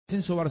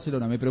descenso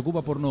Barcelona, me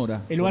preocupa por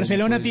Nora. El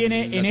Barcelona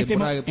tiene en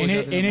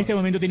este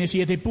momento tiene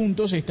 7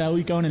 puntos, está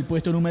ubicado en el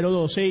puesto número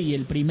 12 y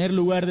el primer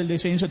lugar del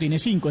descenso tiene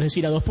 5, es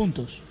decir, a 2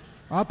 puntos.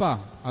 A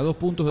 2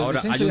 puntos del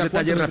descenso. Ahora, hay un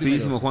detalle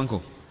rapidísimo,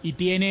 Juanjo. Y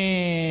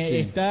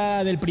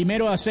está del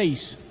primero a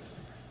 6.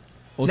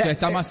 O sea,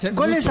 está más cerca.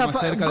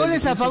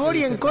 Goles a favor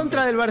y en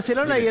contra del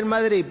Barcelona y el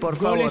Madrid, por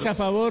favor. Goles a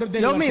favor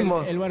del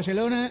mismo. El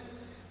Barcelona,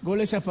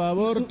 goles a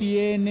favor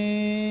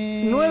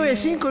tiene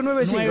 9-5 y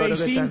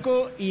 9-5.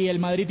 9-5 y el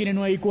Madrid tiene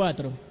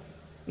 9-4.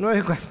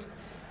 9-4.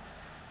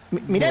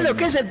 Mirá lo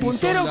que es el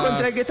puntero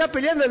contra el que está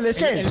peleando el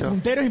descenso. El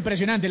puntero es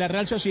impresionante. La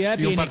Real Sociedad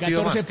tiene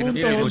 14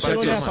 puntos, 11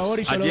 goles a favor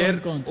y solo 2 en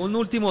contra. Un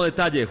último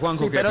detalle,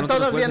 Juanjo, que pero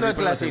todos viendo el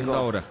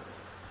clásico.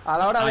 A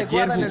la hora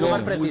adecuada en el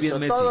lugar preciso.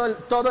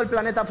 Todo el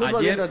planeta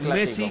fútbol viendo el clásico.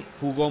 Messi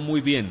jugó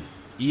muy bien.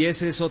 Y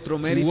ese es otro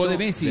mérito de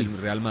Messi. Del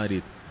Real Madrid.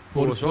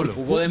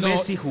 Jugó de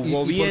Messi,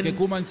 jugó bien. Porque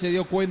Koeman se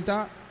dio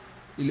cuenta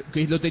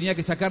que lo tenía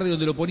que sacar de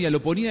donde lo ponía.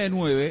 Lo ponía de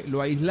 9,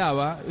 lo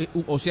aislaba.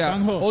 O sea,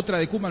 Juanjo. Otra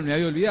de Koeman me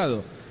había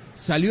olvidado.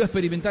 Salió a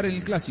experimentar en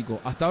el clásico.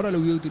 Hasta ahora lo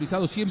había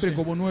utilizado siempre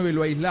como 9,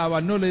 lo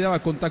aislaba, no le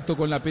daba contacto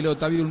con la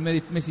pelota. Había un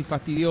Messi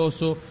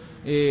fastidioso.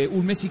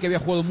 Un Messi que había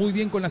jugado muy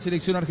bien con la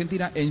selección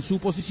argentina en su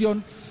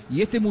posición,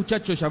 y este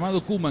muchacho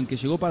llamado Koeman, que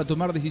llegó para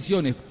tomar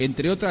decisiones,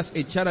 entre otras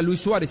echar a Luis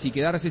Suárez y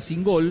quedarse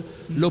sin gol,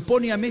 lo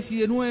pone a Messi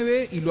de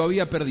 9 y lo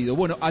había perdido.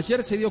 Bueno,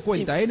 ayer se dio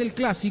cuenta en el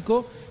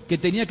clásico que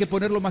tenía que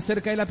ponerlo más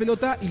cerca de la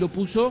pelota y lo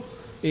puso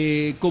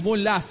como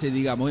enlace,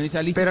 digamos, en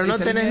esa lista. Pero no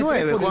tenés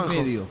 9, por el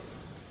medio.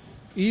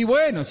 Y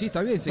bueno, sí,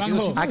 está bien, se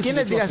quedó sin gol. ¿A quién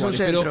le tiras un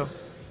centro?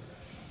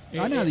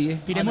 A nadie.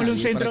 Tirémosle un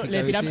centro,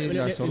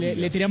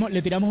 le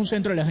tiramos un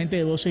centro a la gente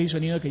de Voces y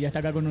Sonido que ya está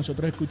acá con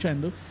nosotros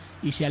escuchando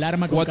y se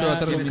alarma con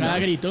cada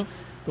grito.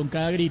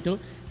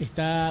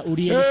 Está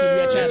Uriel y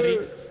Silvia Charri.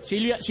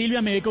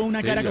 Silvia me ve con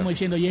una cara como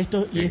diciendo, ¿y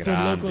estos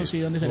locos? ¿Y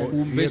dónde salen?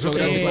 Un beso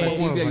grande para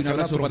Silvia y un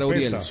abrazo para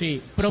Uriel.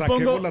 Sí,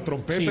 propongo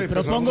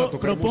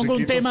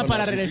un tema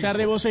para regresar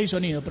de Voces y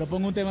Sonido.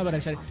 Propongo un tema para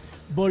regresar.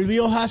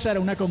 Volvió Hazard a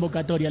una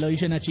convocatoria, lo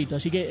dice Nachito.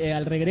 Así que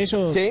al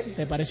regreso,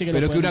 ¿te parece que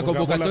pero lo que una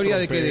convocatoria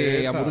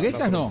de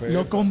hamburguesas no?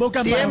 Lo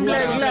convocan para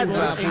jugar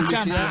en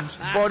Champions.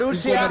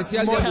 Borussia.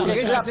 Comercial de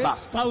hamburguesas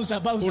es. Pausa.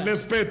 Un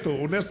espeto.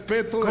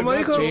 ¿Cómo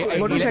dijo?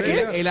 ¿Borussia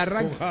qué? El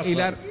arranque.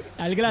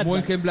 Al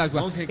Gladbach.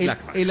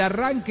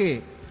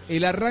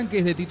 El arranque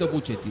es de Tito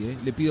Puchetti.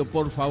 Le pido,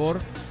 por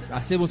favor,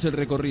 hacemos el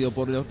recorrido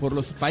por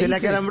los países. Se le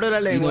acalambró la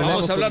lengua.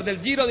 Vamos a hablar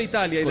del Giro de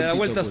Italia y de la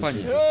Vuelta a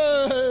España.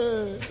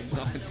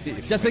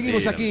 Ya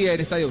seguimos aquí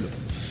en Estadio Blue.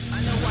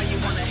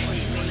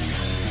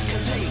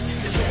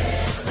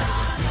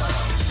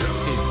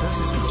 Estás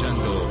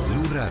escuchando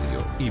Blue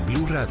Radio y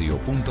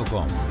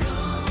BlueRadio.com.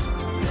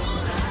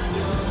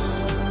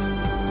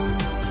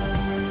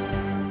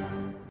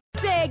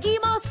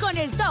 Seguimos con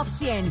el Top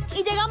 100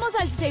 y llegamos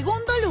al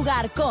segundo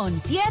lugar con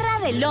Tierra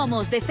de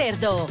Lomos de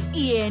Cerdo.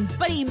 Y en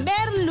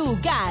primer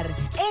lugar,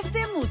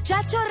 ese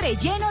muchacho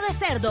relleno de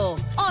cerdo.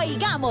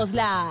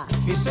 Oigámosla.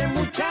 Ese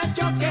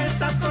muchacho que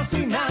estás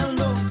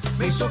cocinando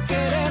me hizo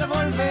querer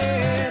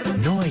volver.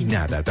 No hay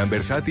nada tan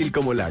versátil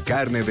como la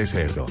carne de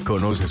cerdo.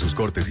 Conoce sus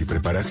cortes y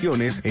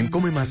preparaciones en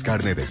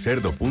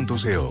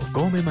comemascarnedecerdo.co.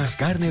 Come más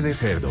carne de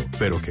cerdo,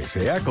 pero que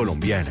sea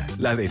colombiana,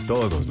 la de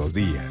todos los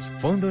días.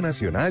 Fondo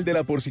Nacional de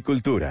la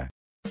Porcicultura.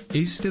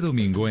 Este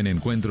domingo en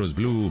Encuentros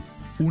Blue,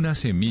 una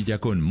semilla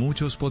con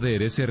muchos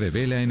poderes se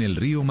revela en el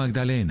río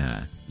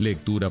Magdalena.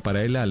 Lectura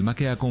para el alma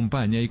que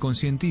acompaña y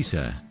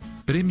concientiza.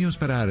 Premios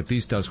para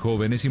artistas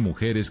jóvenes y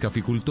mujeres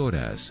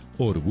caficultoras.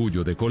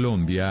 Orgullo de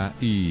Colombia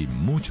y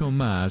mucho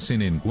más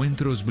en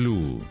Encuentros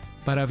Blue.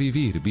 Para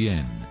vivir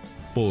bien.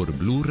 Por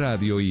Blue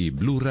Radio y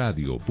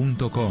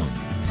BlueRadio.com.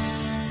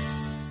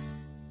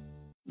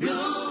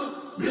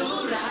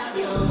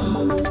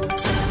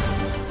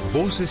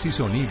 Voces y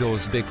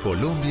sonidos de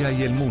Colombia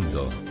y el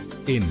mundo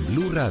en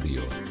Blue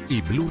Radio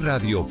y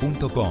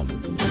BlueRadio.com,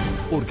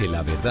 porque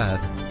la verdad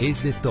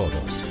es de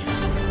todos.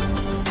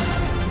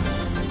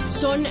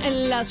 Son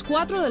las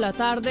 4 de la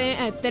tarde,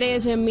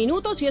 3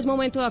 minutos, y es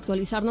momento de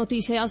actualizar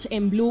noticias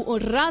en Blue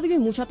Radio. Y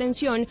mucha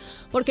atención,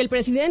 porque el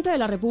presidente de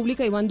la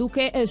República, Iván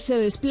Duque, se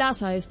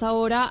desplaza a esta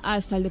hora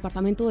hasta el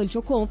departamento del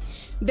Chocó,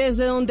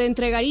 desde donde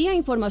entregaría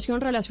información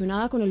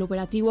relacionada con el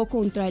operativo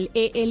contra el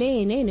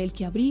ELN, en el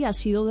que habría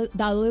sido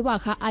dado de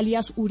baja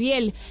alias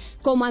Uriel,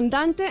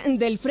 comandante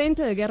del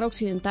Frente de Guerra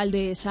Occidental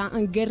de esa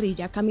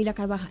guerrilla. Camila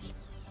Carvajal.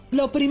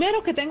 Lo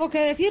primero que tengo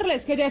que decirles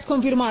es que ya es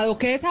confirmado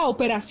que esa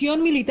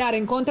operación militar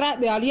en contra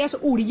de alias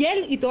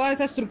Uriel y toda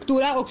esa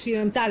estructura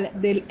occidental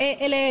del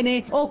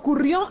ELN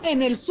ocurrió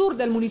en el sur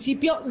del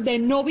municipio de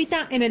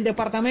Novita, en el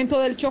departamento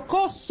del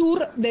Chocó,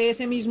 sur de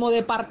ese mismo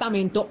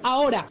departamento.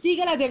 Ahora,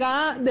 sigue la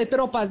llegada de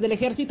tropas del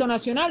Ejército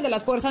Nacional, de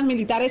las fuerzas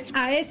militares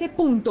a ese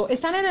punto.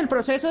 Están en el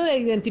proceso de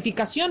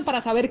identificación para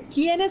saber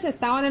quiénes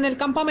estaban en el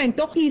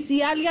campamento y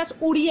si alias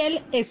Uriel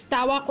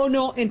estaba o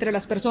no entre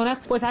las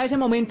personas, pues a ese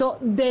momento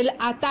del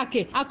ataque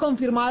ataque. Ha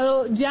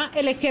confirmado ya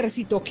el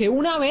ejército que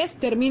una vez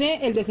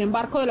termine el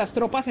desembarco de las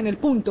tropas en el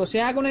punto,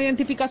 se haga una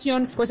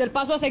identificación, pues el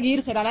paso a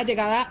seguir será la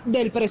llegada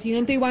del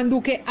presidente Iván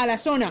Duque a la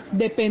zona.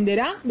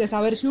 Dependerá de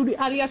saber si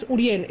alias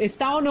Uriel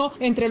está o no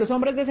entre los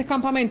hombres de ese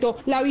campamento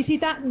la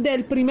visita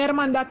del primer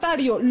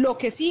mandatario. Lo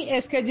que sí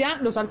es que ya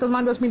los altos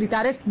mandos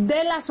militares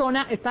de la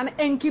zona están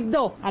en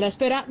Quibdó a la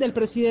espera del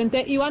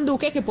presidente Iván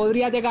Duque, que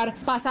podría llegar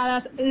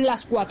pasadas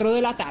las 4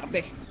 de la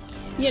tarde.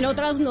 Y en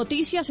otras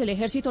noticias, el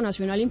Ejército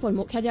Nacional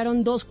informó que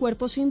hallaron 2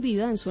 cuerpos sin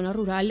vida en zona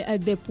rural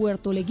de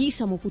Puerto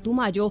Leguízamo,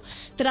 Putumayo,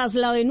 tras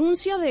la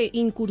denuncia de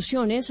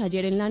incursiones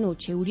ayer en la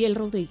noche. Uriel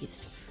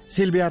Rodríguez.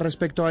 Silvia,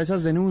 respecto a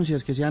esas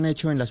denuncias que se han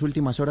hecho en las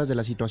últimas horas de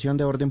la situación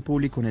de orden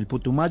público en el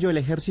Putumayo, el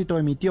Ejército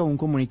emitió un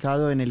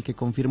comunicado en el que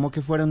confirmó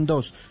que fueron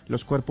 2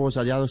 los cuerpos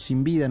hallados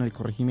sin vida en el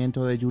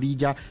corregimiento de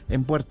Yurilla,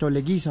 en Puerto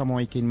Leguízamo,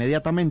 y que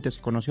inmediatamente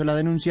se conoció la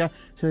denuncia,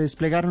 se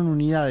desplegaron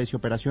unidades y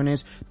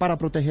operaciones para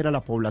proteger a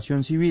la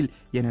población civil,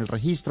 y en el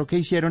registro que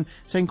hicieron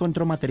se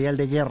encontró material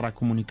de guerra,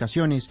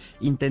 comunicaciones,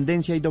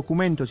 intendencia y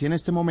documentos, y en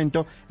este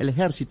momento el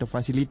Ejército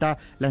facilita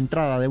la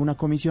entrada de una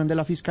comisión de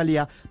la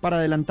Fiscalía para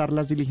adelantar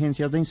las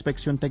diligencias de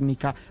inspección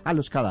técnica a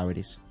los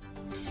cadáveres.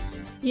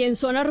 Y en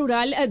zona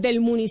rural del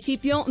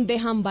municipio de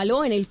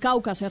Jambaló, en el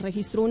Cauca, se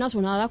registró una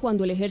sonada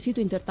cuando el ejército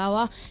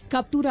intentaba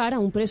capturar a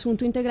un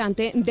presunto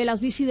integrante de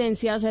las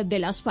disidencias de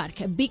las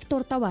FARC,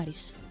 Víctor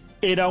Tavares.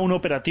 Era un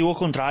operativo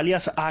contra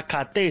alias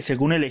AKT,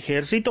 según el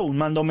ejército, un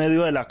mando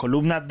medio de la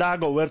columna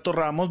Dagoberto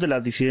Ramos de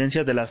las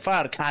disidencias de las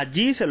FARC.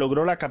 Allí se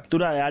logró la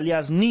captura de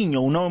alias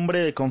Niño, un hombre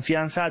de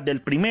confianza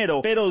del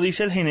primero, pero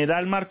dice el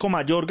general Marco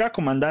Mayorga,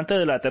 comandante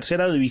de la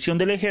 3ª división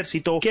del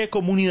ejército, que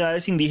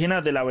comunidades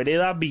indígenas de la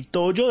vereda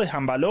Vitoyo de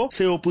Jambaló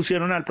se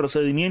opusieron al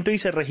procedimiento y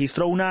se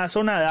registró una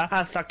asonada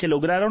hasta que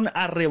lograron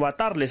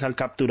arrebatarles al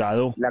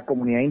capturado. La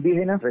comunidad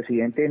indígena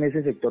residente en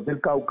ese sector del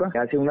Cauca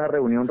hace una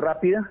reunión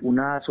rápida,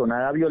 una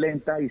asonada violenta,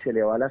 y se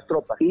le va a las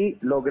tropas y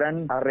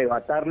logran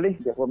arrebatarle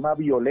de forma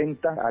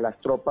violenta a las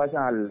tropas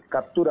al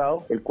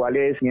capturado, el cual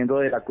es miembro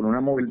de la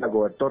columna móvil de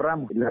Dagoberto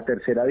Ramos. La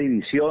 3ª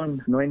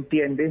división no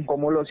entiende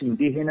cómo los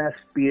indígenas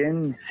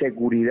piden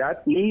seguridad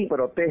y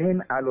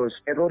protegen a los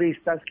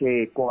terroristas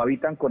que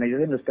cohabitan con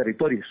ellos en los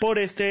territorios. Por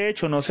este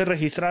hecho no se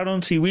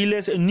registraron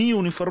civiles ni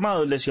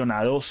uniformados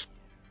lesionados.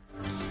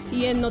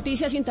 Y en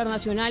noticias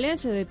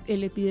internacionales,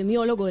 el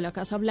epidemiólogo de la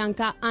Casa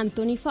Blanca,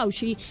 Anthony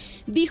Fauci,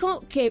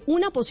 dijo que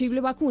una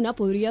posible vacuna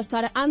podría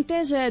estar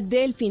antes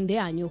del fin de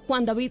año.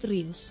 Juan David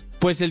Ríos.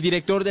 Pues el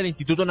director del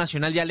Instituto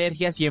Nacional de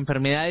Alergias y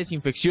Enfermedades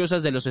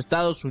Infecciosas de los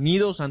Estados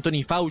Unidos,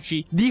 Anthony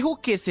Fauci,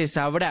 dijo que se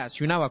sabrá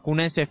si una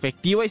vacuna es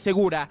efectiva y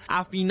segura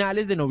a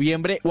finales de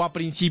noviembre o a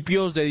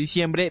principios de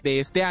diciembre de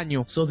este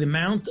año.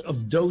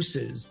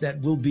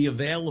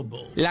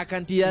 La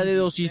cantidad de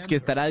dosis que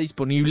estará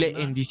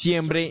disponible en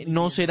diciembre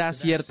no será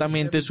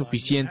ciertamente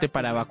suficiente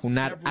para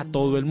vacunar a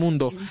todo el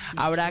mundo.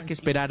 Habrá que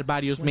esperar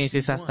varios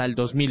meses hasta el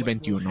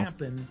 2021.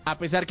 A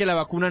pesar que la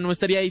vacuna no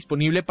estaría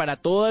disponible para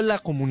toda la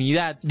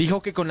comunidad, dijo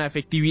que con la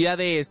efectividad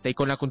de esta y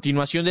con la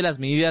continuación de las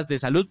medidas de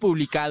salud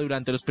pública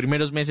durante los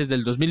primeros meses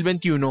del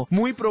 2021,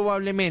 muy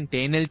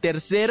probablemente en el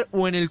tercer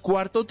o en el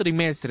cuarto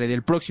trimestre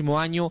del próximo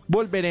año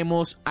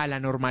volveremos a la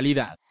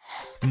normalidad.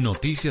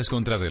 Noticias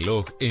contra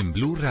reloj en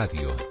Blue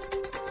Radio.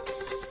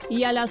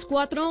 Y a las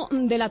 4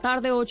 de la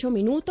tarde, 8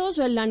 minutos,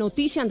 la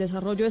noticia en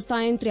desarrollo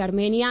está entre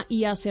Armenia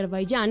y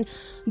Azerbaiyán,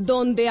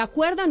 donde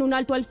acuerdan un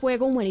alto al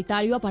fuego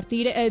humanitario a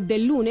partir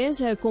del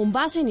lunes con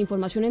base en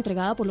información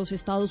entregada por los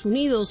Estados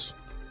Unidos.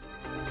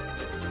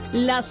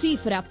 La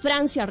cifra: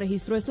 Francia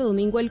registró este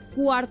domingo el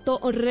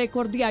 4º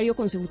récord diario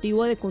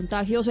consecutivo de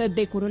contagios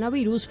de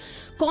coronavirus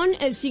con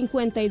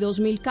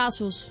 52.000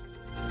 casos.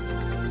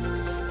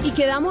 Y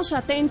quedamos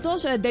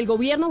atentos del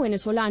gobierno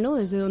venezolano,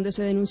 desde donde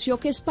se denunció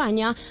que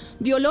España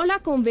violó la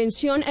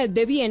Convención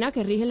de Viena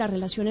que rige las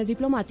relaciones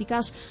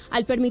diplomáticas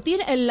al permitir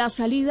la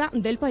salida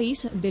del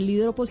país del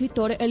líder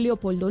opositor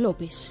Leopoldo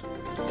López.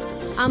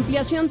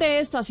 Ampliación de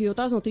estas y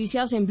otras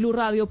noticias en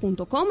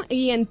bluradio.com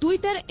y en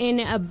Twitter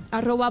en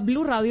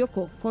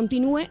 @BluRadioCo.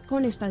 Continúe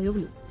con Estadio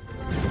Blue.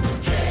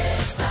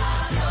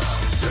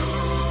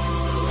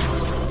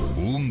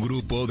 Un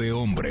grupo de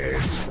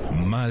hombres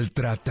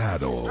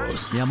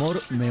maltratados. Mi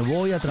amor, me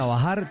voy a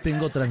trabajar,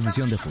 tengo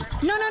transmisión de fútbol.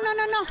 No.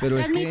 Pero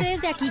transmite es que...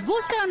 desde aquí,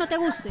 guste o no te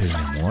guste. Pero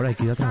mi amor, hay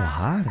que ir a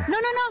trabajar. No,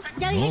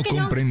 ya dije que no.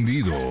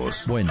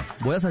 Comprendidos. Bueno,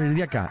 voy a salir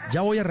de acá,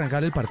 ya voy a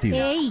arrancar el partido.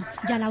 Ey,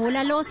 ya lavó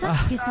la loza,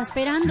 ¿qué está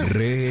esperando?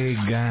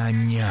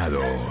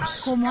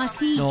 Regañados. ¿Cómo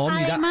así? No,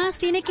 mira. Además,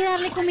 tiene que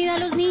darle comida a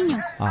los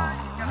niños.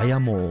 Ay,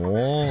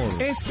 amor.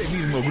 Este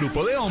mismo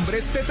grupo de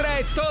hombres te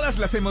trae todas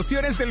las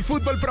emociones del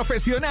fútbol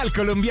profesional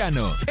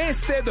colombiano.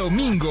 Este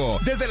domingo,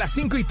 desde las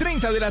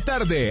 5:30 de la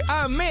tarde,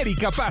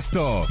 América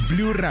Pasto.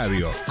 Blue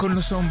Radio, con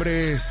los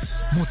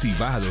hombres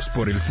motivados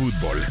por el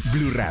fútbol.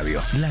 Blue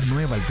Radio, la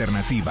nueva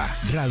alternativa.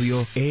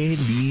 Radio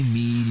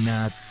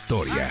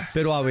eliminatoria.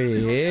 Pero a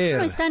ver...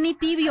 No está ni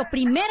tibio,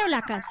 primero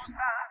la casa.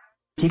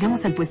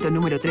 Llegamos al puesto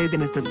número 3 de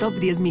nuestro Top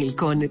 10,000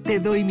 con Te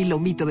doy mi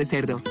lomito de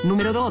cerdo.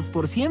 Número 2,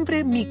 por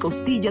siempre, mi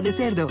costilla de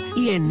cerdo.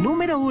 Y en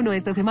número 1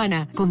 esta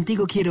semana,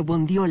 contigo quiero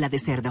bondiola de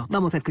cerdo.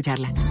 Vamos a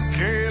escucharla.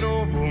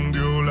 Quiero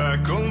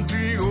bondiola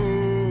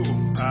contigo,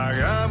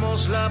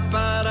 hagámosla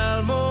para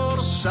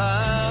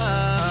almorzar.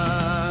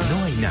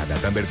 No hay nada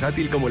tan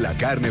versátil como la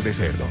carne de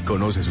cerdo.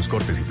 Conoce sus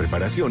cortes y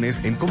preparaciones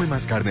en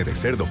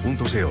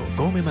comemascarnedecerdo.co.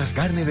 Come más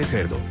carne de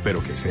cerdo,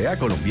 pero que sea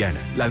colombiana,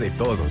 la de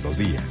todos los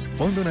días.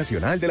 Fondo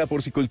Nacional de la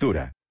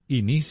Porcicultura.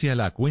 Inicia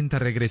la cuenta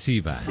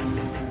regresiva.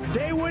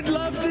 They would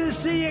love to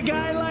see a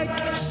guy like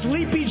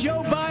Sleepy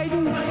Joe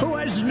Biden who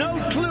has no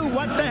clue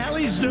what the hell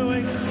he's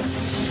doing.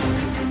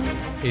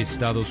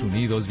 Estados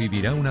Unidos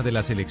vivirá una de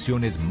las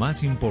elecciones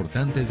más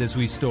importantes de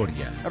su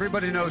historia.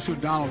 Everybody knows who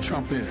Donald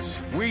Trump is.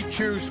 We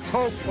choose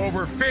hope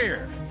over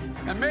fear.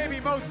 And maybe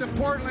most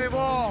importantly of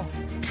all,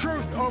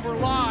 truth over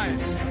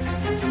lies.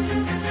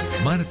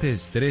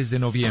 Martes 3 de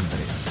noviembre.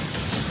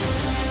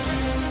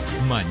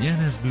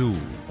 Mañanas Blue,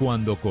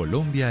 cuando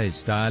Colombia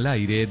está al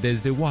aire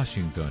desde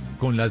Washington,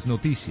 con las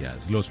noticias,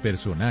 los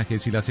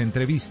personajes y las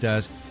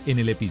entrevistas en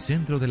el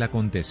epicentro del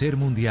acontecer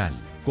mundial.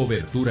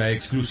 Cobertura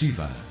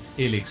exclusiva.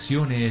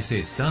 Elecciones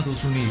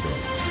Estados Unidos.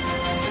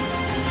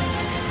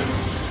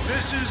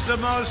 This is the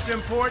most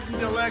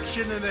important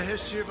election in the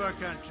history of our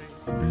country.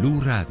 Blue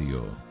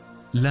Radio,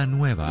 la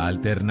nueva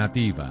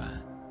alternativa.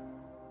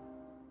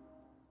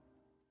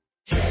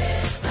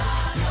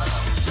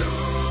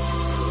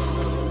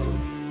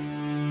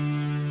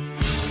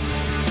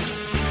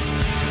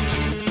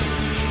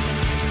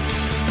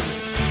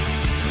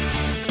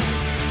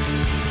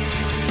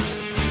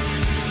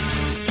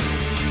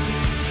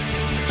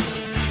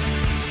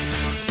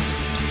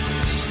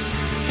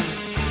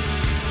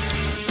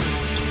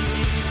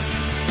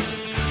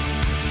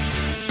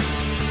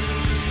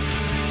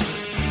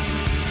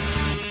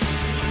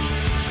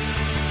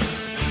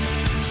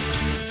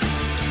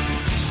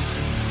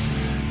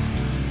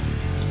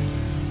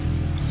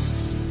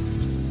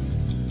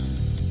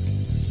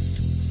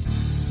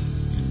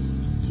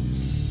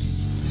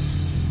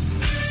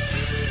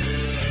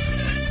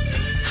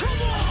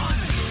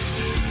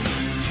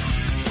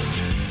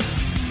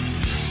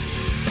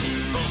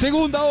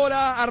 Segunda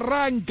hora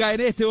arranca en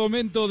este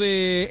momento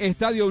de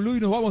Estadio Blue y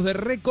nos vamos de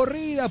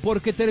recorrida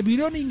porque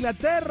terminó en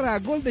Inglaterra.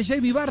 Gol de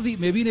Jamie Vardy.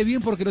 Me viene bien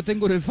porque lo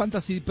tengo en el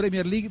Fantasy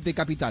Premier League de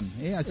capitán.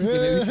 Así que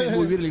me viene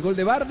muy bien el gol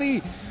de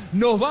Vardy.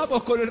 Nos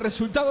vamos con el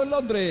resultado en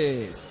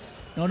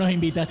Londres. No nos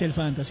invitaste al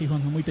Fantasy,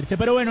 Juan, muy triste.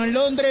 Pero bueno, en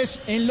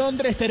Londres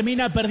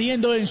termina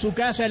perdiendo en su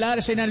casa el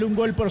Arsenal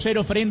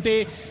 1-0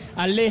 frente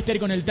al Leicester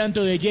con el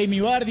tanto de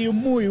Jamie Vardy. Un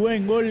muy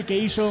buen gol que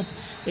hizo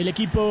el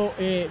equipo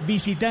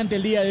visitante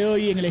el día de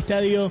hoy en el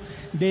estadio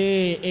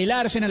del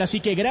Arsenal, así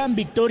que gran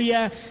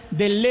victoria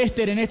del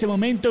Leicester en este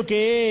momento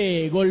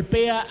que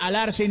golpea al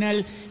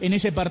Arsenal en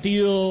ese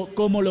partido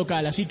como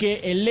local, así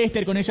que el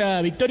Leicester con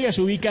esa victoria se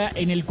ubica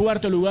en el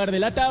cuarto lugar de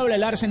la tabla,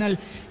 el Arsenal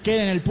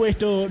queda en el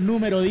puesto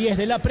número 10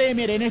 de la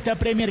Premier, en esta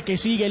Premier que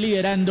sigue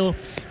liderando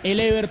el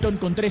Everton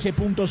con 13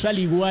 puntos al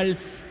igual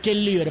que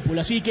el Liverpool,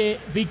 así que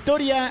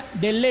victoria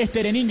del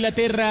Leicester en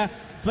Inglaterra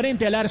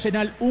frente al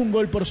Arsenal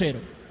 1-0.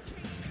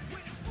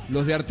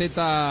 Los de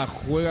Arteta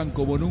juegan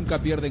como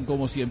nunca, pierden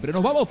como siempre.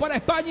 Nos vamos para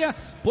España.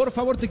 Por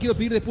favor, te quiero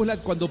pedir después,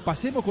 cuando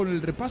pasemos con el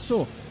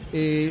repaso,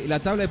 la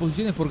tabla de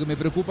posiciones, porque me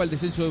preocupa el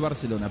descenso de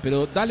Barcelona.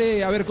 Pero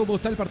dale a ver cómo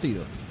está el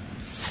partido.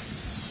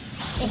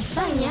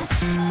 España.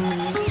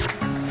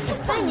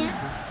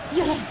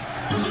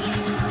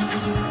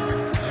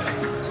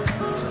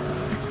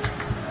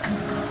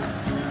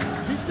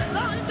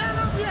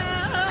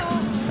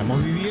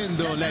 Estamos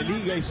viviendo la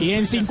Liga y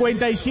en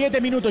 57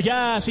 minutos,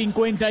 ya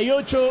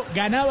 58,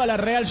 ganaba la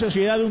Real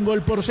Sociedad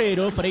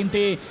 1-0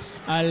 frente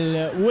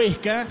al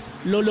Huesca.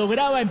 Lo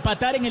lograba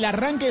empatar en el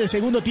arranque del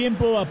segundo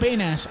tiempo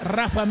apenas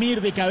Rafa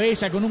Mir de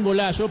cabeza con un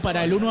golazo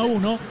para el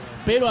 1-1,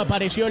 pero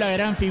apareció la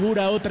gran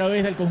figura otra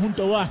vez del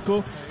conjunto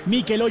vasco,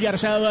 Mikel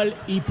Oyarzábal,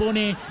 y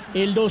pone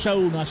el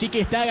 2-1. Así que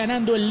está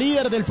ganando el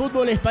líder del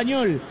fútbol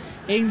español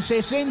en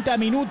 60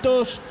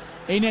 minutos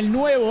en el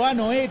nuevo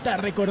Anoeta,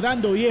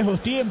 recordando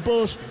viejos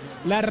tiempos.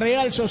 La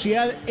Real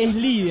Sociedad es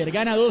líder,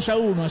 gana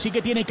 2-1, así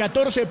que tiene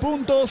 14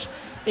 puntos.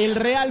 El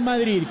Real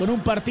Madrid con un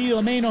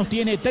partido menos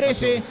tiene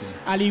 13,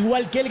 al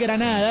igual que el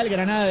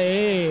Granada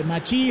de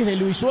Machís, de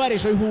Luis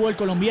Suárez, hoy jugó el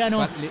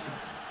colombiano.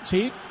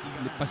 ¿Sí?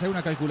 Pasar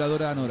una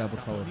calculadora a Nora,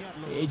 por favor.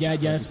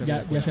 Ya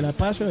se la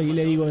paso, ahí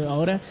le digo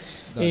ahora.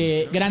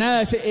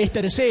 Granada es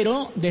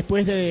tercero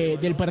después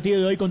del partido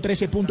de hoy con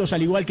 13 puntos,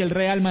 al igual que el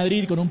Real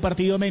Madrid con un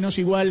partido menos,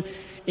 igual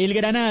el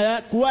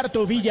Granada.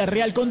 Cuarto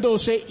Villarreal con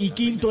 12 y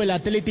quinto el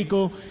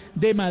Atlético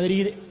de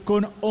Madrid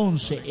con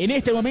 11. En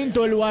este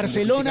momento el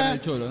Barcelona...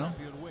 Cholo, ¿no?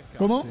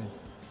 ¿Cómo? Sí.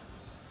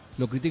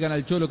 Lo critican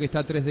al Cholo que está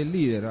a 3 del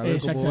líder. A ver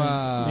cómo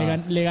va.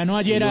 Le ganó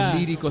ayer los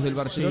líricos del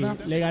Barcelona.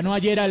 Sí, le ganó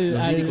ayer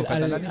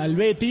al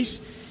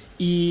Betis.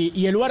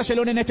 Y el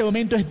Barcelona en este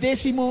momento es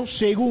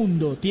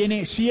 12º,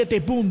 tiene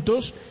 7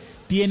 puntos.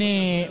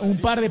 tiene un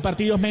par de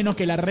partidos menos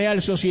que la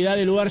Real Sociedad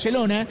de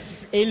Barcelona.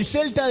 El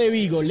Celta de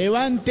Vigo,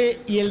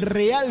 Levante y el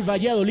Real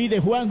Valladolid de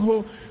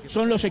Juanjo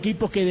son los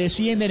equipos que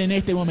descienden en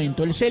este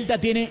momento. El Celta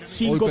tiene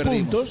 5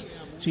 puntos,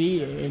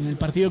 sí, en el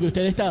partido que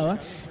usted estaba.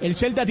 El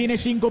Celta tiene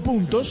 5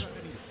 puntos.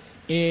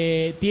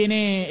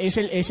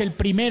 Es el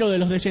primero de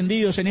los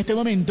descendidos en este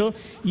momento,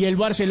 y el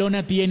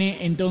Barcelona tiene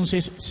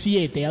entonces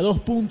 7. A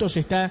 2 puntos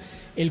está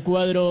el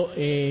cuadro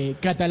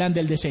catalán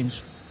del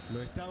descenso.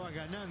 Lo estaba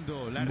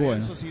ganando la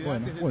Real Sociedad.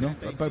 Bueno,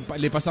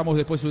 le pasamos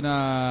después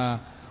una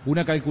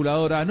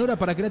calculadora a Nora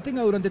para que la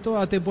tenga durante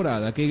toda la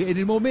temporada, que en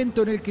el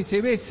momento en el que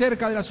se ve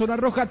cerca de la zona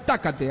roja,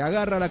 tácate,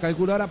 agarra la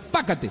calculadora,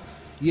 pácate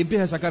y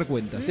empieza a sacar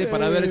cuentas,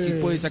 para ver si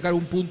puede sacar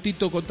un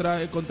puntito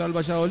contra el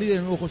Valladolid,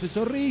 el nuevo José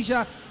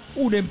Zorrilla,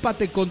 un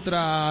empate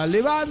contra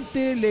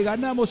Levante, le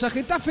ganamos a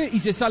Getafe y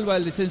se salva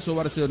del descenso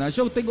Barcelona.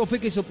 Yo tengo fe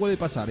que eso puede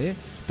pasar,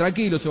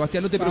 Tranquilo,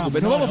 Sebastián, no te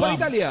preocupes. Nos vamos para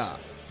Italia.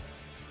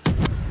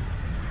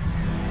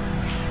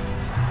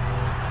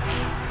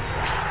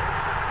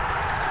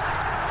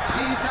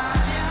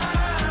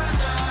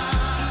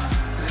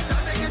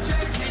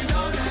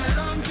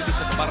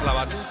 La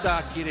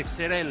batuta, quiere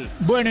ser él.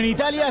 Bueno, en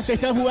Italia se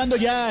está jugando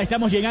ya,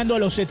 estamos llegando a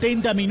los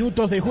 70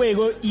 minutos de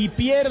juego y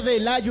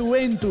pierde la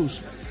Juventus,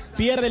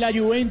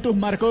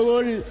 marcó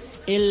gol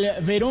el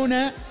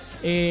Verona,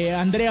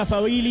 Andrea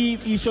Favilli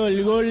hizo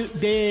el gol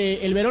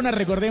del Verona.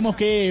 Recordemos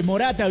que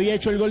Morata había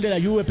hecho el gol de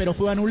la Juve pero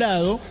fue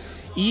anulado,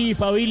 y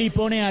Favilli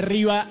pone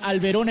arriba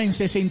al Verona en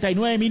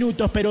 69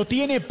 minutos, pero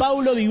tiene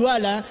Paulo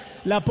Dybala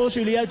la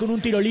posibilidad con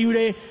un tiro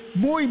libre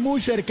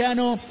muy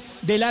cercano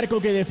del arco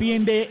que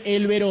defiende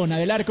el Verona,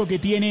 del arco que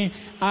tiene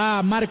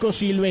a Marco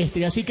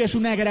Silvestri. Así que es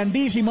una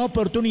grandísima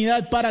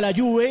oportunidad para la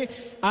Juve.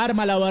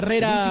 Arma la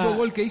barrera. ¿El último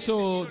gol que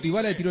hizo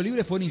Dybala de tiro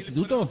libre fue en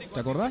Instituto?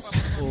 ¿Te acordás?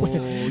 ¿O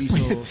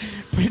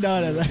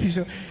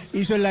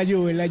hizo en la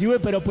Juve,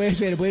 pero puede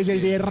ser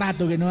de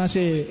rato que no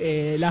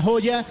hace la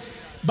joya.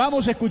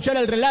 Vamos a escuchar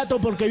el relato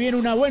porque viene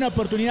una buena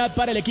oportunidad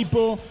para el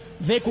equipo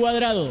de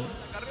Cuadrado.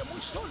 Agarré muy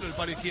solo el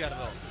palo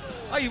izquierdo.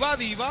 Ahí va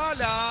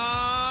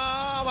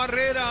Dybala,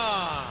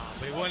 barrera.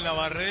 Pegó en la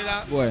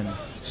barrera. Bueno.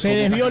 Se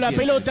desvió la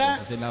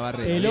pelota.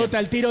 Pelota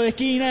al tiro de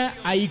esquina.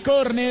 Hay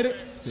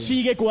córner. Sí.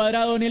 Sigue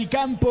Cuadrado en el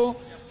campo.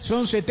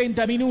 Son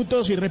 70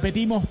 minutos y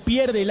repetimos,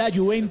 pierde la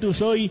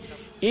Juventus hoy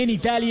en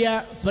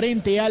Italia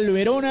frente al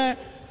Verona.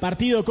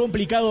 Partido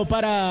complicado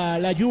para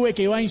la Juve,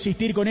 que va a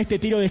insistir con este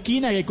tiro de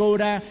esquina que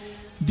cobra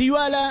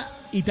Dybala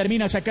y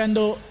termina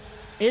sacando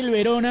el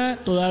Verona.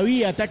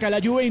 Todavía ataca la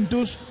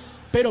Juventus,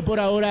 pero por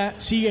ahora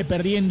sigue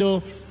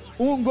perdiendo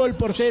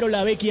 1-0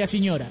 la vecchia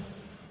signora.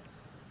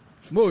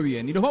 Muy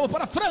bien, y nos vamos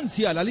para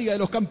Francia, la Liga de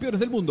los Campeones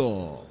del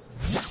Mundo.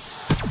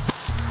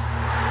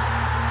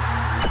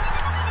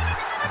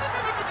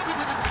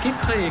 ¿Qué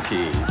cree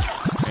que es?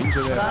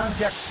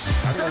 Francia.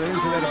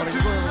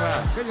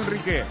 Cayo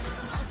Enrique.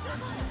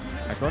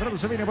 A correr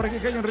se viene por aquí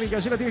Cayo Enrique.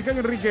 Allí la tiene Cayo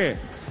Enrique.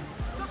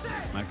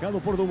 Marcado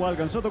por Dubá,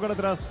 alcanzó a tocar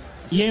atrás.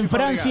 Y en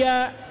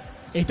Francia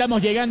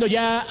estamos llegando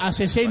ya a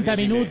 60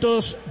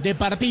 minutos de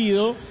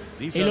partido.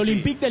 El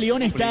Olympique de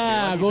Lyon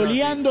está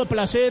goleando a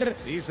placer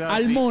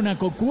al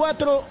Mónaco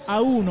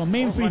 4-1.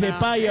 Memphis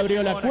Depay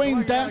abrió la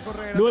cuenta,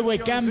 luego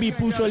Ekambi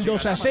puso el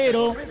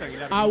 2-0,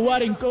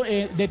 Aouar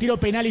de tiro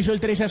penal hizo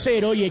el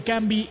 3-0 y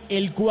Ekambi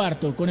el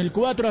cuarto. Con el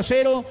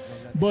 4-0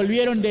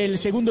 volvieron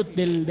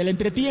del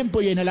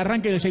entretiempo, y en el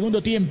arranque del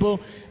segundo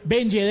tiempo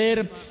Ben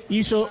Yedder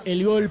hizo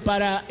el gol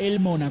para el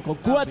Mónaco.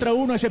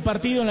 4-1 ese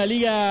partido en la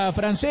Liga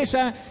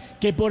Francesa,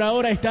 que por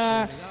ahora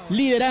está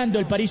liderando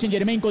el Paris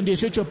Saint-Germain con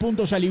 18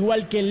 puntos, al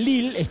igual que el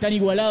Lille. Están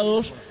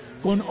igualados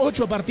con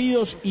 8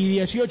 partidos y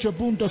 18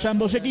 puntos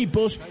ambos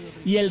equipos,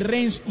 y el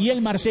Rennes y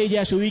el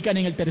Marsella se ubican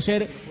en el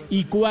tercer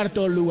y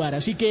cuarto lugar.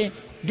 Así que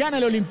gana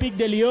el Olympique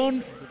de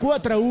Lyon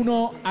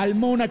 4-1 al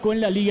Mónaco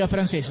en la Liga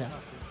Francesa.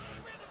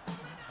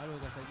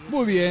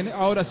 Muy bien,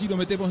 ahora sí nos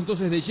metemos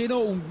entonces de lleno.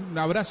 Un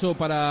abrazo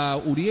para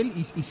Uriel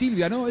y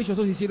Silvia, ¿no? Ellos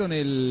dos hicieron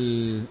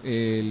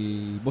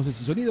el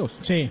Voces y Sonidos.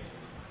 Sí.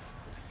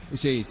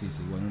 Sí.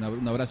 Bueno,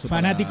 un abrazo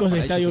fanáticos para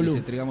de Estadio Blue.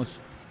 Entregamos...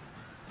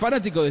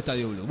 Fanáticos de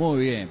Estadio Blue.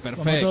 Muy bien,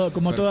 perfecto.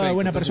 Como toda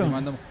buena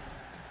persona.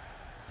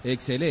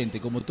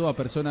 Excelente, como toda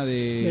persona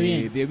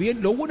de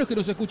bien. Lo bueno es que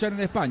nos escuchan en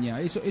España.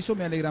 Eso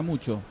me alegra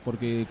mucho,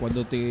 porque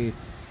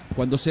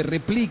cuando se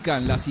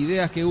replican las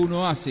ideas que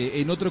uno hace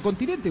en otro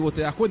continente, vos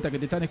te das cuenta que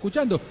te están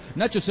escuchando.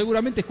 Nacho,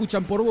 seguramente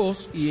escuchan por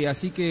vos, y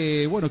así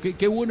que, bueno,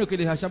 qué bueno que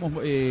les hayamos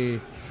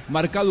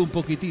marcado un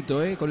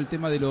poquitito con el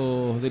tema de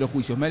los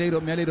juicios. Me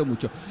alegro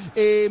mucho.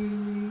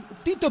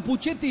 Tito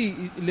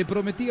Puchetti le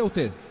prometí a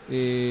usted,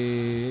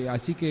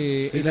 así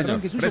que sí, el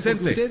arranque suyo,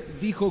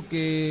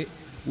 porque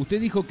usted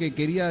dijo que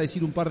quería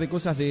decir un par de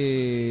cosas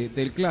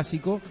del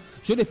clásico.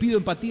 Yo les pido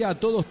empatía a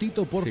todos,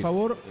 Tito, por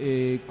favor,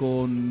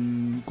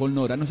 con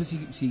Nora. No sé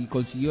si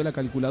consiguió la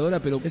calculadora,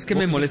 pero... Es que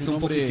me molesta un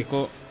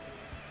poquitico.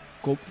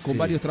 Con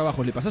varios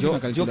trabajos. ¿Le pasás una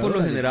calculadora? Yo por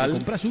lo general... ¿Le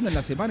compras una en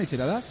la semana y se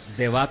la das?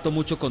 Debato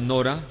mucho con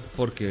Nora,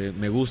 porque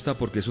me gusta,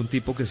 porque es un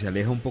tipo que se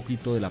aleja un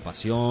poquito de la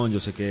pasión. Yo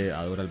sé que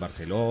adora el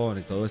Barcelona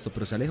y todo esto,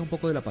 pero se aleja un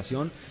poco de la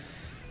pasión.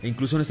 E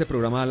incluso en este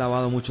programa ha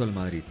alabado mucho al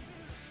Madrid.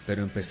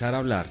 Pero empezar a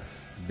hablar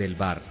del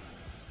VAR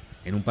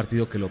en un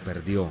partido que lo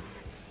perdió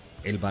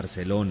el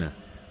Barcelona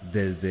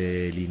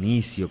desde el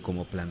inicio,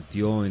 como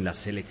planteó en la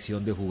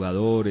selección de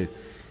jugadores,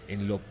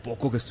 en lo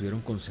poco que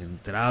estuvieron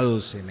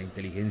concentrados, en la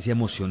inteligencia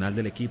emocional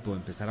del equipo,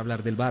 empezar a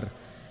hablar del VAR,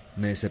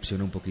 me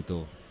decepcionó un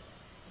poquito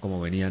como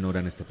venía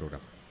Nora en este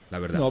programa, la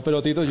verdad. No,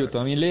 pero Tito, yo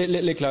también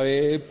le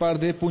clavé un par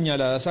de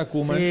puñaladas a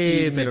Koeman, sí,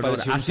 y pero me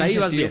pareció hasta ahí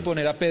vas bien.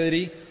 Poner a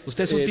Pedri.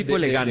 Usted es un tipo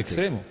elegante, de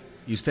extremo.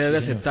 Y usted debe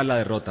aceptar la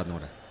derrota,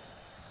 Nora.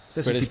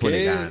 Usted es un tipo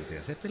elegante,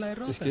 acepte la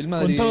derrota. Es que el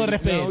Madrid, con todo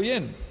respeto,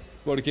 bien,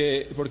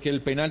 porque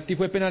el penalti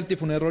fue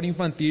un error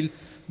infantil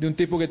de un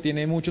tipo que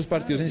tiene muchos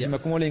partidos encima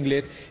como el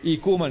Inglés, y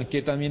Koeman,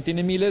 que también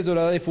tiene miles de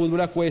horas de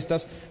fútbol a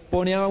cuestas,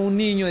 pone a un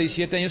niño de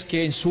 17 años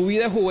que en su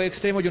vida jugó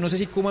extremo. Yo no sé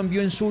si Koeman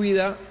vio en su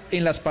vida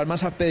en Las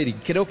Palmas a Pedri,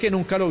 creo que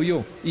nunca lo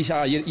vio, y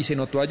se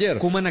notó ayer.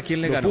 ¿Koeman a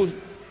quién le ganó?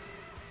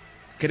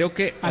 Creo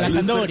que a la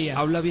Sampdoria.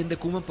 Habla bien de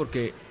Koeman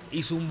porque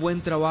hizo un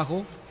buen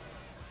trabajo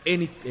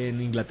en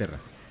Inglaterra,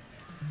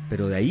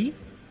 pero de ahí,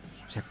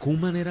 o sea,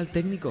 Koeman era el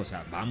técnico. O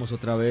sea, vamos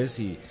otra vez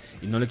y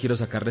no le quiero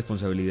sacar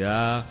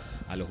responsabilidad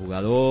a los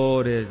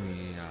jugadores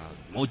ni a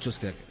muchos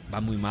que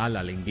van muy mal,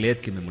 al Inglés,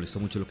 que me molestó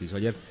mucho lo que hizo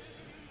ayer,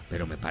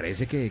 pero me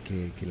parece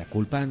que la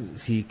culpa,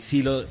 si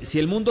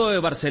el mundo de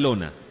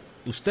Barcelona,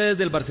 ustedes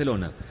del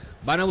Barcelona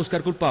van a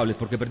buscar culpables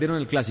porque perdieron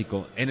el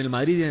Clásico en el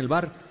Madrid y en el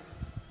VAR,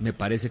 me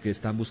parece que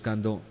están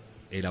buscando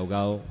el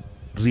ahogado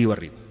río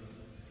arriba.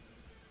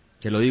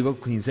 Se lo digo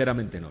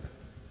sinceramente, Nora.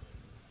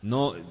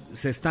 No,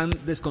 se están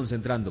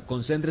desconcentrando.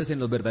 Concéntrense en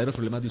los verdaderos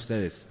problemas de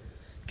ustedes,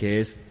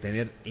 que es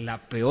tener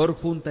la peor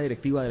junta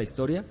directiva de la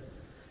historia,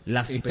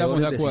 las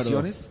peores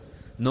decisiones.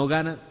 No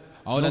ganan.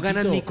 Ahora, no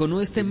ganan, Tito, ni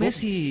con este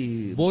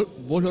Messi. Vos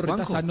lo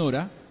retás a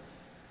Nora.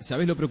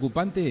 ¿Sabés lo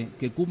preocupante?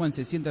 Que Koeman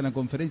se sienta en la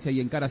conferencia y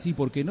encara así,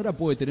 porque Nora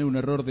puede tener un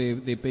error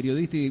de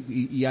periodista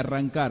y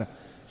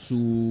arrancar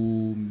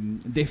su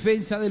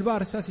defensa del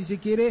Barça, si se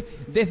quiere,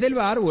 desde el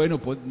VAR. Bueno,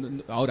 pues,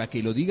 ahora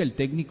que lo diga el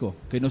técnico,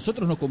 que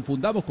nosotros nos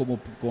confundamos como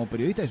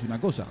periodistas es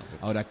una cosa.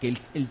 Ahora que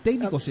el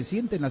técnico se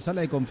siente en la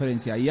sala de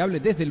conferencia y hable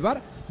desde el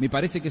VAR, me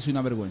parece que es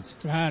una vergüenza.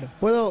 Claro.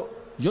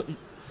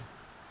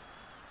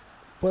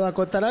 ¿Puedo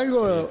acotar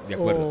algo? Sí, de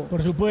acuerdo.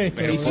 Por supuesto.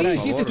 Pero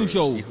sí, este es tu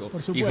show.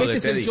 Por supuesto.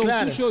 Este es el show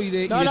tuyo y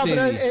de No, Teddy.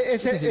 pero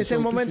es el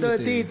momento de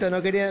Tito,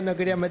 no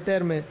quería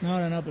meterme.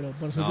 No, pero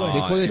por supuesto.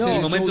 Dejó de ser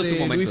el momento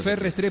show de Luis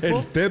Ferres Trepo.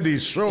 El Teddy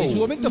Show. En su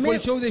momento fue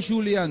el show de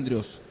Julie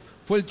Andrews.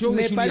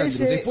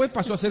 Después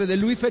pasó a ser el de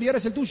Luis Ferrer y ahora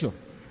es el tuyo.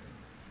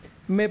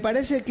 Me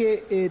parece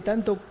que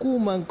tanto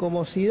Koeman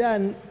como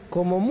Zidane,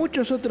 como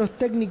muchos otros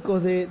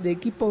técnicos de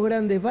equipos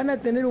grandes, van a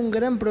tener un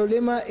gran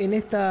problema en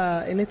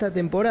esta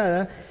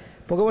temporada.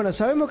 Porque bueno,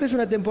 sabemos que es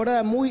una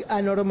temporada muy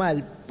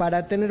anormal.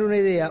 Para tener una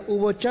idea,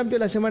 hubo Champions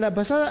la semana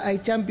pasada, hay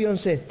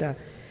Champions esta.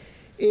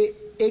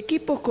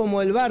 Equipos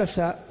como el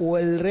Barça o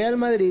el Real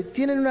Madrid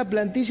tienen una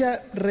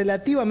plantilla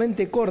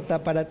relativamente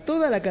corta para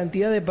toda la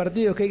cantidad de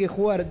partidos que hay que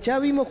jugar. Ya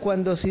vimos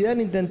cuando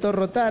Zidane intentó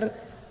rotar,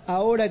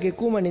 ahora que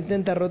Koeman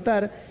intenta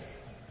rotar.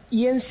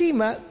 Y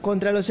encima,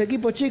 contra los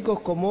equipos chicos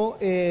como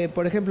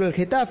por ejemplo el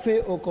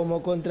Getafe o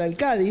como contra el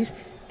Cádiz,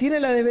 tiene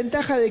la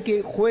desventaja de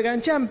que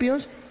juegan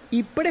Champions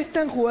y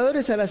prestan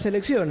jugadores a las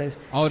selecciones.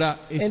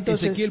 Ahora,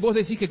 Ezequiel, ¿vos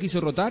decís que quiso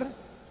rotar?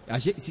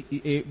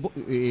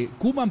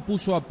 ¿Koeman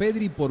puso a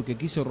Pedri porque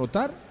quiso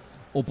rotar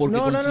o porque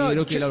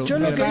consideró que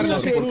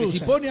porque si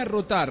pone a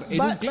rotar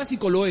en un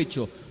clásico lo he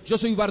hecho. Yo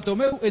soy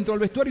Bartomeu, entro al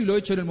vestuario y lo he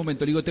hecho en el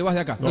momento. Le digo, te vas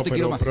de acá, no te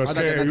quiero más. Pero es que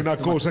hay una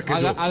cosa que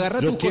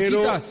agarrá tus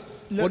cositas,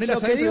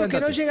 ponelas ahí y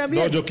que no llegan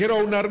bien. No, yo quiero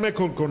aunarme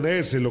con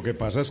ese. Lo que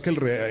pasa es que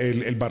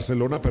el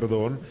Barcelona,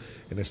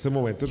 en este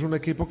momento es un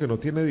equipo que no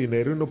tiene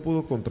dinero y no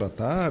pudo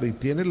contratar y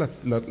tiene los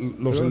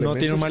elementos no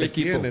tiene un mal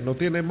equipo. No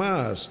tiene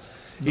más.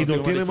 Y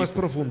no tiene más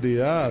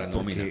profundidad,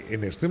 porque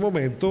en este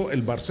momento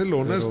el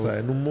Barcelona está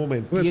en un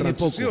momento de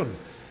transición.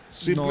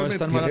 Simplemente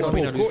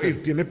tiene poco y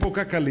tiene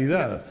poca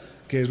calidad,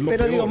 que es lo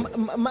peor. Digo,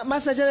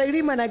 más allá de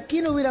Griezmann, ¿a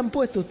quién hubieran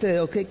puesto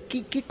ustedes?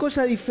 ¿Qué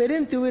cosa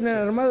diferente hubieran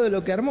armado de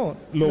lo que armó?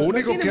 Lo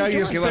único que hay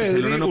es que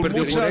Pedri, un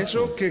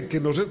muchacho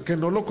que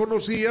no lo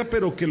conocía,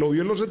 pero que lo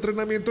vio en los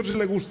entrenamientos y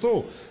le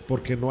gustó,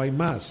 porque no hay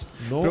más.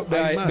 No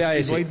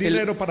hay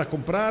dinero para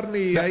comprar,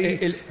 ni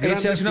hay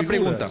grandes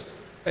figuras.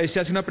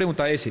 Se hace una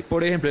pregunta ese.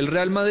 Por ejemplo, el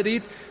Real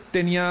Madrid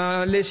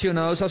tenía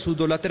lesionados a sus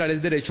dos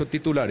laterales derechos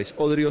titulares,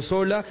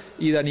 Odriozola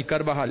y Dani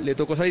Carvajal. Le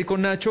tocó salir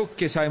con Nacho,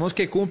 que sabemos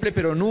que cumple,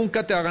 pero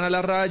nunca te va a ganar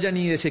la raya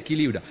ni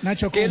desequilibra.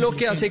 ¿Qué es lo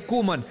que hace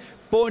Koeman?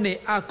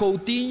 Pone a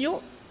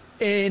Coutinho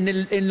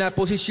en la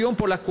posición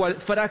por la cual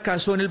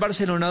fracasó en el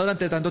Barcelona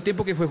durante tanto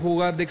tiempo, que fue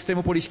jugar de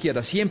extremo por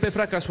izquierda. Siempre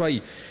fracasó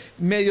ahí.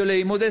 Medio le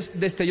dimos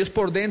destellos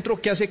por dentro.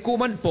 ¿Qué hace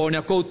Koeman? Pone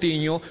a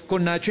Coutinho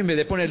con Nacho en vez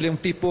de ponerle un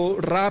tipo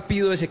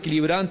rápido,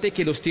 desequilibrante,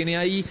 que los tiene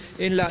ahí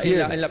en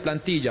la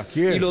plantilla.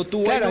 ¿Quién? Y lo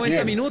tuvo en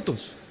 90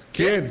 minutos.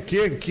 ¿Quién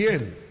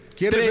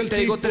es el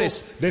tipo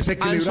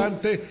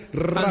desequilibrante,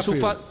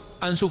 rápido?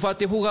 Ansu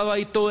Fati ha jugado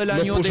ahí todo el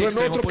año. Lo puso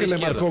en otro que le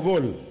marcó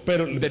gol,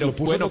 pero lo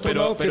puso en otro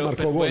lado que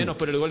marcó gol. Bueno,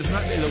 pero el gol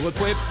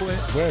puede...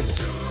 Bueno.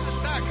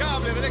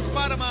 impecable del ex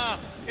Parma.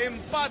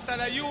 Empata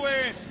la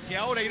Juve, que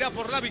ahora irá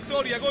por la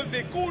victoria. Gol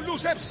de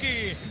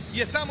Kulusevski.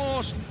 Y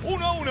estamos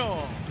 1-1.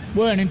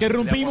 Bueno,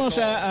 interrumpimos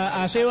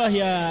a Sebas y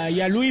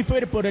a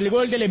Luífer por el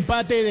gol del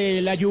empate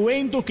de la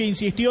Juventus, que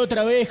insistió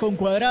otra vez con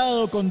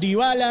Cuadrado, con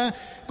Dybala,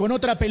 con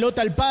otra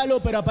pelota al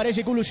palo, pero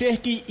aparece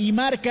Kulusevski y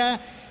marca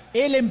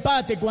el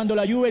empate cuando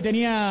la Juve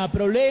tenía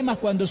problemas,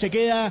 cuando se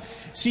queda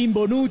sin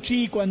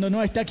Bonucci, cuando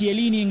no está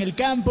Chiellini en el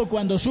campo,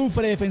 cuando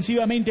sufre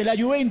defensivamente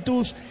la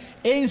Juventus.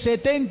 En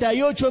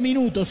 78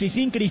 minutos y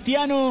sin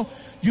Cristiano,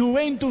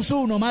 Juventus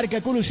 1,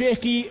 marca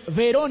Kulusevski,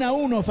 Verona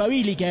 1,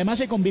 Fabili, que además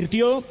se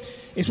convirtió,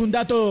 es un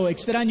dato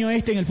extraño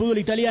en el fútbol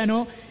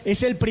italiano,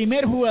 es el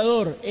primer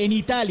jugador en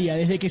Italia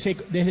desde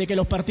que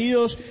los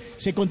partidos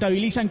se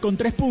contabilizan con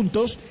 3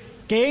 puntos,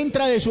 que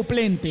entra de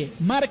suplente,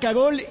 marca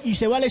gol y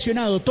se va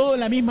lesionado, todo en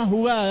la misma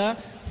jugada,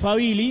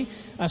 Fabili.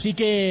 Así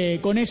que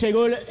con ese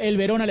gol el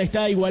Verona le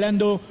está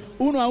igualando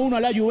 1-1 a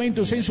la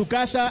Juventus en su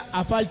casa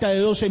a falta de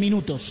 12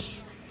 minutos.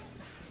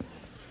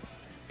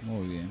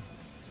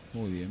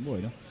 Muy bien,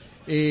 bueno.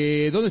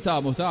 ¿Dónde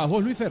estábamos? ¿Estabas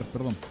vos, Luífer?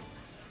 Perdón.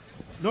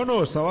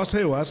 No, estaba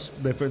Sebas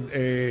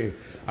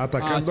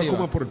atacando a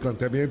Koeman por el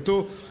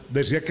planteamiento.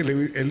 Decía que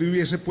él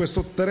hubiese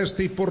puesto 3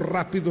 tipos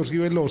rápidos y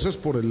veloces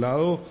por el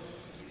lado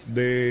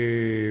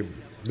de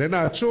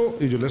Nacho,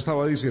 y yo le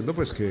estaba diciendo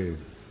pues que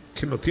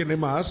no tiene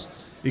más,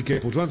 y que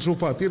puso a Ansu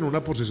Fati en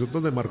una posición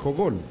donde marcó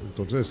gol.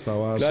 Entonces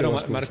estaba... Claro,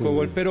 marcó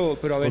gol, pero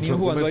ha venido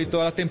jugando ahí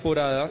toda la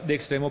temporada, de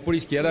extremo por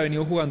izquierda, ha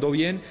venido jugando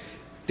bien.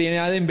 Tiene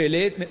a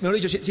Dembélé, mejor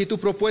dicho, si tu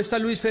propuesta,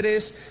 Luis Fer,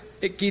 es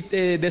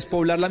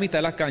despoblar la mitad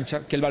de la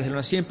cancha, que el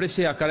Barcelona siempre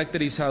se ha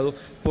caracterizado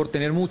por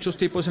tener muchos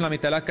tipos en la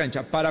mitad de la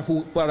cancha, para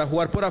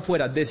jugar por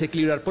afuera,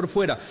 desequilibrar por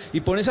fuera,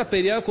 y pones a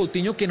Pedri a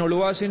Coutinho que no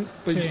lo hacen,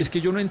 pues sí. Es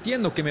que yo no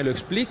entiendo, que me lo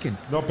expliquen.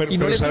 No, pero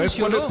no le ¿sabes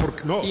funcionó,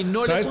 cuál es? y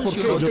no ¿sabes le por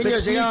qué? funcionó. Yo te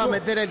explico, llegaba a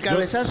meter el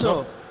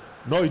cabezazo.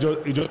 Y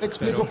yo te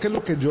explico qué es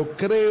lo que yo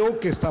creo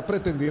que está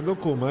pretendiendo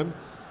Koeman,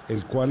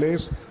 el cual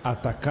es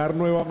atacar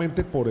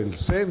nuevamente por el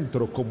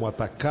centro, como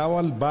atacaba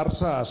el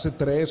Barça hace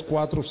 3,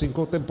 4,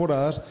 5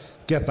 temporadas,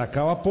 que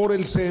atacaba por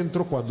el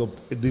centro cuando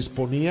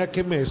disponía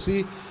que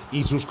Messi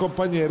y sus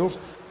compañeros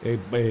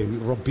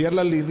rompían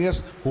las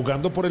líneas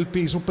jugando por el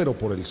piso, pero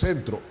por el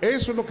centro.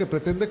 Eso es lo que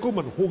pretende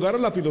Koeman, jugar a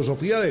la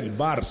filosofía del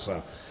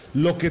Barça.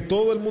 Lo que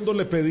todo el mundo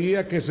le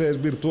pedía, que se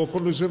desvirtuó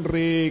con Luis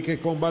Enrique,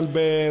 con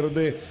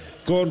Valverde,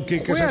 con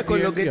Quique Setién,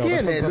 con lo que y ahora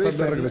tiene, están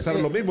tratando de regresar a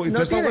lo mismo. Y no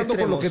tú estás jugando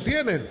extremos. con lo que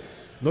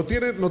tienen. No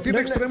tiene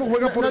extremo,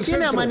 juega por el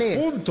centro.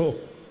 Punto.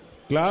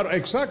 Claro,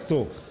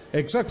 exacto.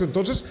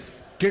 Entonces,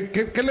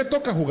 ¿qué le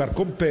toca? Jugar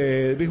con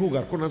Pedri,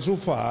 jugar con Ansu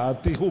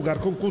Fati, jugar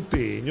con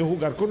Coutinho,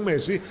 jugar con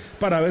Messi,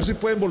 para ver si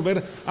pueden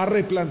volver a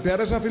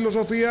replantear esa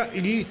filosofía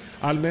y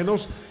al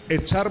menos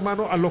echar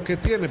mano a lo que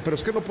tienen. Pero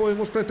es que no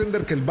podemos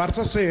pretender que el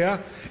Barça sea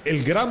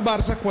el gran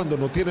Barça cuando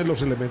no tiene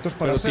los elementos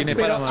para hacerlo.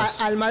 Pero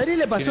al Madrid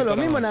le pasó lo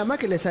mismo, nada más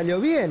que le salió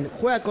bien.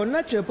 Juega con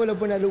Nacho, después lo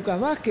pone a Lucas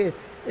Vázquez.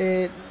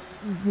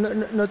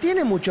 No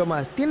tiene mucho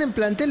más, tienen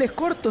planteles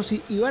cortos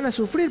y van a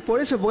sufrir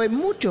por eso, porque hay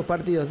muchos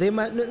partidos,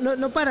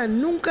 no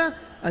paran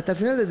nunca hasta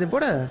final de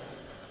temporada.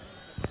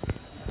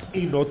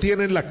 Y no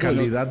tienen la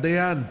calidad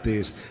de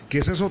antes, que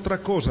esa es otra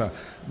cosa.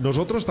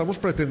 Nosotros estamos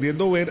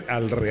pretendiendo ver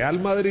al Real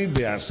Madrid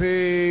de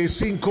hace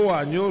 5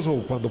 años,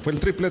 o cuando fue el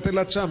triplete de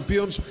la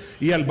Champions,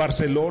 y al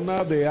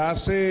Barcelona de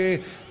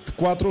hace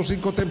 4 o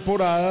 5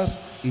 temporadas,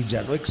 y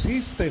ya no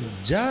existen,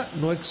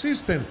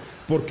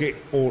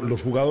 porque o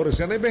los jugadores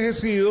se han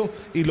envejecido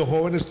y los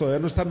jóvenes todavía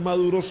no están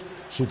maduros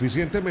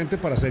suficientemente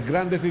para ser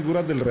grandes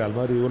figuras del Real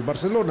Madrid o el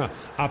Barcelona.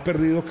 Ha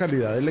perdido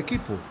calidad el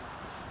equipo.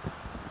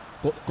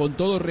 Con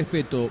todo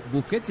respeto,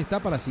 ¿Busquets está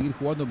para seguir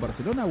jugando en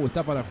Barcelona o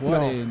está para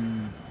jugar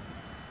en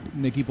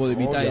un equipo de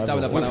mitad de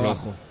tabla para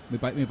abajo?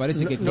 Me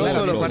parece que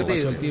claramente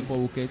pasó el tiempo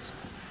Busquets.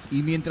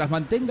 Y mientras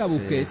mantenga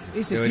Busquets,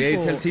 ese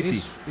equipo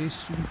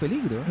es un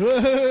peligro.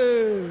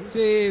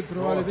 Sí,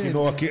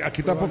 probablemente.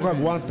 Aquí tampoco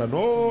aguanta.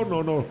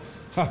 No.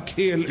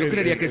 Aquí yo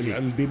creería que sí.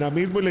 El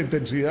dinamismo y la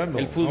intensidad no.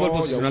 El fútbol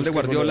posicional de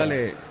Guardiola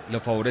le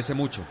favorece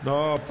mucho.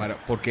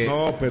 Porque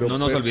no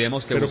nos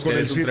olvidemos que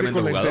Busquets es un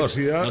tremendo jugador.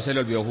 No se le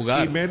olvidó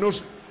jugar.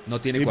 No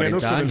tiene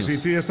 40 años.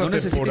 No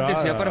necesita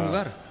intensidad para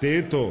jugar.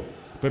 Tito.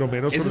 Pero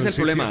menos ese con el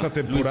City esta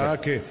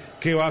temporada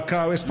que va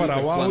cada vez para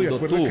abajo, y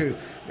acuerda que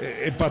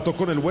empató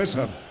con el West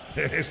Ham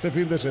este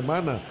fin de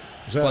semana.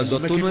 O sea, cuando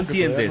tú no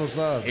entiendes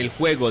el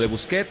juego de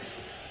Busquets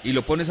y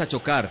lo pones a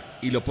chocar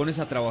y lo pones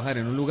a trabajar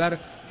en un lugar,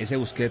 ese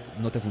Busquets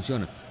no te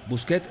funciona.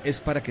 Busquets es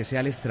para que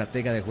sea el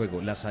estratega de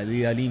juego, la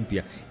salida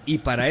limpia, y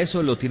para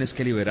eso lo tienes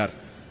que liberar.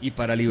 Y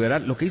para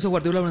liberar, lo que hizo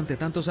Guardiola durante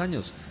tantos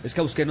años, es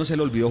que a Busquets no se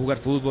le olvidó jugar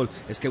fútbol,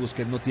 es que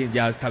Busquets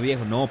ya está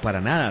viejo, no,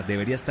 para nada,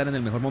 debería estar en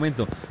el mejor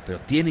momento,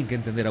 pero tienen que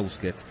entender a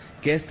Busquets,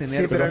 que es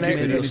tener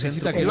medio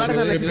centro.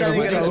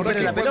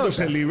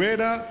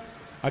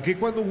 Aquí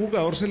cuando un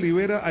jugador se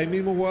libera, ahí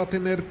mismo va a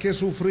tener que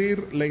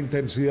sufrir la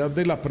intensidad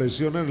de la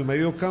presión en el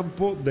medio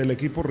campo del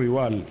equipo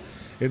rival.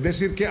 Es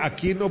decir, que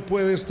aquí no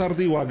puede estar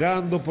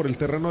divagando por el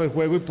terreno de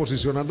juego y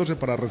posicionándose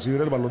para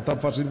recibir el balón tan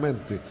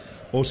fácilmente.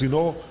 O si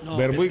no,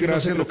 ver muy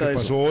gracias lo que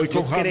pasó hoy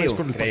con James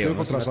con el partido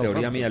contra Southampton.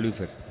 Teoría mía,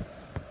 Luifer,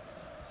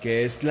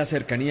 que es la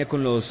cercanía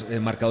con los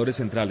marcadores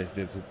centrales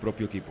de su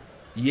propio equipo.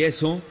 Y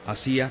eso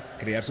hacía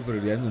crear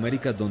superioridades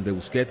numéricas donde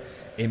Busquets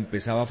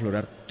empezaba a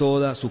aflorar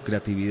toda su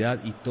creatividad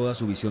y toda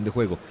su visión de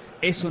juego.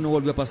 Eso no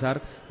volvió a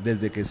pasar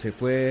desde que se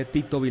fue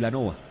Tito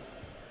Vilanova.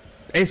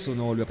 Eso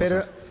no volvió a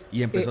pasar.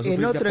 Y empezó a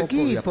sufrir en otro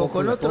equipo,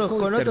 con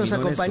otros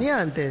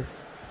acompañantes.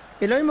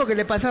 Es lo mismo que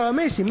le pasaba a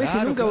Messi. Messi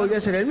nunca volvió a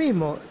ser el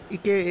mismo. Y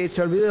que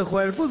se olvidó de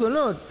jugar al fútbol,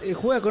 no,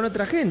 juega con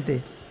otra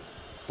gente.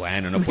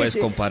 Bueno, no puedes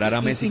comparar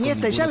a Messi con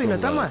Iniesta y Xavi no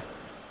está mal.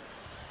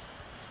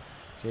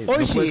 Sí, hoy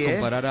no puedes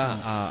comparar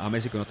a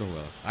Messi con otro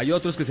jugador. Hay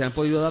otros que se han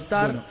podido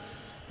adaptar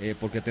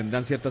porque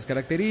tendrán ciertas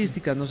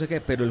características, no sé qué,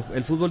 pero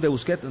el fútbol de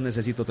Busquets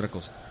necesita otra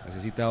cosa.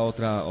 Necesita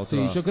otra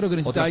sí, yo creo que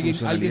necesita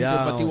alguien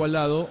compatible al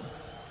lado,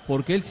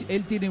 porque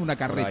él tiene una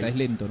carreta, es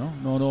lento, ¿no?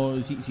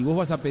 No, si vos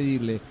vas a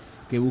pedirle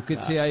que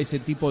Busquets sea ese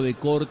tipo de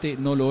corte,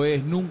 no lo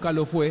es, nunca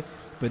lo fue,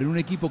 pero en un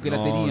equipo que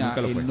la tenía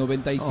el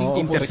 95%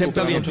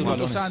 intercepta bien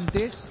minutos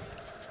antes,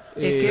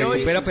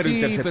 recupera, pero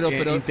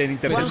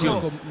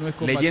intercepción, no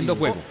es leyendo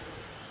juego.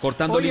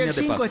 Cortando hoy líneas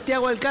de pase. Hoy el 5 es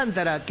Thiago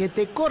Alcántara, que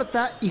te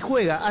corta y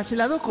juega, hace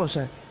las dos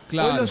cosas.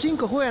 Claro. Hoy los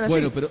 5 juegan así.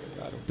 Bueno,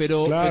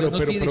 pero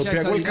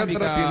Thiago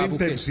Alcántara tiene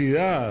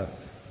intensidad.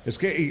 Es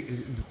que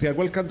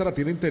Thiago Alcántara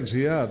tiene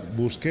intensidad.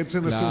 Busquets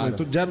en este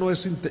momento ya no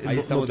es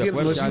intenso.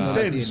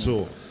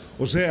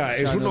 O sea,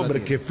 es un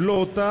hombre que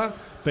flota,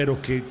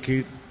 pero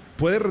que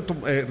puede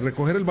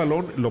recoger el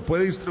balón, lo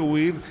puede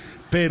distribuir,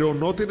 pero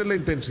no tiene la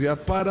intensidad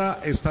para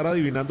estar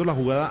adivinando la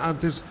jugada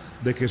antes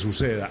de que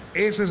suceda.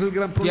 Ese es el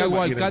gran problema.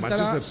 Thiago Alcántara, en el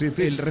Manchester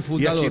City, el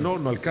refundador. Y aquí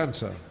no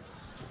alcanza.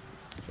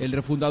 El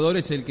refundador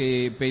es el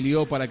que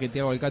peleó para que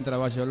Thiago Alcántara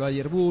vaya al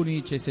Bayern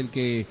Múnich, es el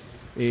que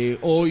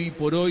hoy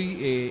por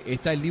hoy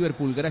está en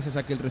Liverpool gracias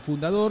a que el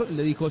refundador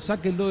le dijo: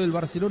 sáquenlo del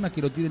Barcelona,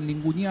 que lo tienen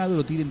ninguneado,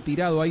 lo tienen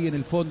tirado ahí en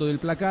el fondo del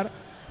placar,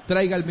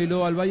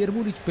 tráiganmelo al Bayern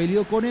Múnich.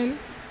 Peleó con él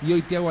y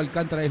hoy Thiago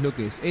Alcántara es lo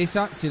que es.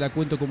 Esa se la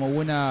cuento como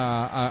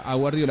buena a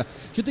Guardiola.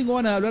 Yo tengo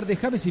ganas de hablar de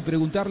James y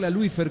preguntarle a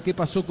Luifer qué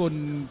pasó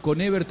con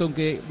Everton,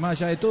 que más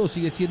allá de todo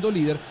sigue siendo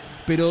líder.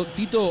 Pero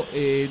Tito,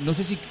 no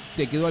sé si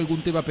te quedó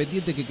algún tema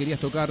pendiente que querías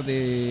tocar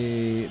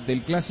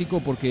del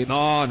clásico, porque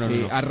no.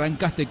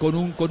 arrancaste con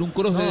un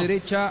cross de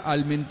derecha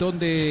al mentón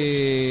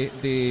de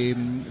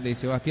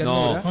Sebastián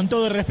Mora. Con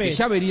todo respeto. Que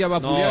ya venía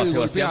vapuleado y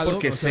golpeado.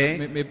 Porque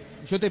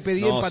yo te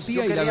pedí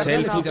empatía y la verdad sé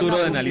el futuro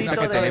de analista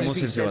que tenemos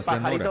en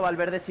Sebastián Mora. Pajarito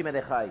Valverde, si me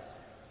dejáis.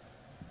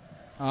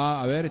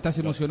 A ver, estás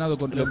emocionado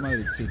con Real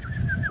Madrid, sí.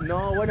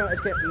 No, bueno, es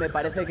que me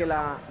parece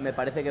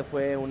que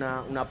fue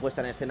una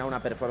puesta en escena,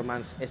 una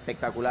performance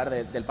espectacular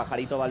del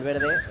Pajarito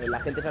Valverde. La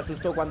gente se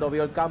asustó cuando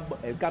vio el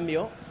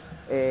cambio.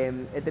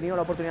 He tenido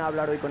la oportunidad de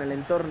hablar hoy con el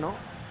entorno.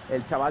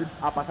 El chaval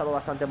ha pasado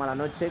bastante mala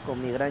noche,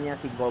 con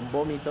migrañas y con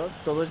vómitos.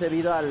 Todo es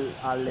debido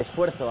al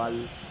esfuerzo,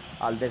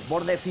 al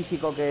desborde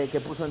físico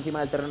que puso encima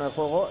del terreno de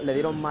juego. Le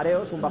dieron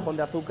mareos, un bajón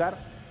de azúcar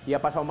y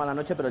ha pasado mala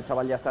noche, pero el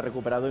chaval ya está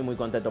recuperado y muy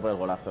contento por el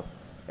golazo.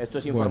 Esto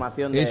es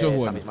información de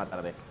esta misma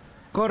tarde.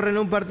 Corren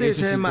un partido y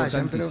se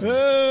desmayan.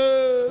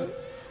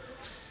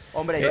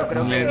 Hombre, yo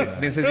creo que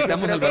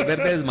necesitamos al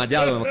Valverde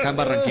desmayado acá en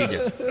Barranquilla.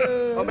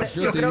 Hombre,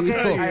 yo creo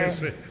que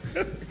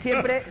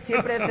siempre se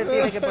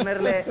tiene que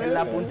ponerle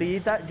la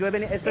puntillita.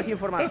 Esto es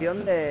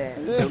información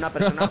de una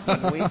persona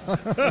muy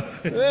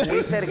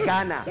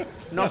cercana.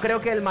 No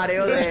creo que el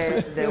mareo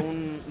de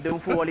un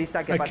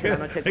futbolista que pase la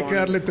noche con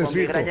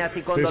migrañas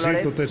y con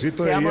dolores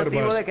sea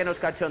motivo de que nos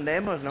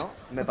cachondeemos, ¿no?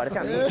 Me parece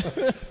a mí.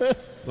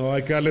 No,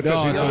 hay que darle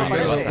tecito de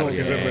hierbas para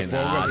que se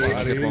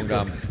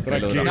reponga.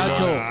 Tranquilo.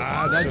 Nacho,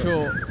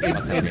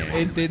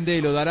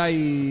 entendelo,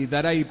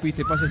 Daray,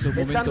 piste, pasa esos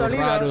momentos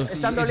raros.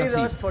 Están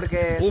dolidos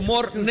porque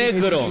humor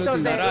negro,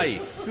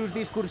 Daray. Sus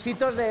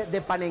discursitos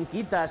de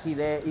panenquitas y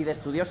de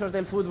estudiosos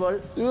del fútbol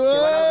se van al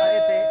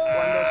garete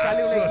cuando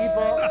sale un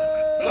equipo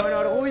con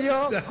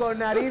orgullo, con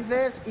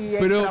narices y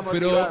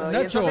extramotivado.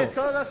 Nacho, y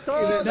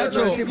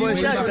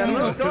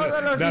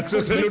Nacho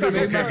es el único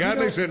que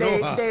gana y se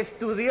enoja. De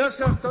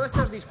estudiosos, todos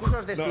estos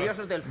discursos de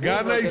estudiosos del fútbol.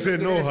 Gana y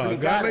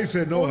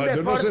se enoja,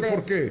 yo no sé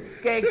por qué.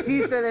 Que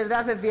existe desde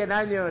hace 100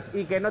 años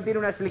y que no tiene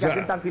una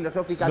explicación tan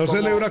filosófica. No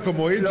celebra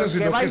como hincha,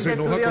 sino que se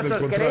enoja con el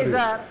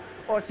contrario.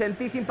 Os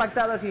sentís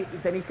impactados y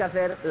tenéis que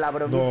hacer la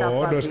bromita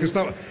no, es que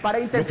para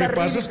intentar. Lo que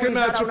pasa es que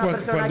Nacho,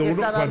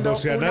 cuando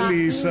se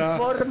analiza,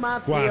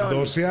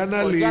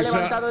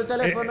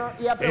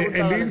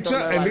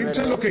 el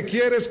hincha lo que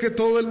quiere es que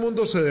todo el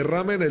mundo se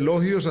derrame en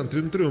elogios ante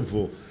un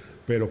triunfo.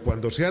 Pero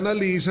cuando se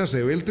analiza,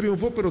 se ve el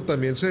triunfo, pero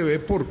también se ve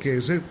por qué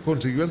se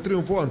consiguió el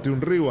triunfo ante un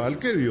rival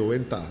que dio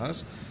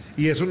ventajas.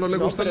 Y eso no le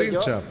gusta al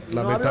hincha,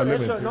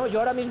 lamentablemente. Yo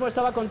ahora mismo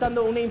estaba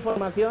contando una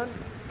información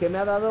que me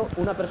ha dado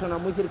una persona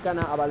muy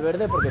cercana a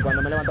Valverde, porque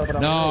cuando me he levantado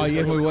por la mañana... y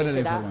es muy buena la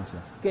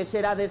información. ¿Qué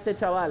será de este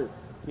chaval?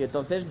 Y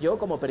entonces yo,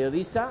 como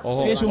periodista...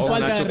 Es un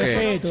falta de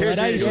respeto.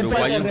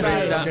 Uruguay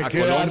enfrenta a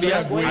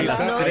Colombia a las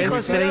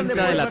 3:30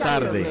 de la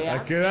tarde.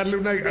 Hay que darle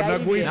una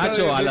agüita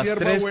Nacho, a las de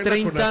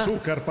 3:30 con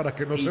azúcar para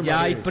que no se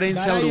ya hay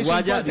prensa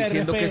uruguaya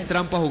diciendo que es respeto.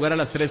 trampa jugar a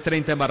las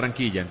 3:30 en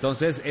Barranquilla.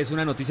 Entonces es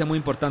una noticia muy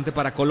importante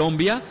para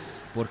Colombia,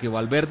 porque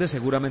Valverde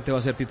seguramente va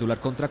a ser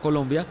titular contra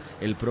Colombia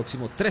el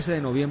próximo 13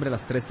 de noviembre a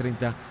las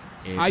 3:30.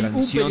 Hay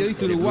un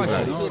periodista uruguayo,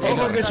 ¿no?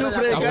 Ojo que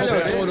sufre de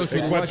calor.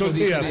 ¿En cuántos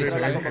días?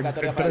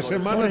 ¿En 3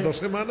 semanas? ¿2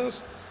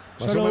 semanas?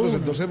 Más o menos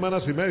en 2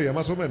 semanas y media,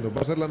 más o menos.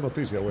 Va a ser la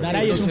noticia. Bueno.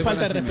 Daray es un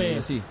falta de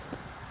respeto. Sí.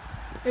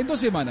 En 2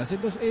 semanas,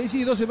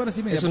 sí, 2 semanas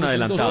y media. Es un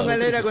adelantado. Un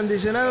aire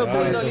acondicionado,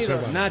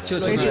 Nacho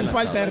es un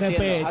falta de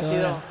respeto.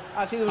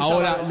 Ha sido un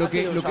Ahora, sábado,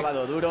 un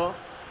sábado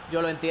duro. Yo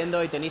lo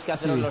entiendo y tenéis que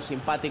haceros los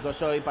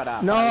simpáticos hoy para...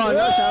 No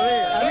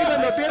sabés. A mí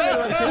cuando pierde el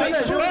Barcelona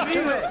yo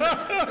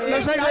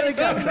no salgo de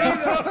casa.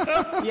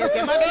 Y el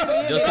que más se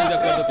ríe... Yo estoy de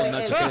acuerdo con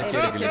Nacho. ¿Qué les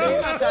quiere que le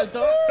diga? Más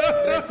alto,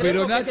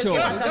 Pero Nacho,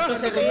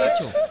 es el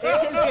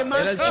que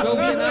más... Era el show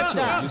de Nacho.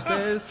 ¿Y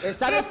ustedes?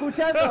 ¿Están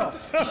escuchando?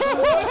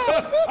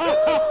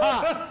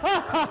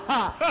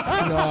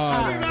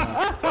 No.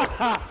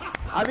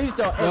 ¿Ha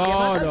visto? El que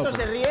más alto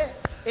se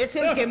ríe es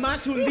el que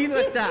más hundido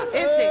está.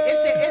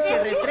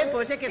 Ese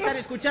Restrepo, ese que están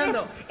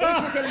escuchando,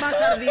 ese es el más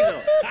ardido.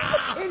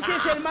 Ese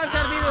es el más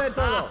ardido de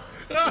todo.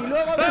 Y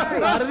luego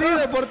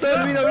ardido por todo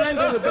el vino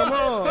blanco que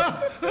tomó.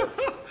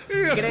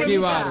 Qué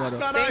bárbaro.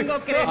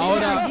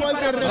 Ahora,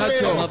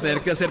 Nacho, vamos a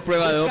tener que hacer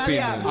prueba de doping.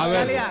 A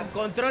ver.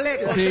 Controle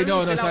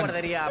la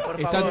guardería,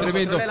 por favor. Están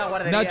tremendo.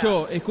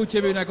 Nacho,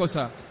 escúcheme una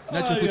cosa.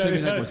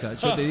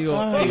 Yo te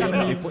digo,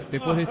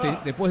 después de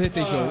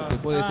este show, que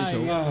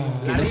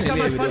lo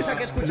celebro,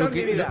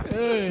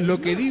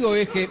 lo que digo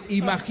es que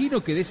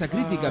imagino que de esa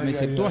crítica me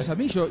exceptuás a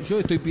mí. Yo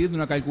estoy pidiendo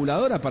una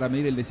calculadora para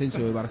medir el descenso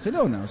de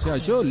Barcelona. O sea,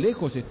 yo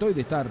lejos estoy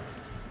de estar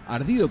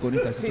ardido con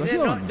esta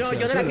situación. Yo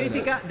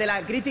de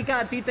la crítica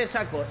a ti te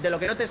saco. De lo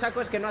que no te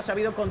saco es que no has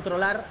sabido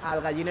controlar al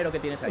gallinero que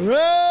tienes ahí.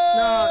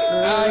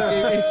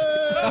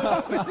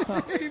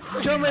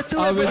 Yo me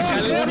estuve...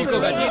 El único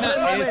gallina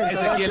es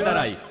Ezequiel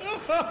Daray.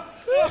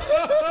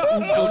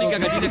 La única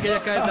gallina que hay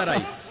acá es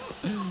Daray.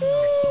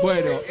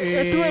 Bueno,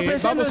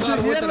 vamos a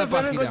dar vuelta a la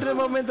página. No encontré el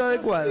momento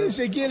adecuado.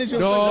 Nunca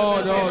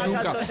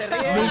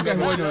es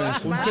bueno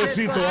eso. Un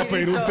tecito, va a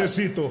pedir un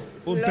tecito.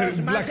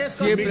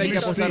 Siempre hay que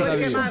apostar a la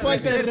vida.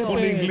 Un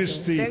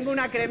English tea. Tengo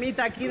una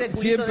cremita aquí de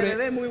culito de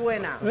bebé muy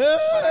buena.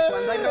 Para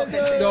cuando hay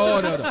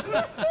no.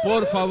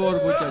 Por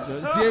favor,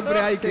 muchachos. Siempre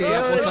hay que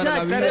apostar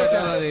a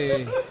la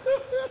vida,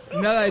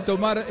 nada de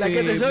tomar la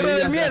que te sobra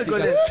del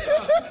miércoles.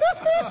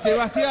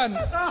 Sebastián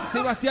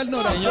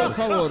Nora, por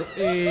favor,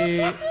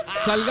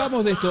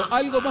 salgamos de esto.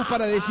 ¿Algo más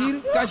para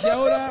decir?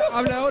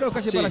 ¿Habla ahora o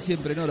calle para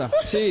siempre, Nora?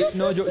 Sí,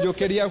 no, yo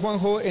quería,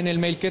 Juanjo, en el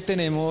mail que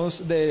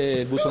tenemos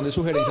del buzón de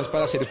sugerencias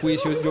para hacer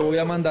juicios, yo voy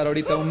a mandar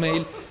ahorita un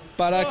mail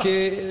para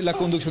que la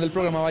conducción del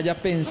programa vaya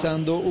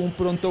pensando un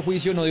pronto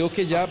juicio, no digo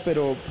que ya,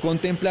 pero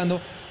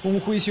contemplando un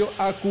juicio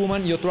a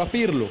Koeman y otro a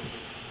Pirlo.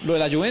 Lo de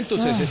la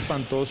Juventus es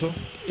espantoso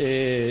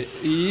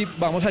y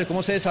vamos a ver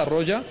cómo se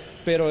desarrolla,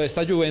 pero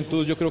esta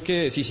Juventus yo creo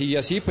que si sigue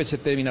así, pues se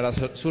terminará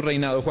su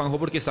reinado, Juanjo,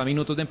 porque está a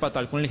minutos de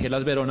empatar con el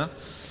Hellas Verona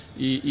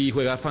y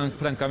juega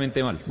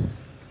francamente mal.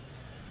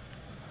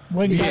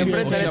 Buen cambio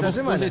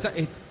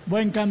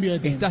de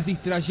tema. Estás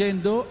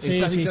distrayendo y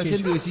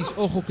decís,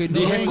 ojo que no.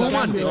 Dije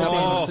Koeman.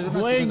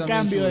 Buen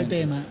cambio de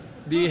tema.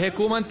 Dije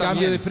Koeman también.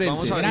 Cambio de frente.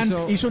 Vamos a ver.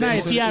 Hizo una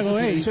de Thiago,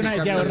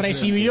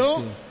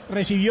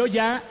 recibió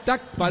ya,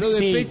 paró de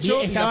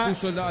pecho y la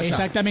puso allá.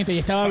 Exactamente, y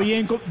estaba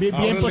bien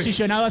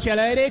posicionado hacia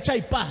la derecha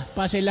y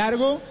pase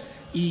largo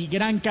y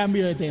gran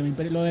cambio de tema.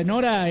 Pero lo de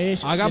Nora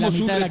es hagamos de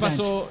la mitad un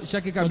repaso,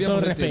 ya que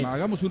cambiamos de tema,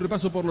 hagamos un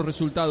repaso por los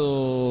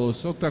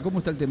resultados. Octa, ¿cómo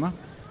está el tema?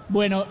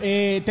 Bueno,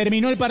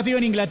 terminó el partido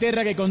en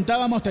Inglaterra que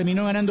contábamos,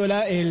 terminó ganando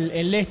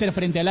el Leicester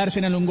frente al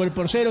Arsenal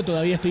 1-0.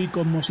 Todavía estoy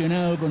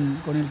conmocionado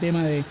con el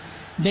tema de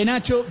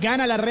Nacho.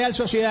 Gana la Real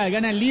Sociedad,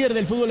 gana el líder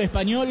del fútbol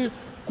español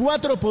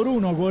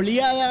 4-1,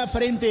 goleada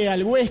frente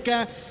al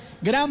Huesca.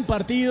 Gran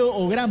partido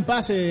o gran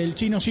pase del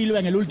Chino Silva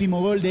en el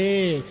último gol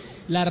de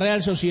la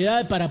Real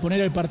Sociedad para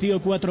poner el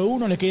partido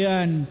 4-1. Le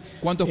quedan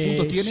 ¿cuántos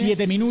puntos tiene?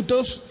 7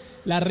 minutos.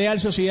 La Real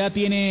Sociedad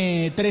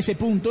tiene 14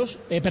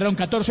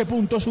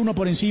 puntos, uno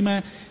por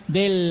encima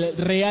del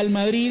Real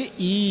Madrid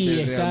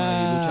y está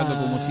Madrid,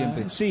 luchando como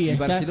siempre. Sí, ¿El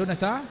Barcelona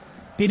está?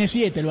 Tiene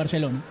 7 el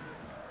Barcelona.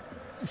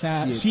 O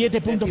sea, 7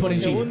 puntos por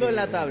encima. Segundo en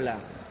la tabla.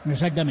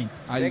 Exactamente.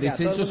 Al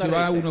descenso se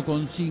va a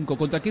 1,5.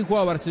 ¿Contra quién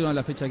juega Barcelona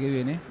la fecha que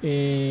viene?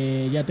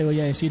 Ya te voy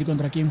a decir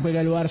contra quién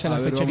juega el Barça la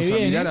fecha que viene.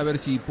 Vamos a mirar a ver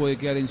si puede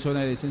quedar en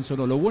zona de descenso o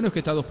no. Lo bueno es que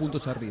está 2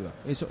 puntos arriba.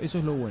 Eso es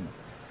lo bueno.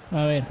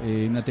 A ver.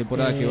 Una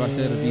temporada que va a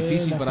ser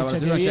difícil para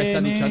Barcelona. Ya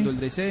está luchando el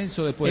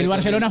descenso. Después el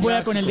Barcelona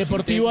juega con el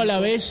Deportivo a la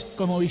vez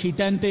como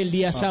visitante el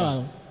día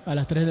sábado a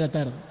las 3 de la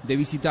tarde. De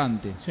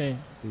visitante. Sí.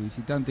 De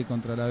visitante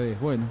contra la vez.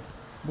 Bueno.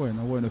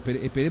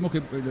 Esperemos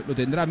que lo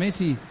tendrá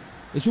Messi.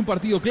 Es un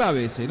partido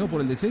clave ese, ¿no?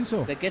 Por el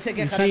descenso. ¿De qué se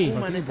quejará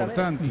Koeman esta vez?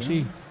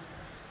 Sí.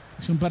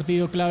 Es un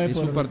partido clave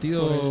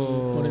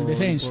por el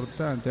descenso.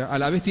 Importante. ¿A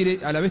la vez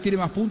tiene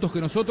más puntos que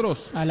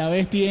nosotros? A la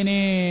vez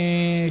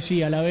tiene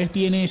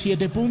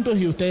 7 puntos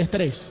y ustedes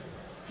 3.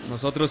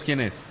 ¿Nosotros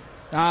quién es?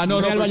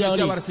 No, pero yo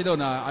decía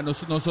Barcelona, a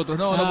nosotros.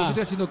 No, pues yo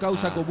estoy haciendo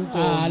causa común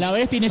con... A la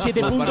vez tiene 7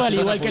 puntos, al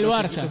igual que el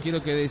Barça.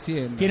 Quiero que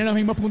descienda. Tiene los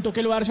mismos puntos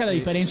que el Barça, la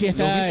diferencia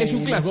está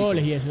en los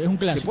goles y eso. Es un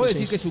clásico. ¿Se puede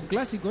decir que es un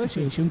clásico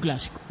ese? Sí, un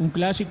clásico. Un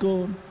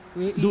clásico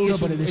duro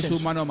por el descenso. Es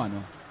un mano a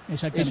mano.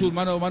 Exactamente. Es un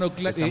mano a mano,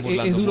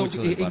 es duro.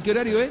 ¿En qué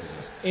horario es?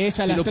 Es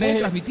a las 3. ¿Se lo puede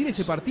transmitir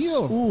ese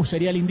partido?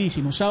 Sería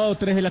lindísimo. Sábado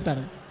 3 de la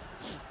tarde.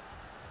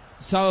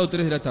 Sábado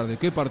 3 de la tarde.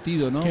 Qué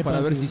partido, ¿no? Para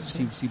ver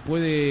si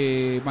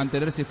puede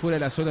mantenerse fuera de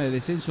la zona de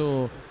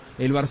descenso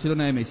el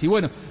Barcelona de Messi.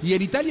 Bueno, ¿y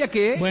en Italia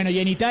qué? Bueno, y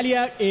en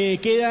Italia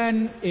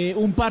quedan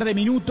un par de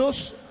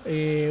minutos.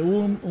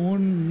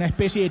 Una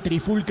especie de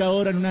trifulca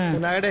ahora en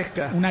una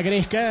gresca. Una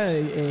gresca.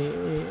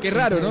 Qué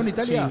raro, ¿no? En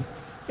Italia.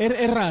 Sí.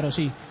 Es raro,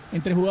 sí.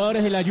 Entre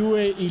jugadores de la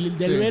Juve y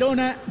del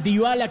Verona,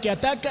 Dybala que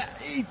ataca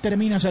y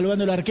termina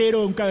salvando al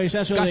arquero, un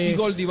cabezazo casi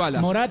gol Dybala.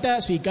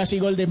 Morata, sí, casi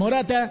gol de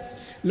Morata.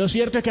 Lo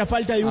cierto es que a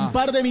falta de un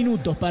par de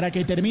minutos para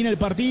que termine el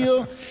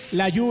partido,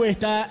 la Juve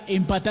está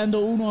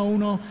empatando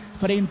 1-1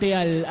 frente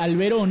al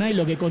Verona, y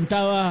lo que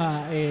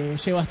contaba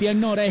Sebastián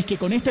Nora es que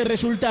con este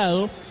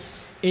resultado,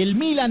 el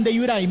Milan de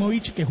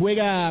Ibrahimovic, que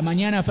juega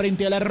mañana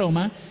frente a la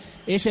Roma,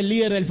 es el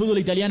líder del fútbol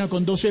italiano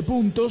con 12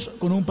 puntos,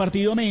 con un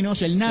partido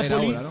menos. El Napoli, ya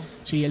era hora, ¿no?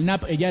 Sí,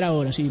 ya era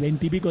hora, sí,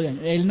 20 y pico de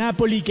años. El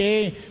Napoli,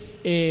 que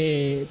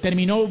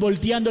terminó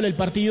volteándole el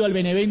partido al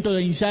Benevento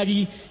de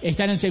Inzaghi,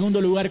 está en el segundo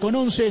lugar con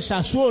 11.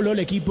 Sassuolo, el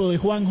equipo de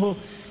Juanjo,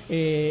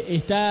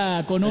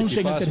 está con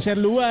 11 en el tercer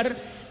lugar.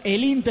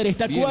 El Inter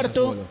está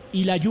cuarto Sassuolo.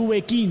 Y la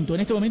Juve quinto.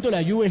 En este momento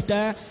la Juve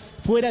está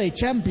fuera de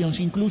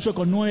Champions, incluso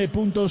con 9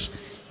 puntos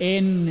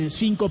en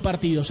 5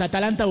 partidos.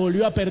 Atalanta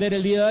volvió a perder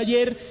el día de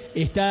ayer,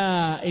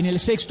 está en el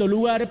sexto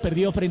lugar,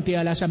 perdió frente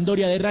a la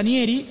Sampdoria de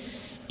Ranieri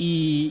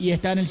y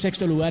está en el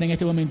sexto lugar en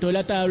este momento de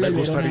la tabla.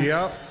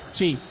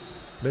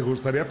 Me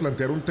gustaría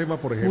plantear un tema,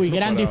 por ejemplo.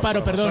 Gran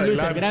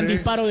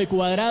disparo de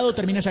Cuadrado,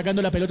 termina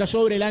sacando la pelota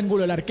sobre el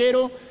ángulo del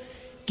arquero,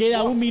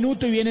 queda un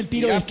minuto y viene el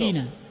tiro de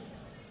esquina.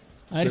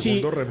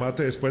 Segundo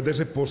remate después de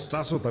ese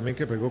postazo también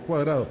que pegó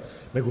Cuadrado.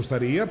 Me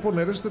gustaría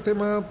poner este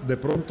tema de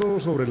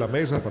pronto sobre la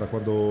mesa para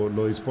cuando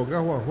lo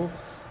disponga Juanjo,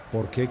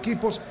 porque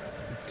equipos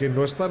que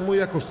no están muy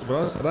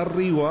acostumbrados a estar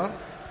arriba,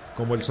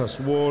 como el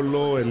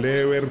Sassuolo, el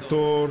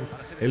Everton,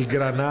 el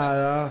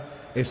Granada,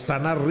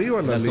 están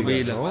arriba en la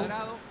liga, ¿no?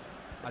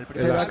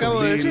 Se lo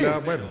acabo de decir.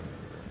 Bueno,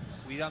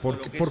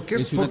 ¿por qué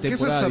se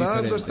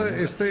estará dando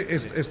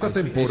esta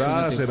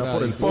temporada? ¿Será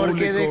por el público?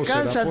 Porque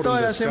descansan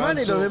toda la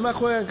semana y los demás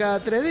juegan cada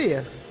 3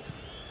 días.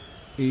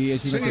 Y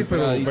es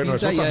pero bueno,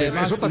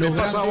 eso también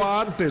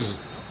pasaba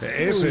antes.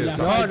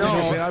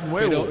 No sea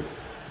nuevo.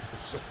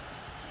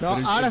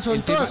 Ahora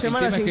son todas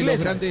semanas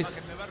inglesas.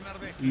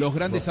 Los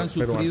grandes han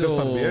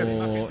sufrido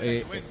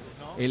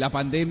la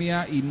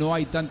pandemia y no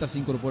hay tantas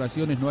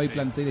incorporaciones, no hay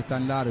planteles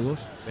tan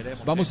largos.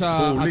 Vamos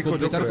a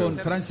completar con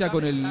Francia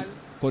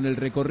con el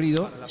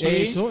recorrido. Sí.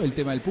 Eso, el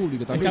tema del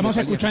público también.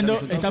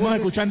 Estamos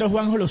escuchando,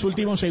 Juanjo, los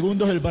últimos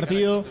segundos del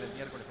partido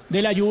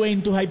de la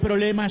Juventus. Hay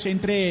problemas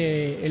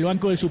entre el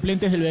banco de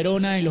suplentes del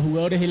Verona y los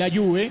jugadores de la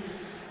Juve.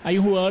 Hay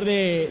un jugador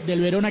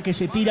del Verona que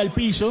se tira al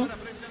piso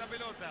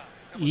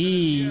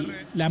y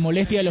la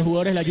molestia de los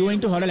jugadores de la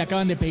Juventus. Ahora le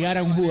acaban de pegar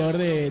a un jugador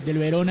del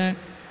Verona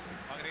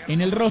en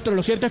el rostro.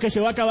 Lo cierto es que se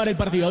va a acabar el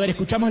partido. A ver,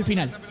 escuchamos el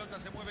final.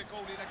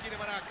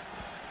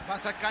 Va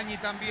Zaccagni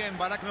también,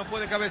 Barak no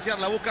puede cabecear,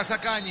 la busca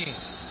Zaccagni.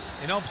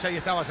 En offside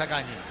estaba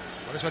Zaccagni,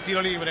 por eso es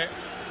tiro libre.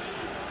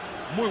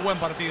 Muy buen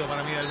partido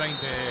para mí del 20,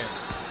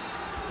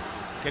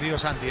 querido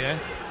Santi,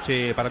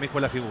 Sí, para mí fue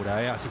la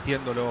figura,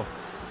 asistiéndolo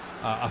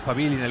a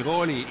Fabili en el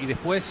gol y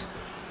después,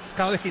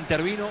 cada vez que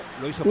intervino,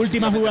 lo hizo.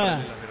 Última jugada.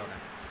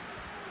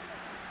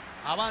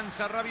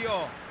 Avanza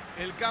Rabiot,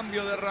 el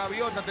cambio de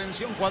Rabiot,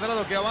 atención,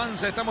 Cuadrado que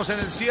avanza, estamos en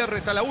el cierre,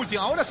 está la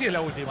última, ahora sí es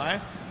la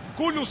última,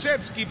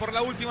 Kulusevski por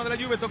la última de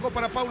la Juve, tocó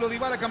para Paulo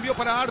Dybala, cambió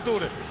para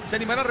Arthur. ¿Se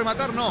animará a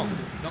rematar? No,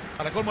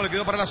 para colmo le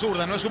quedó para la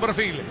zurda, no es su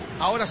perfil.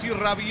 Ahora sí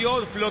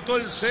Rabiot, flotó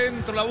el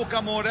centro, la busca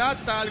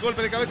Morata, el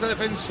golpe de cabeza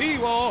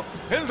defensivo,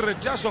 el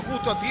rechazo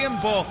justo a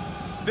tiempo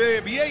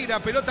de Vieira,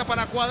 pelota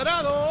para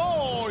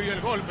Cuadrado, y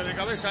el golpe de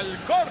cabeza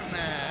al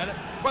córner.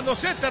 Cuando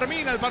se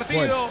termina el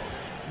partido,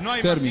 no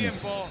hay más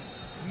tiempo.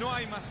 No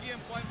hay más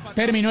tiempo.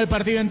 Terminó el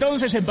partido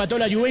entonces, empató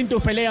la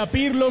Juventus, pelea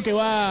Pirlo, que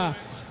va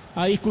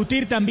a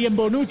discutir también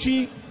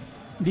Bonucci.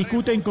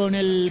 Discuten con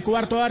el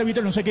cuarto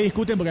árbitro, no sé qué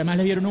discuten porque además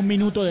les dieron un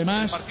minuto de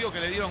más. El partido que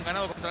le dieron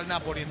ganado contra el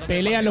Napoli.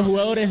 Pelean los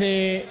jugadores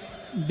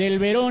del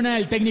Verona,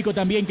 el técnico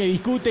también que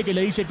discute, que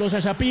le dice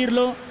cosas a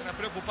Pirlo.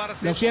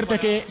 Lo cierto es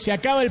que se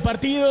acaba el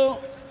partido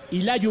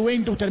y la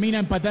Juventus termina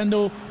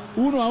empatando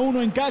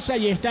 1-1 en casa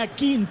y está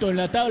quinto en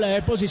la tabla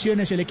de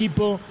posiciones el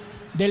equipo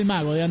del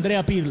mago, de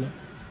Andrea Pirlo.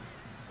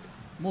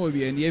 Muy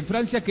bien, ¿y en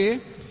Francia qué?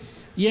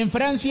 Y en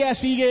Francia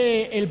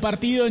sigue el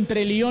partido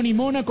entre Lyon y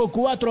Mónaco,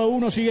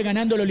 4-1 sigue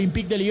ganando el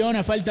Olympique de Lyon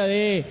a falta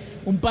de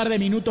un par de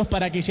minutos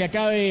para que se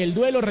acabe el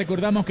duelo.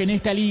 Recordamos que en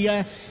esta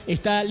liga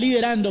está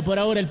liderando por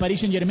ahora el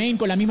Paris Saint-Germain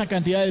con la misma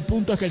cantidad de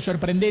puntos que el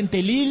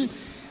sorprendente Lille.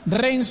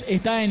 Rennes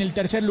está en el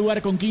tercer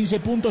lugar con 15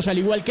 puntos, al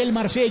igual que el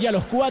Marsella,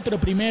 los 4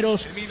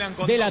 primeros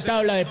de la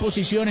tabla de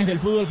posiciones del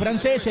fútbol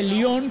francés. El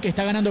Lyon, que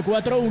está ganando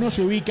 4-1,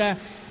 se ubica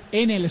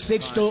en el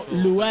sexto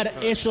lugar,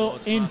 eso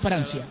en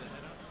Francia.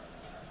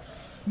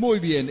 Muy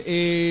bien,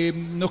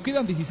 nos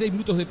quedan 16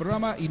 minutos de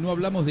programa y no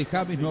hablamos de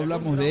James, no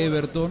hablamos de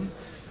Everton.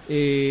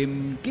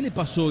 ¿Qué le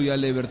pasó hoy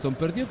al Everton?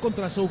 Perdió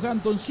contra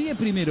Southampton, sigue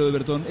primero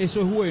Everton,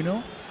 eso es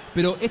bueno,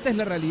 pero esta es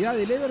la realidad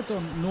del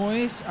Everton, no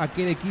es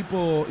aquel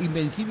equipo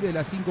invencible de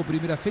las 5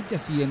 primeras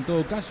fechas y en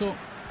todo caso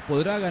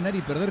podrá ganar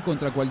y perder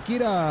contra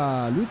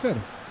cualquiera, Luisfer.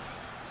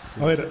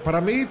 A ver, para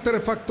mí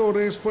 3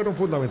 factores fueron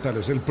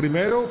fundamentales. El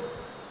primero,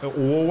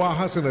 hubo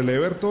bajas en el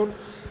Everton,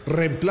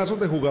 reemplazos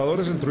de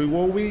jugadores, entró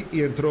Iwobi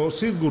y entró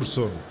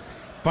Sigurdsson.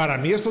 Para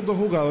mí estos 2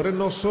 jugadores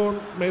no son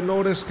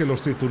menores que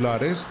los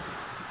titulares,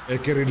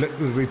 que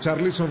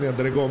Richarlison y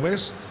André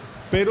Gómez,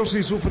 pero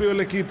sí sufrió el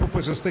equipo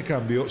pues este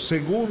cambio.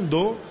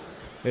 Segundo,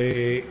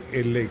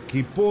 el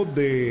equipo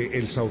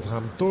del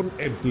Southampton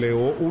empleó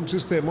un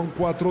sistema, un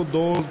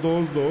 4-2-2-2,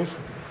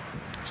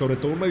 sobre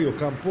todo un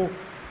mediocampo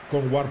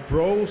con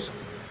Ward-Prowse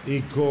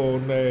y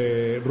con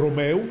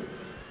Romeu,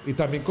 y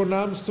también con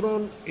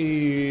Armstrong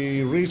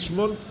y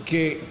Richmond,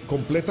 que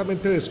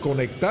completamente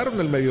desconectaron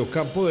el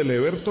mediocampo del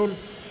Everton.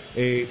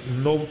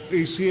 No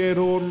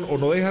hicieron o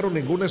no dejaron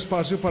ningún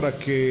espacio para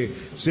que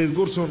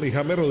Sigurdsson y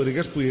James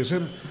Rodríguez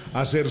pudiesen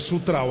hacer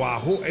su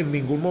trabajo en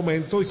ningún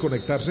momento y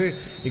conectarse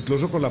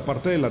incluso con la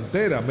parte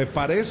delantera. Me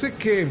parece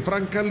que en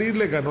Franca League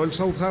le ganó el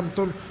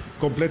Southampton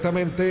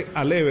completamente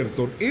al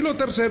Everton. Y lo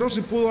tercero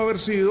sí pudo haber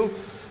sido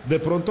de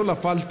pronto la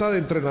falta de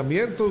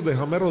entrenamientos de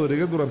James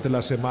Rodríguez durante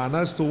la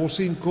semana. Estuvo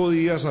 5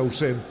 días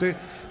ausente,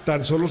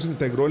 tan solo se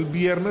integró el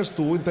viernes,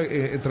 tuvo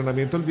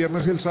entrenamiento el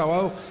viernes y el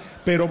sábado.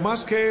 Pero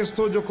más que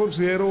esto, yo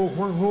considero,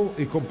 Juanjo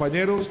y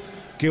compañeros,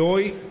 que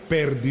hoy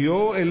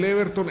perdió el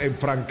Everton en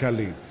Franca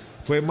League.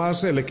 Fue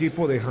más el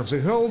equipo de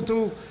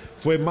Hasenhuttl,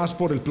 fue más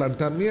por el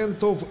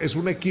planteamiento. Es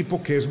un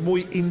equipo que es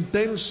muy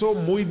intenso,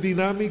 muy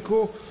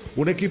dinámico,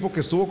 un equipo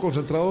que estuvo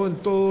concentrado en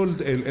todo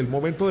el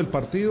momento del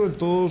partido, en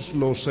todos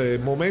los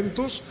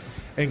momentos.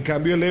 En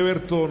cambio el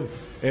Everton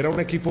era un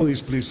equipo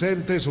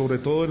displicente, sobre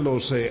todo en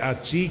los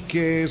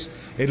achiques,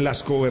 en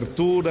las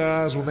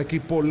coberturas, un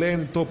equipo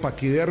lento,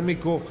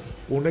 paquidérmico,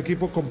 un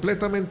equipo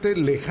completamente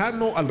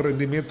lejano al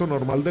rendimiento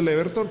normal del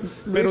Everton,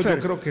 pero yo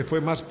creo que fue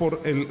más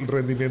por el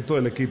rendimiento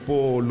del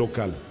equipo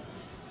local.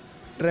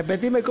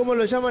 Repetime cómo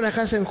lo llaman a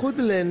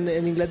Hasenhuttl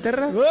en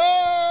Inglaterra.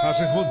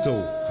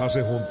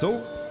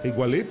 Hasenhuttl,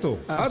 igualito,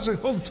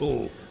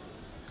 Hasenhuttl.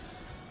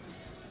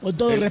 Con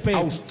todo el respeto.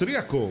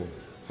 Austriaco,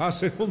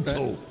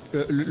 Hasenhuttl.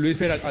 Luis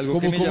Fer, algo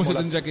 ¿Cómo, que me cómo llamó se la...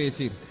 tendría que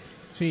decir?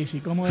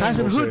 Sí, ¿cómo es?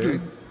 Hasenhuttl.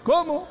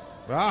 ¿Cómo?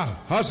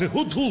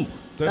 Hasenhuttl.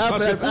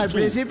 Al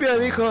principio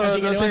dijo,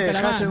 no sé,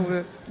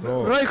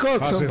 Roy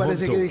Hodgson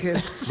parece que dije.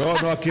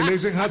 No, aquí le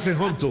dicen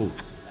Hasenhuttl,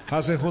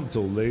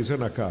 le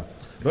dicen acá.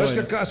 No, bueno, es que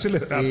acá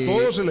a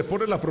todos se le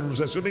pone la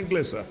pronunciación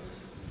inglesa.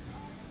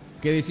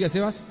 ¿Qué decía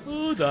Sebas?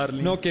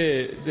 No,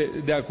 que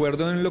de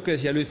acuerdo en lo que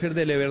decía Luis Fer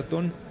del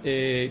Everton,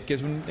 que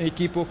es un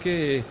equipo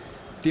que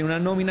tiene una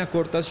nómina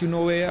corta. Si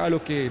uno ve a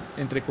lo que,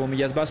 entre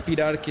comillas, va a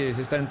aspirar, que es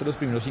estar entre los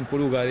primeros 5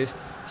 lugares,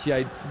 si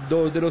hay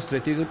 2 de los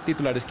 3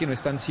 titulares que no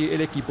están, sí,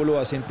 el equipo lo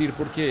va a sentir,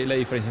 porque la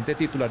diferencia entre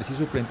titulares y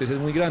suplentes es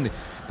muy grande.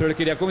 Pero le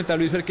quería comentar a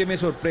Luis Fer que me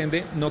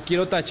sorprende, no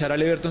quiero tachar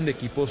al Everton de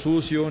equipo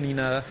sucio ni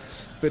nada,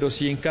 pero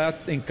sí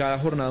en cada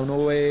jornada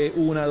uno ve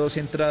 1 o 2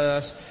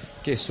 entradas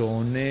que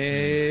son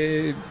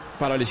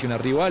para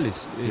lesionar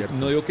rivales.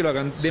 No digo que lo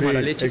hagan de mala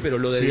leche, pero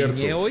lo de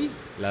Digne hoy,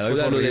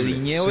 lo de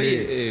Digne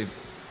hoy...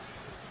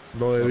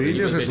 Lo de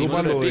Digne se suma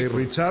a lo de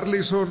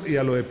Richarlison y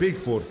a lo de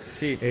Pickford.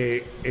 Sí.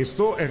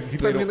 Esto aquí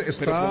también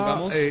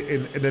está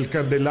en el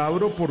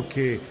candelabro,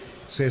 porque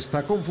se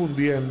está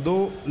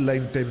confundiendo la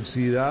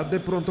intensidad de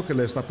pronto que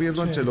le está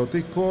pidiendo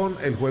Ancelotti con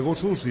el juego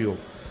sucio.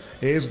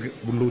 Es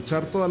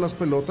luchar todas las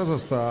pelotas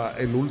hasta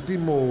el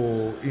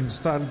último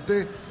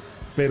instante,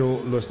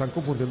 pero lo están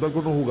confundiendo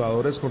algunos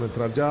jugadores con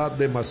entrar ya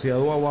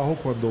demasiado abajo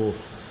cuando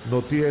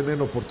no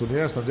tienen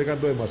oportunidad, están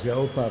llegando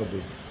demasiado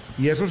tarde.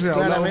 Y eso se ha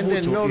hablado mucho.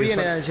 Claramente no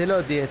viene de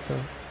Ancelotti esto.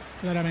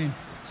 Claramente.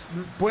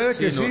 Puede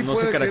que sí, no puede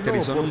se que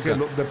caracterizó no, porque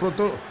nunca.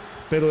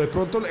 de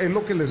pronto es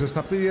lo que les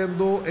está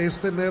pidiendo, es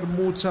tener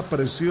mucha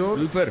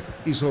presión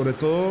y sobre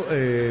todo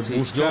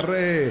buscar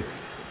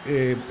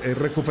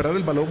recuperar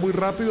el balón muy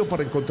rápido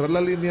para encontrar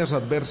las líneas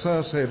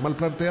adversas mal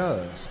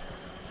planteadas.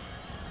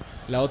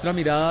 La otra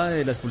mirada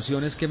de la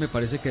expulsión es que me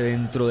parece que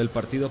dentro del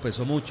partido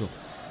pesó mucho.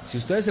 Si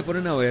ustedes se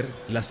ponen a ver,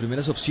 las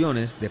primeras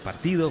opciones de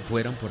partido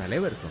fueron por el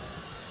Everton.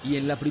 Y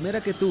en la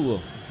primera que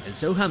tuvo el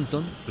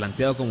Southampton,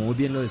 planteado como muy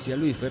bien lo decía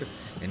Luisfer,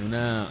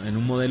 en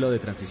un modelo de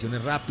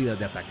transiciones rápidas,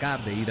 de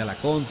atacar, de ir a la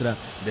contra,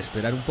 de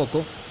esperar un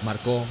poco,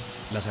 marcó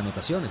las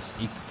anotaciones.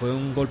 Y fue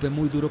un golpe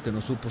muy duro que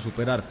no supo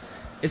superar.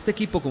 este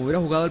equipo, como hubiera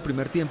jugado el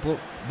primer tiempo,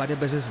 varias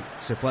veces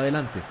se fue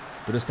adelante,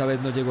 pero esta vez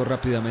no llegó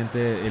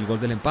rápidamente el gol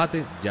del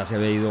empate, ya se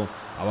había ido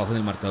abajo en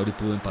el marcador y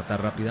pudo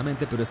empatar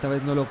rápidamente, pero esta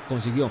vez no lo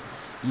consiguió.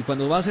 Y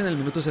cuando vas en el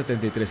minuto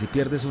 73 y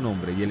pierdes un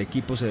hombre y el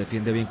equipo se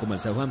defiende bien como el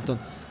Southampton,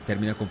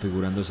 termina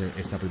configurándose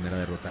esta primera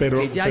derrota.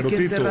 ¿Que ya hay que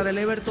enterrar el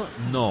Everton?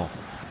 No,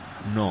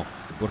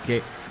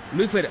 porque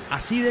Luisfer,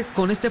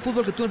 con este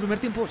fútbol que tuvo en el primer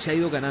tiempo, se ha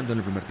ido ganando en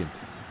el primer tiempo.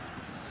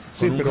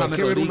 Sí, con un pero James hay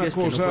que ver Rodríguez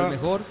una cosa... que no fue el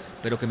mejor,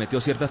 pero que metió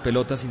ciertas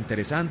pelotas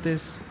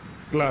interesantes.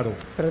 Claro.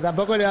 Pero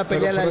tampoco le va a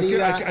pelear la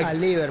liga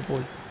al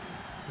Liverpool.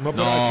 No,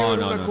 pero hay que ver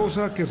una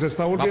cosa que se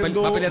está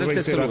volviendo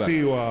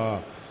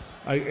reiterativa.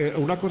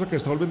 Una cosa que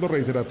está volviendo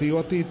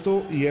reiterativa,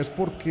 Tito, y es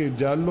porque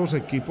ya los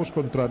equipos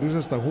contrarios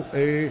están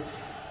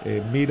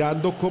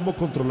mirando cómo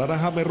controlar a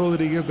James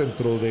Rodríguez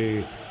dentro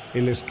de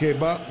el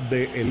esquema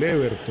del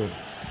Everton.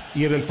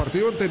 Y en el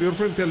partido anterior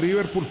frente al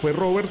Liverpool fue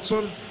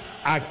Robertson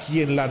a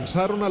quien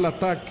lanzaron al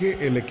ataque,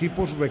 el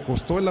equipo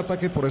recostó el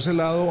ataque por ese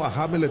lado, a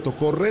James le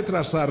tocó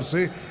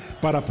retrasarse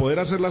para poder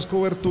hacer las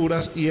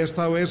coberturas, y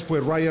esta vez fue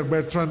Ryan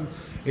Bertrand,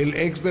 el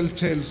ex del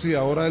Chelsea,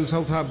 ahora del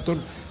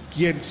Southampton,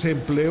 quien se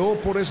empleó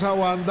por esa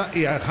banda,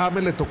 y a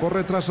James le tocó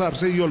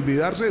retrasarse y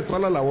olvidarse de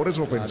todas las labores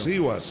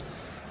ofensivas.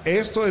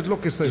 Esto es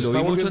lo que se está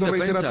volviendo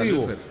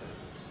reiterativo.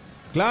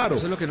 Claro,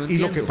 eso es lo que no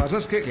entiendo. Y lo que pasa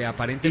es que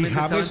aparentemente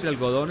James estaba entre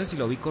algodones y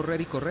lo vi correr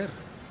y correr.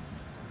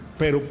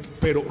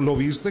 Pero lo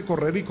viste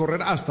correr y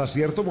correr hasta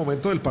cierto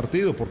momento del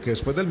partido, porque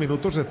después del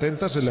minuto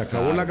 70 se le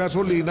acabó la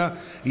gasolina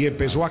y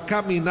empezó a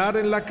caminar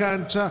en la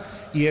cancha,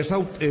 y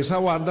esa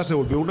banda se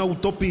volvió una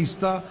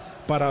autopista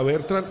para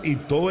Bertrand y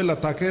todo el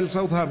ataque del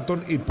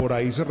Southampton, y por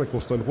ahí se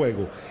recostó el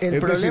juego.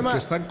 Decir, que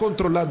están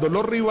controlando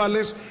los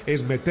rivales,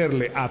 es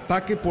meterle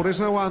ataque por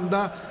esa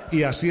banda,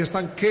 y así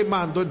están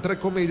quemando, entre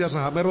comillas,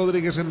 a James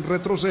Rodríguez en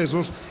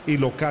retrocesos, y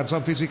lo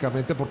cansan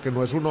físicamente porque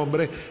no es un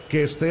hombre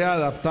que esté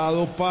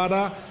adaptado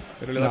para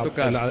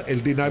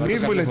el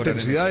dinamismo y la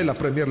intensidad de la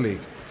Premier League.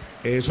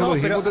 Eso lo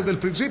dijimos desde el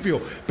principio,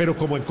 pero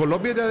como en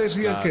Colombia ya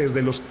decían que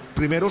desde los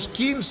primeros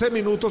 15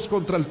 minutos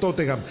contra el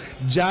Tottenham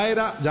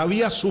ya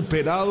había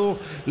superado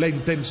la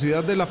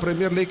intensidad de la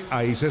Premier League,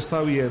 ahí se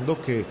está viendo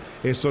que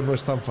esto no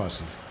es tan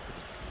fácil.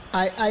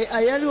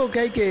 Hay algo que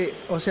hay que,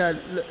 o sea,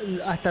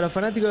 hasta los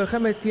fanáticos de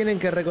James tienen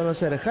que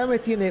reconocer.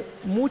 James tiene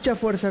mucha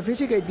fuerza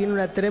física y tiene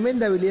una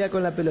tremenda habilidad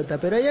con la pelota,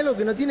 pero hay algo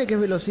que no tiene, que es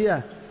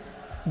velocidad.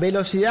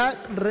 Velocidad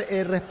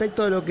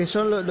respecto de lo que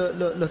son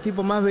los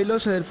tipos más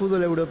veloces del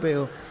fútbol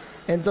europeo.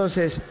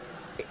 Entonces,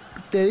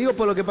 te digo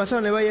por lo que pasó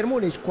en el Bayern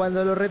Múnich,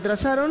 cuando lo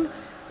retrasaron,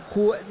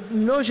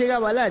 no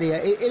llegaba al área.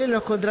 Él en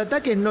los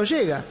contraataques no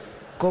llega,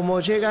 como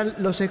llegan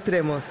los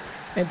extremos.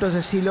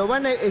 Entonces, si lo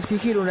van a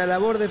exigir una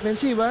labor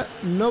defensiva,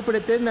 no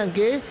pretendan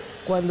que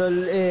cuando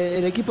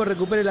el equipo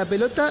recupere la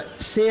pelota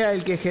sea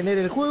el que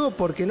genere el juego,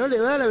 porque no le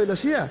da la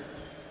velocidad.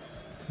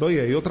 No, y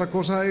hay otra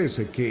cosa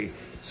que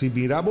si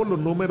miramos los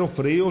números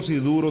fríos y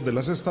duros de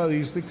las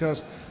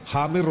estadísticas,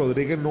 James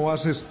Rodríguez no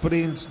hace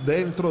sprints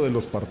dentro de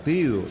los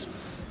partidos.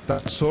 Tan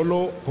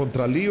solo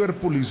contra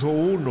Liverpool hizo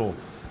uno,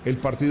 el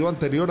partido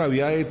anterior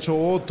había hecho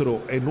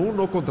otro, en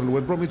uno contra el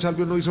West Bromwich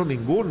Albion no hizo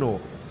ninguno.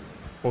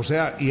 O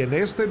sea, y en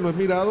este no he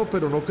mirado,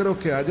 pero no creo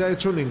que haya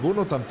hecho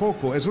ninguno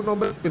tampoco. Es un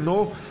hombre que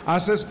no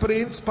hace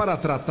sprints para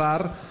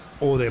tratar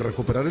o de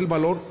recuperar el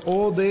balón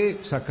o de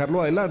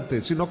sacarlo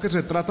adelante, sino que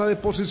se trata de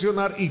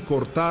posicionar y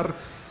cortar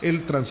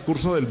el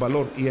transcurso del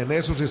balón, y en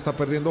eso se está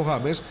perdiendo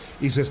James,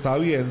 y se está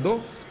viendo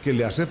que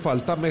le hace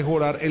falta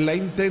mejorar en la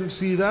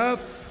intensidad,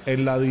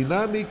 en la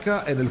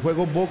dinámica, en el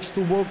juego box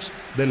to box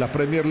de la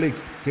Premier League,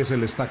 que se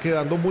le está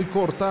quedando muy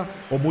corta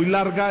o muy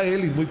larga a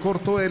él y muy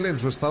corto él en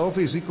su estado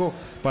físico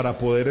para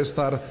poder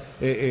estar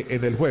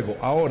en el juego.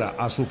 Ahora,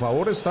 a su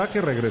favor está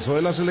que regresó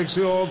de la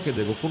selección, que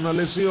llegó con una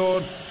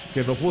lesión,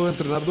 que no pudo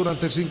entrenar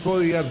durante 5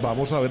 días.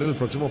 Vamos a ver en el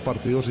próximo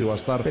partido si va a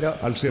estar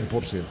al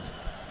 100%.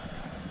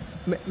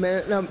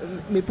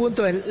 Mi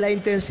punto es, la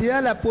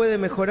intensidad la puede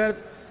mejorar.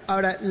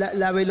 Ahora,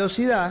 la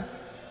velocidad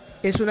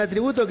es un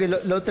atributo que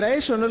lo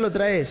traes o no lo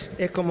traes,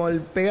 es como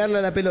el pegarle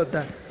a la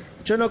pelota.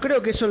 Yo no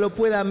creo que eso lo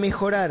pueda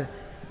mejorar.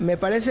 Me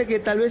parece que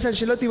tal vez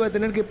Ancelotti va a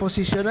tener que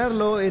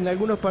posicionarlo en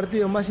algunos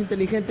partidos más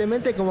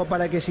inteligentemente, como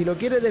para que si lo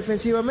quiere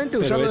defensivamente,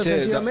 usarlo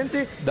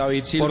defensivamente.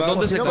 David Silva, ¿por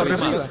dónde se corre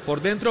más?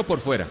 ¿Por dentro o por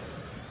fuera?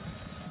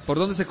 ¿Por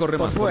dónde se corre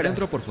más? ¿Por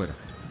dentro o por fuera?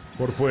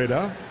 Por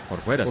fuera. Por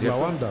fuera, por ¿cierto?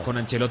 la banda. Con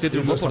Ancelotti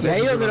triunfó por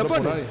dentro. ¿Y ahí donde lo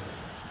pone?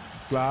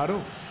 Claro.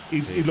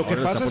 Y lo que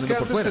pasa es que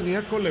antes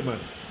tenía Coleman.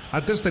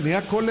 Antes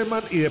tenía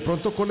Coleman y de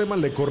pronto Coleman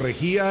le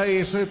corregía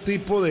ese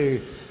tipo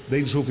de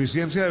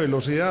insuficiencia de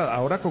velocidad.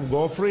 Ahora con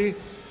Godfrey,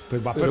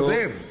 pues va a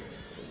perder.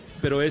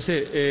 pero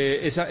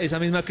esa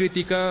misma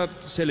crítica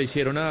se le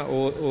hicieron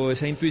o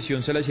esa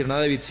intuición se la hicieron a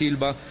David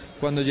Silva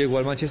cuando llegó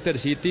al Manchester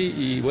City,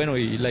 y bueno,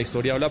 y la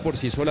historia habla por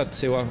sí sola.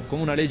 Se va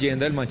como una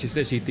leyenda del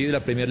Manchester City, de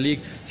la Premier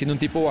League, siendo un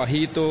tipo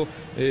bajito,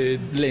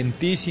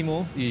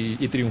 lentísimo,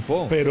 y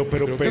triunfó. Pero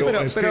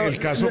es que el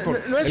caso con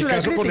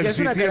el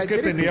City es que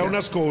tenía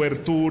unas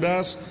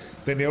coberturas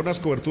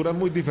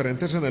muy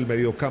diferentes en el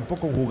mediocampo,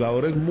 con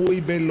jugadores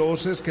muy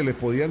veloces que le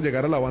podían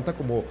llegar a la banda,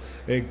 como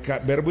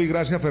Verbo y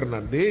Gracia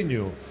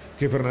Fernandinho,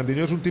 que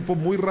Fernandinho es un tipo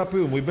muy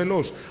rápido, muy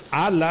veloz.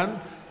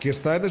 Alan, que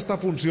está en esta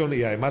función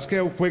y además que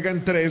juega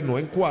en 3, no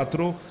en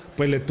 4,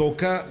 pues le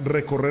toca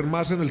recorrer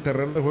más en el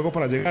terreno de juego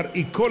para llegar.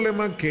 Y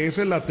Coleman, que es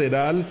el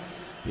lateral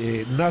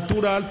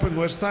natural, pues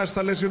no está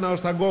lesionado.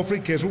 Está Goffrey,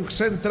 que es un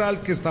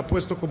central que está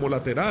puesto como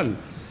lateral.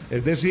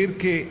 Es decir,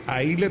 que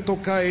ahí le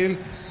toca a él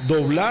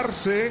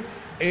doblarse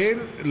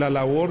en la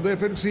labor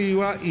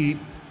defensiva, y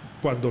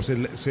cuando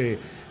se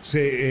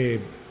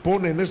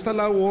pone en esta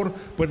labor,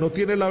 pues no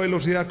tiene la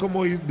velocidad,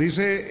 como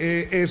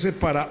dice ese,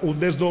 para un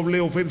desdoble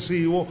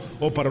ofensivo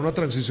o para una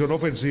transición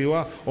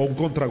ofensiva o un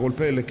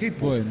contragolpe del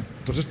equipo. Bueno,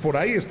 entonces por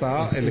ahí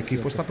está, el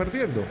equipo está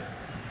perdiendo.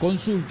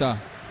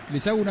 Consulta,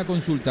 les hago una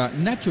consulta.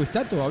 ¿Nacho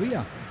está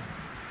todavía?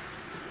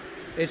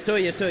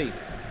 Estoy.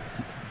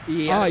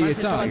 Y ahí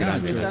está,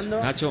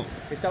 Nacho.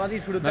 Estaba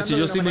disfrutando. Nacho,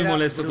 yo estoy muy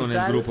molesto con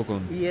el grupo,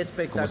 y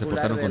espectacular, cómo se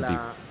portaron contigo.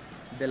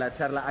 De la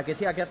charla. A que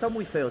sí, a que ha estado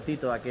muy feo,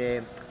 Tito, a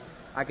que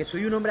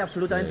soy un hombre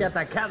absolutamente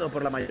atacado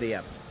por la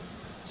mayoría.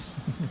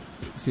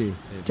 Sí.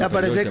 Ya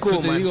parece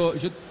Koeman.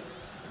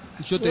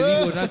 Yo te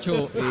digo,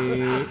 Nacho,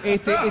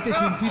 este es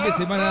un fin de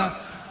semana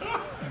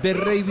de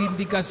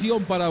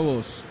reivindicación para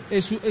vos.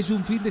 Es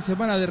un fin de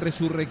semana de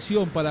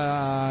resurrección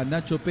para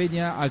Nacho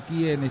Peña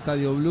aquí en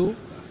Estadio Blue.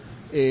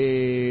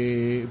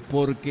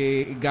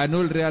 Porque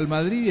ganó el Real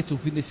Madrid, es un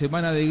fin de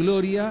semana de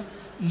gloria,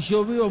 y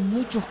yo veo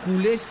muchos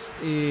culés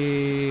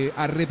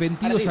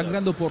arrepentidos,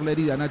 sangrando por la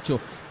herida,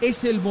 Nacho.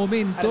 Es el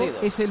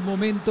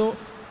momento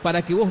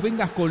para que vos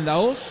vengas con la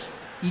hoz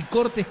y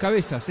cortes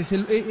cabezas.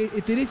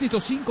 Tenés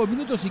estos 5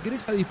 minutos, si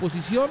querés, a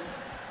disposición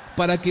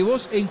para que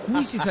vos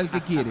enjuicies al que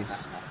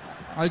quieres.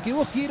 Al que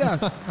vos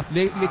quieras,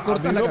 le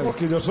cortás la cabeza.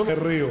 Porque yo solo me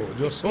río.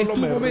 Es tu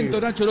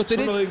momento, Nacho. Los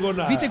tenés. No digo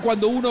nada. ¿Viste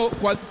cuando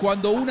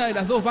una de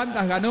las dos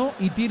bandas ganó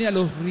y tiene a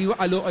los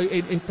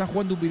está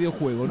jugando un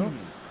videojuego, ¿no?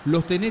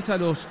 Los tenés a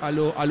los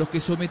que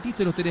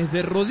sometiste, los tenés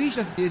de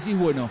rodillas y decís,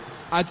 bueno,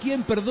 ¿a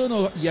quién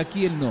perdono y a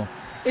quién no?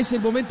 Es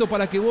el momento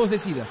para que vos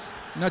decidas,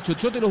 Nacho.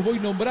 Yo te los voy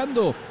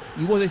nombrando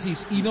y vos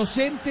decís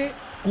inocente,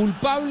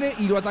 culpable,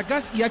 y lo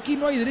atacás, y aquí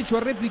no hay derecho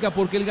a réplica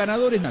porque el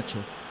ganador es Nacho.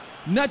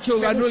 Nacho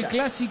ganó el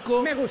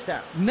clásico. Me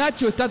gusta.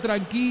 Nacho está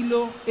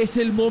tranquilo. Es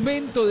el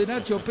momento de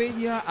Nacho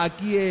Peña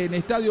aquí en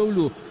Estadio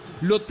Blue.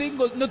 Lo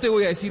tengo, no te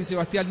voy a decir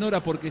Sebastián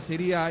Nora porque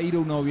sería ir a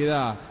una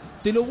obviedad.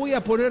 Te lo voy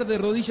a poner de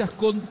rodillas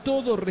con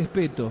todo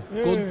respeto.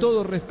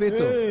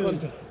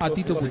 A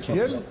Tito Puchetti.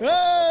 O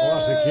a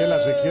Ezequiel.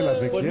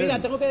 Pues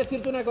mira, tengo que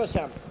decirte una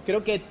cosa.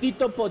 Creo que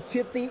Tito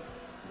Puchetti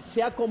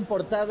se ha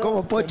comportado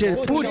como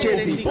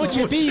Puchetti. No.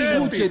 Yo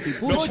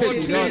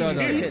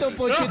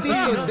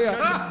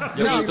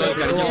con todo el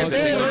cariño que te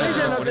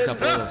tengo por esa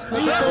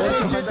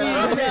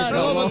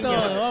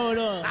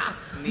Vámonos.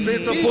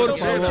 Tito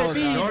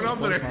Puchetti. No,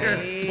 hombre.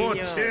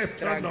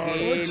 Puchetti.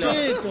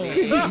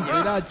 ¿Qué dice,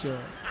 Nacho?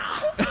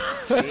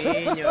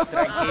 Niño,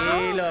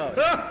 tranquilo.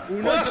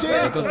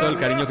 Con todo el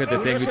cariño que te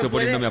tengo y estoy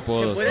poniéndome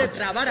apodos. Se puede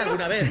trabar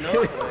alguna vez, ¿no?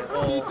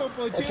 O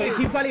sois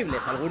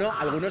infalibles.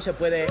 Alguno se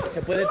puede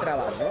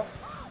trabar, ¿no?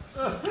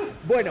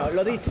 Bueno,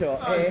 lo dicho,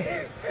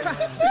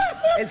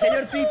 el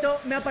señor Tito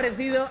me ha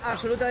parecido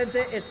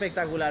absolutamente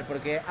espectacular,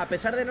 porque a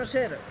pesar de no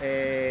ser,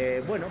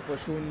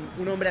 pues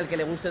un hombre al que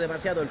le guste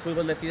demasiado el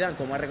fútbol de Zidane,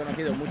 como ha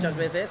reconocido muchas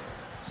veces,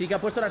 sí que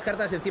ha puesto las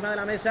cartas encima de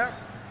la mesa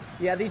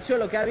y ha dicho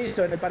lo que ha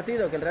visto en el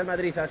partido, que el Real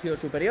Madrid ha sido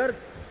superior,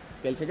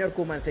 que el señor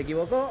Koeman se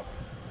equivocó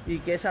y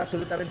que es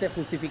absolutamente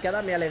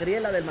justificada mi alegría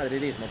en la del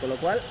madridismo, con lo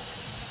cual,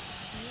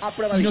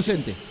 aprobadísimo.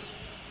 Inocente.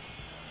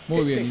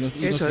 Muy bien,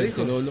 inocente.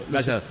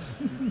 Gracias,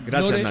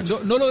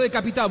 Nacho. No lo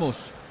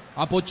decapitamos.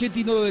 A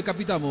Pochetti no lo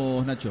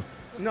decapitamos, Nacho.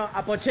 No,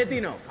 a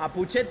Pochetti no. A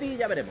Puchetti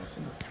ya veremos.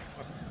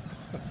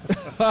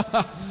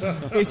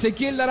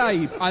 Ezequiel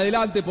Daray,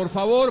 adelante, por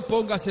favor,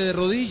 póngase de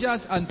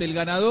rodillas ante el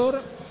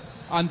ganador,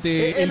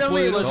 ante el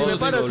poderoso. Si me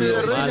paro así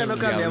de rodillas no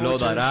cambia mucho.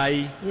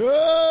 Daray, lo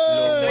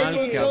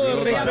mal que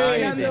habló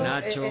Daray de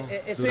Nacho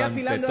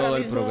durante todo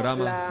el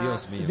programa.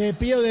 Dios mío. De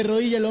pie o de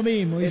rodilla lo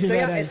mismo, dice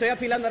Daray. Estoy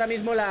afilando ahora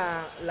mismo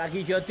la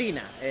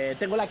guillotina.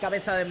 Tengo la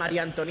cabeza de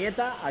María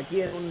Antonieta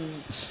aquí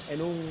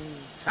en un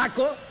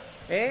saco.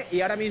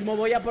 Y ahora mismo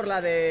voy a por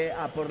la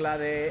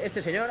de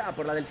este señor, a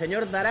por la del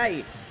señor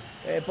Daray.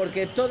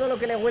 Porque todo lo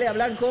que le huele a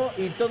blanco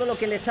y todo lo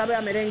que le sabe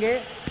a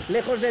merengue,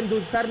 lejos de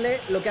endulzarle,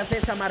 lo que hace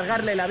es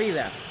amargarle la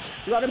vida.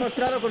 Lo ha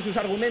demostrado con sus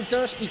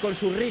argumentos y con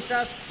sus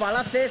risas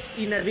falaces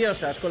y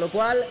nerviosas, con lo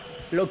cual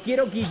lo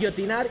quiero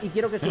guillotinar y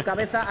quiero que su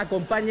cabeza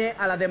acompañe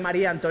a la de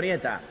María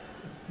Antonieta.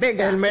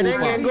 Venga, el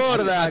merengue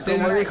engorda,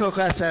 como dijo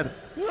Hazard.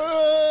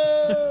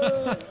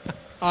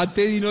 A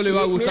Teddy no le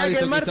va a gustar mirá que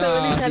esto el martes que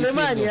está venís a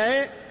diciendo.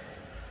 Alemania,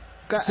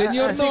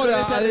 Señor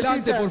Nora,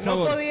 adelante, por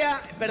favor. No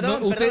podía,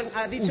 perdón, usted,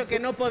 ha dicho que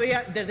no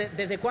podía.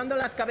 ¿Desde cuándo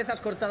las cabezas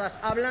cortadas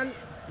hablan?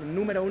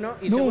 Número uno.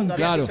 Y no, segundo,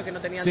 había claro. dicho que no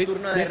tenían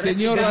turno de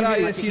Señor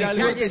Daray, si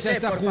suerte ya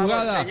está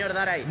jugada.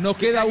 Nos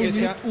queda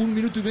un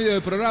minuto y medio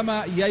de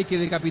programa y hay que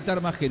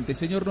decapitar más gente.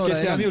 Señor Nora, que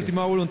sea adelante. mi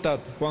última voluntad,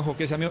 Juanjo,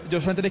 que sea yo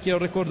solamente le quiero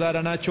recordar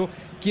a Nacho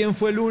quién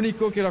fue el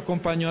único que lo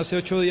acompañó hace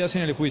 8 días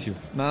en el juicio,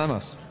 nada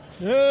más.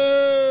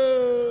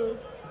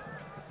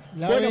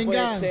 La bueno,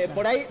 venganza.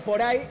 Pues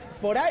por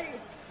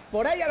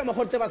ahí a lo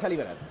mejor te vas a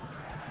liberar.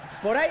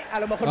 Por ahí a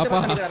lo mejor te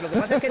vas a liberar. Lo que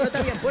pasa es que no te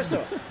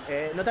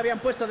habían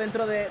puesto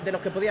dentro de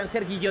los que podían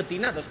ser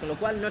guillotinados, con lo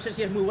cual no sé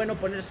si es muy bueno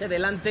ponerse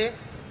delante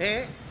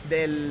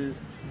del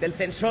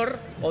censor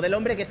o del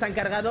hombre que está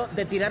encargado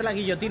de tirar la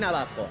guillotina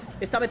abajo.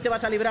 Esta vez te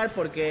vas a librar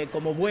porque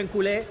como buen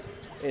culé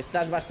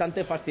estás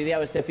bastante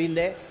fastidiado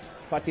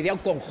fastidiado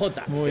con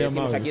J, que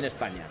decimos aquí en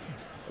España.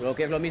 Lo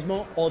que es lo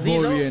mismo,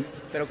 odido,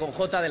 pero con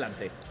J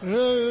adelante.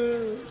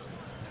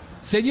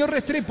 Señor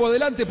Restrepo,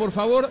 adelante, por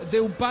favor,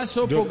 de un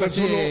paso.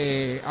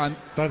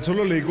 Tan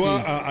solo le digo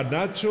a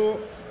Nacho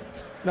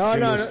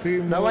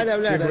no vale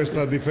hablar. Que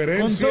nuestras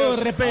diferencias con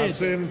todo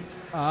respeto.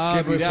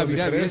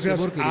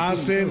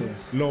 hacen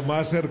lo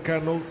más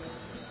cercano,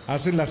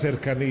 hacen la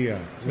cercanía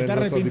de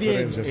nuestras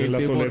diferencias, en la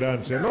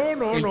tolerancia. El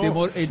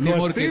temor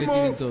que le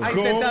tienen todos.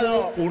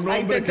 Como un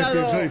hombre que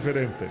piensa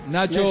diferente.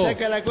 Nacho,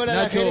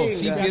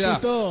 sin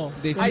piedad.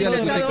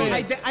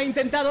 Ha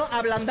intentado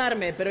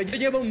ablandarme, pero yo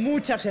llevo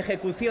muchas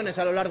ejecuciones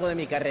a lo largo de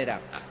mi carrera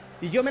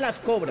y yo me las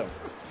cobro.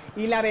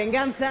 Y la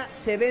venganza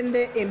se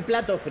vende en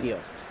plato frío.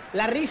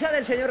 La risa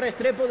del señor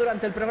Restrepo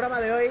durante el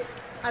programa de hoy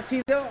ha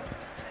sido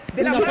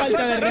de una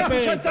falta de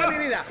respeto. Toda mi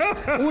vida.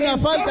 Una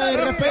falta de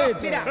respeto.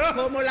 Mira,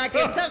 como la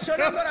que está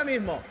sonando ahora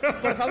mismo.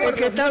 Por favor, es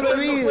que está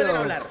bebido. No pueden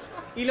hablar.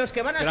 Y los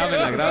que van a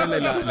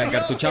grábenla, la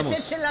encartuchamos.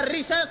 Que se echen las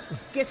risas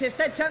que se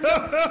está echando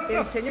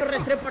el señor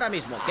Restrepo ahora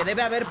mismo, que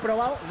debe haber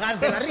probado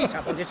gas de la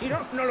risa, porque si no,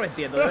 no lo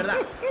entiendo, de verdad.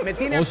 Me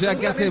tiene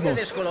 ¿qué hacemos?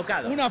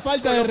 Descolocado. Una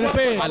falta de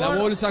respeto. A la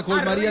bolsa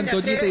con María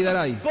Antonieta y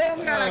Daray.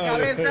 Ponga la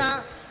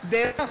cabeza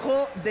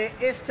debajo de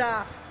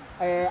esta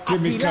que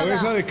mi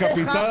cabeza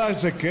decapitada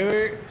se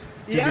quede.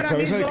 Y ahora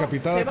cabeza mismo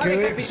decapitada se va a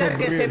decapitar,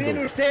 que se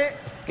viene usted,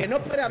 que no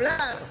puede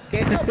hablar,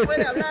 que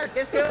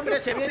este hombre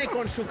se viene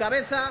con su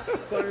cabeza,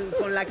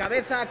 con la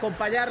cabeza a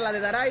acompañar la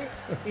de Daray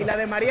y la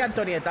de María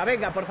Antonieta.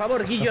 Venga, por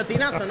favor,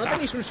 guillotinazo. ¿No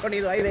tenéis un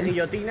sonido ahí de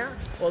guillotina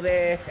o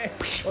de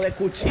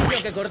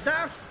cuchillo que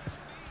cortar?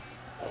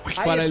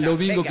 Para el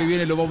domingo que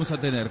viene lo vamos a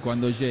tener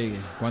cuando llegue.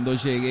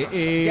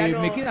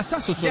 Me queda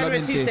Sasso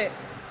solamente.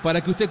 Para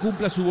que usted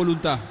cumpla su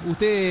voluntad.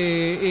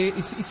 Usted,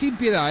 sin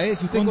piedad,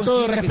 si usted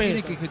considera que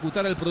tiene que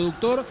ejecutar al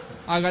productor,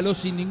 hágalo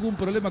sin ningún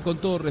problema, con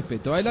todo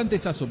respeto. Adelante,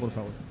 Sasso, por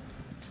favor.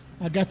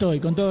 Acá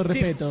estoy, con todo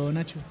respeto,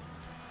 Nacho.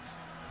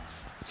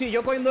 Sí,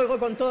 yo cuando digo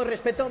con todo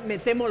respeto, me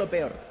temo lo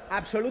peor.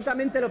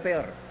 Absolutamente lo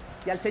peor.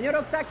 Y al señor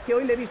Octac, que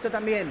hoy le he visto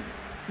también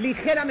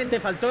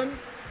ligeramente faltón,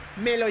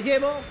 me lo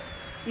llevo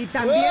y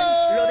también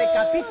lo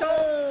decapito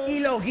y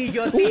lo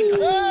guillotino.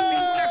 Tengo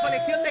una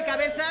colección de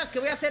cabezas que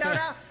voy a hacer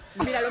ahora.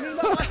 Mira, lo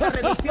mismo hago esta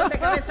reducción de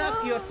cabezas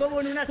y os pongo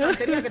en una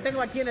estantería que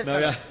tengo aquí en el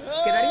salón.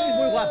 Quedaréis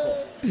muy guapos.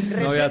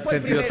 No había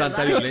sentido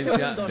tanta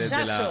violencia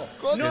desde la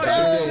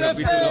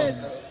capítulo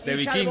de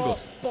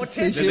Vikingos.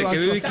 Desde que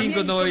vi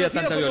Vikingos no había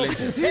tanta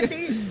violencia.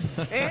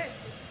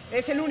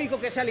 Es el único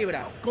que se ha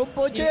librado. Con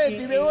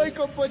Pochetti, me voy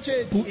con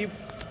Pochetti.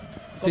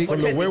 Sí,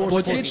 con los huevos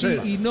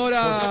Pochetti y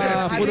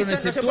Nora fueron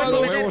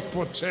exceptuados. Huevos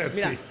Pochetti.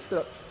 Mira,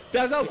 ¿te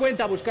has dado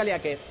cuenta,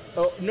 Buscalia, que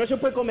no se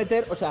puede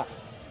cometer, o sea,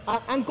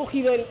 han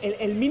cogido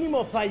el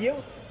mínimo fallo,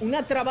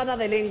 una trabada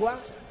de lengua,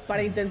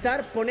 para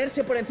intentar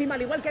ponerse por encima,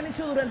 al igual que han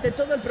hecho durante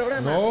todo el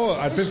programa? No,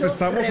 antes te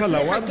estamos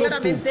alabando tu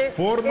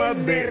forma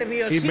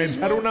de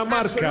inventar una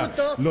marca,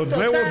 los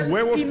nuevos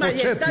huevos y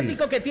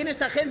majestático Pochetti que tiene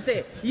esta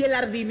gente, y el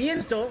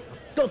ardimiento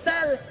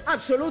total,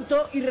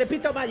 absoluto y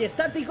repito,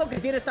 majestático que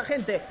tiene esta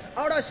gente.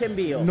 Ahora os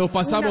envío. Nos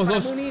pasamos una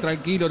para dos, Múnich,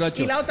 tranquilo,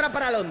 Nacho. Y la otra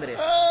para Londres,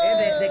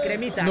 de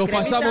cremita. Nos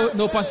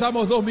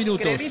pasamos 2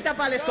 minutos. Cremita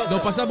para el escoto.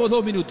 Nos pasamos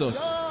 2 minutos.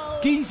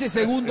 15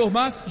 segundos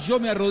más, yo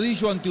me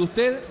arrodillo ante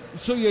usted.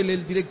 Soy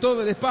el director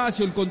del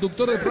espacio, el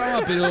conductor del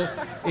programa, pero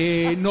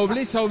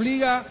nobleza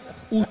obliga.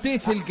 Usted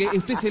es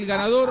el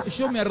ganador.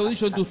 Yo me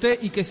arrodillo ante usted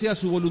y que sea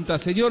su voluntad.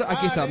 Señor,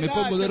 aquí está, me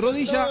pongo de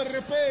rodilla.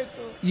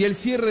 Y el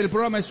cierre del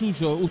programa es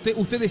suyo.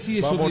 Usted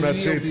decide sobre mi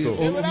vida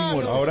o mi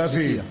muerte. Ahora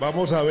sí,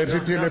 vamos a ver si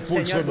tiene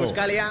pulso o no.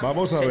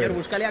 Vamos a ver. Señor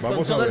Buscalia,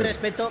 con todo el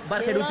respeto, va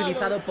a ser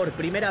utilizado por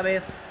primera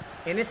vez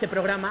en este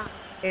programa,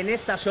 en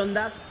estas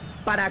ondas,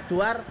 para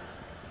actuar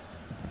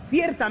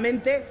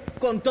ciertamente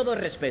con todo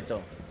respeto.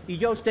 Y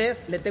yo a usted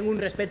le tengo un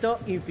respeto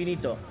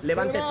infinito.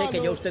 Levántese,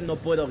 que yo a usted no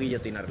puedo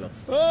guillotinarlo.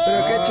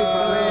 Pero qué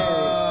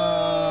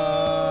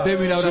chupadera.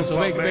 Deme un abrazo,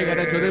 venga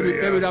Nacho,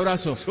 deme un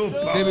abrazo.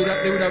 Deme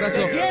un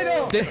abrazo.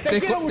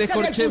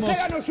 Descorchemos.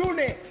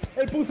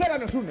 El Pucera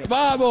nos une.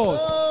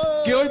 ¡Vamos!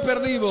 Que hoy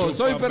perdimos,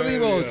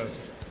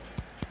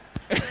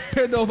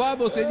 Nos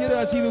vamos, señores,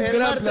 ha sido un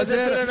gran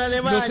placer. En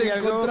Alemania, nos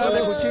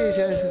encontramos.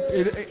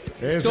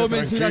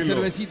 Tómense una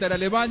cervecita en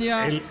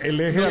Alemania. El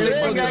eje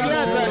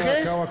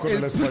acaba con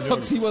el español.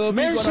 Próximo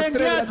domingo a las 3 de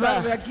la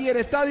tarde aquí en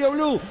Estadio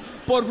Blue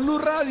por Blue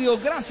Radio.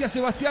 Gracias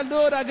Sebastián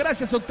Dora,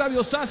 gracias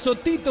Octavio Sasso,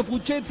 Tito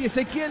Puchetti,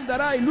 Ezequiel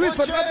Daray, Luis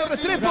Fernando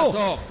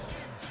Restrepo.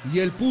 Y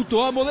el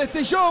puto amo de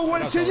este show,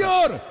 el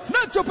señor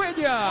Nacho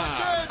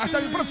Peña. Hasta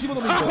el próximo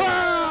domingo.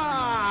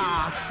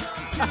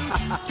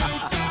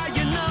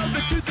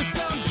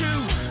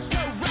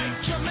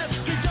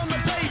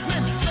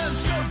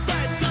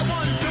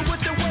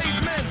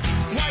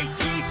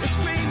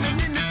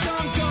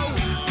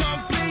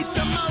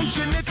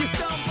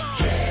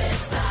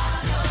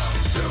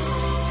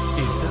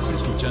 Estás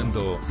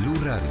escuchando Blue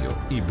Radio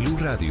y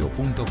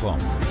BlueRadio.com.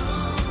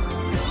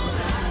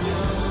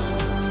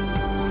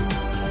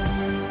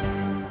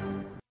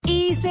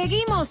 Y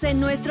seguimos en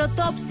nuestro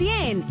Top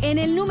 100. En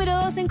el número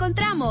 2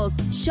 encontramos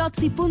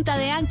Shots y Punta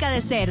de Anca de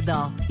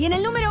Cerdo. Y en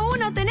el número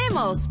 1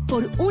 tenemos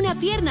Por una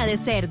Pierna de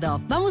Cerdo.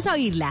 Vamos a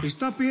oírla.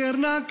 Esta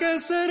pierna que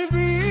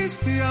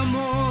serviste,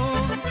 amor,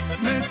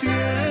 me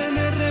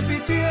tiene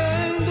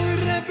repitiendo y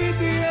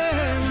repitiendo.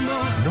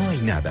 No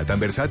hay nada tan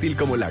versátil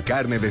como la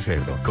carne de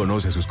cerdo.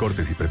 Conoce sus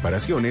cortes y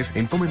preparaciones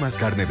en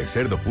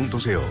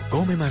comemascarnedecerdo.co.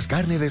 Come más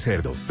carne de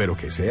cerdo, pero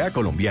que sea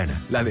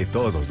colombiana, la de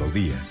todos los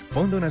días.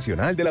 Fondo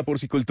Nacional de la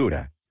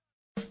Porcicultura.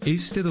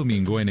 Este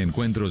domingo en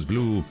Encuentros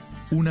Blue,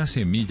 una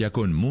semilla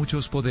con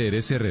muchos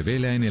poderes se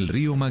revela en el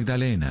río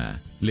Magdalena.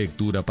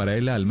 Lectura para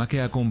el alma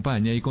que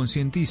acompaña y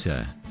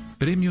concientiza.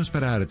 Premios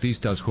para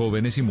artistas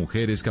jóvenes y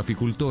mujeres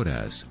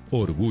caficultoras.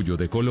 Orgullo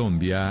de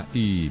Colombia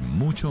y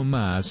mucho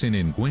más en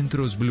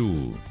Encuentros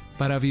Blue.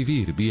 Para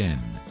vivir bien.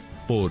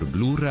 Por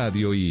Blue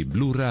Radio y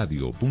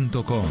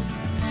BlueRadio.com.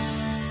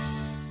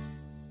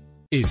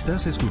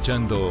 Estás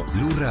escuchando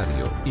Blue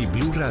Radio y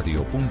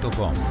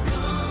BlueRadio.com.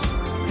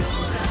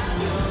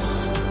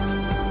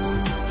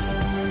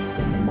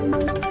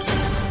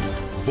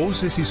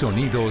 Voces y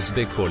sonidos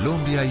de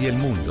Colombia y el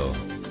mundo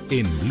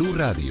en Blue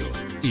Radio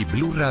y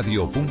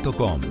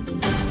BlueRadio.com,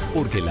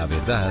 porque la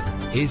verdad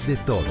es de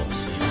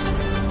todos.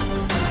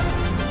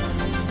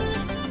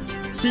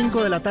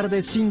 5 de la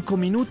tarde, 5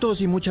 minutos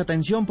y mucha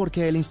atención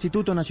porque el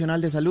Instituto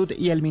Nacional de Salud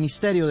y el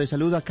Ministerio de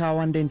Salud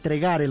acaban de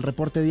entregar el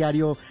reporte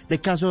diario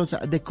de casos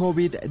de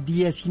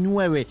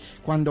COVID-19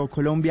 cuando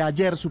Colombia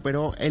ayer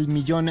superó el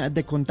 1.000.000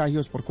 de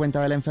contagios por cuenta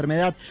de la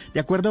enfermedad. De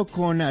acuerdo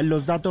con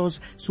los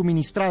datos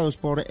suministrados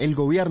por el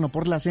gobierno,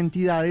 por las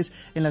entidades,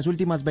 en las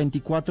últimas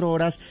 24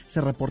 horas se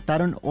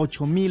reportaron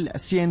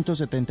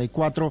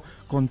 8.174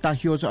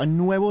 contagios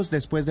nuevos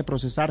después de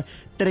procesar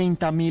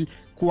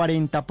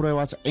 30.040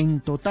 pruebas en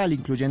total,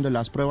 incluyendo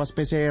las pruebas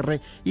PCR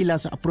y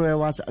las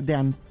pruebas de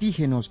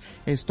antígenos.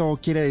 Esto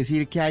quiere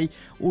decir que hay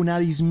una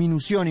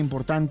disminución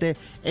importante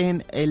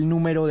en el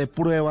número de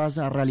pruebas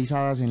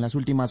realizadas en las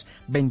últimas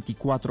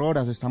 24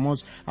 horas.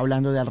 Estamos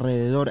hablando de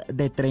alrededor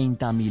de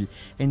 30.000.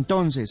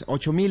 Entonces,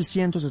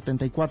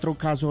 8.174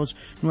 casos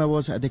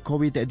nuevos de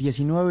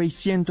COVID-19 y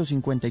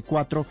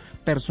 154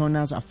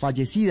 personas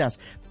fallecidas,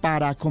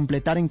 para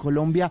completar en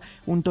Colombia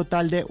un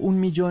total de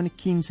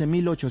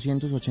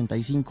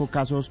 1.015.885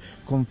 casos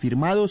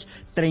confirmados,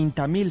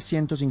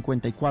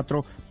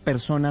 30.154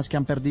 personas que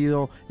han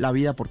perdido la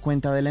vida por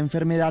cuenta de la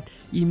enfermedad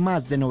y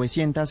más de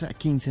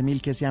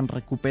 915.000 que se han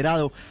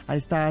recuperado. A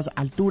estas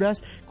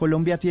alturas,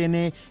 Colombia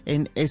tiene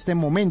en este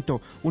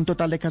momento un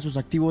total de casos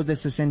activos de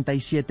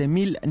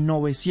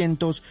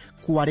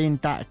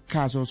 67.940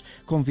 casos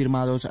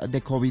confirmados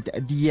de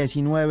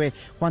COVID-19.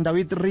 Juan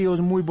David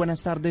Ríos, muy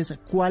buenas tardes.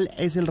 ¿Cuál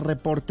es el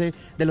reporte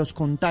de los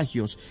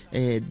contagios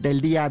del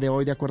día de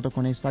hoy de acuerdo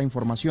con esta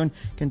información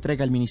que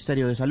entrega el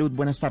Ministerio de Salud?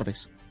 Buenas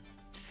tardes.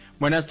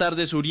 Buenas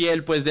tardes,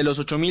 Uriel. Pues de los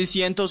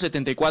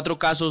 8.174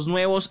 casos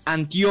nuevos,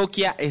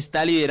 Antioquia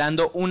está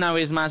liderando una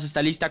vez más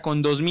esta lista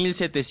con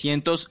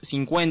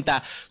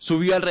 2.750.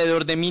 Subió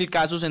alrededor de 1.000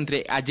 casos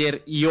entre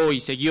ayer y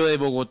hoy, seguido de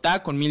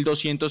Bogotá con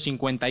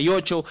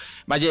 1.258,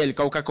 Valle del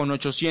Cauca con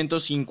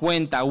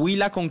 850,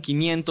 Huila con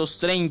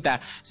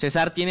 530,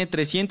 Cesar tiene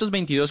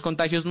 322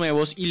 contagios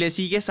nuevos y le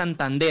sigue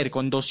Santander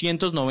con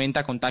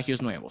 290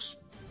 contagios nuevos.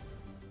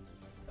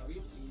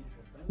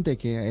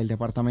 Que el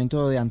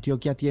departamento de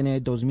Antioquia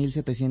tiene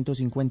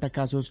 2.750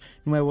 casos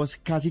nuevos,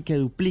 casi que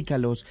duplica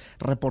los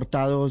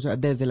reportados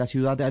desde la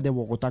ciudad de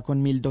Bogotá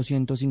con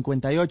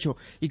 1.258.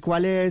 ¿Y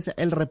cuál es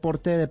el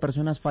reporte de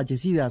personas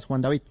fallecidas,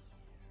 Juan David?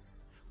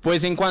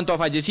 Pues en cuanto a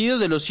fallecidos,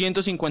 de los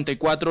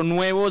 154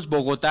 nuevos,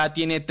 Bogotá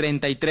tiene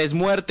 33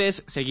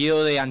 muertes,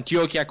 seguido de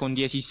Antioquia con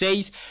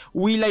 16,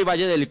 Huila y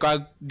Valle del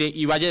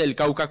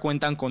Cauca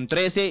cuentan con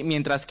 13,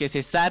 mientras que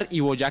Cesar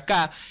y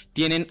Boyacá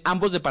tienen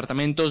ambos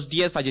departamentos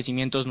 10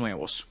 fallecimientos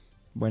nuevos.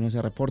 Bueno,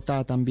 se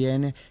reporta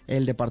también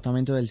el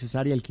departamento del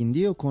Cesar y el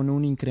Quindío con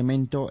un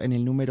incremento en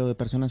el número de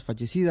personas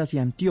fallecidas y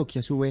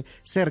Antioquia sube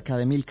cerca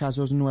de 1.000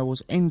 casos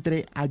nuevos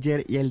entre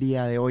ayer y el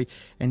día de hoy.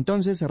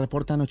 Entonces se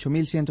reportan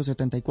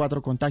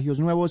 8.174 contagios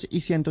nuevos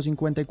y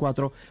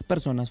 154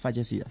 personas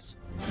fallecidas.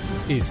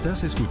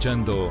 Estás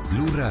escuchando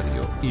Blue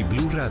Radio y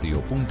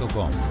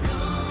BlueRadio.com.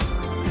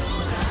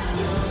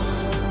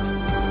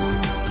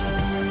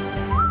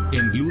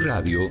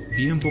 Radio,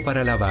 tiempo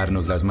para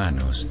lavarnos las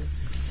manos.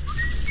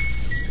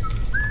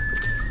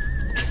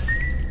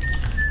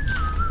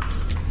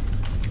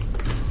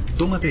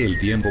 Tómate el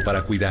tiempo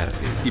para cuidarte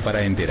y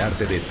para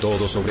enterarte de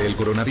todo sobre el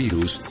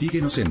coronavirus.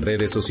 Síguenos en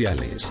redes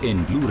sociales,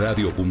 en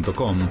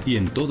bluradio.com y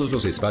en todos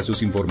los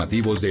espacios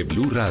informativos de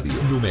Blu Radio.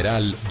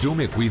 Numeral Yo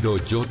me cuido,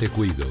 yo te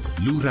cuido.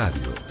 Blu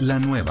Radio, la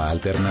nueva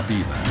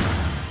alternativa.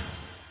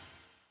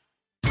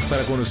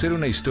 Para conocer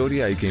una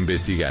historia hay que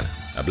investigar,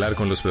 hablar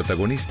con los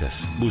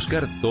protagonistas,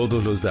 buscar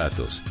todos los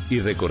datos y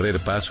recorrer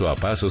paso a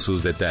paso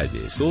sus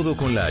detalles. Todo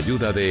con la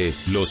ayuda de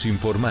Los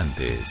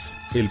Informantes.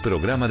 El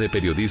programa de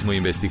periodismo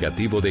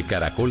investigativo de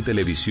Caracol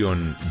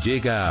Televisión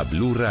llega a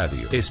Blu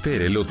Radio.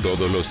 Espérelo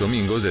todos los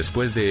domingos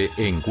después de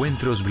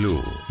Encuentros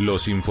Blu.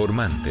 Los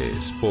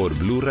Informantes por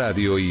Blu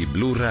Radio y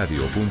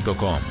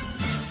bluradio.com.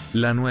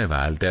 La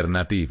nueva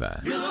alternativa.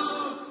 Blu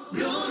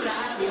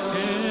Radio.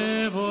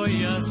 ¿Qué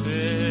voy a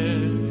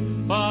hacer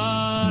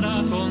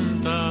para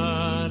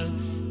contar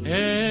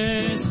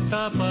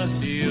esta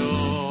pasión?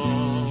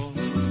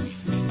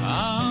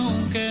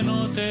 Aunque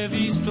no te he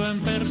visto en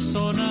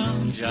persona,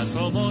 ya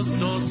somos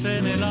dos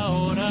en el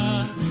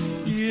ahora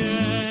y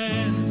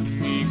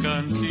en mi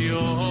canción.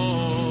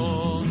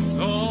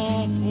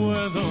 No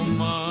puedo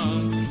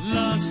más,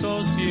 la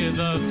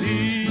sociedad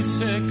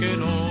dice que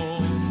no,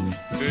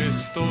 que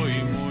estoy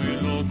muy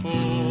loco.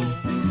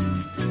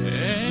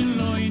 En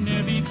lo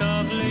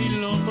inevitable y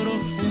lo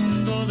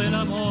profundo del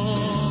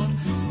amor.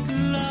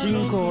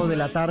 5 de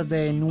la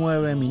tarde,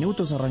 9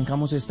 minutos.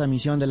 Arrancamos esta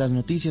emisión de las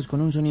noticias con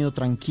un sonido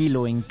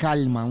tranquilo, en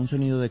calma, un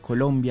sonido de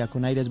Colombia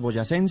con aires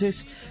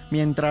boyacenses,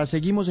 mientras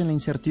seguimos en la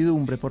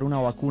incertidumbre por una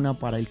vacuna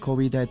para el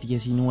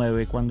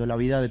COVID-19, cuando la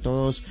vida de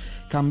todos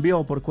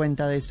cambió por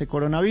cuenta de este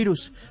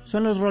coronavirus.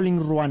 Son los Rolling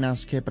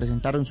Ruanas que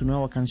presentaron su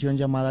nueva canción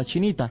llamada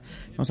Chinita.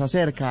 Nos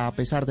acerca, a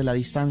pesar de la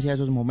distancia, a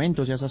esos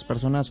momentos y a esas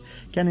personas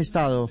que han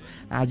estado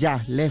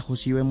allá,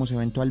 lejos, y vemos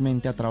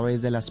eventualmente a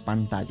través de las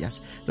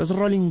pantallas. Los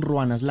Rolling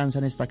Ruanas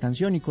lanzan esta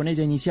canción y con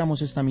ella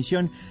iniciamos esta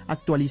misión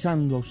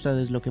actualizando a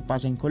ustedes lo que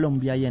pasa en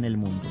Colombia y en el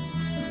mundo.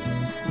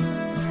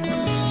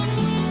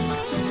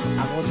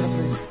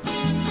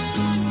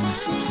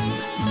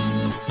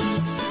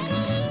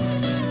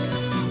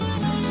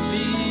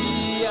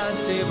 Días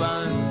se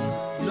van,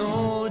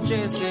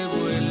 noches se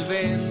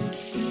vuelven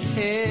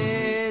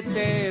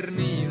eternidad.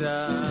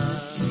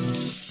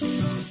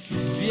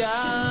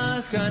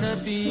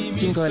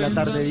 5 de la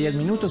tarde, 10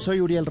 minutos.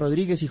 Soy Uriel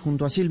Rodríguez y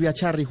junto a Silvia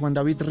Charri, Juan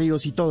David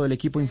Ríos y todo el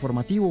equipo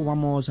informativo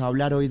vamos a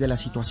hablar hoy de la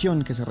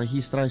situación que se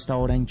registra a esta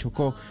hora en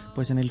Chocó,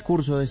 pues en el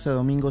curso de este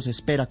domingo se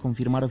espera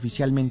confirmar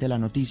oficialmente la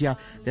noticia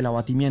del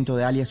abatimiento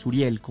de alias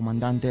Uriel,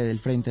 comandante del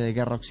Frente de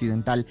Guerra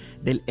Occidental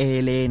del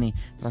ELN,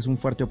 tras un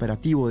fuerte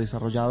operativo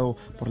desarrollado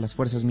por las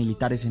fuerzas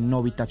militares en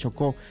Novita,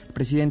 Chocó. El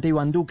presidente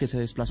Iván Duque se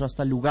desplazó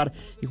hasta el lugar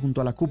y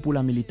junto a la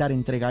cúpula militar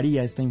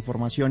entregaría esta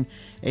información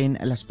en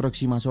las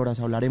próximas horas.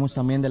 Hablaremos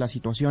también de la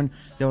situación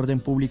de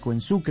orden público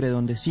en Sucre,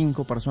 donde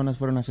 5 personas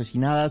fueron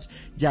asesinadas.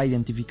 Ya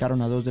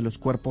identificaron a 2 de los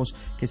cuerpos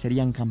que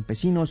serían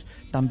campesinos.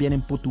 También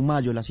en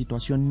Putumayo la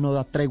situación no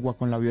da tregua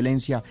con la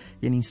violencia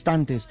y en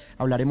instantes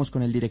hablaremos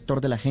con el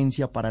director de la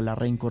Agencia para la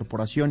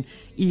Reincorporación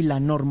y la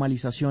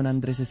Normalización,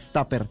 Andrés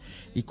Stapper,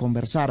 y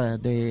conversar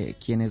de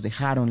quienes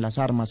dejaron las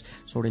armas,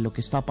 sobre lo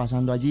que está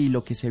pasando allí y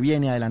lo que se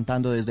viene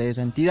adelantando desde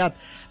esa entidad.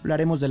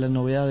 Hablaremos de las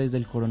novedades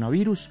del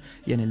coronavirus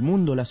y en el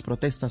mundo, las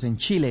protestas en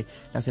Chile,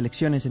 las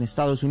elecciones en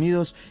Estados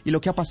Unidos y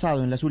lo que ha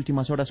pasado en las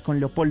últimas horas con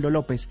Leopoldo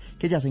López,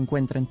 que ya se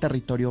encuentra en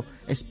territorio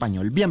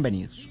español.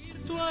 Bienvenidos.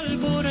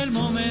 Por el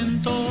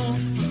momento,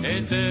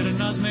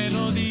 eternas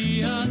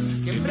melodías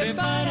que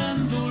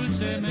preparan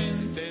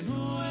dulcemente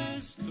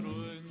nuestro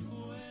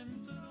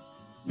encuentro.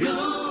 Blu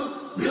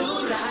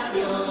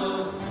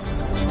Radio.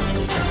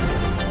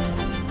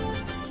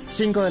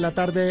 5 de la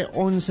tarde,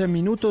 11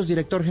 minutos.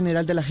 Director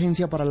general de la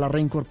Agencia para la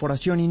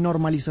Reincorporación y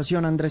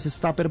Normalización, Andrés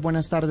Stapper.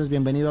 Buenas tardes,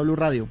 bienvenido a Blu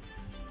Radio.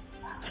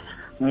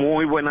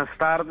 Muy buenas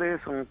tardes,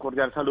 un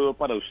cordial saludo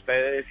para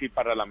ustedes y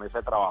para la mesa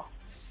de trabajo.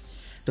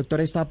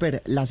 Doctor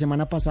Stapper, la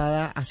semana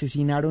pasada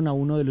asesinaron a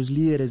uno de los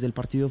líderes del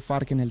partido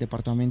FARC en el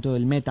departamento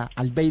del Meta,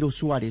 Albeiro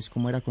Suárez,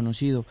 como era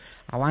conocido.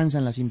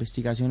 Avanzan las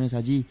investigaciones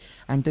allí.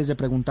 Antes de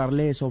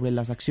preguntarle sobre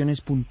las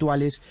acciones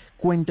puntuales,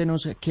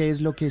 cuéntenos qué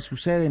es lo que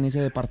sucede en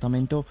ese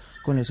departamento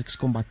con los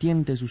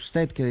excombatientes,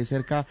 usted que de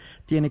cerca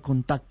tiene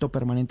contacto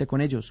permanente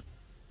con ellos.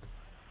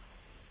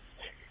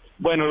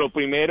 Bueno, lo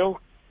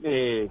primero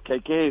que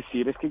hay que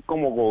decir es que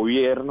como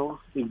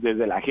gobierno y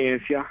desde la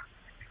agencia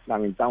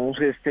lamentamos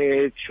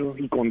este hecho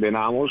y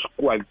condenamos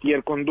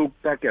cualquier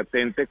conducta que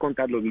atente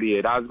contra los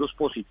liderazgos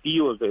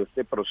positivos de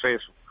este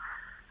proceso.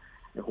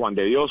 Juan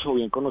de Dios, o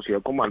bien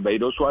conocido como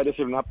Albeiro Suárez,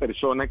 era una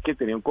persona que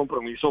tenía un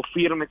compromiso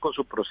firme con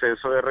su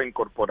proceso de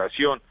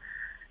reincorporación.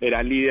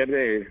 Era líder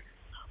de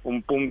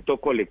un punto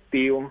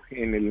colectivo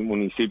en el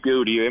municipio de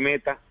Uribe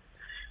Meta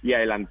y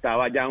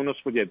adelantaba ya unos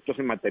proyectos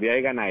en materia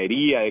de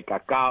ganadería, de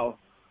cacao,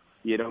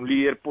 y era un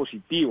líder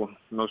positivo,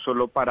 no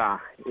solo para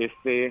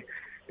este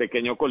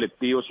pequeño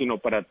colectivo, sino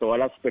para todas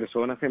las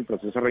personas en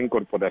proceso de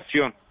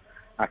reincorporación.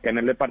 Acá en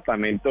el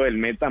departamento del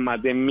Meta, más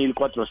de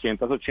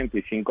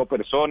 1.485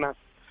 personas,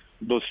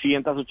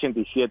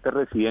 287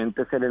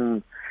 residentes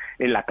en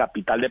la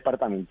capital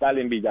departamental,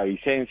 en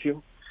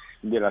Villavicencio,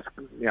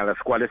 a las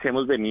cuales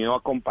hemos venido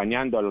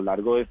acompañando a lo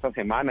largo de esta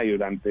semana y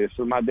durante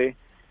estos más de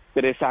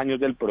 3 años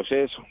del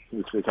proceso,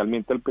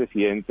 especialmente el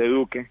presidente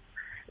Duque,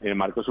 en el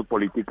marco de su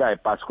política de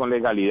paz con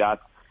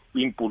legalidad,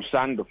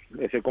 impulsando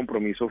ese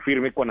compromiso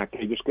firme con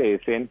aquellos que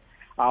deseen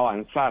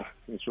avanzar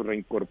en su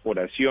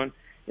reincorporación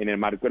en el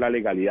marco de la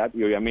legalidad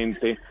y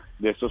obviamente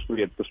de estos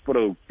proyectos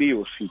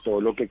productivos y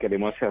todo lo que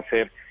queremos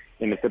hacer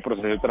en este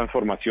proceso de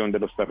transformación de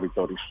los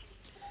territorios.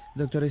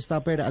 Doctor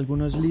Stapper,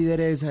 algunos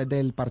líderes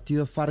del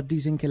partido FARC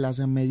dicen que las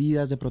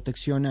medidas de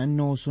protección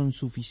no son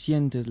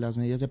suficientes, las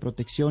medidas de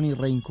protección y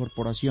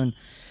reincorporación.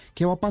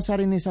 ¿Qué va a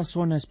pasar en esa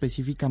zona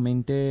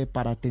específicamente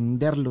para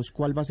atenderlos?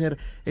 ¿Cuál va a ser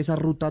esa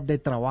ruta de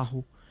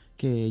trabajo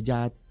que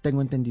ya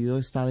tengo entendido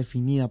está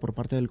definida por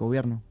parte del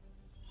gobierno?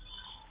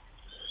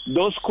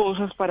 2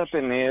 cosas para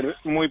tener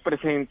muy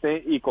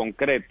presente y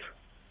concreto.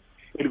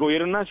 El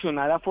gobierno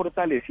nacional ha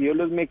fortalecido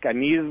los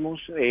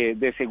mecanismos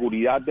de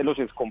seguridad de los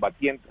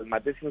excombatientes,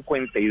 más de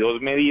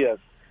 52 medidas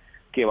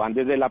que van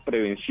desde la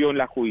prevención,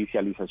 la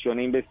judicialización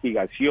e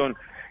investigación,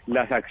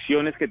 las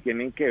acciones que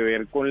tienen que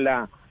ver con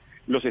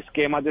los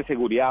esquemas de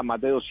seguridad, más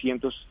de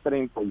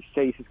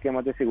 236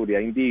 esquemas de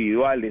seguridad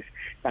individuales,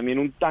 también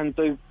un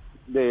tanto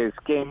de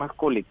esquemas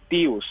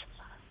colectivos,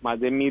 más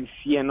de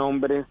 1.100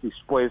 hombres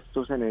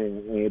dispuestos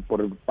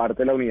por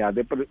parte de la unidad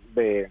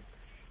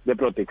de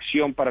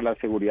protección para la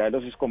seguridad de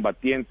los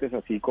excombatientes,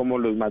 así como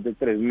los más de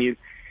 3.000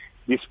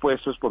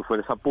 dispuestos por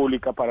fuerza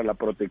pública para la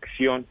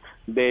protección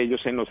de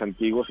ellos en los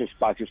antiguos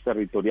espacios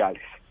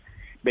territoriales.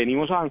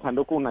 Venimos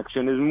avanzando con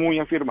acciones muy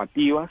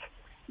afirmativas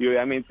y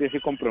obviamente ese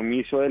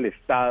compromiso del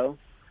Estado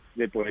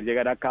de poder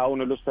llegar a cada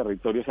uno de los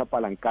territorios a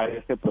apalancar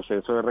este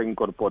proceso de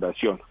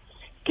reincorporación.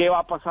 ¿Qué va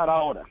a pasar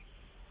ahora?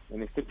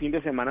 En este fin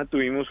de semana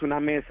tuvimos una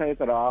mesa de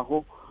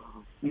trabajo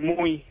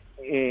muy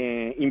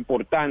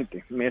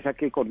importante, mesa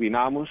que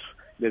coordinamos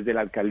desde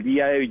la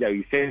alcaldía de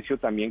Villavicencio,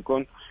 también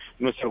con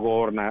nuestro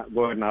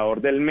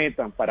gobernador del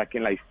Meta, para que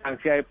en la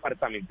instancia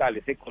departamental,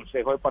 ese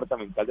Consejo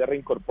Departamental de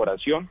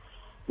Reincorporación,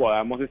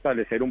 podamos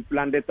establecer un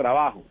plan de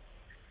trabajo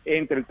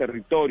entre el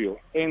territorio,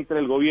 entre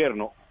el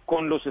gobierno,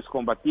 con los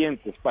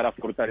excombatientes, para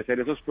fortalecer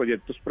esos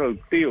proyectos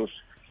productivos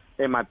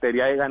en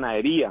materia de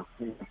ganadería,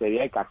 en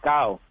materia de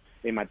cacao,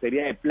 en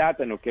materia de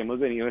plátano que hemos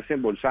venido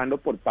desembolsando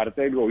por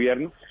parte del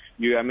gobierno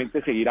y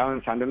obviamente seguir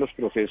avanzando en los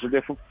procesos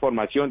de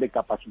formación, de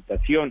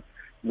capacitación,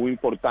 muy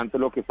importante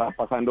lo que está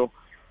pasando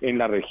en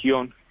la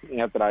región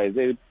a través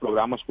de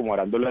programas como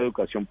Arando la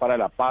Educación para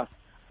la Paz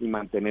y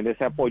mantener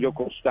ese apoyo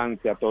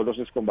constante a todos los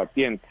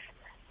excombatientes,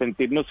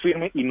 sentirnos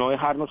firmes y no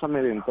dejarnos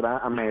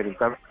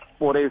amedrentar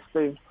por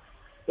este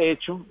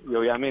hecho y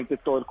obviamente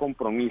todo el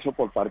compromiso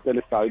por parte del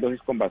Estado y los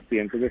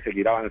excombatientes de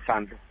seguir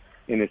avanzando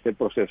en este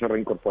proceso de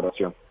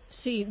reincorporación.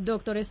 Sí,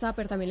 doctor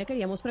Stapper, también le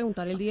queríamos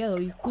preguntar el día de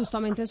hoy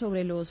justamente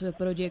sobre los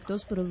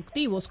proyectos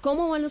productivos.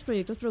 ¿Cómo van los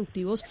proyectos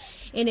productivos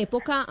en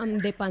época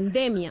de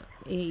pandemia?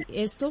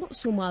 Esto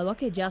sumado a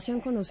que ya se han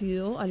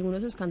conocido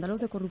algunos escándalos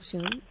de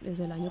corrupción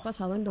desde el año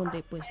pasado en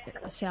donde pues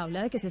se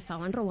habla de que se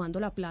estaban robando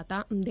la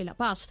plata de la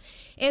paz.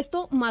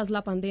 Esto más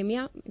la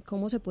pandemia,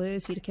 ¿cómo se puede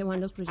decir que van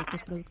los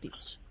proyectos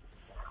productivos?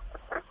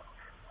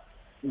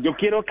 Yo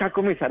quiero acá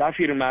comenzar a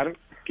afirmar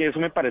que eso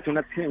me parece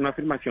una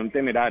afirmación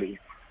temeraria.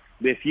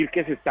 Decir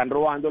que se están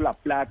robando la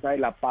plata de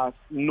la paz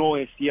no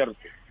es cierto.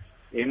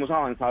 Hemos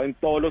avanzado en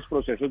todos los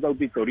procesos de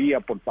auditoría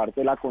por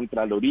parte de la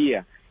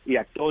Contraloría y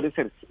actores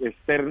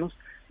externos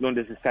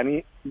donde se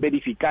están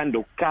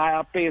verificando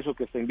cada peso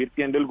que está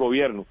invirtiendo el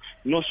gobierno,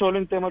 no solo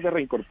en temas de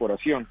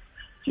reincorporación,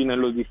 sino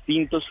en los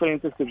distintos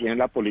frentes que tiene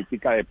la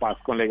política de paz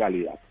con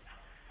legalidad.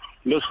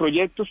 Los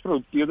proyectos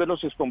productivos de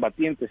los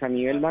excombatientes a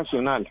nivel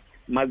nacional,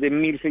 más de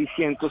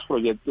 1.600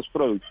 proyectos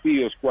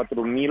productivos,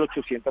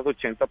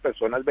 4.880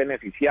 personas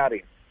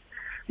beneficiarias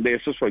de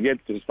estos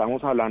proyectos.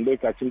 Estamos hablando de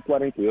casi un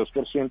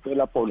 42% de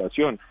la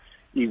población.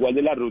 Igual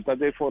de las rutas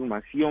de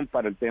formación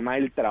para el tema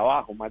del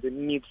trabajo, más de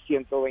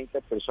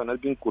 1.120 personas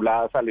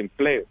vinculadas al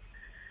empleo.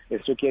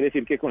 Esto quiere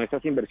decir que con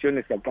estas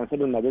inversiones que alcanzan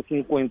los más de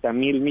 50.000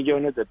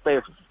 millones de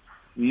pesos,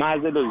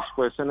 más de lo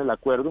dispuesto en el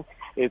acuerdo,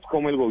 es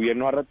como el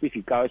gobierno ha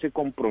ratificado ese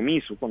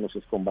compromiso con los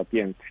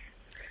excombatientes.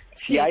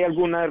 Si hay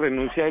alguna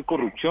renuncia de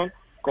corrupción,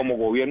 como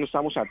gobierno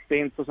estamos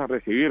atentos a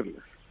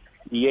recibirlas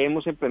y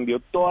hemos emprendido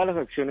todas las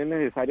acciones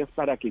necesarias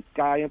para que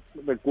cada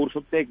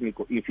recurso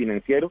técnico y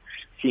financiero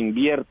se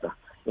invierta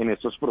en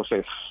estos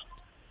procesos.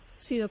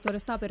 Sí, doctor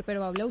Stapper,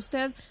 pero habla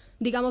usted,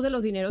 digamos, de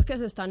los dineros que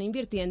se están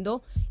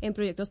invirtiendo en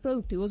proyectos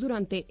productivos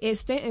durante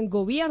este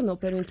gobierno,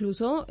 pero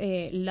incluso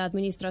la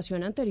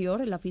administración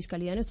anterior, la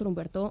Fiscalía de Néstor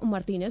Humberto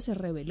Martínez, se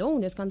reveló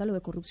un escándalo de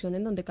corrupción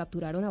en donde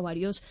capturaron a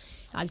varios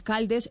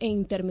alcaldes e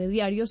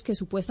intermediarios que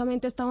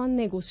supuestamente estaban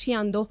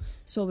negociando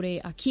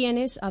sobre a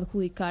quiénes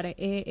adjudicar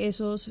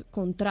esos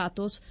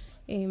contratos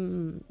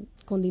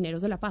con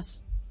dineros de la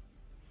paz.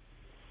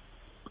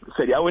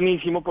 Sería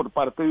buenísimo por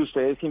parte de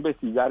ustedes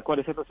investigar cuál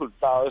es el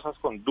resultado de esas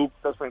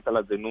conductas frente a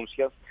las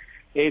denuncias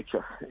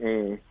hechas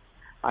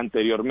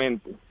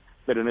anteriormente,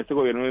 pero en este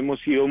gobierno hemos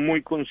sido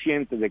muy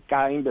conscientes de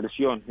cada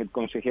inversión. El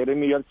consejero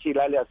Emilio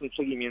Archila le hace un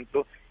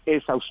seguimiento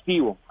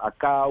exhaustivo a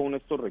cada uno de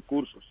estos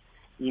recursos.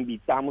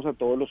 Invitamos a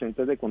todos los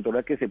entes de control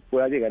a que se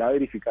pueda llegar a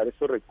verificar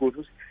estos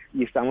recursos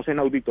y estamos en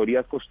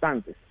auditorías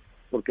constantes,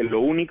 porque lo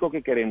único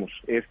que queremos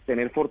es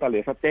tener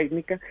fortaleza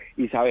técnica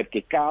y saber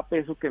que cada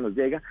peso que nos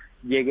llegue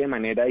de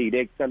manera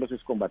directa a los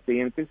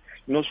excombatientes,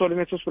 no solo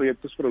en estos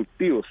proyectos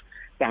productivos,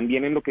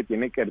 también en lo que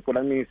tiene que ver con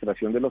la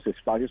administración de los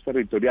espacios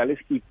territoriales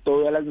y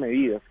todas las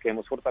medidas que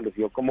hemos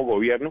fortalecido como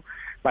gobierno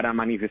para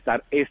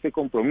manifestar este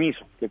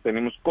compromiso que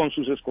tenemos con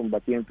sus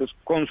excombatientes,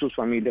 con sus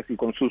familias y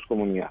con sus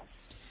comunidades.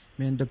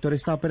 Bien, doctor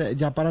Stapper,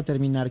 ya para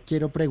terminar,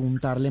 quiero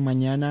preguntarle,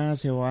 mañana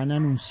se van a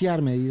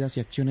anunciar medidas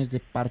y acciones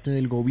de parte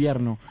del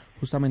gobierno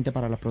justamente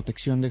para la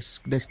protección de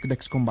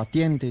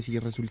excombatientes y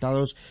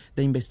resultados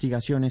de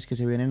investigaciones que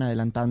se vienen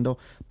adelantando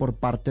por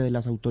parte de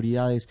las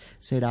autoridades.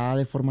 ¿Será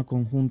de forma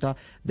conjunta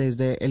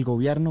desde el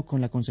gobierno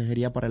con la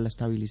Consejería para la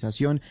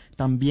Estabilización?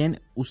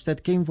 También, ¿usted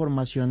qué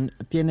información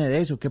tiene de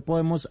eso? ¿Qué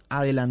podemos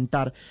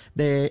adelantar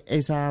de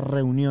esa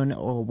reunión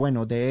o,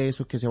 bueno, de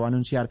eso que se va a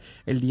anunciar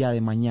el día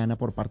de mañana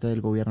por parte del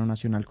gobierno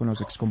nacional con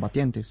los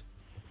excombatientes?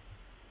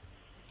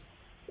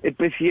 El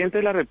presidente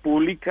de la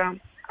República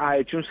ha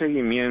hecho un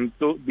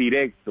seguimiento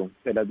directo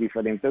de las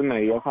diferentes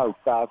medidas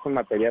adoptadas en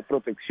materia de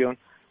protección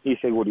y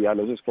seguridad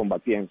de los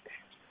excombatientes.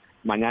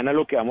 Mañana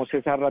lo que vamos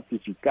es a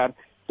ratificar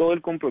todo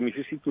el compromiso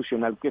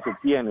institucional que se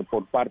tiene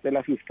por parte de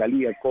la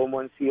Fiscalía, cómo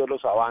han sido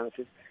los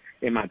avances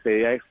en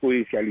materia de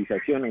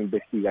judicialización e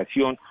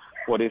investigación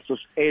por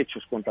estos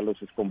hechos contra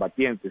los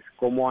excombatientes,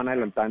 cómo van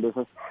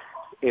adelantando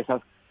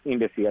esas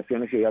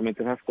investigaciones y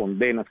obviamente esas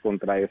condenas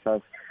contra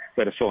esas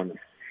personas.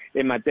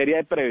 En materia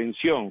de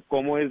prevención,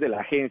 como desde la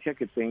agencia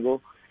que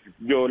tengo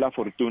yo la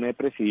fortuna de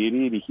presidir y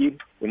dirigir,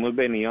 hemos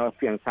venido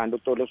afianzando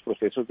todos los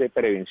procesos de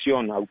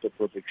prevención,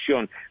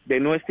 autoprotección, de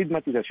no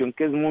estigmatización,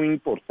 que es muy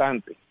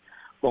importante,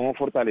 cómo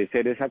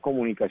fortalecer esa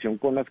comunicación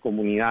con las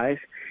comunidades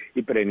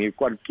y prevenir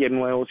cualquier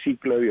nuevo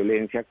ciclo de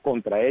violencia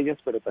contra ellas,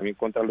 pero también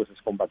contra los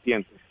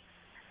excombatientes.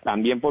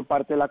 También por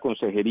parte de la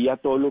Consejería,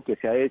 todo lo que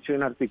se ha hecho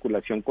en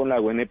articulación con la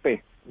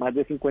UNP, más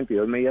de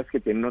 52 medidas que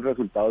tienen unos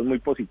resultados muy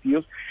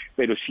positivos,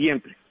 pero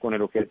siempre con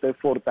el objeto de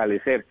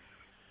fortalecer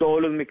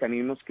todos los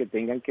mecanismos que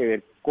tengan que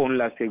ver con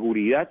la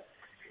seguridad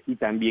y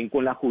también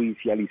con la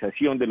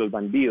judicialización de los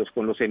bandidos,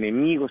 con los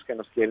enemigos que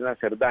nos quieren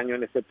hacer daño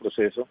en este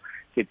proceso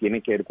que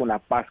tiene que ver con la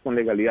paz, con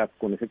legalidad,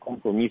 con ese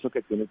compromiso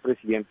que tiene el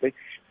presidente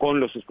con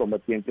los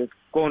excombatientes,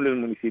 con los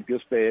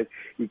municipios PEDES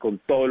y con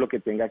todo lo que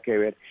tenga que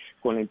ver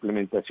con la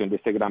implementación de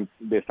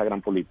esta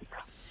gran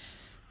política.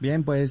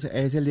 Bien, pues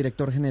es el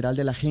director general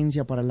de la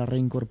Agencia para la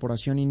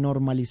Reincorporación y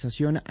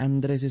Normalización,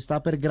 Andrés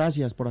Stapper.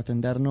 Gracias por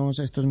atendernos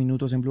estos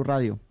minutos en Blue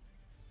Radio.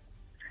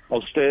 A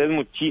ustedes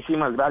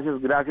muchísimas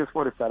gracias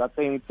por estar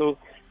atentos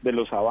de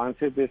los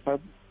avances de esta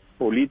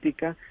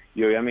política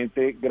y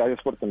obviamente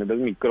gracias por tener los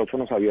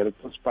micrófonos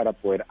abiertos para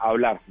poder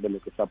hablar de lo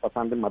que está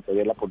pasando en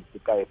materia de la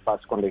política de paz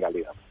con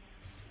legalidad.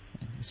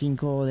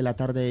 5 de la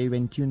tarde y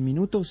 21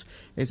 minutos.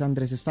 Es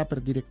Andrés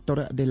Stapper,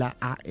 director de la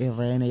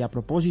ARN. Y a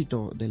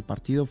propósito del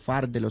partido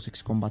FARC, de los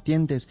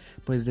excombatientes,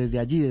 pues desde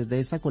allí, desde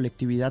esa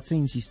colectividad, se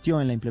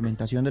insistió en la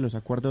implementación de los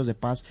acuerdos de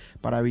paz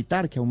para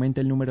evitar que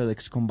aumente el número de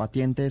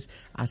excombatientes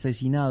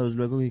asesinados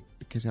luego de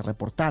que se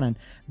reportaran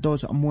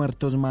 2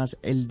 muertos más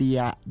el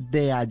día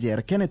de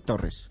ayer. Kenneth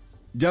Torres.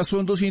 Ya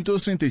son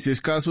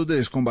 236 casos de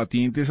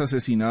excombatientes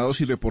asesinados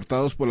y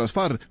reportados por las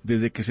FARC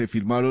desde que se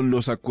firmaron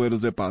los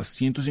acuerdos de paz.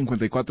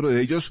 154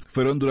 de ellos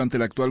fueron durante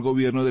el actual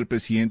gobierno del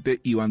presidente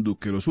Iván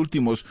Duque. Los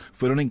últimos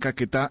fueron en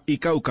Caquetá y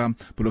Cauca,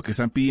 por lo que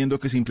están pidiendo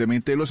que se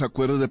implementen los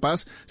acuerdos de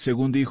paz,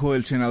 según dijo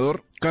el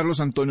senador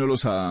Carlos Antonio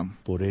Lozada.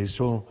 Por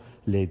eso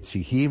le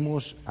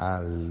exigimos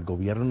al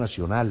gobierno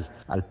nacional,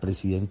 al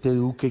presidente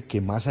Duque, que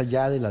más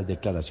allá de las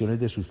declaraciones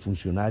de sus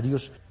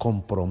funcionarios,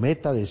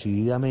 comprometa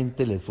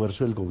decididamente el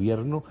esfuerzo del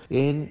gobierno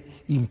en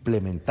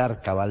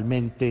implementar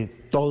cabalmente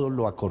todo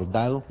lo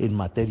acordado en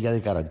materia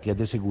de garantías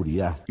de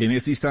seguridad. En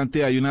este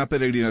instante hay una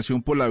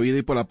peregrinación por la vida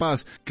y por la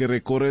paz que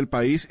recorre el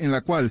país, en la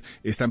cual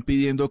están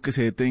pidiendo que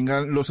se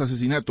detengan los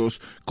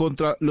asesinatos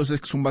contra los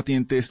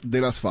excombatientes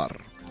de las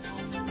FARC.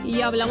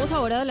 Y hablamos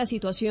ahora de la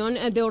situación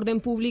de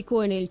orden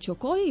público en el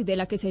Chocó y de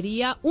la que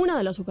sería una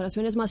de las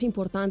operaciones más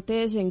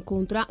importantes en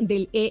contra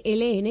del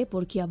ELN,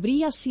 porque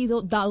habría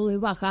sido dado de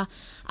baja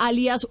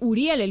alias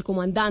Uriel, el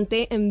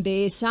comandante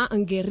de esa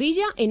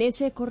guerrilla en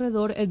ese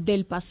corredor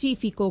del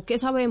Pacífico. ¿Qué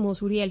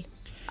sabemos, Uriel?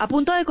 A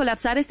punto de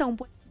colapsar está un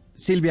puente.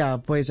 Silvia,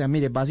 pues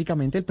mire,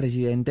 básicamente el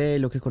presidente,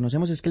 lo que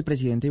conocemos es que el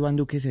presidente Iván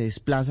Duque se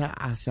desplaza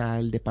hacia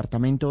el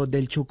departamento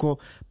del Chocó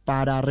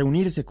para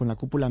reunirse con la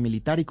cúpula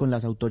militar y con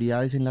las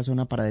autoridades en la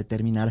zona para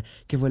determinar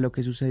qué fue lo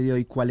que sucedió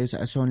y cuáles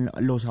son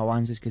los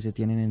avances que se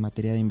tienen en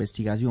materia de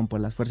investigación.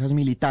 Pues las fuerzas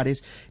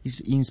militares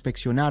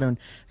inspeccionaron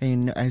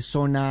en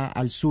zona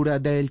al sur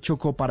del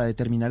Chocó para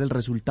determinar el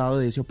resultado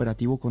de ese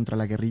operativo contra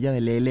la guerrilla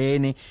del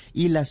ELN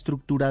y la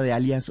estructura de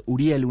alias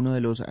Uriel, uno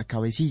de los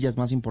cabecillas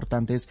más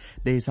importantes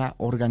de esa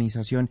organización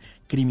organización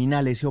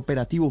criminal. Ese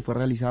operativo fue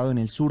realizado en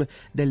el sur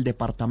del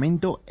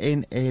departamento,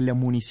 en el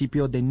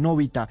municipio de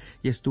Novita,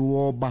 y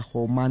estuvo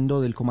bajo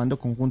mando del Comando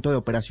Conjunto de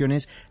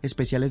Operaciones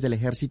Especiales del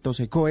Ejército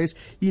SECOES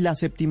y la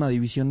 7ª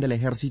División del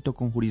Ejército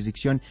con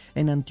jurisdicción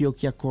en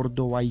Antioquia,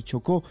 Córdoba y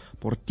Chocó.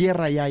 Por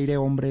tierra y aire,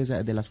 hombres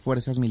de las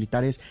fuerzas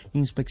militares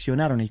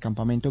inspeccionaron el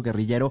campamento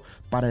guerrillero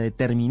para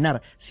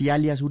determinar si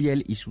alias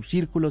Uriel y su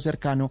círculo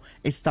cercano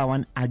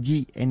estaban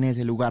allí en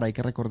ese lugar. Hay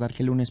que recordar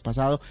que el lunes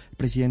pasado el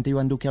presidente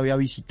Iván Duque había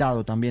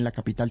visitado también la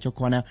capital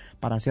chocuana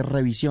para hacer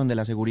revisión de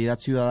la seguridad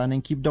ciudadana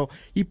en Quibdó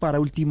y para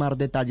ultimar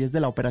detalles de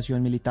la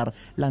operación militar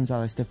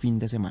lanzada este fin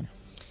de semana.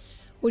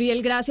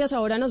 Uriel, gracias.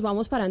 Ahora nos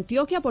vamos para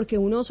Antioquia porque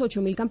unos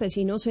 8.000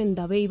 campesinos en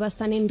Dabeiba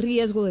están en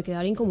riesgo de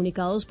quedar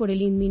incomunicados por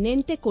el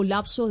inminente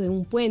colapso de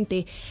un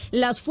puente.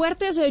 Las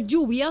fuertes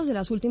lluvias de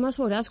las últimas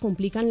horas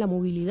complican la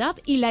movilidad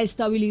y la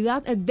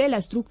estabilidad de la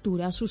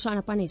estructura.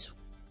 Susana Paneso.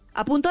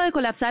 A punto de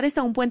colapsar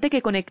está un puente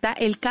que conecta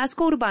el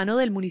casco urbano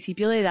del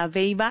municipio de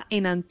Dabeiba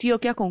en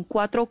Antioquia con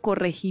 4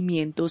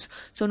 corregimientos.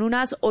 Son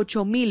unas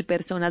 8.000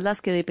 personas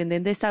las que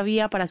dependen de esta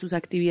vía para sus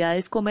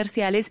actividades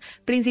comerciales,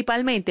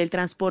 principalmente el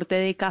transporte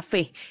de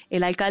café.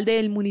 El alcalde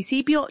del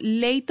municipio,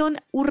 Leighton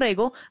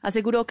Urrego,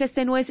 aseguró que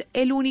este no es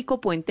el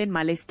único puente en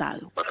mal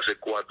estado. Hace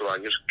 4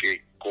 años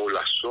que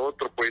colapsó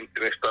otro puente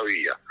en esta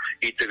vía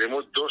y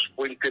tenemos 2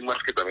 puentes más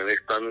que también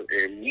están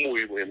en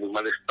muy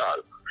mal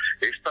estado.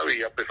 Esta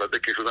vía, a pesar de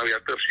que es una vía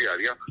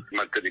terciaria,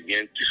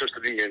 mantenimiento y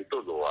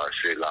sostenimiento lo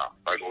hace la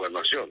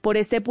gobernación. Por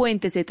este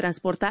puente se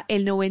transporta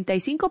el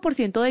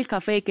 95% del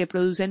café que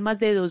producen más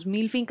de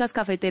 2.000 fincas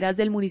cafeteras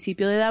del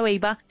municipio de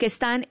Dabeiba que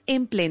están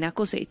en plena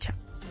cosecha.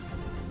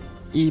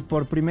 Y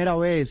por primera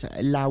vez,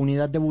 la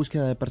unidad de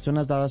búsqueda de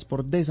personas dadas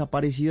por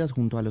desaparecidas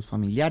junto a los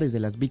familiares de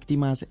las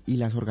víctimas y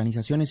las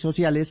organizaciones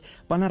sociales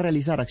van a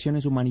realizar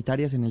acciones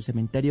humanitarias en el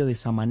cementerio de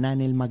Samaná en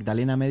el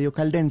Magdalena Medio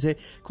Caldense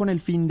con el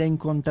fin de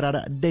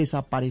encontrar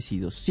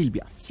desaparecidos.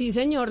 Silvia. Sí,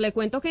 señor. Le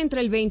cuento que entre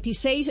el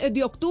 26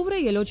 de octubre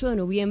y el 8 de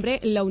noviembre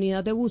la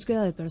unidad de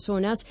búsqueda de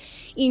personas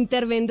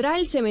intervendrá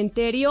el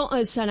cementerio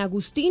San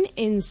Agustín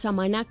en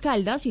Samaná,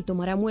 Caldas, y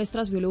tomará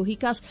muestras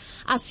biológicas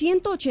a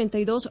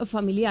 182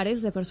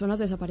 familiares de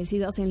personas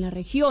desaparecidas en la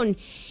región.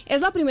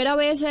 Es la primera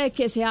vez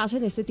que se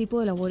hacen este tipo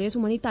de labores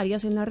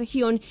humanitarias en la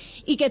región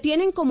y que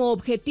tienen como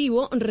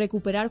objetivo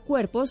recuperar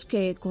cuerpos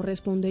que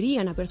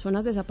corresponderían a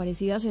personas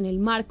desaparecidas en el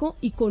marco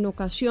y con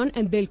ocasión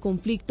del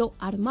conflicto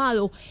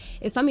armado.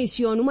 Esta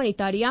misión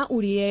humanitaria,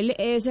 Uriel,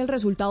 es el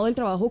resultado del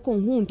trabajo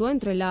conjunto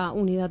entre la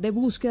unidad de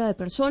búsqueda de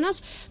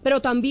personas,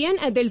 pero también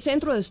del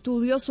Centro de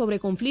Estudios sobre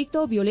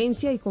Conflicto,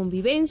 Violencia y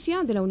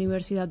Convivencia de la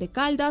Universidad de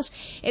Caldas,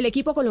 el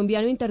equipo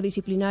colombiano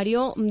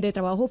interdisciplinario de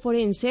trabajo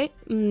forense,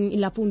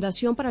 la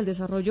Fundación para el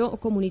Desarrollo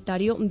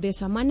Comunitario de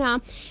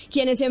Samaná,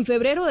 quienes en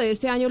febrero de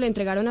este año le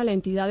entregaron a la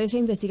entidad esa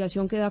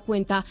investigación que da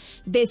cuenta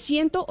de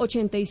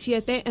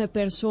 187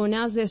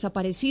 personas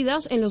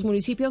desaparecidas en los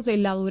municipios de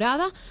La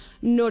Dorada,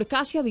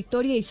 Norcasia,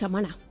 Victoria y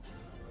Samaná.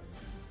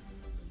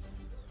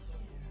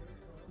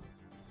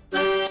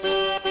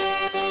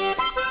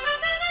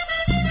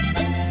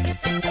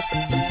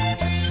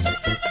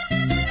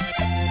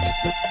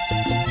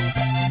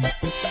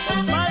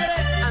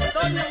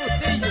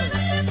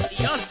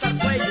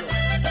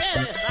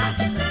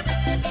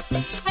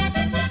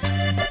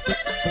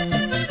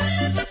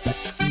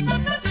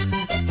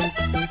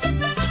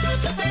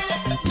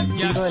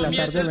 De la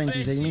tarde,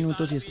 26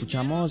 minutos, y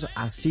escuchamos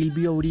a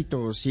Silvio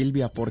Brito.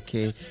 Silvia,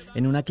 porque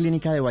en una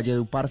clínica de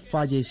Valledupar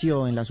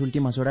falleció en las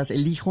últimas horas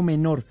el hijo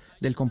menor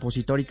del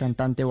compositor y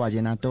cantante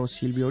vallenato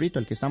Silvio Brito,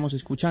 el que estamos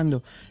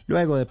escuchando,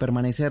 luego de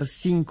permanecer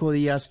 5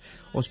 días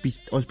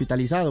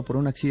hospitalizado por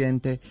un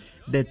accidente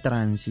de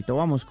tránsito.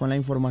 Vamos con la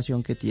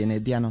información que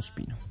tiene Diana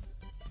Ospino.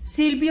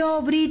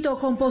 Silvio Brito,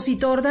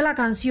 compositor de la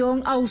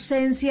canción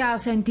Ausencia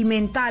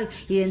Sentimental,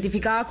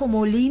 identificada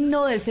como el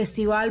himno del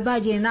Festival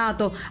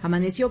Vallenato,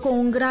 amaneció con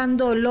un gran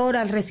dolor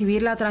al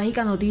recibir la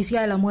trágica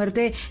noticia de la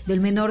muerte del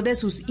menor de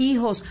sus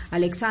hijos,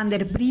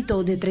 Alexander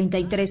Brito, de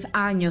 33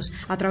 años.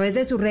 A través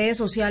de sus redes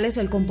sociales,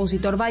 el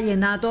compositor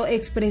vallenato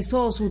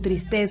expresó su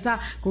tristeza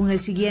con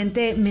el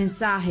siguiente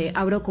mensaje,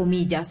 abro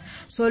comillas: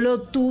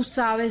 solo tú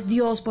sabes,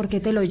 Dios, por qué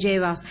te lo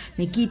llevas,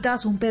 me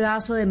quitas un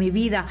pedazo de mi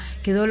vida,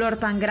 qué dolor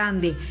tan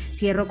grande.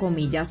 Cierro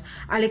comillas.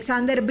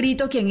 Alexander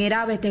Brito, quien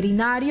era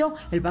veterinario,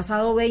 el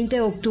pasado 20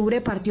 de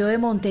octubre partió de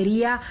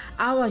Montería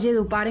a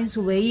Valledupar en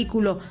su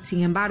vehículo.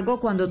 Sin embargo,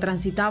 cuando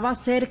transitaba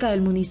cerca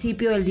del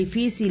municipio del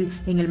Difícil,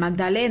 en el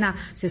Magdalena,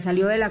 se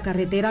salió de la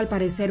carretera al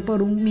parecer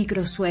por un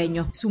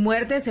microsueño. Su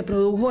muerte se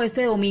produjo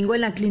este domingo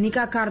en la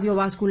clínica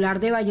cardiovascular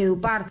de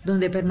Valledupar,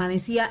 donde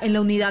permanecía en la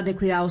unidad de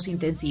cuidados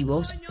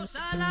intensivos.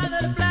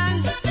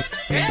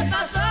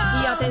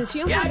 Y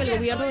atención, porque el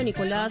gobierno de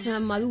Nicolás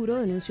Maduro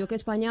denunció que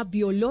España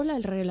violó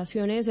las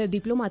relaciones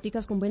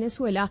diplomáticas con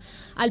Venezuela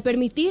al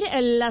permitir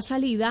la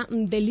salida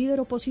del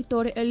líder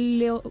opositor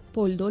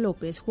Leopoldo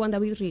López. Juan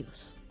David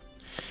Ríos.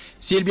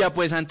 Silvia,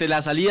 pues ante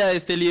la salida de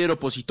este líder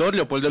opositor,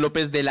 Leopoldo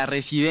López, de la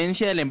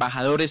residencia del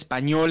embajador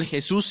español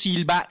Jesús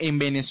Silva en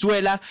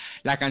Venezuela,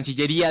 la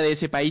Cancillería de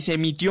ese país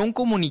emitió un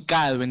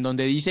comunicado en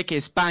donde dice que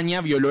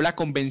España violó la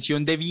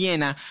Convención de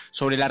Viena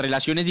sobre las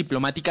relaciones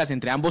diplomáticas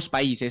entre ambos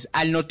países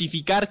al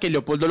notificar que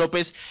Leopoldo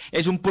López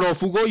es un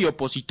prófugo y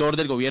opositor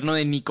del gobierno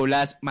de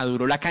Nicolás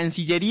Maduro. La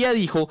Cancillería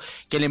dijo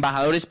que el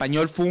embajador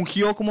español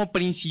fungió como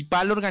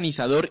principal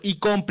organizador y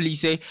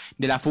cómplice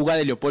de la fuga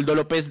de Leopoldo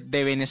López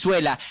de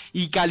Venezuela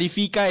y calificó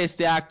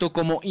este acto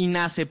como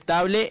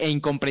inaceptable e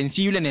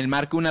incomprensible en el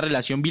marco de una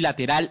relación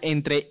bilateral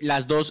entre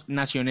las dos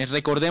naciones.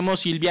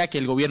 Recordemos, Silvia, que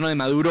el gobierno de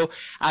Maduro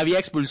había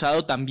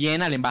expulsado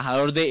también al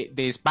embajador de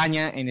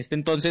España, en este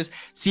entonces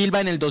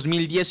Silva, en el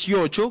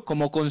 2018,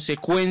 como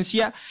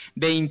consecuencia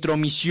de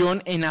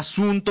intromisión en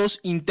asuntos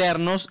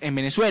internos en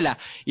Venezuela.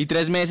 Y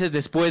 3 meses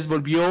después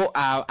volvió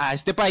a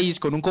este país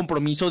con un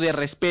compromiso de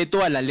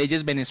respeto a las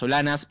leyes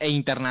venezolanas e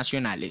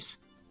internacionales.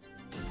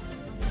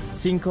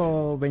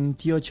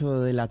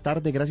 5:28 de la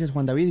tarde, gracias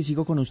Juan David, y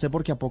sigo con usted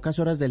porque a pocas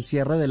horas del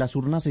cierre de las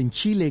urnas en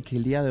Chile, que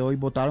el día de hoy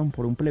votaron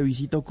por un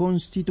plebiscito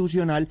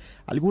constitucional,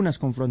 algunas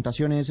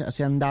confrontaciones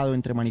se han dado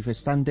entre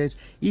manifestantes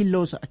y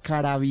los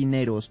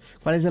carabineros.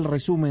 ¿Cuál es el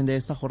resumen de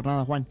esta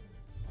jornada, Juan?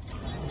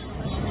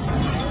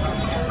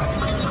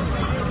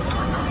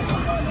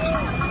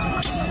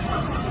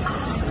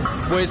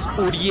 Pues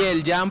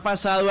Uriel, ya han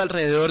pasado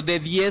alrededor de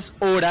 10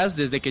 horas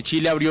desde que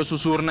Chile abrió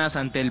sus urnas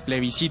ante el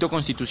plebiscito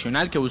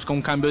constitucional que busca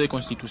un cambio de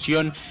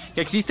constitución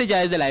que existe ya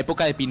desde la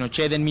época de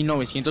Pinochet en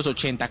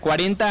 1980.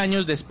 40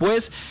 años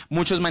después,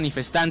 muchos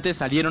manifestantes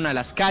salieron a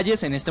las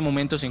calles. En este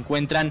momento se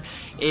encuentran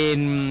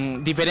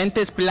en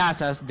diferentes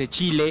plazas de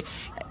Chile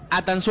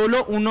a tan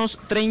solo unos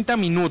 30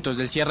 minutos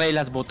del cierre de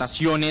las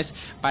votaciones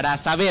para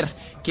saber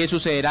qué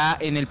sucederá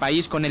en el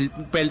país con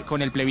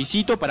el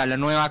plebiscito para la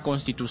nueva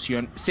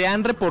constitución. Se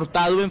han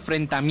reportado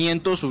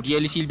enfrentamientos,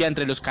 Uriel y Silvia,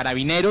 entre los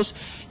carabineros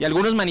y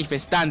algunos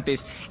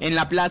manifestantes en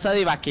la plaza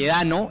de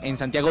Baquedano, en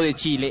Santiago de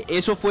Chile.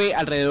 Eso fue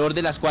alrededor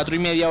de las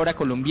 4:30 hora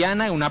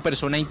colombiana. Una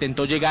persona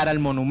intentó llegar al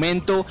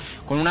monumento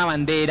con una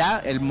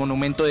bandera, el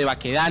monumento de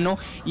Baquedano,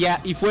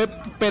 y fue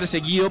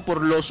perseguido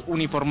por los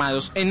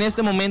uniformados. En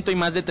este momento hay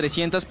más de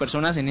 300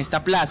 personas en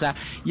esta plaza,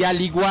 y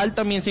al igual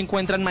también se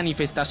encuentran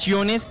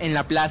manifestaciones en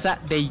la plaza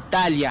de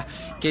Italia,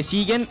 que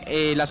siguen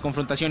las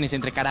confrontaciones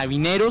entre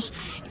carabineros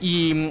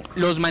y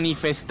los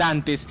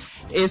manifestantes.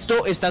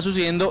 Esto está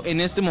sucediendo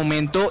en este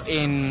momento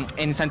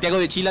en Santiago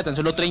de Chile, a tan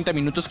solo 30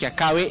 minutos que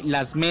acabe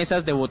las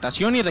mesas de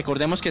votación, y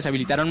recordemos que se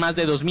habilitaron más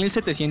de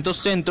 2.700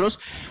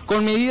 centros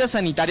con medidas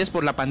sanitarias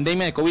por la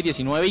pandemia de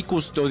COVID-19 y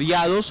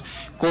custodiados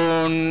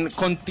con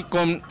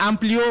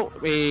amplio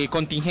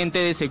contingente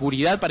de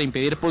seguridad para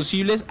impedir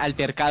posibles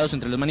altercados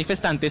entre los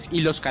manifestantes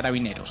y los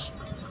carabineros.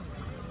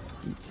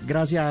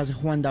 Gracias,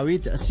 Juan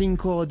David.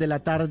 5 de la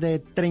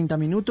tarde, 30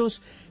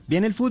 minutos.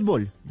 Viene el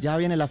fútbol, ya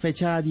viene la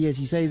fecha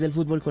 16 del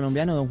fútbol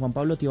colombiano. Don Juan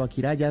Pablo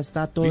Tibaquirá, ya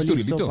está todo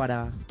listo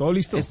para todo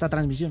listo. Esta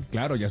transmisión.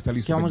 Claro, ya está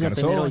listo don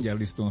Garzón, ya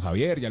listo don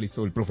Javier, ya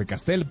listo el profe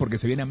Castel, porque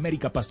se viene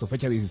América Pasto,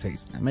 fecha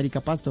 16.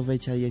 América Pasto,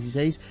 fecha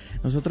 16.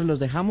 Nosotros los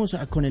dejamos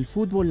con el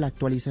fútbol,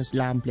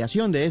 la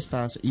ampliación de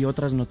estas y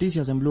otras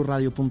noticias en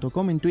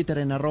blurradio.com, en Twitter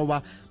en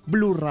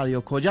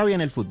 @blurradioco. Ya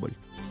viene el fútbol.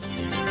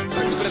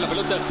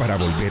 Para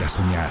volver a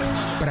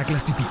soñar, para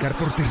clasificar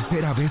por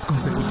tercera vez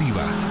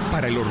consecutiva,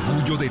 para el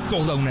orgullo de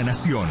toda una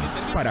nación,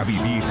 para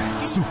vivir,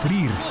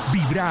 sufrir,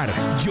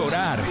 vibrar,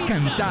 llorar,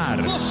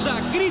 cantar.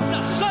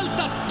 Grita,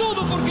 salta,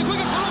 todo porque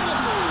juega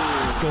Colombia.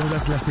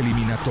 Todas las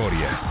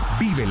eliminatorias,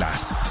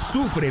 vívelas,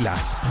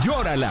 súfrelas,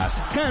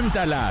 llóralas,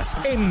 cántalas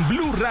en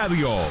Blue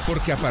Radio,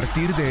 porque a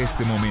partir de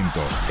este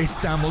momento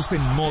estamos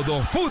en modo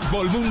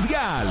fútbol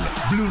mundial.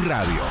 Blue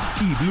Radio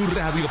y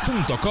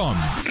blurradio.com.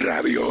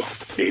 Radio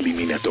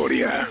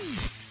eliminatoria.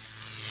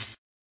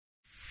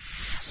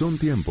 Son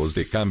tiempos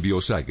de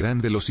cambios a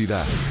gran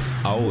velocidad.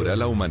 Ahora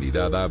la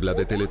humanidad habla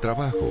de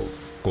teletrabajo,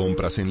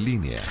 compras en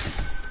línea,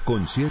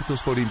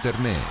 conciertos por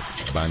internet,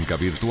 banca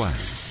virtual,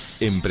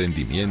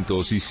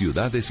 emprendimientos y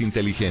ciudades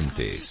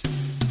inteligentes.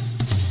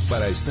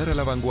 Para estar a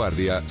la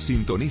vanguardia,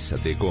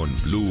 sintonízate con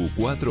Blue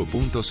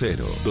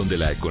 4.0, donde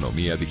la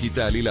economía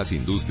digital y las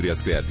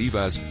industrias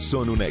creativas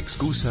son una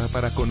excusa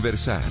para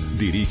conversar.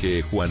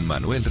 Dirige Juan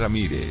Manuel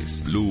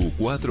Ramírez. Blue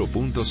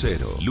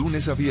 4.0,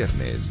 lunes a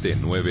viernes de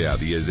 9 a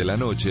 10 de la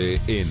noche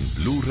en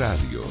Blue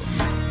Radio.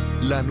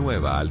 La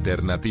nueva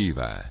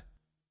alternativa.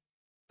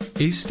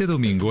 Este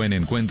domingo en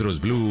Encuentros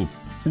Blue,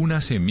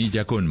 una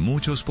semilla con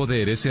muchos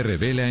poderes se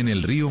revela en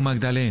el río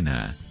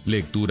Magdalena.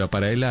 Lectura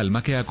para el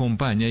alma que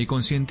acompaña y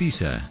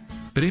concientiza.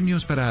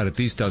 Premios para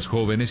artistas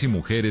jóvenes y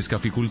mujeres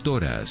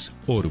caficultoras.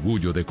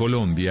 Orgullo de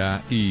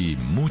Colombia y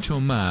mucho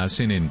más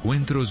en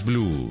Encuentros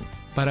Blue.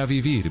 Para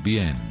vivir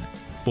bien.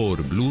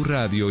 Por Blue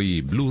Radio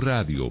y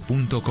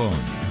blurradio.com.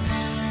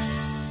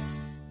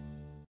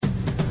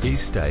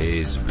 Esta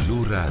es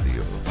Blue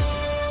Radio.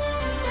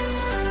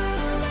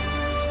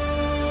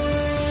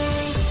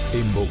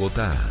 En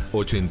Bogotá,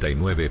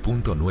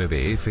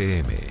 89.9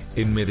 FM.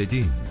 En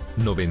Medellín,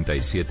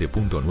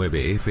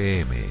 97.9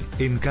 FM.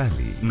 En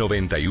Cali,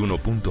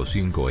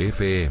 91.5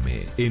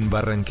 FM. En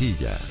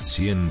Barranquilla,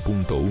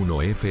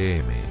 100.1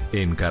 FM.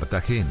 En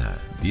Cartagena,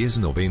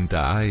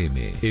 1090 AM.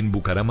 En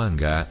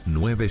Bucaramanga,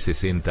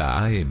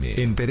 960 AM.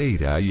 En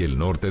Pereira y el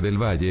norte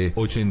del Valle,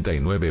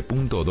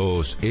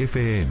 89.2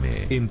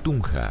 FM. En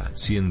Tunja,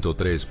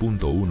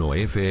 103.1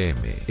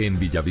 FM. En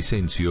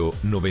Villavicencio,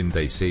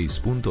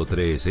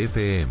 96.3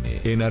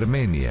 FM. En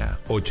Armenia,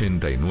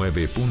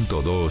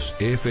 89.2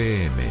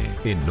 FM.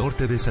 En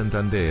norte de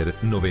Santander,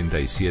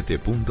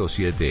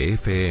 97.7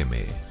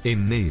 FM.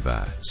 En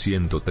Neiva,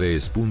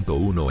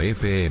 103.1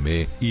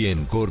 FM. Y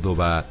en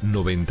Córdoba,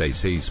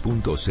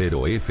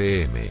 96.0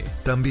 FM.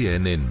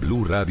 También en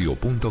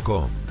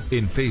bluradio.com.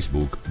 En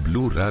Facebook,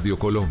 Blu Radio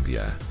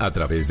Colombia. A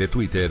través de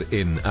Twitter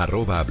en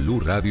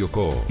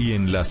 @BluRadioCo. Y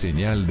en la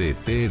señal de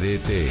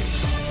TDT.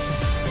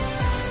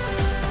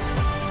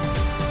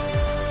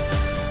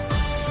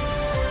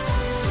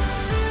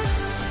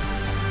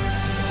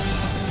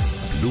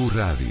 Blu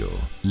Radio,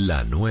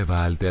 la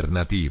nueva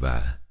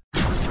alternativa.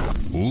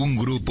 Un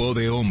grupo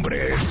de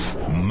hombres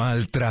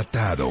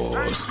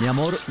maltratados. Mi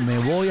amor, me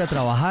voy a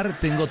trabajar,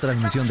 tengo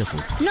transmisión de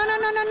fútbol. No.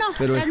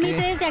 Pero transmite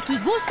es que... desde aquí,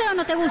 guste o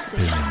no te guste.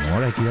 Pero mi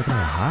amor, hay que ir a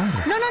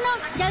trabajar. No,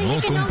 ya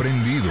dije que no.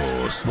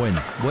 Comprendidos.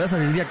 Bueno, voy a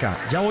salir de acá,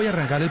 ya voy a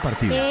arrancar el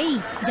partido. Ey,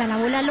 ¿ya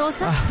lavó la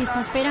loza? ¿Qué está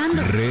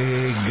esperando?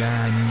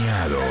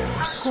 Regañados.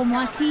 ¿Cómo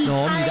así?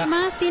 No, mira.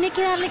 Además, tiene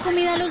que darle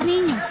comida a los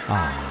niños.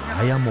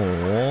 Ay, amor.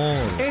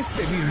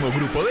 Este mismo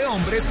grupo de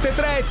hombres te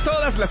trae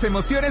todas las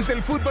emociones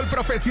del fútbol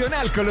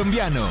profesional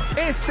colombiano.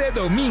 Este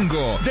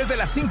domingo, desde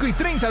las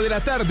 5:30 de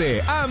la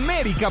tarde,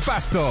 América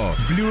Pasto.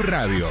 Blu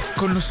Radio,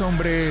 con los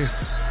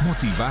hombres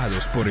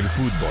motivados por el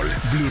fútbol.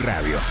 Blu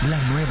Radio, la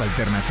nueva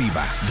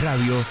alternativa.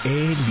 Radio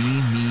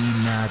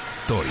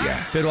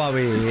eliminatoria. Pero a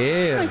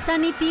ver... No está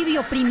ni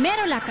tibio,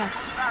 primero la casa.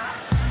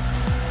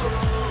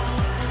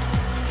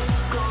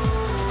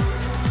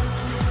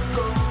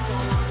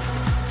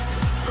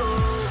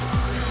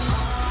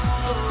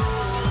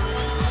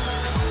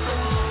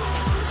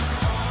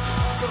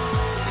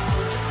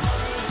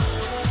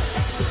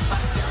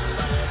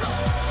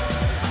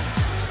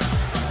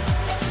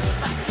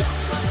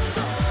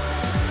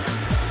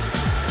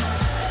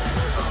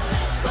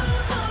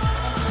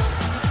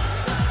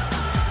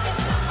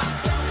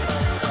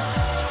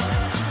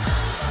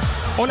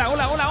 Hola.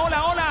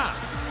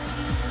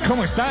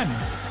 ¿Cómo están?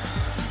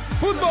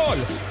 Fútbol.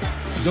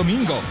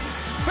 Domingo.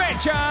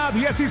 Fecha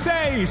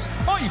 16.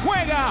 Hoy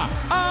juega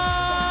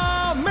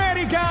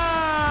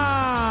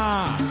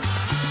América.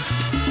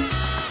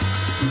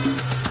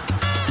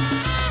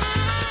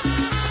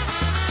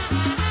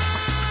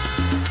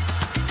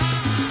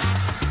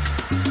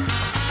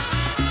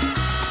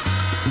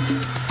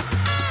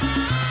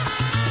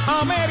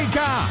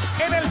 América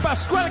en el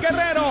Pascual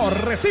Guerrero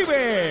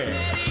recibe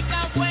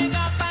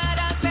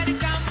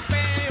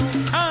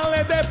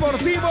al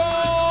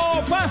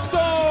Deportivo Pasto,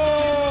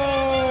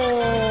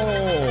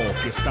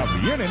 que está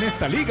bien en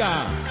esta liga.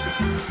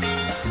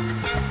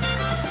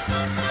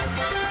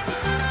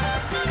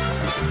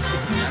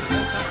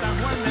 San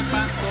Juan de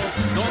Pasto,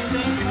 donde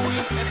el Cuy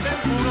es el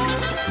puro.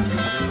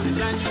 Desde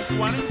el año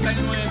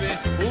 49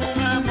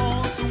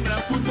 jugamos un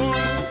gran fútbol.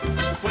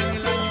 Fue en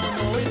el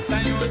año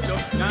 98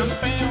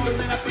 campeón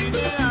de la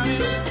primera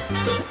vez.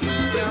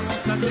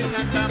 Iniciamos hace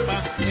una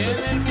etapa en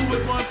el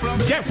fútbol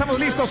profesional. Ya estamos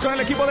listos con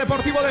el equipo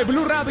deportivo de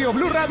Blu Radio,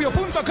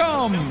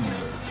 bluradio.com.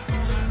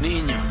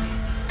 Niño,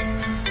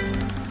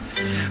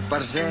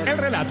 el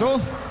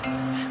relato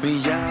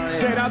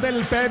será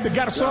del Pep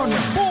Garzón.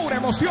 Pura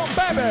emoción,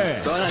 Pepe.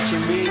 Todas las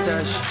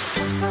chimbitas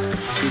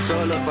y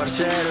todos los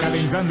parceros.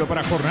 Calentando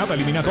para jornada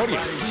eliminatoria.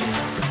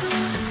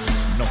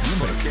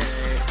 Noviembre.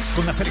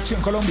 Con la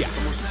selección Colombia.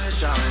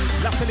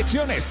 Las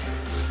selecciones.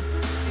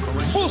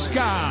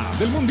 Busca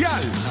del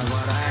Mundial. La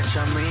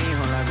guaracha,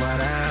 mijo, la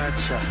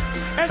guaracha.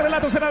 El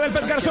relato será del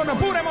Pep Garzón.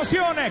 Pura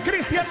emoción.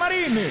 Cristian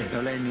Marín.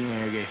 No le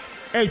niegue.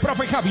 El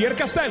profe Javier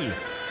Castel.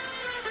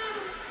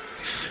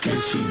 Qué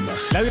chimba.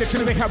 La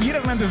dirección es de Javier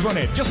Hernández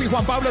Bonet. Yo soy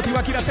Juan Pablo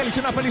Tibaquira Celis.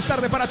 Una feliz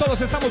tarde para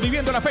todos. Estamos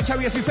viviendo la fecha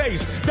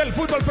 16 del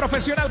fútbol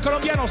profesional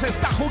colombiano. Se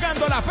está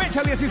jugando la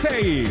fecha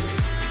 16.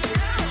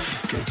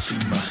 Qué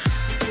chimba.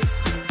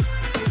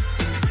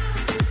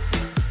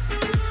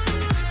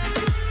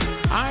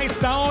 A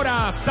esta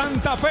hora,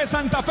 Santa Fe.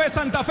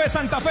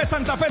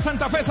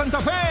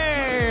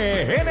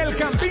 En el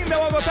Campín de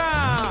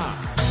Bogotá.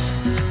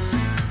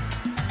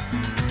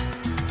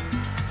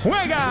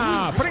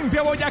 Juega frente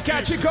a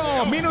Boyacá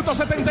Chico. Minuto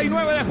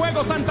 79 de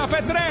juego. Santa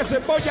Fe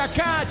 3,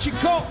 Boyacá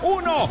Chico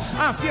 1.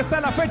 Así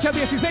está la fecha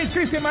 16.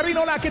 Cristian Marín,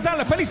 hola, ¿qué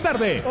tal? Feliz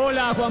tarde.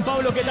 Hola, Juan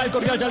Pablo, ¿qué tal?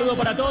 Cordial saludo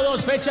para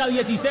todos. Fecha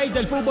 16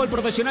 del fútbol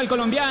profesional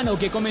colombiano,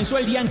 que comenzó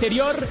el día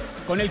anterior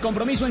con el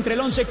compromiso entre el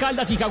Once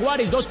Caldas y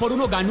Jaguares.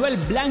 2-1 ganó el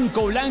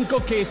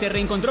Blanco, que se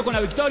reencontró con la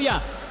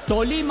victoria.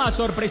 Tolima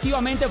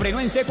sorpresivamente frenó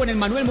en seco en el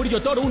Manuel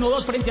Murillo Toro.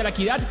 1-2 frente a la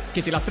Equidad,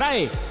 que se las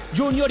trae.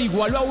 Junior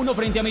igualó a 1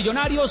 frente a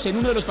Millonarios en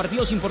uno de los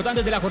partidos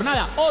importantes de la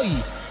jornada.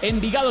 Hoy,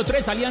 Envigado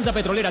 3, Alianza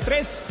Petrolera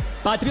 3.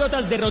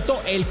 Patriotas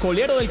derrotó el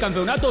colero del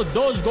campeonato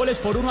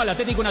 2-1 al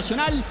Atlético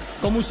Nacional.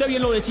 Como usted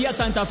bien lo decía,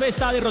 Santa Fe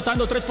está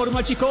derrotando 3-1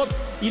 al Chicó.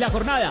 Y la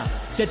jornada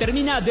se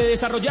termina de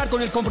desarrollar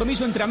con el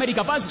compromiso entre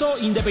América Pasto,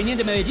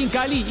 Independiente Medellín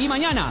Cali. Y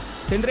mañana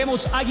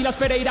tendremos Águilas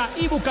Pereira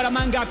y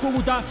Bucaramanga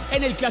Cúcuta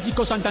en el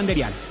Clásico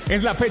Santanderiano.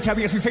 Es la fecha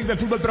 16 del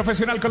fútbol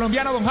profesional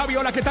colombiano. Don Javi,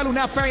 hola, ¿qué tal?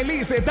 Una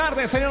feliz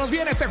tarde. Se nos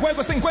viene este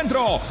juego, este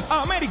encuentro.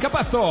 América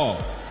Pasto.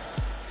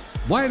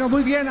 Bueno,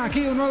 muy bien,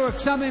 aquí un nuevo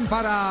examen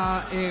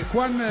para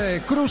Juan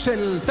Cruz,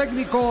 el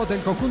técnico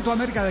del conjunto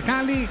América de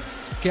Cali,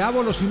 que ha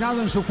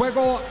evolucionado en su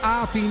juego,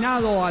 ha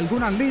afinado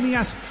algunas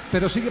líneas,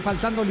 pero sigue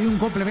faltándole un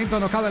complemento.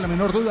 No cabe la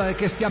menor duda de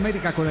que este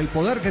América, con el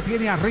poder que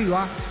tiene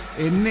arriba,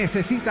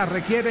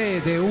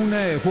 requiere de un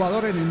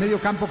jugador en el medio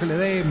campo que le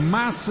dé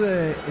más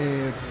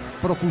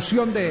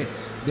profusión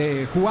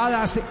de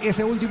jugadas,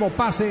 ese último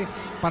pase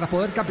para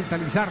poder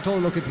capitalizar todo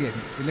lo que tiene.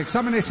 El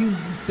examen es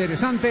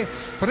interesante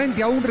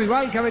frente a un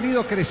rival que ha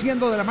venido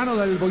creciendo de la mano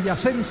del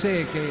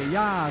boyacense, que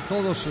ya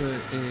todos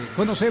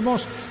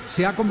conocemos.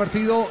 Se ha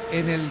convertido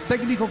en el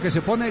técnico que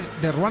se pone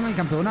de ruana el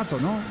campeonato,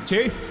 ¿no?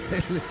 Sí,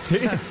 sí,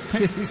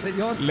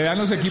 señor. Le dan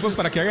los equipos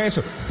para que haga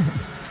eso.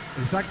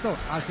 Exacto,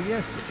 así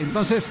es.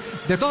 Entonces,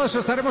 de todo eso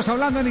estaremos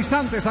hablando en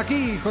instantes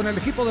aquí con el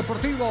equipo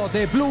deportivo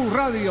de Blue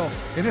Radio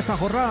en esta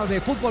jornada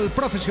de fútbol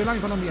profesional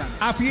colombiano.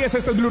 Así es,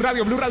 este es Blue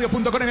Radio,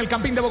 BlueRadio.com en el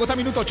Campín de Bogotá,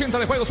 minuto 80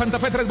 de juego, Santa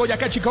Fe 3,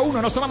 Boyacá Chico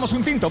 1. Nos tomamos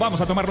un tinto, vamos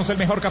a tomarnos el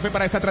mejor café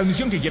para esta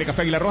transmisión. ¿Quién quiere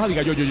café Águila Roja?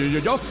 Diga yo,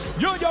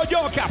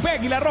 café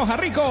Águila Roja,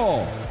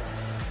 rico.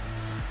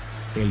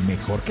 El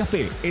mejor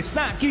café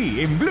está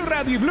aquí en Blue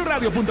Radio y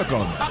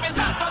BlueRadio.com. Pa'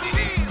 pensar, pa'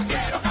 vivir,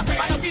 quiero café,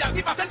 pa' respirar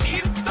y pa'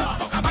 sentir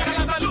todo. Para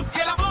la salud y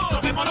el amor,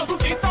 tomémonos un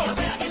tinto.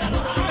 Café Águila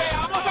Roja.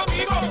 Seamos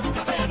amigos.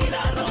 Café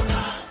Águila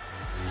Roja.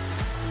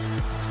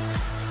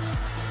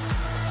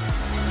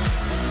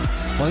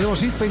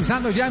 Podemos ir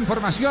pensando ya en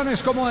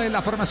formaciones como en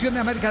la formación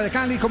de América de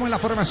Cali, como en la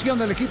formación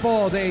del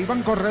equipo de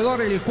Iván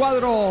Corredor, el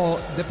cuadro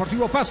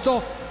Deportivo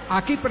Pasto.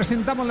 Aquí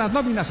presentamos las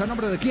nóminas. ¿A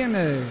nombre de quién,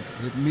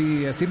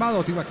 mi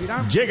estimado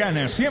Tibaquirá?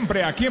 Llegan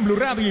siempre aquí en Blue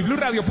Radio y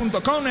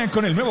BlueRadio.com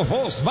con el nuevo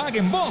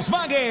Volkswagen.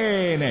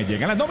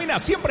 Llegan las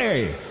nóminas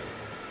siempre.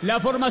 La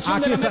formación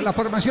aquí está la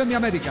formación de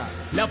América.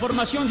 La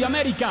formación de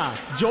América.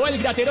 Joel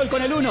Graterol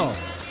con el 1.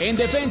 En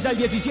defensa el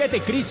 17,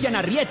 Cristian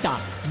Arrieta.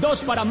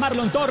 2 para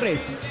Marlon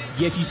Torres.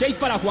 16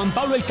 para Juan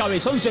Pablo El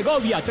Cabezón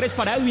Segovia. 3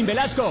 para Edwin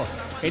Velasco.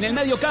 En el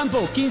medio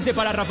campo, 15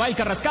 para Rafael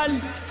Carrascal.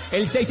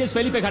 El 6 es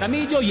Felipe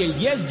Jaramillo y el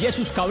 10,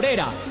 Jesús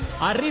Cabrera.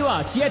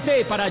 Arriba,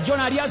 7 para John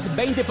Arias,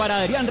 20 para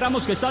Adrián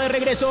Ramos, que está de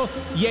regreso.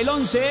 Y el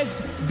 11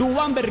 es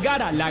Duván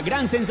Vergara, la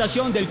gran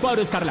sensación del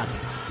cuadro escarlata.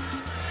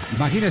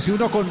 Imagínese,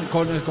 uno con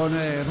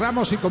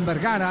Ramos y con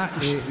Vergara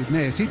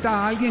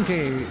necesita a alguien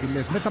que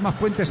les meta más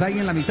puentes ahí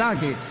en la mitad,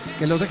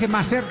 que los deje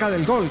más cerca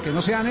del gol, que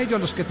no sean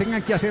ellos los que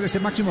tengan que hacer ese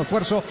máximo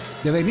esfuerzo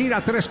de venir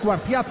a tres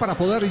cuartear para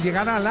poder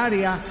llegar al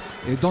área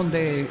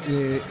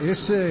donde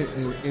es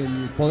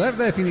el poder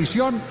de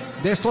definición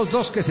de estos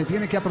dos que se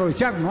tiene que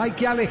aprovechar. No hay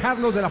que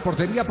alejarlos de la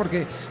portería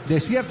porque de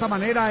cierta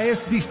manera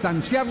es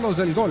distanciarlos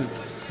del gol.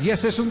 Y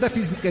ese es un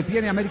déficit que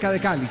tiene América de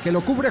Cali, que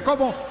lo cubre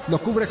 ¿cómo? Lo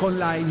cubre con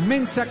la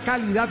inmensa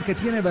calidad que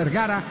tiene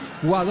Vergara,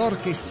 jugador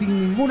que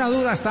sin ninguna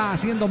duda está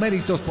haciendo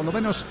méritos, por lo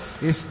menos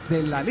es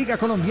de la Liga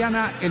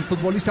Colombiana el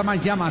futbolista más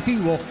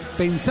llamativo,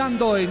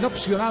 pensando en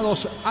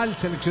opcionados al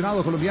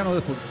seleccionado colombiano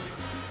de fútbol.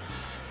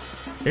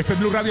 Este es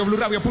Blue Radio,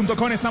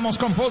 BlueRadio.com. Estamos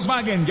con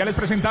Volkswagen. Ya les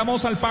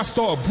presentamos al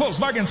Pasto.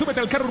 Volkswagen, súbete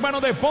al carro urbano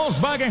de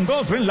Volkswagen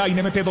Gol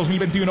Trendline MT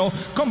 2021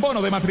 con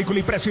bono de matrícula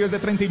y precio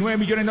desde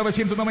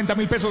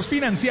 39.990.000 pesos,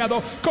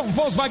 financiado con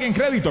Volkswagen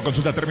Crédito.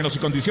 Consulta términos y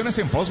condiciones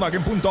en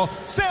Volkswagen.co.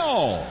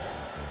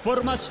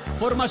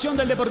 Formación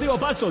del Deportivo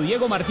Pasto.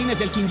 Diego Martínez,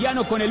 el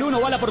quindiano, con el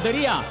 1 va a la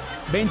portería.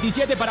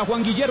 27 para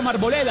Juan Guillermo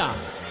Arboleda.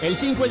 El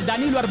 5 es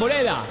Danilo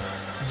Arboleda.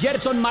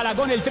 Gerson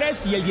Malagón el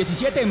 3 y el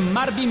 17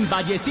 Marvin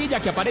Vallecilla,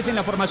 que aparece en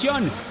la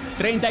formación.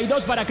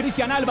 32 para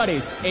Cristian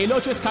Álvarez, el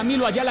 8 es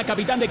Camilo Ayala,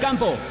 capitán de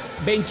campo.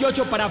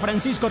 28 para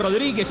Francisco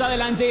Rodríguez,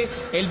 adelante.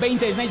 El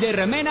 20 es Neider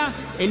Remena,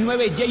 el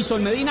 9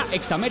 Jason Medina,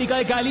 ex América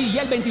de Cali, y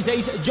el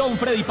 26 John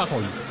Freddy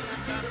Pajoy.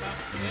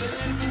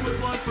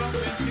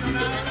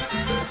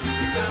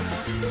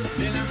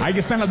 Ahí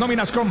están las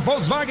nóminas con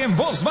Volkswagen.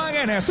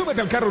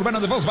 Súbete al carro urbano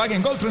de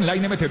Volkswagen Gol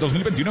Trendline MT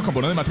 2021 con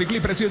bono de matrícula y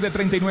precios de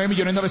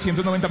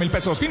 39.990.000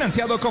 pesos,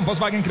 financiado con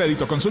Volkswagen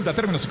Crédito. Consulta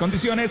términos y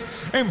condiciones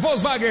en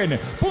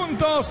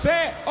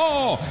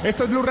Volkswagen.co.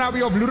 Esto es Blue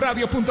Radio,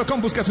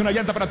 BlueRadio.com. Buscas una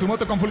llanta para tu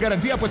moto con full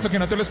garantía, puesto que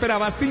no te lo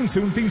esperabas. Team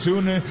Zoom,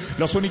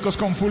 los únicos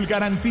con full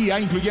garantía,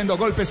 incluyendo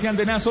golpes y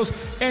andenazos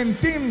en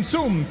Team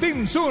Zoom.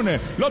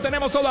 Lo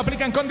tenemos todo,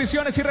 aplican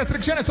condiciones y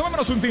restricciones.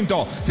 Tomémonos un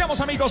tinto. Seamos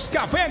amigos,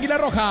 Café Águila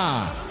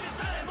Roja.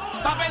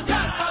 Pa'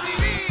 pensar, pa'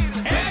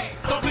 vivir, hey,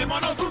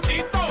 tomémonos un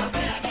tinto.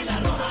 Café Águila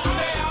Roja.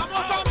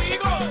 Seamos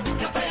amigos.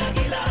 Café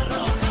Águila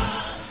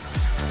Roja.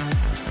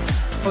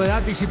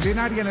 Novedad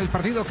disciplinaria en el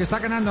partido que está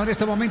ganando en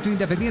este momento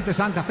Independiente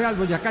Santa Fe al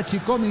Boyacá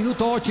Chico,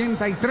 minuto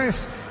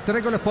 83.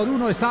 3 goles por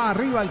 1, está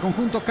arriba el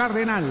conjunto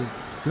cardenal.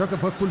 Creo que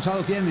fue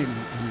expulsado ¿quién? El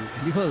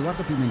hijo de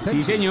Eduardo Pimentel.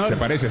 Sí, señor. Se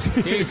parece, sí.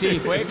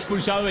 Sí, fue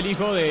expulsado el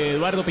hijo de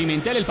Eduardo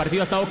Pimentel. El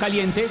partido ha estado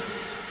caliente.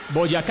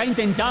 Boyacá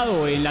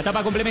intentado en la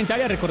etapa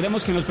complementaria.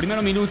 Recordemos que en los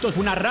primeros minutos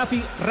fue una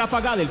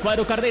ráfaga del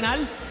cuadro cardenal,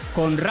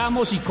 con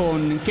Ramos y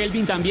con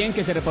Kelvin también,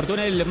 que se reportó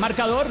en el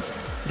marcador.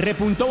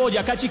 Repuntó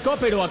Boyacá Chico,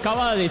 pero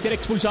acaba de ser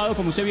expulsado,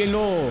 como usted bien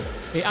lo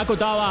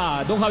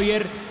acotaba, don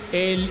Javier,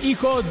 el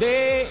hijo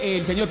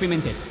del señor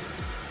Pimentel.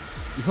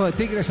 Hijo de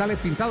Tigre sale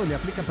pintado, le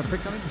aplica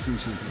perfectamente. Sí,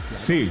 claro.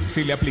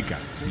 Sí, le aplica.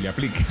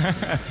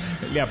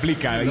 Le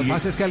aplica. Lo que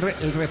pasa es que el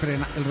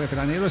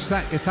refranero es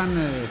tan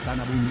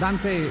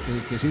abundante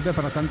que sirve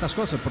para tantas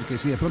cosas, porque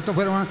si de pronto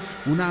fuera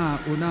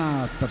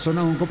una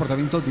persona de un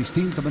comportamiento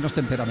distinto, menos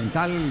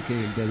temperamental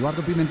que el de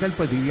Eduardo Pimentel,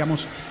 pues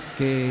diríamos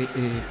que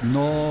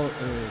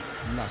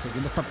las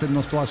segundas partes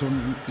no todas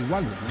son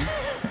iguales, ¿no?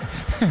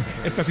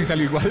 Esta sí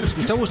salió igual.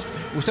 Usted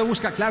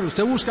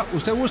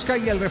busca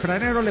y el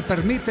refranero le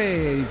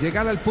permite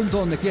llegar al punto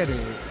donde quiere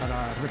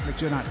para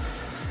reflexionar.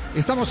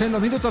 Estamos en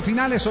los minutos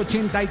finales,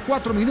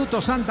 84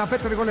 minutos, Santa Fe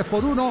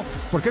 3-1.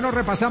 ¿Por qué no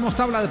repasamos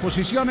tabla de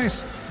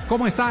posiciones?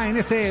 ¿Cómo está en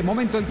este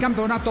momento el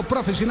campeonato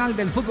profesional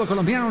del fútbol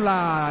colombiano,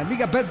 la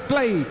Liga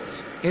Betplay,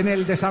 en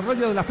el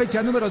desarrollo de la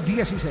fecha número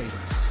 16?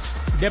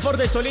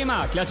 Deportes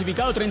Tolima,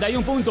 clasificado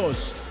 31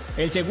 puntos.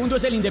 El segundo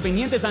es el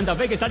Independiente Santa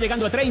Fe, que está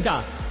llegando a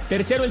 30.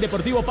 Tercero, el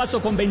Deportivo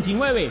Pasto con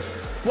 29.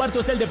 Cuarto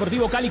es el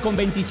Deportivo Cali con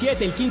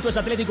 27. El quinto es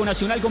Atlético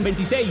Nacional con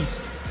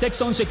 26.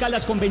 Sexto, Once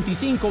Caldas con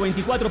 25.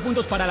 24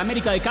 puntos para el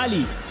América de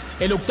Cali.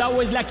 El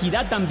octavo es La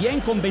Equidad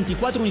también con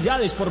 24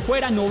 unidades. Por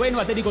fuera, noveno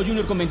Atlético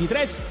Junior con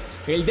 23.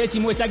 El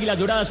décimo es Águilas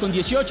Doradas con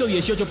 18.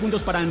 18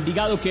 puntos para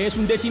Envigado, que es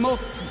un décimo.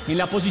 En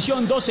la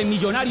posición 12,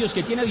 Millonarios,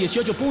 que tiene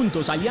 18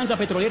 puntos. Alianza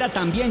Petrolera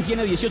también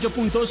tiene 18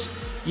 puntos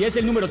y es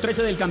el número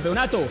 13 del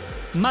campeonato.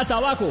 Más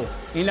abajo,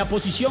 en la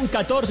posición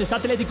 14 está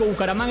Atlético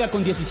Bucaramanga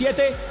con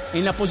 17.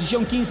 En la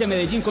posición 15,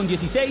 Medellín con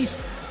 16.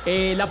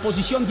 La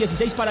posición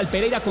 16 para el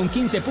Pereira con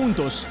 15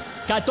 puntos.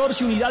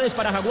 14 unidades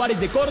para Jaguares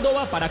de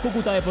Córdoba, para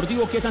Cúcuta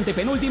Deportivo, que es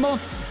antepenúltimo.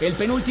 El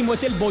penúltimo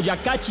es el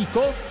Boyacá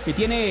Chico, que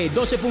tiene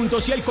 12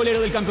 puntos. Y el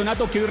colero del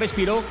campeonato, que hoy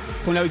respiró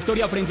con la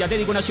victoria frente a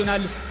Atlético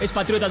Nacional, es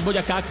Patriotas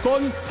Boyacá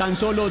con tan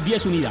solo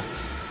 10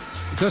 unidades.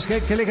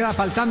 Entonces, ¿qué le queda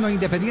faltando a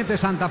Independiente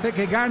Santa Fe,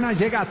 que gana,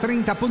 llega a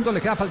 30 puntos,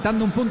 le queda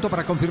faltando un punto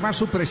para confirmar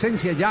su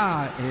presencia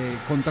ya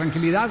con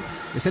tranquilidad?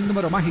 Es el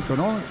número mágico,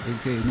 ¿no? El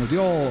que nos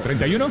dio...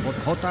 ¿31?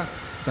 J,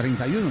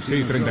 31.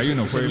 Sí,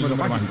 31 fue el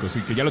número mágico,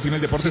 sí, que ya lo tiene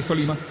el Deportes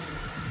Tolima.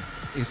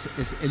 Es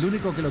el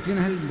único que lo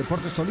tiene, es el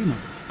Deportes Tolima.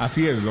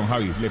 Así es, don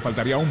Javi. Le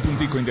faltaría un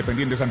puntico a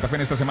Independiente Santa Fe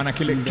en esta semana.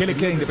 ¿Qué le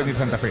queda a Independiente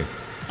Santa Fe?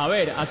 A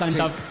ver, a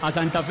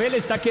Santa Fe le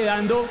está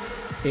quedando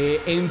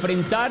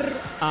enfrentar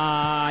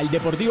al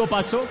Deportivo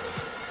Pasto,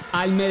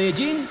 al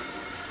Medellín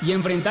y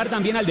enfrentar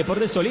también al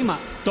Deportes Tolima.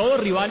 Todos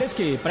rivales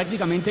que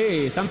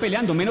prácticamente están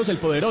peleando, menos el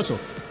poderoso.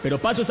 Pero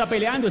Pasto está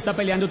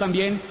peleando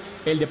también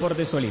el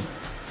Deportes Tolima.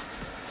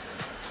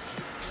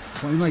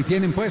 Bueno, ahí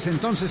tienen pues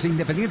entonces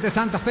Independiente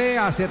Santa Fe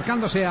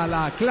acercándose a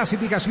la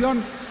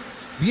clasificación.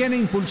 Viene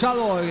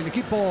impulsado el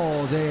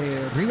equipo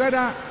de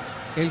Rivera,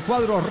 el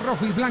cuadro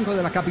rojo y blanco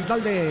de la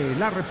capital de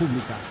la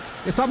República.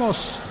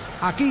 Estamos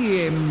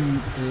aquí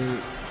en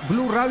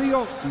Blue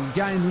Radio,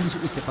 ya en un...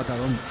 Uy, qué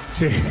patadón.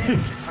 Sí.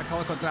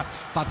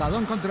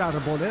 Patadón contra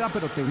Arboleda,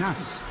 pero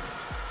tenaz.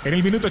 En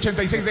el minuto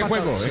 86 de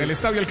juego, sí, en el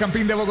Estadio El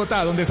Campín de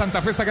Bogotá, donde Santa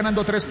Fe está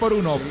ganando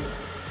 3-1. Sí.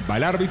 Va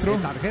el árbitro. De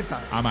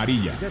tarjeta.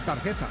 Amarilla. De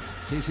tarjeta.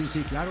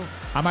 Sí, claro.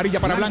 Amarilla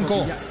para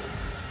Blanco.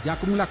 Ya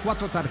acumula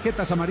 4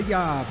 tarjetas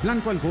amarilla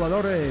Blanco, el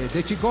jugador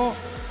de Chico,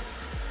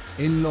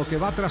 en lo que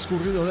va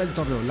transcurrido del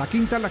torneo. La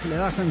quinta es la que le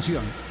da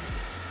sanción.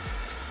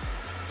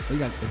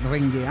 Oiga,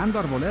 rengueando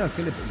a Arboleda, es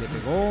que le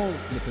pegó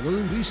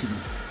durísimo.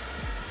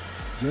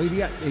 Yo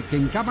diría que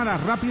en cámara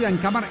rápida, en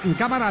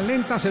cámara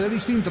lenta se ve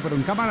distinto, pero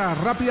en cámara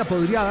rápida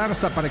podría dar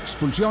hasta para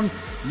expulsión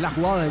la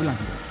jugada de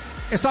Blanco.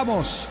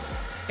 Estamos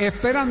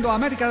esperando a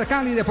América de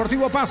Cali,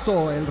 Deportivo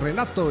Pasto. El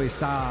relato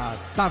esta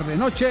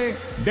tarde-noche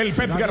del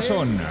Pep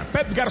Garzón.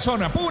 Pep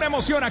Garzón, pura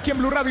emoción aquí en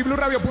Blue Radio y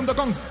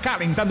BlueRadio.com.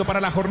 Calentando para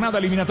la jornada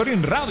eliminatoria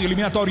en Radio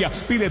Eliminatoria.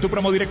 Pide tu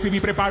promo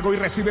DirecTV prepago y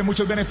recibe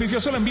muchos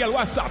beneficios. Solo envía al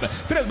WhatsApp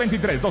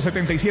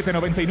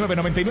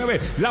 323-277-9999.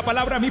 La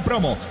palabra mi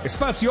promo,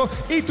 espacio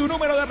y tu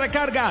número de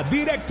recarga.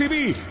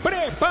 DirecTV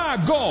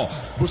prepago.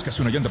 Buscas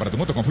un oyente para tu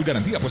moto con full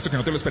garantía, puesto que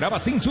no te lo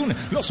esperabas. Tinsun,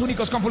 los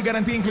únicos con full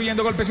garantía,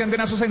 incluyendo golpes y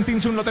antenazos en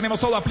Tinsun. Lo tenemos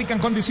todo, aplican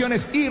condiciones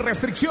y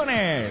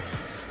restricciones.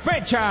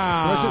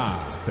 Fecha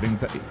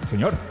 30.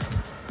 Señor.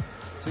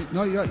 Sí,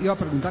 no, iba a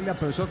preguntarle al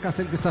profesor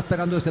Castel, que está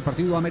esperando este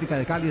partido América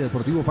de Cali,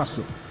 Deportivo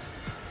Pasto.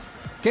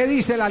 ¿Qué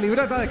dice la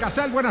libreta de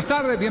Castel? Buenas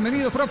tardes,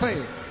 bienvenido, profe.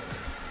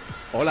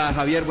 Hola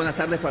Javier, buenas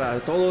tardes para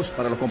todos,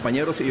 para los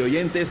compañeros y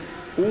oyentes.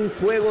 Un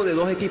juego de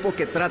dos equipos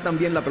que tratan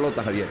bien la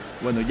pelota, Javier.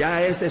 Bueno,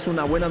 ya esa es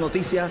una buena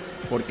noticia,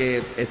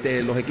 porque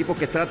los equipos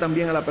que tratan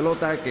bien a la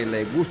pelota, que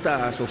les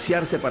gusta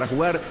asociarse para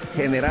jugar,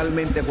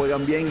 generalmente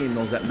juegan bien y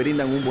nos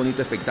brindan un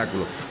bonito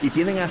espectáculo. Y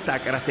tienen hasta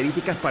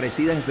características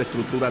parecidas en su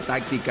estructura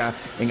táctica,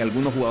 en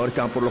algunos jugadores que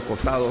van por los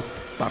costados.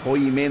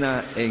 Pajoy y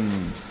Mena en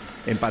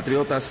en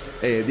Patriotas,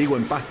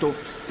 en Pasto,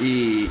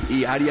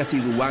 y Arias y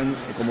Dubán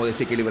como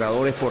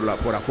desequilibradores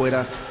por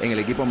afuera en el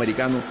equipo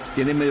americano.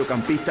 Tienen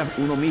mediocampistas,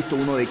 uno mixto,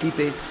 uno de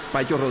quite,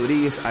 Pacho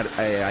Rodríguez,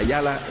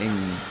 Ayala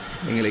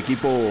en el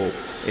equipo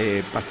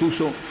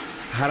pastuso,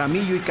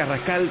 Jaramillo y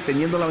Carrascal,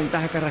 teniendo la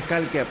ventaja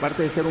Carrascal, que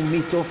aparte de ser un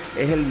mixto,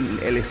 es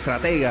el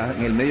estratega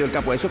en el medio del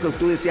campo. Eso que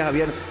tú decías,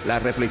 Javier, la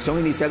reflexión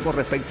inicial con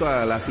respecto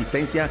a la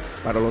asistencia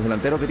para los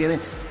delanteros que tiene,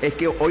 es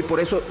que hoy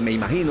por eso, me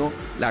imagino,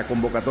 la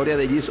convocatoria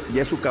de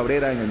Jesús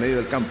Cabrera en el medio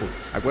del campo.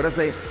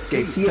 Acuérdate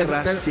que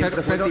Sierra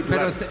siempre fue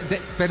titular.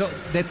 Pero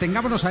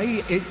detengámonos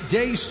ahí.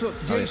 Jesús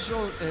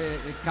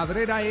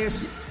Cabrera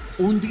es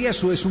un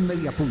 10 o es un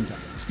media punta.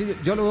 Es que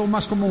yo lo veo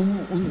más como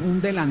un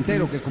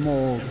delantero que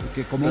como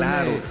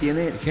claro,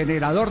 un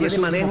generador de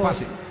su último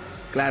pase.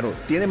 Claro,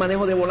 tiene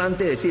manejo de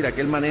volante, es decir,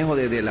 aquel manejo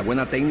de la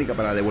buena técnica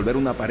para devolver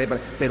una pared,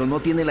 pero no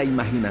tiene la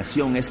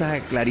imaginación, esa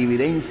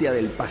clarividencia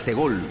del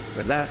pase-gol,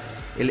 ¿verdad?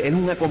 Él es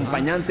un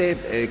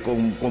acompañante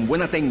con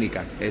buena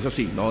técnica, eso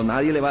sí, no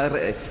nadie le va a...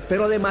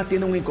 Pero además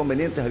tiene un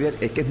inconveniente, Javier,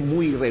 es que es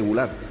muy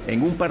irregular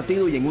en un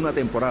partido y en una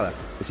temporada.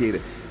 Es decir,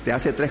 te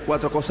hace 3,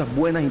 4 cosas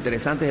buenas,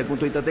 interesantes desde el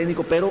punto de vista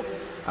técnico, pero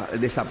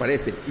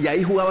desaparece. Y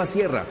ahí jugaba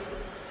Sierra.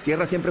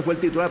 Sierra siempre fue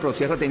el titular, pero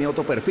Sierra tenía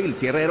otro perfil.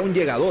 Sierra era un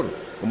llegador,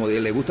 como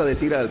le gusta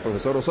decir al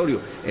profesor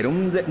Osorio. Era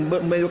un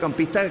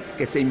mediocampista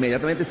que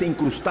inmediatamente se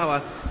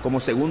incrustaba como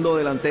segundo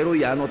delantero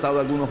y ha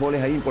anotado algunos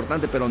goles ahí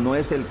importantes, pero no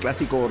es el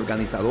clásico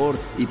organizador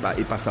y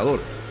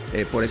pasador.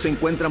 Por eso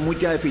encuentra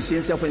mucha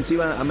eficiencia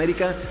ofensiva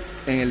América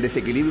en el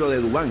desequilibrio de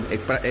Dubán.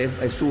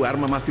 Es su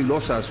arma más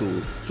filosa,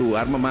 su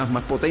arma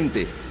más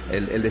potente,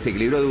 el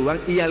desequilibrio de Dubán,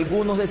 y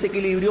algunos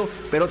desequilibrios,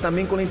 pero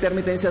también con la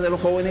intermitencia de los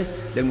jóvenes,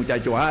 del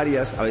muchacho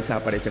Arias, a veces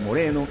aparece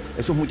Moreno,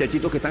 esos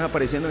muchachitos que están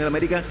apareciendo en el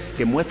América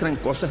que muestran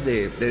cosas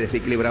de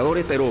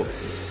desequilibradores, pero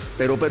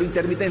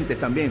intermitentes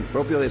también,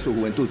 propios de su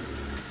juventud.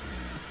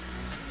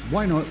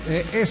 Bueno,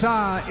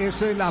 esa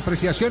es la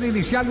apreciación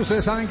inicial.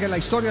 Ustedes saben que la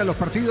historia de los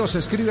partidos se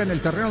escribe en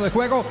el terreno de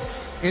juego.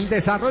 El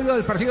desarrollo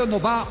del partido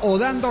nos va o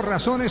dando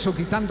razones o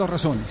quitando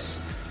razones.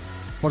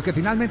 Porque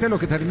finalmente lo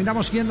que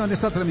terminamos viendo en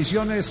esta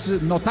transmisión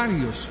es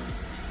notarios.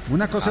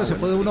 Una cosa se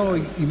puede uno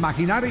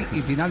imaginar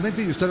y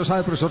finalmente, y usted lo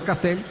sabe, profesor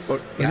Castel,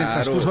 en el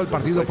transcurso del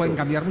partido pueden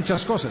cambiar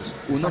muchas cosas.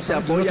 Uno se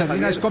apoya,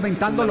 termina es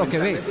comentando lo que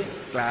ve.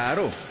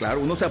 Claro,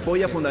 uno se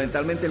apoya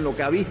fundamentalmente en lo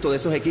que ha visto de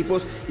esos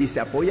equipos y se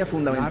apoya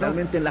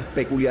fundamentalmente en las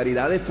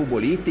peculiaridades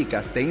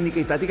futbolísticas,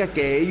 técnicas y tácticas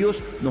que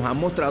ellos nos han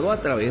mostrado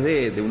a través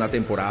de una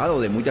temporada o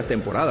de muchas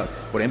temporadas.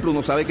 Por ejemplo,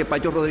 uno sabe que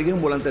Pacho Rodríguez es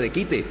un volante de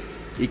quite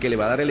y que le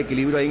va a dar el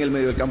equilibrio ahí en el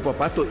medio del campo a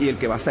Pasto, y el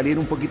que va a salir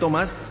un poquito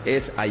más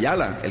es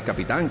Ayala, el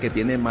capitán, que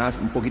tiene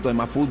un poquito de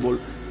más fútbol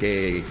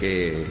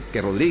que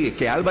Rodríguez,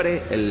 que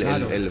Álvarez,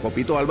 el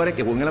Jopito Álvarez,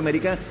 que juega en el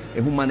América,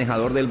 es un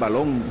manejador del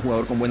balón, un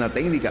jugador con buena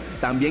técnica,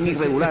 también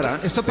irregular.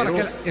 Esto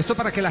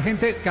para que la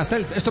gente,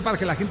 Castel, esto para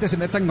que la gente se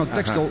meta en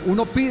contexto. Ajá.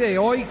 Uno pide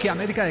hoy que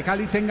América de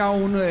Cali tenga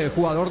un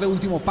jugador de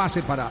último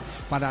pase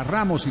para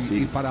Ramos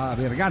y para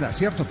Vergara,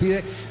 ¿cierto?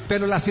 Pide,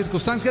 pero las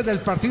circunstancias del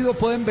partido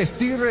pueden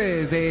vestir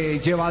de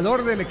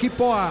llevador del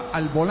equipo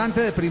al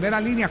volante de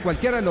primera línea,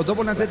 cualquiera de los dos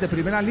volantes de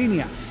primera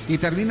línea, y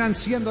terminan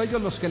siendo ellos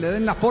los que le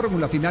den la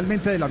fórmula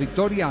finalmente de la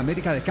victoria a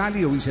América de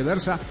Cali o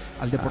viceversa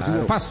al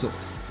Deportivo Pasto.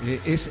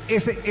 Ese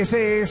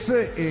es,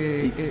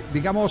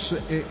 digamos,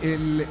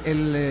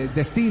 el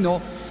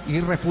destino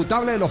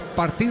irrefutable de los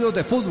partidos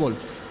de fútbol,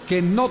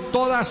 que no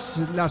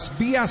todas las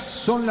vías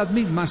son las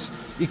mismas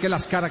y que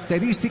las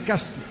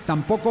características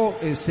tampoco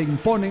se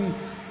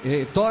imponen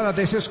todas las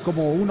veces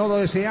como uno lo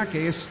desea,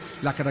 que es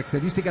la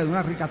característica de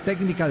una rica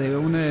técnica, de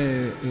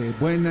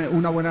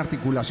una buena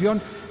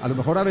articulación. A lo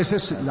mejor a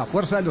veces la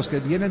fuerza de los que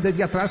vienen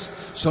desde atrás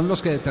son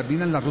los que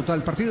determinan la ruta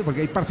del partido,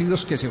 porque hay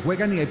partidos que se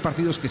juegan y hay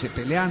partidos que se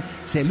pelean,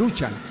 se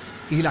luchan,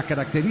 y la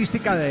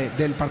característica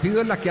del partido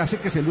es la que hace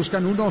que se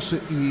luzcan unos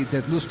y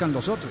desluzcan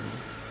los otros,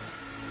 ¿no?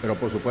 Pero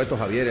por supuesto,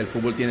 Javier, el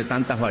fútbol tiene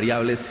tantas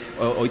variables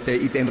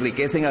y te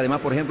enriquecen. Además,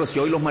 por ejemplo, si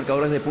hoy los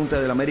marcadores de punta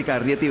del América,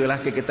 Arrieta y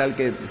Velázquez, ¿qué tal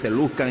que se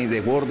luzcan y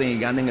desborden y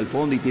ganen el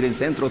fondo y tiren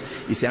centros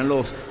y sean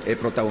los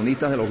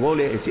protagonistas de los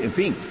goles? En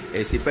fin,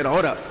 pero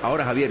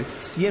ahora, Javier,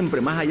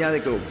 siempre, más allá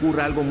de que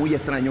ocurra algo muy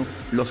extraño,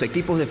 los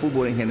equipos de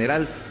fútbol en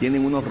general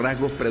tienen unos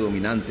rasgos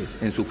predominantes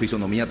en su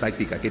fisonomía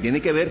táctica, que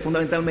tiene que ver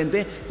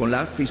fundamentalmente con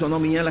la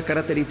fisonomía, las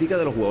características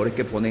de los jugadores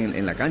que ponen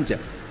en la cancha.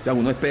 O sea,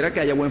 uno espera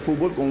que haya buen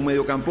fútbol con un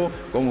mediocampo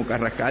como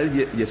Carrascal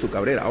y Jesús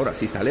Cabrera. Ahora,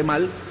 si sale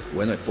mal,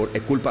 bueno,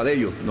 es culpa de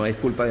ellos, no es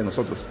culpa de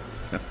nosotros.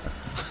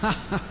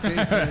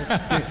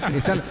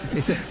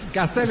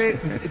 Castel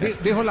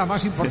dijo la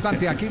más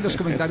importante. Aquí los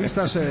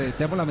comentaristas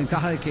tenemos la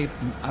ventaja de que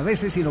a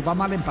veces si nos va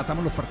mal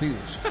empatamos los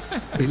partidos.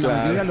 En la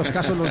mayoría de los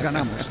casos los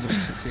ganamos.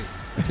 Sí.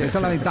 Sí, esta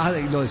es la ventaja,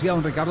 y lo decía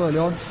don Ricardo de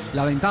León,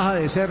 la ventaja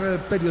de ser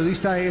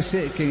periodista es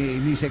que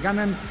ni se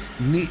ganan,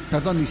 ni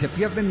se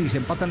pierden, ni se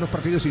empatan los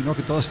partidos, sino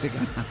que todos se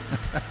ganan.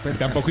 Pero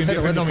tampoco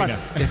invierten nómina.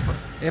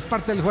 Es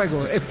parte del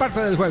juego, es parte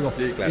del juego.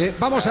 Sí, claro.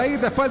 Vamos a ir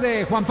después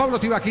de Juan Pablo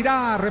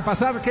Tibaquirá a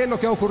repasar qué es lo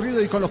que ha ocurrido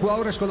y con los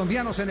jugadores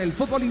colombianos en el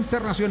fútbol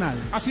internacional.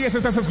 Así es,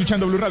 estás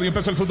escuchando Blue Radio,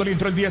 empezó el fútbol y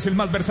entró el día, es el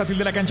más versátil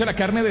de la cancha, la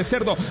carne de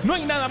cerdo. No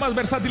hay nada más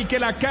versátil que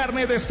la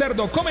carne de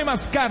cerdo. Come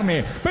más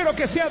carne, pero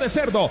que sea de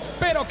cerdo,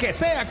 pero que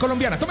sea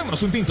colombiana.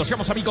 Tomémonos un tinto,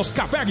 seamos amigos,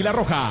 Café Águila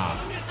Roja.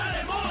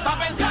 Pa'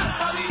 pensar,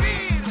 pa'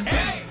 vivir,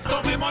 hey,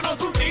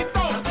 tomémonos un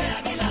tinto. Café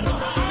Águila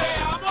Roja.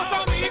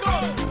 Seamos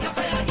amigos.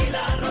 Café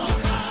Águila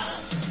Roja.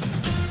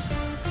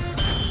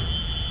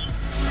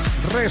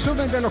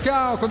 Resumen de lo que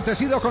ha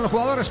acontecido con los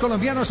jugadores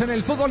colombianos en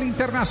el fútbol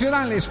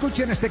internacional.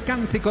 Escuchen este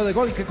cántico de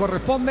gol que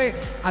corresponde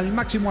al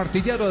máximo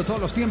artillero de todos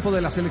los tiempos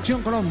de la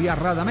selección Colombia,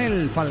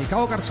 Radamel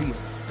Falcao García.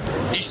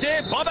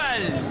 İşte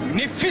Babel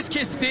nefis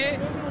kesti.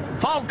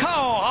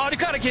 Falcao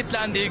harika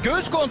hareketlendi.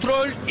 Göz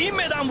kontrol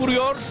inmeden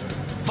vuruyor.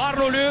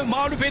 Varnol'ü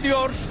mağlup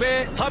ediyor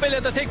ve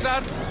tabelada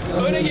tekrar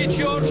öne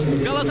geçiyor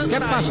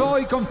Galatasaray. ¿Qué pasó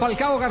hoy con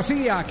Falcao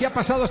García? ¿Qué ha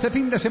pasado este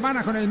fin de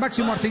semana con el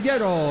máximo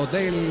artillero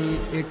del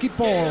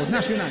equipo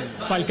nacional?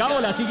 Falcao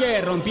la sigue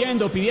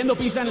rompiendo, pidiendo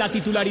pista en la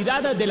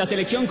titularidad de la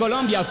selección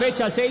Colombia.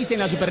 Fecha 6 en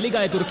la Superliga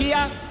de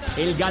Turquía.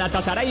 El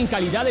Galatasaray en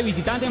calidad de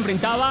visitante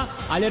enfrentaba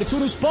al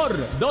Erzurumspor.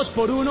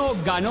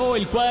 2-1 ganó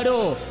el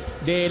cuadro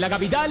de la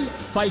capital.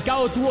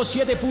 Falcao tuvo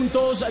 7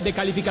 puntos de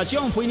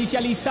calificación, fue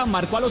inicialista,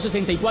 marcó a los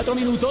 64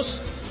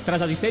 minutos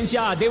tras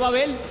asistencia de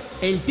Babel.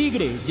 El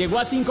Tigre llegó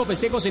a 5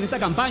 festejos en esta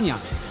campaña.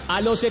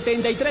 A los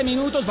 73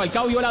 minutos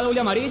Falcao vio la doble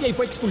amarilla y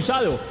fue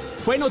expulsado.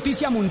 Fue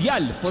noticia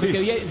mundial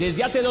porque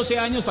desde hace 12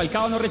 años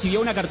Falcao no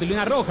recibió una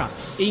cartulina roja.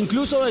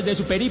 Incluso desde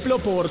su periplo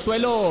por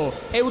suelo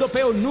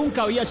europeo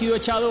nunca había sido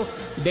echado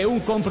de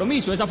un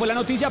compromiso. Esa fue la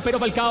noticia, pero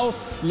Falcao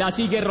la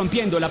sigue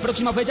rompiendo. La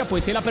próxima fecha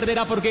pues se la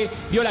perderá porque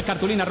vio la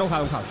cartulina roja,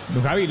 don Javi.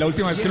 Don Javi, la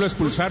última vez que lo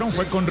expulsaron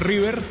fue con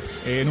River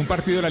en un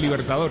partido de la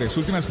Libertadores. Su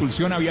última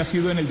expulsión había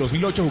sido en el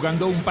 2008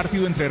 jugando un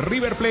partido entre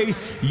River Plate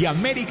y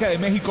América de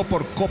México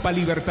por Copa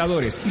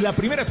Libertadores. Y la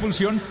primera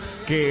expulsión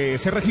que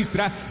se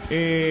registra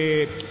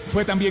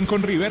fue también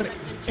con River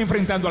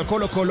enfrentando al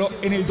Colo-Colo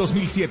en el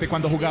 2007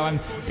 cuando jugaban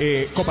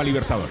Copa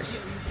Libertadores.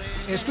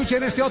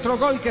 Escuchen este otro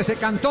gol que se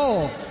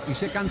cantó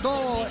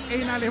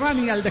en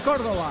Alemania, el de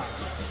Córdoba.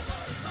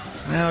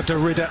 Now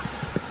Derrida,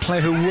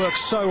 player who works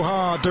so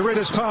hard.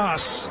 Derrida's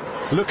pass.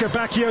 Look at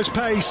Bacchio's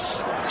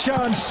pace.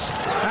 Chance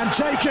and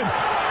taken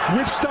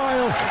with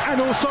style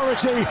and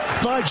authority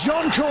by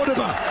John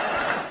Córdoba.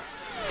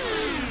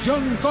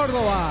 John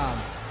Córdoba.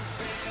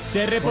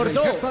 Se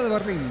reportó. De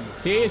Berlín.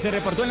 Sí, se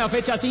reportó en la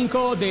fecha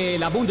 5 de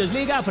la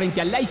Bundesliga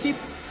frente al Leipzig.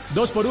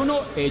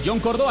 2-1.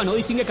 John Córdoba no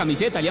distingue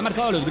camiseta, le ha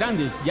marcado a los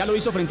grandes. Ya lo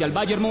hizo frente al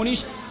Bayern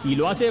Múnich y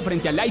lo hace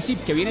frente al Leipzig,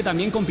 que viene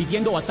también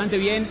compitiendo bastante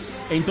bien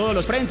en todos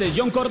los frentes.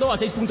 John Córdoba,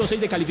 6.6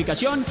 de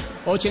calificación,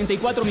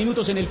 84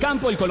 minutos en el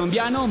campo. El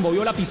colombiano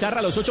movió la pizarra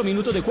a los 8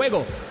 minutos de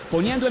juego,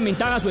 poniendo en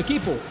ventaja a su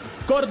equipo.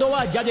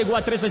 Córdoba ya llegó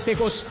a 3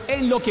 festejos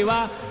en lo que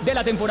va de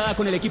la temporada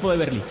con el equipo de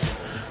Berlín.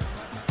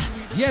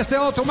 Y este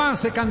otro más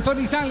se cantó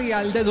en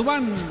Italia, el de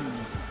Dubán.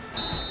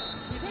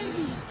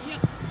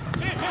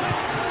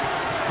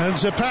 And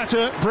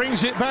Zapata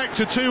brings it back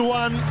to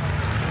 2-1,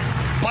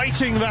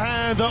 biting the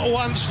hand that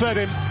once fed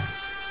him.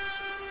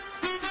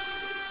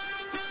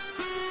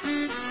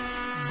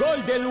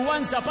 Gol de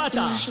Duván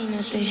Zapata.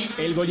 Imagínate.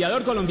 El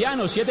goleador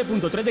colombiano,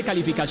 7.3 de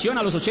calificación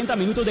a los 80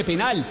 minutos de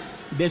penal.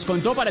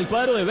 Descontó para el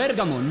cuadro de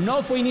Bérgamo.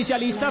 No fue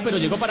inicialista, pero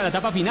llegó para la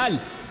etapa final.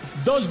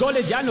 2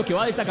 goles ya en lo que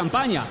va de esta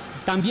campaña.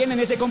 También en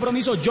ese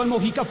compromiso, John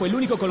Mojica fue el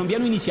único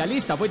colombiano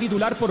inicialista. Fue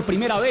titular por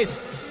primera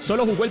vez.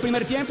 Solo jugó el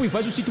primer tiempo y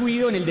fue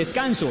sustituido en el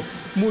descanso.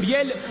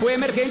 Muriel fue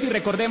emergente y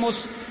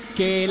recordemos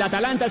que el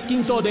Atalanta es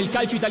quinto del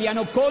calcio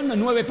italiano con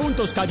 9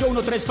 puntos. Cayó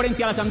 1-3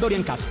 frente a la Sampdoria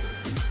en casa.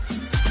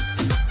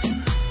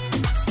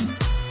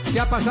 ¿Qué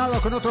ha pasado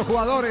con otros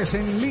jugadores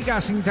en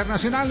ligas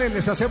internacionales?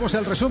 Les hacemos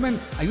el resumen.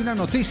 Hay una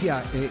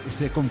noticia,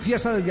 se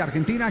confiesa desde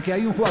Argentina que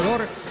hay un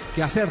jugador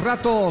que hace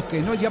rato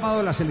que no ha llamado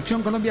a la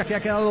selección Colombia, que ha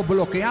quedado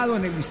bloqueado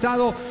en el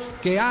listado,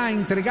 que ha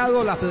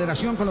entregado la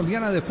Federación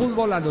Colombiana de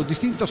Fútbol a los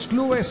distintos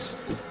clubes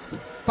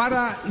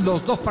para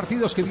los 2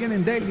 partidos que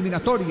vienen de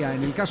eliminatoria,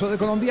 en el caso de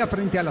Colombia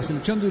frente a la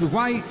selección de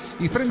Uruguay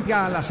y frente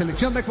a la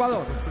selección de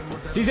Ecuador.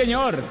 Sí,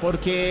 señor,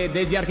 porque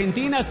desde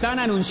Argentina están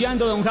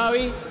anunciando, don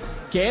Javi,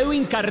 que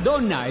Edwin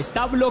Cardona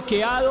está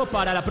bloqueado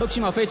para la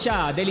próxima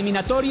fecha de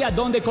eliminatoria,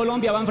 donde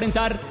Colombia va a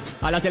enfrentar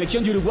a la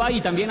selección de Uruguay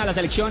y también a la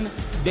selección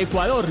de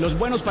Ecuador. Los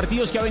buenos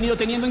partidos que ha venido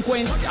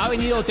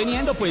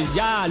teniendo, pues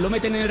ya lo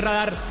meten en el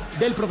radar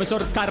del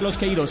profesor Carlos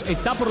Queiroz.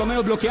 Está por lo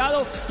menos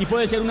bloqueado y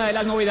puede ser una de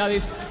las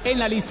novedades en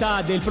la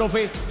lista del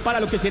profe para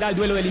lo que será el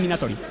duelo de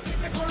eliminatoria.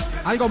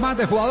 ¿Algo más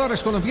de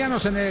jugadores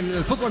colombianos en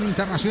el fútbol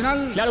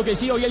internacional? Claro que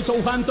sí, hoy el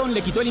Southampton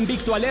le quitó el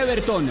invicto al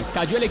Everton.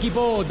 Cayó el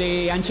equipo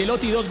de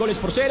Ancelotti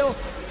 2-0.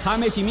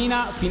 James y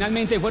Mina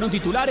finalmente fueron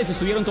titulares,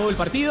 estuvieron todo el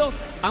partido.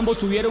 Ambos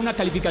tuvieron una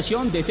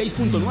calificación de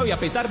 6.9 a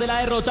pesar de la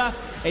derrota.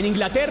 En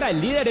Inglaterra el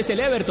líder es el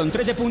Everton,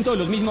 13 puntos,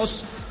 los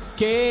mismos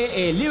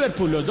que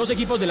Liverpool. Los dos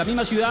equipos de la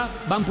misma ciudad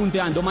van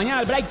punteando. Mañana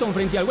el Brighton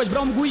frente al West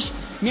Bromwich,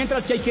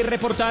 mientras que hay que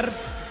reportar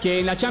que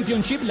en la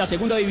Championship, la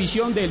segunda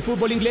división del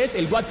fútbol inglés,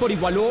 el Watford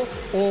igualó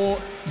o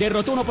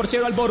derrotó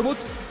 1-0 al Bournemouth,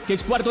 que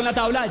es cuarto en la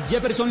tabla.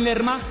 Jefferson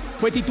Lerma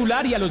fue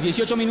titular y a los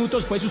 18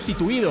 minutos fue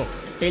sustituido.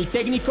 El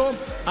técnico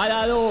ha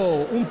dado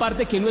un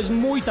parte que no es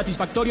muy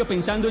satisfactorio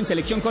pensando en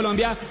Selección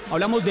Colombia.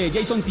 Hablamos de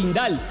Jason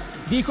Tindall.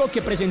 Dijo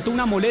que presentó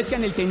una molestia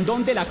en el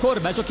tendón de la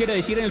corva, eso quiere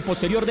decir en el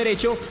posterior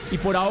derecho, y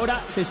por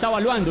ahora se está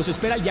evaluando, se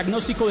espera el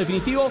diagnóstico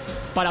definitivo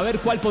para ver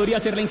cuál podría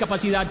ser la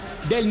incapacidad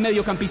del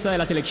mediocampista de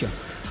la selección.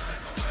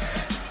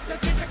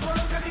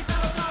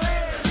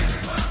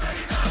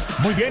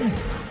 Muy bien,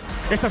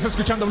 estás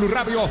escuchando Blue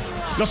Radio,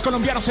 los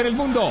colombianos en el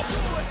mundo,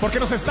 porque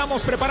nos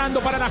estamos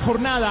preparando para la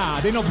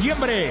jornada de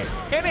noviembre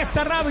en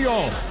esta radio,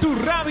 tu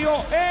radio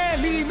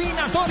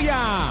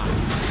eliminatoria.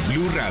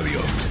 Blue Radio,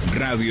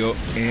 radio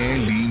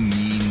eliminatoria.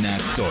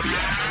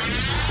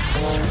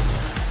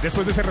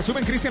 Después de ese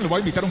resumen, Cristian, lo voy a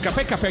invitar a un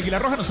café Águila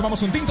Roja, nos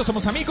tomamos un tinto,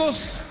 ¿somos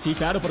amigos? Sí,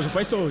 claro, por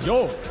supuesto,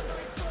 yo,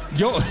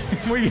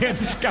 muy bien,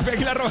 Café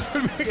Águila Roja,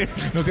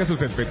 no se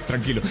asusten,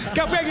 tranquilo.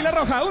 Café Águila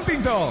Roja, un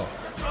tinto.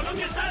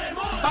 Colombia está de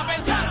moda, pa'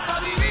 pensar, pa'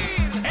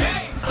 vivir,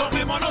 hey,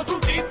 tomémonos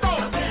un tinto.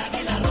 Café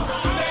Águila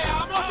Roja,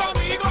 seamos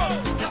amigos.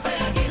 Café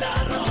Águila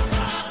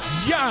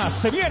Roja. Ya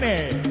se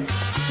viene.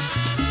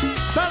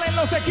 Salen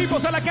los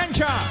equipos a la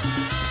cancha.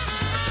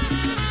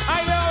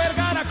 Ahí va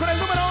Vergara con el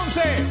número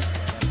 11.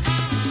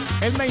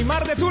 El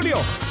Neymar de Tulio.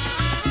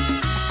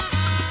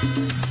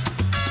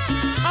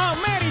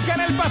 América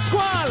en el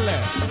Pascual.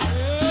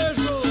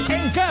 Eso.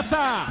 En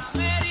casa.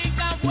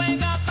 América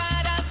juega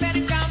para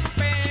ser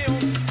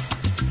campeón.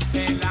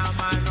 De la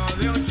mano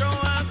de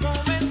Ochoa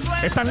comenzó.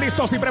 Están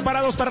listos y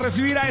preparados para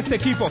recibir a este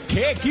equipo.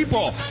 ¿Qué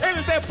equipo?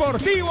 El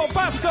Deportivo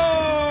Pasto.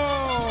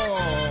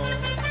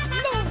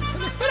 No, se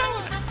lo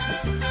esperaban.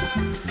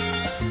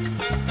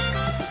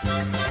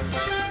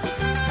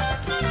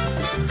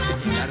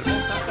 La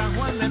hermosa San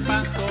Juan del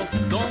Pasto,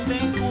 donde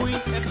en Cuy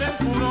es el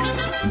puro.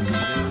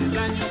 Desde el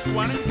año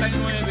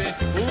 49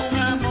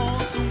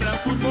 jugamos un gran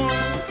fútbol.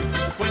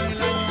 Fue en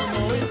el año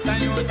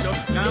 98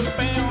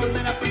 campeón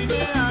de la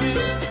primera vez.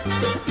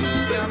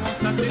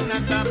 Iniciamos así una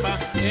etapa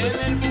en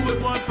el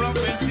fútbol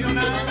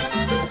profesional.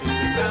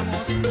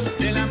 Empezamos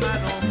de la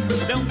mano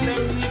de un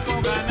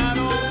técnico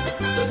ganador.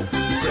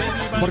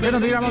 ¿Por qué no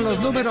miramos los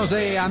números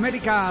de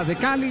América de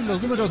Cali,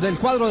 los números del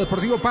cuadro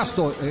Deportivo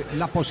Pasto?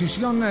 La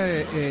posición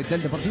del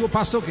Deportivo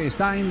Pasto, que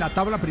está en la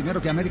tabla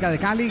primero que América de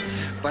Cali.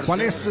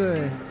 ¿Cuál es?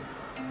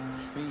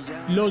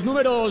 Los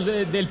números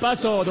del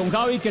Pasto, don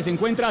Javi, que se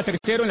encuentra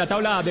tercero en la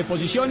tabla de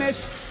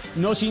posiciones,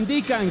 nos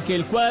indican que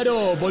el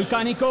cuadro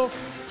volcánico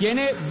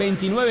tiene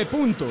 29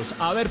 puntos.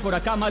 A ver, por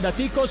acá más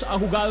daticos, ha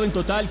jugado en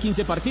total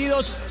 15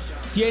 partidos.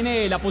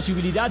 Tiene la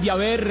posibilidad de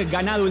haber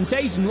ganado en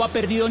 6, no ha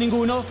perdido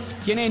ninguno.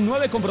 Tiene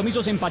 9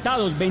 compromisos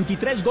empatados,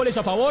 23 goles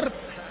a favor,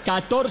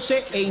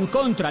 14 en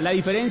contra. La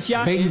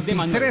diferencia es de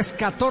Manuel.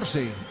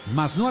 23-14,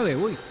 más 9,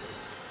 uy,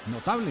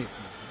 notable.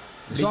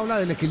 Eso habla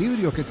del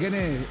equilibrio que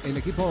tiene el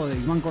equipo de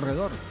Iván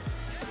Corredor.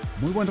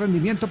 Muy buen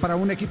rendimiento para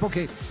un equipo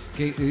que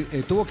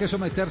tuvo que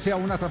someterse a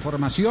una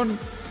transformación.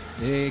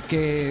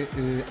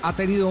 Ha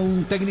tenido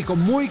un técnico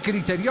muy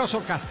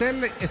criterioso,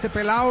 Castel. Este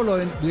pelado, lo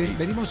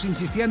venimos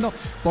insistiendo,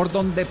 por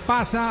donde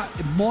pasa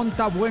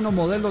monta buenos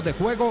modelos de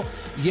juego,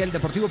 y el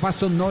Deportivo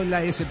Pasto no es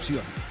la excepción.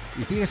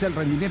 Y fíjese el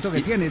rendimiento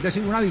que tiene, es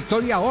decir, una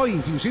victoria hoy,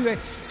 inclusive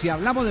si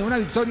hablamos de una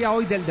victoria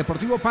hoy del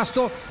Deportivo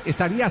Pasto,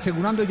 estaría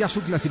asegurando ya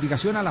su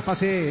clasificación a la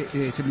fase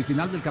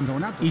semifinal del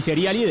campeonato. Y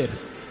sería líder.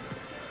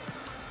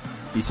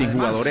 Y sin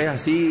Además, jugadores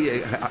así,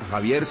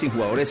 Javier, sin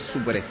jugadores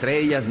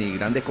superestrellas ni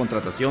grandes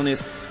contrataciones,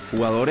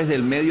 jugadores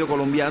del medio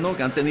colombiano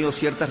que han tenido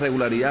cierta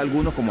regularidad,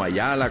 algunos como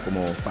Ayala,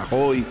 como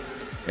Pajoy,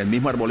 el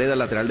mismo Arboleda,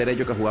 lateral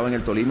derecho que jugaba en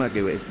el Tolima, que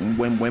es un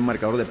buen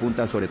marcador de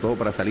punta, sobre todo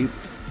para salir.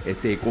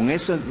 Con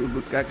esa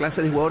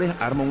clase de jugadores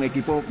arma un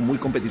equipo muy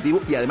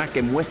competitivo y además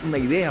que muestra una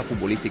idea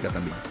futbolística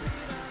también.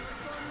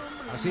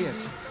 Así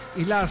es.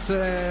 Y las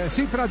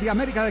cifras de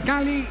América de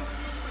Cali,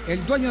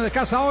 el dueño de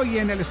casa hoy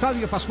en el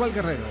Estadio Pascual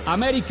Guerrero.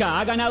 América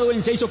ha ganado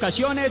en 6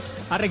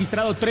 ocasiones, ha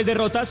registrado 3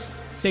 derrotas,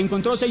 se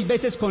encontró 6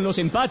 veces con los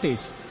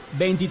empates,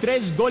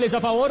 23 goles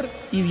a favor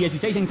y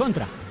 16 en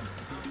contra.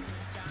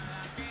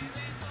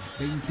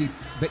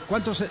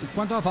 ¿Cuántos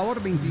a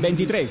favor?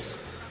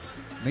 23.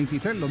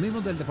 23, lo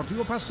mismo del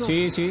Deportivo Pasto.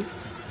 Sí,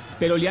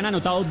 pero le han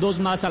anotado 2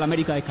 más al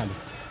América de Cali.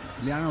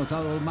 Le han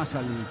anotado 2 más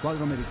al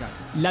cuadro americano.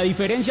 La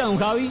diferencia, don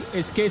Javi,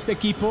 es que este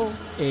equipo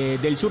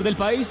del sur del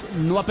país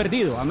no ha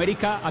perdido.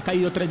 América ha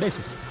caído 3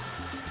 veces.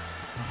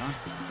 Ajá.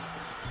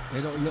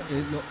 Pero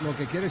lo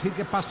que quiere decir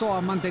que Pasto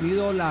ha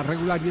mantenido la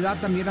regularidad,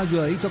 también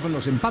ayudadito con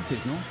los empates,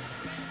 ¿no?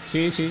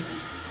 Sí.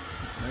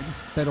 Bueno.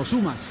 pero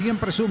suma,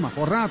 siempre suma,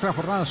 jornada tras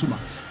jornada suma.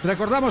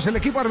 Recordamos el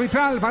equipo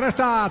arbitral para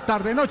esta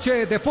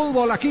tarde-noche de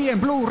fútbol aquí en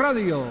Blue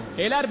Radio.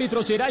 El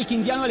árbitro será el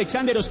quindiano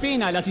Alexander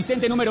Ospina, el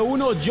asistente número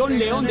 1, John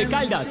León de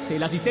Caldas,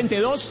 el asistente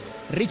 2,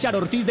 Richard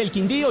Ortiz del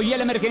Quindío, y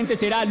el emergente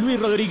será Luis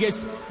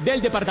Rodríguez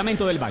del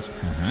departamento del Valle.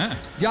 Ajá.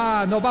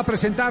 Ya nos va a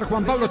presentar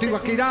Juan Pablo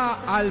Tibaquirá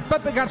al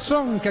Pepe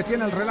Garzón, que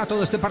tiene el relato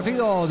de este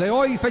partido de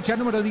hoy, fecha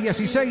número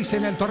 16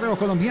 en el torneo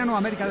colombiano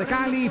América de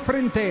Cali,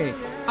 frente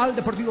al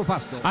Deportivo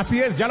Pasto. Así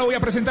es, ya lo voy a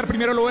presentar.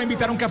 Primero lo voy a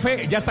invitar a un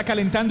café. Ya está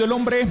calentando el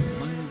hombre.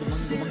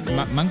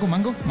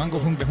 Mango,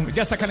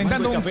 ya está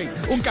calentando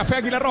un café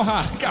Águila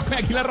Roja. Café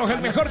Águila Roja,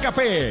 el mejor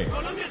café.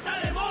 Colombia está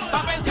de moda.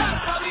 Pa'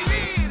 pensar, pa'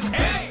 vivir.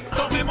 Hey,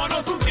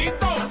 tomémonos un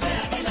tinto. Café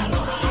Águila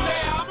Roja.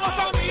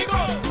 Seamos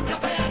amigos.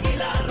 Café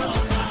Águila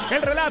Roja.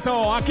 El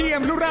relato aquí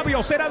en Blue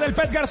Radio será del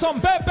Pet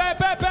Garzón. Pepe.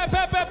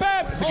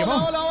 ¿Se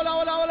quemó?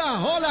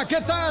 Hola,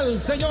 ¿qué tal,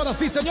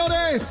 señoras y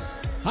señores?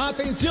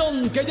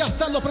 Atención, que ya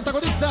están los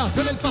protagonistas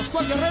en el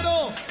Pascual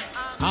Guerrero.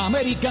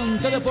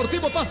 American de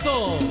Deportivo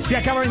Pasto. Se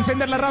acaba de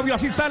encender la radio,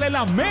 así sale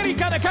la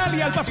América de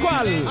Cali al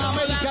Pascual.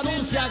 América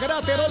anuncia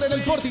Graterol en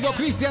el pórtico.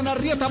 Cristian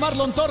Arrieta,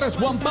 Marlon Torres,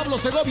 Juan Pablo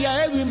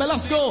Segovia, Edwin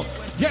Velasco,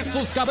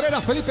 Jesús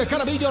Cabrera, Felipe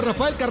Carabillo,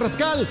 Rafael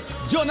Carrascal,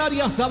 John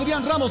Arias,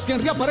 Adrián Ramos,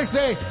 quien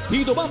reaparece,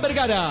 y Dubán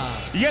Vergara.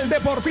 Y el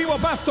Deportivo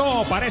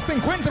Pasto para este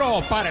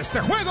encuentro, para este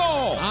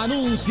juego.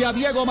 Anuncia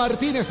Diego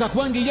Martínez, a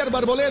Juan Guillermo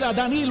Arboleda,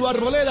 Danilo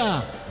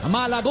Arboleda,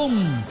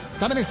 Malagón.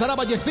 También estará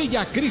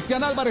Vallecilla,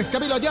 Cristian Álvarez,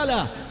 Camilo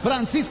Ayala,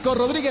 Francisco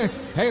Rodríguez,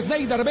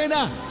 Sneider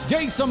Vena,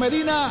 Jason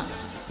Medina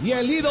y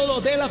el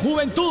ídolo de la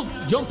juventud,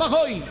 John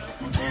Pajoy.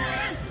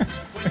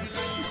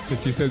 Ese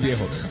chiste es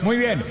viejo. Muy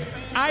bien.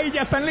 Ahí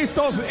ya están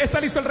listos. Está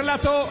listo el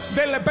relato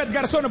del Pet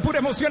Garzón. Pura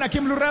emoción aquí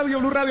en Blue Radio,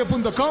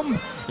 BlueRadio.com.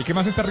 El que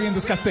más está riendo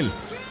es Castel,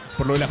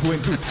 por lo de la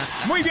juventud.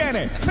 Muy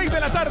bien, 6 de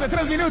la tarde,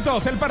 3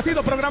 minutos. El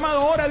partido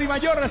programado, hora de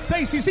mayor,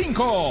 6 y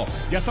 5.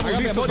 Ya estamos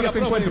listos para este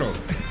encuentro.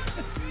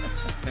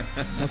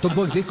 Nota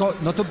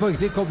un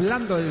poquitico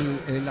blando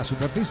la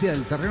superficie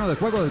del terreno de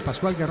juego del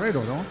Pascual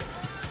Guerrero, ¿no?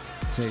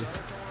 Sí.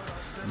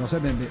 No sé,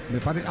 me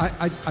parece.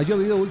 ¿Ha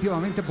llovido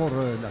últimamente por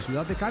la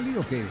ciudad de Cali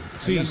o qué?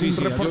 Sí, ha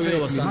llovido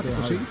climático, bastante.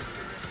 ¿sí?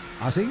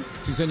 ¿Ah, sí?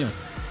 Sí, señor.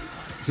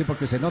 Sí,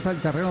 porque se nota el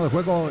terreno de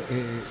juego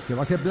que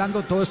va a ser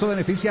blando. Todo esto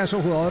beneficia a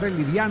esos jugadores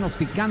livianos,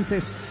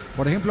 picantes.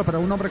 Por ejemplo, para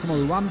un hombre como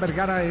Dubán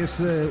Vergara es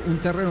un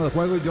terreno de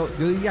juego, yo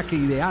diría que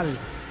ideal,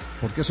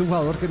 porque es un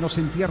jugador que no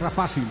se entierra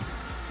fácil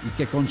y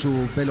que con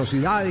su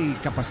velocidad y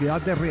capacidad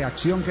de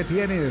reacción que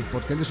tiene,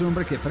 porque él es un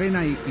hombre que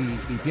frena y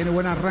tiene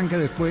buen arranque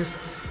después,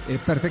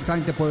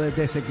 perfectamente puede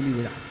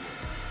desequilibrar.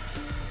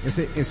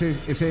 Ese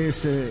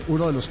es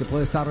uno de los que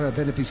puede estar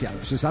beneficiado.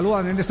 Se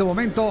saludan en este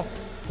momento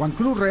Juan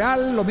Cruz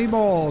Real, lo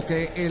mismo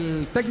que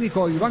el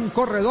técnico Iván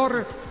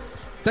Corredor,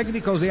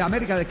 técnicos de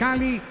América de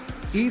Cali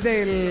y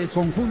del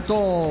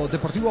conjunto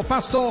Deportivo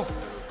Pasto.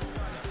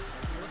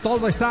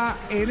 Todo está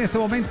en este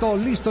momento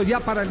listo ya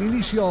para el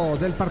inicio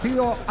del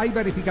partido. Hay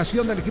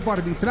verificación del equipo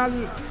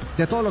arbitral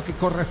de todo lo que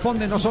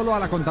corresponde no solo a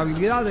la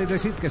contabilidad, es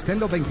decir, que estén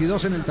los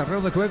 22 en el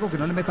terreno de juego, que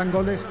no le metan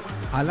goles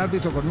al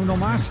árbitro con uno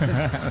más.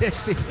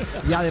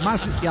 y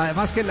además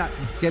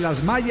que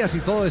las mallas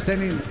y todo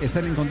estén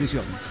en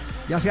condiciones.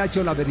 Ya se ha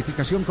hecho la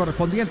verificación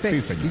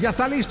correspondiente. Sí, y ya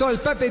está listo el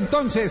Pepe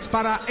entonces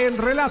para el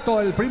relato,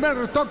 el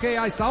primer toque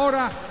a esta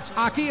hora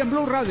aquí en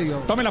Blue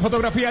Radio. Tome la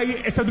fotografía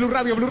ahí, este es Blue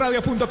Radio,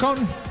 BlueRadio.com.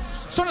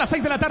 Son las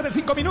 6 de la tarde,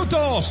 5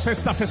 minutos.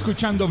 Estás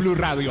escuchando Blue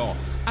Radio.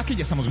 Aquí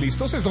ya estamos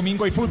listos. Es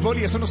domingo y fútbol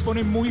y eso nos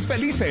pone muy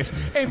felices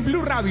en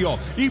Blue Radio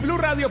y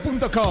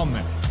BlueRadio.com.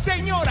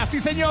 Señoras y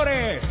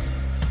señores,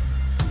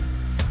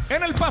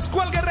 en el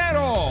Pascual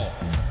Guerrero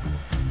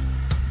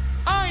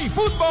hay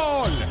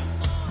fútbol.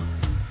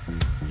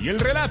 Y el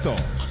relato.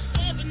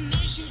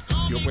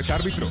 Yo pues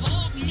árbitro.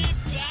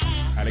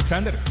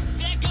 Alexander.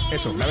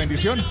 Eso, la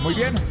bendición. Muy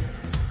bien.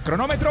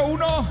 Cronómetro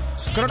 1,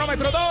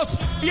 cronómetro 2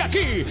 y aquí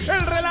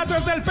el relato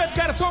es del Pet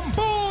Garzón.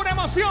 ¡Pura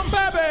emoción,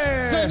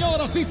 Pepe!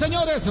 Señoras y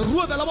señores,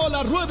 rueda la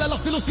bola, rueda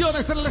las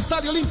ilusiones en el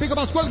Estadio Olímpico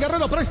Pascual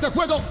Guerrero para este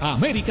juego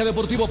América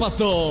Deportivo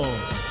Pasto.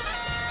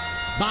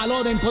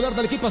 Balón en poder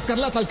del equipo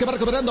escarlata, el que va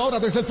recuperando ahora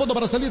desde el fondo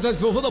para salir desde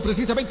su fondo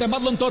precisamente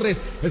Marlon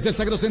Torres. Es el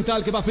zaguero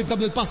central que va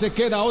filtrando el pase,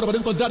 queda ahora por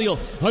un contrario.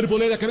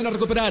 Arboleda que viene a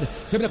recuperar,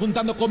 se viene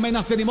juntando con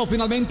Mena, se animó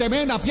finalmente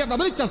Mena, pierna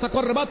derecha,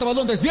 sacó remate,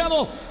 balón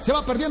desviado, se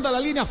va perdiendo la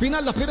línea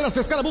final, las primeras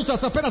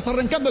escarabuzas apenas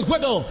arrancando el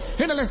juego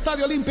en el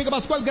Estadio Olímpico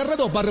Pascual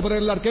Guerrero. Va a reponer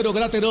el arquero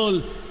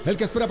Graterol, el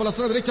que espera por la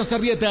zona derecha se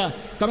Arrieta,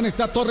 también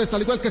está Torres,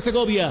 al igual que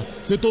Segovia.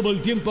 Se toma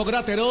el tiempo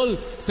Graterol,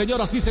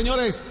 señoras y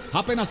señores,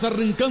 apenas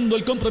arrancando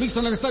el compromiso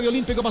en el Estadio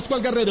Olímpico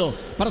Pascual Guerrero.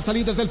 Para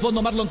salir desde el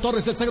fondo Marlon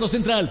Torres, el zaguero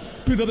central,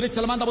 pierna derecha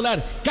la manda a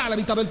volar, cae a la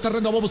mitad del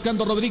terreno, va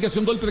buscando Rodríguez,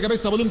 un golpe de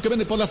cabeza, balón que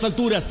viene por las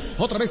alturas,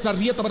 otra vez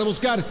Arrieta para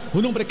buscar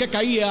un hombre que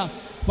caía,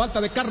 falta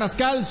de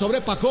Carrascal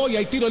sobre Pajoy,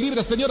 hay tiro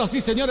libre, señoras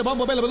y señores,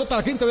 vamos a ver la pelota a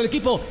la gente del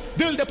equipo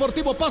del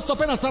Deportivo Pasto,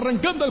 apenas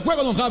arrancando el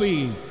juego, don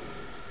Javi.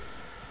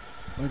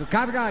 Bueno,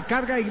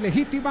 carga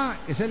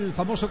ilegítima, es el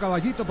famoso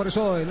caballito, por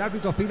eso el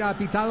árbitro Ospina ha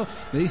pitado.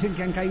 Me dicen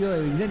que han caído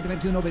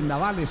evidentemente unos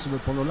vendavales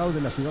por los lados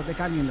de la ciudad de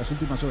Cali en las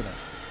últimas horas.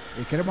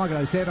 Queremos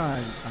agradecer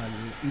al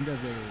Inter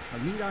de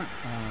Palmira,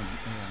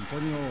 a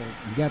Antonio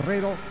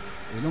Guerrero,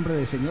 el hombre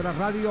de Señora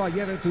Radio.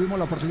 Ayer tuvimos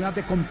la oportunidad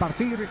de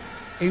compartir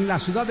en la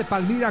ciudad de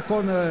Palmira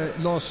con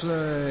los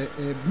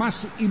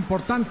más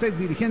importantes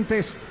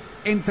dirigentes,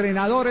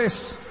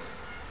 entrenadores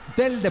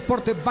del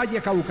deporte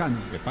vallecaucano.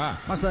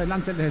 Más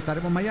adelante les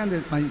estaremos,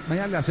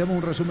 mañana le hacemos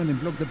un resumen en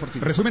Blog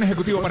Deportivo. Resumen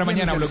ejecutivo para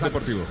mañana, Blog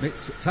Deportivo.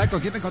 ¿Sabe con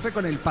quién me encontré?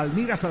 Con el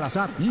Palmira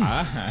Salazar.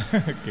 Ah,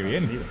 qué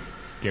bien.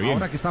 Qué bien.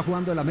 Ahora que está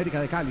jugando el América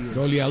de Cali.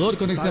 Goleador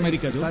con este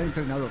América. Está de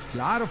entrenador.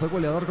 Claro, fue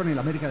goleador con el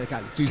América de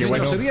Cali. Sí, señor.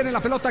 Bueno. Se viene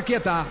la pelota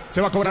quieta. Se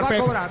va a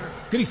cobrar.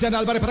 Cristian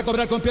Álvarez para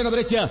cobrar con pierna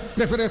derecha.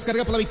 Prefiere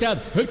descargar por la mitad.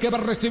 El que va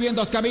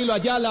recibiendo es Camilo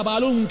Ayala.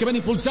 Balón que ven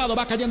impulsado.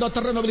 Va cayendo al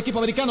terreno del equipo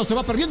americano. Se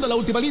va perdiendo la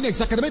última línea.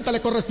 Exactamente le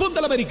corresponde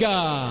al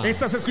América.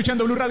 Estás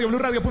escuchando Blue Radio,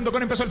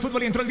 BluRadio.com. Empezó el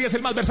fútbol y entró el 10,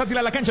 el más versátil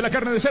a la cancha, la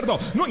carne de cerdo.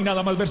 No hay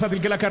nada más versátil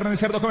que la carne de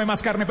cerdo. Come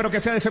más carne, pero que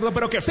sea de cerdo,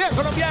 pero que sea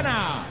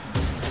colombiana.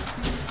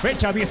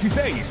 Fecha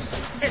 16.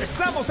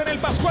 Estamos en el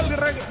Pascual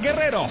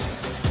Guerrero.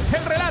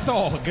 El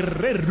relato,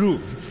 Guerrero.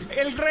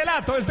 El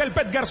relato es del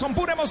Pet Garzón,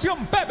 pura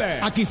emoción, Pepe.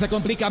 Aquí se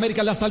complica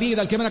América la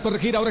salida, el que van a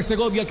corregir ahora es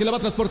Segovia, el que la va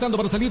transportando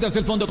para salir desde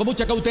el fondo con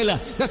mucha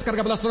cautela.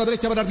 Descarga por la zona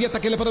derecha para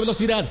Arrieta, que le pone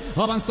velocidad.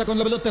 Avanza con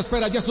la pelota,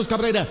 espera Jesús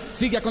Cabrera.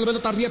 Sigue con la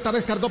pelota Arrieta,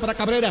 descargó para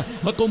Cabrera.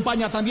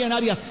 Acompaña también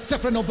Arias, se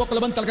frena un poco,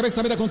 levanta la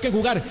cabeza, mira con qué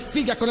jugar.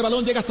 Sigue con el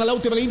balón, llega hasta la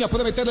última línea,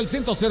 puede meter el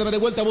centro, se debe de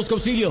vuelta, busca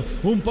auxilio.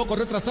 Un poco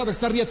retrasado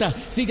está Arrieta.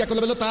 Sigue con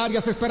la pelota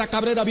Arias, espera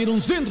Cabrera, viene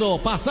un centro,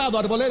 pasado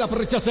Arboleda por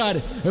rechazar.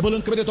 El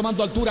balón que viene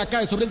tomando altura,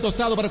 cae sobre el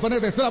costado para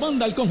poner desde la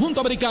banda el conjunto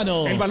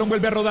americano. El balón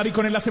vuelve a rodar y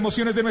con él las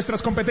emociones de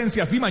nuestras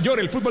competencias. Di Mayor,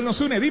 el fútbol nos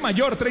une. Di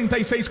Mayor,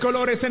 36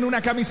 colores en una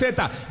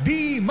camiseta.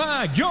 Di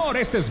Mayor,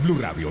 este es Blue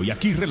Radio y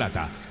aquí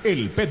relata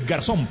el Pet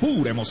Garzón,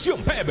 pura emoción,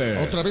 Pepe.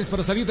 Otra vez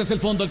para salir desde el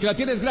fondo, el que la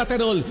tiene es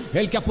Graterol,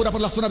 el que apura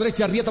por la zona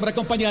derecha, Arrieta para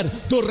acompañar.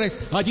 Torres,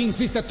 allí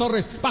insiste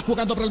Torres, va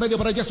jugando por el medio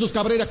para Jesús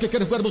Cabrera, que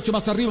quiere jugar mucho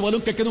más arriba,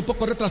 balón que queda un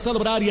poco retrasado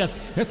para Arias.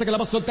 Este que la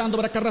va soltando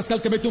para Carrascal,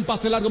 que mete un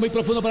pase largo muy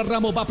profundo para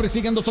Ramos, va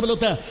persiguiendo su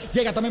pelota.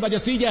 Llega también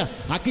Vallecilla,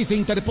 aquí se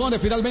interpone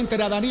finalmente,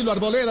 era Danilo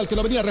Arboleda, el que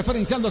lo venía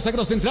referenciando a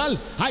Sagro Central.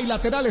 Hay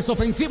laterales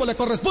ofensivos, le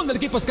corresponde al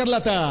equipo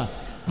Escarlata.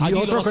 Y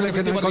otro con el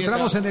que nos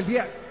encontramos en el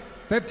día,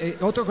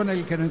 otro con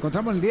el que nos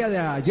encontramos el día de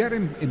ayer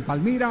en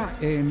Palmira,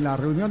 en la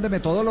reunión de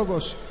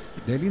metodólogos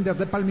del Inter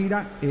de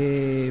Palmira,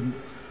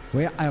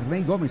 fue a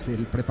Ernei Gómez,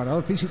 el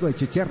preparador físico de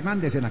Cheche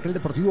Hernández en aquel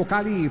Deportivo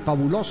Cali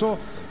fabuloso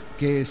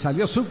que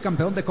salió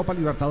subcampeón de Copa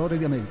Libertadores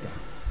de América.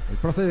 El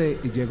profe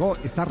llegó,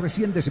 está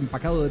recién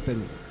desempacado de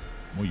Perú.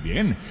 Muy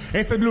bien.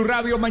 Este es Blue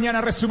Radio,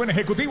 mañana resumen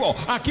ejecutivo.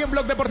 Aquí en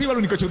Blog Deportivo, el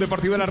único show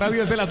deportivo de la radio,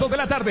 desde las 2 de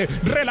la tarde.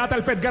 Relata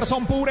el Pet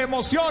Garzón, pura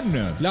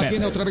emoción. La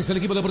tiene otra vez el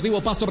equipo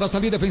deportivo Pasto para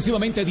salir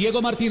defensivamente.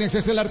 Diego Martínez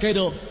es el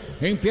arquero.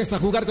 Empieza a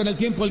jugar con el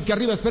tiempo. El que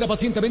arriba espera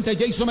pacientemente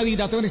Jason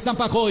Medina. También está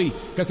Pajoy,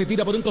 que se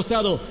tira por un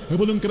costado. El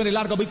balón que viene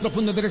largo, muy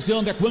profundo en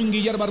dirección de Juan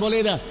Guillermo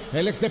Arboleda.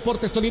 El ex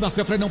Deportes Tolima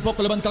se frena un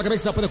poco, levanta la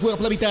cabeza, puede jugar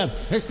por la mitad.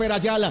 Espera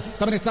Ayala.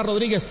 También está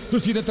Rodríguez.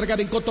 Decide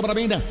entregar en corto para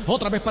Mena.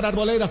 Otra vez para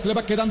Arboleda. Se le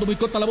va quedando muy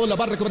corta la bola.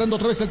 Va recobrando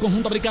otra vez el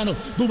conjunto americano.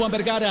 Duban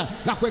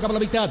Vergara. La juega por la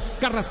mitad.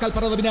 Carrascal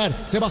para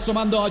dominar. Se va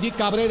asomando allí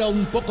Cabrera.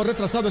 Un poco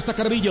retrasado está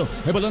Carvillo.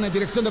 El balón en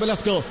dirección de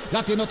Velasco.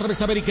 La tiene otra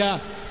vez América.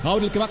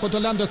 Ahora el que va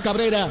controlando es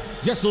Cabrera.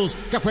 Jesús,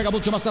 que juega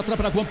mucho más atrás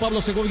para Juan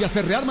Pablo Segovia.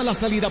 Se rearma la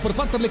salida por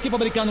parte del equipo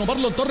americano.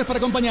 Marlon Torres para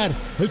acompañar.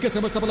 El que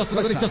se muestra por la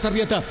zona derecha es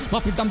Arrieta.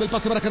 Va pintando el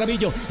pase para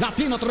Carabillo. La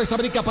tiene otra vez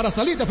América para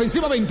salir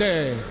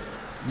defensivamente.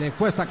 Le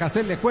cuesta a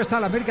Castel, le cuesta a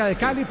la América de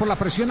Cali por la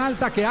presión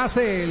alta que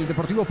hace el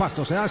Deportivo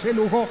Pasto. Se hace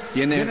lujo.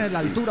 Tiene la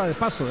altura de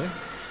Pasto,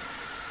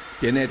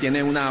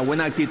 Tiene una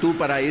buena actitud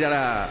para ir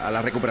a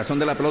la recuperación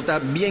de la pelota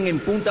bien en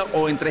punta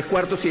o en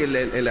 3/4 si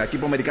el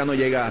equipo americano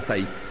llega hasta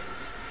ahí.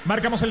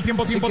 Marcamos el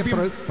tiempo.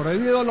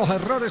 Prohibido los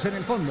errores en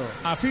el fondo.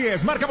 Así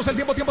es, marcamos el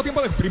tiempo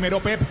del primero,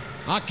 Pep.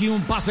 Aquí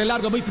un pase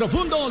largo muy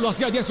profundo, lo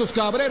hacía Jesús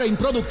Cabrera,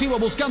 improductivo,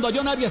 buscando a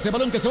John Arias, el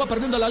balón que se va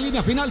perdiendo a la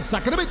línea final,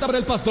 Sacramento para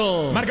el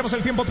Pasto. Marcamos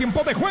el tiempo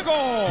de juego.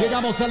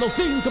 Llegamos a los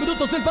 5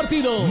 minutos del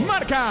partido.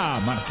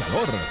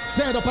 Marcador.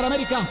 0 para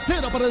América,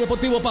 0 para el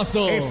Deportivo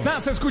Pasto.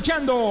 Estás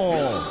escuchando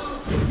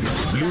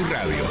Blue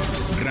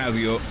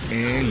Radio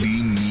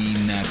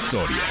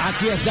eliminatoria.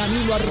 Aquí es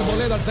Danilo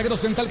Arboleda, el zaguero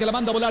central que la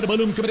manda a volar.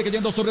 Balón que viene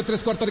cayendo sobre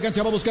 3/4 de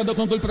cancha, va buscando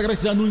con golpe de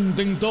cabeza. No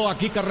intentó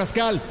aquí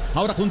Carrascal.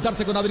 Ahora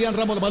juntarse con Adrián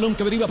Ramos, el balón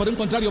que deriva por un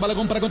contrario.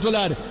 Balagón para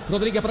controlar.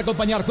 Rodríguez para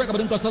acompañar. Juega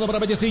por un costado para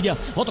Vallecilla.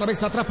 Otra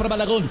vez atrás para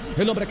Balagón.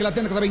 El hombre que la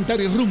tiene que reventar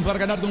y rumbo para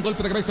ganar de un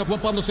golpe de cabeza Juan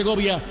Pablo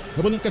Segovia.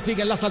 El balón que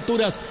sigue en las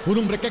alturas. Un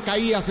hombre que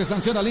caía. Se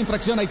sanciona la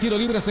infracción. Hay tiro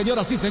libre,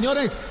 señoras y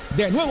señores.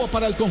 De nuevo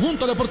para el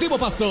conjunto Deportivo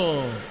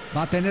Pasto.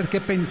 Va a tener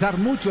que pensar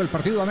mucho el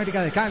partido de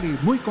América de Cali.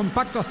 Muy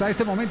compacto hasta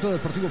este momento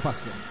Deportivo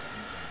Pasto.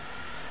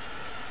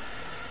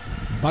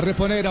 Va a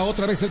reponer a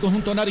otra vez el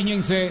conjunto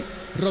nariñense.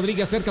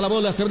 Rodríguez acerca la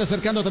bola, se viene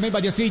acercando también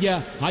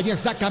Vallecilla. Allí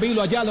está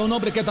Camilo Ayala, un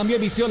hombre que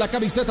también vistió la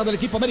camiseta del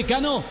equipo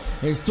americano.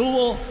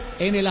 Estuvo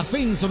en el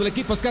ascenso del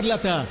equipo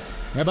Escarlata.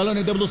 El balón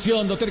en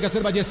devolución, lo tiene que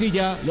hacer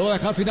Vallecilla. Lo va a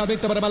dejar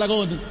finalmente para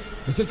Balagón.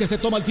 es el que se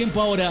toma el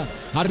tiempo ahora.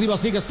 Arriba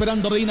sigue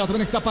esperando Medina,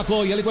 también está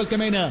Paco y al igual que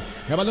Mena.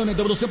 El balón en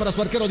devolución para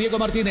su arquero Diego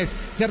Martínez.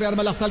 Se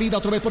rearma la salida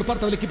otra vez por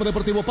parte del equipo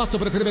deportivo Pasto.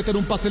 Prefiere meter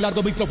un pase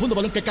largo, muy profundo,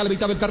 balón que cae a la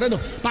mitad del terreno.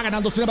 Va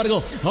ganando, sin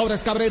embargo, ahora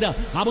es Cabrera.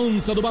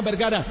 Avanza Dubán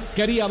Vergara,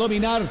 quería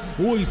dominar.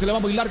 Uy, se le va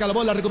muy larga la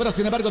bola, recupera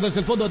sin embargo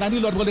desde el fondo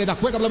Danilo Arboleda.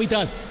 Juega por la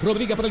mitad,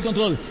 Rodríguez para el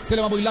control. Se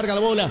le va muy larga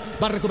la bola,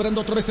 va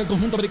recuperando otra vez el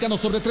conjunto americano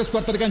sobre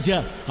 3/4 de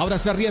cancha. Ahora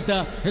se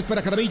Arrieta,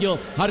 espera Carabillo.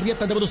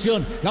 Arrieta en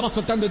devolución, la va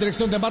soltando en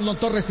dirección de Marlon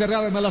Torres. Se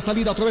rearma la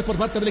salida otra vez por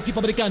parte del equipo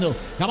americano.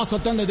 La va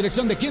soltando en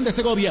dirección de quién, de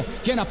Segovia.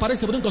 Quien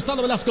aparece por un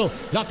costado, Velasco.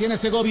 La tiene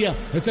Segovia,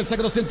 es el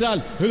sacro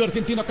central. El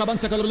argentino que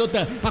avanza con la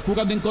pelota, va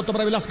jugando en contra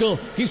para Velasco.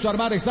 Quiso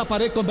armar esa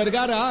pared con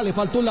Vergara. Le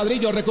faltó un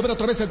ladrillo, recupera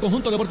otra vez el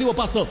conjunto deportivo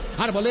Pasto.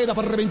 Arboleda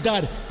para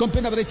reventar, con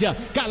pena derecha,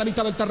 cae a la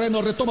mitad del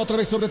terreno, retoma otra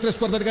vez sobre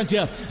 3/4 de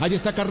cancha. Ahí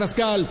está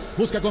Carrascal,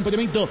 busca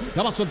acompañamiento,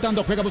 la va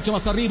soltando, juega mucho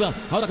más arriba.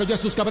 Ahora con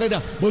Jesús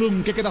Cabrera,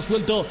 volumen que queda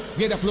suelto,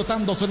 viene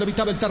flotando sobre la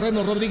mitad del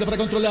terreno. Rodríguez para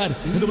controlar,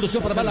 en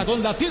devolución para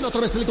Malagón, la tiene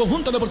otra vez el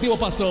conjunto deportivo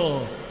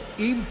Pasto.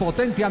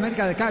 Impotente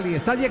América de Cali,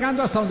 está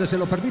llegando hasta donde se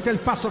lo permite el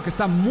Pasto, que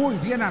está muy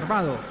bien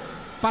armado.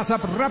 Pasa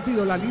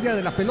rápido la línea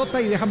de la pelota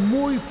y deja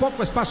muy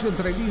poco espacio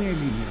entre línea y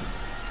línea.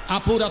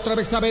 Apura otra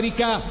vez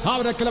América.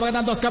 Ahora que le va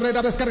ganando a Cabrera.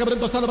 Descarga por un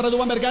costado para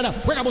Dubán Vergara.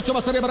 Juega mucho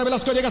más arriba para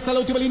Velasco. Llega hasta la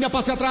última línea.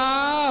 Pase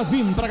atrás.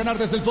 Bien para ganar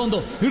desde el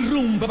fondo.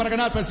 Irrumpe para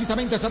ganar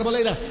precisamente es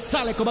Arboleda.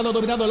 Sale con balón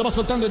dominado. Lo va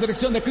soltando en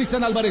dirección de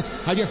Cristian Álvarez.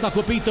 Allí está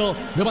Copito.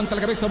 Levanta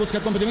la cabeza. Busca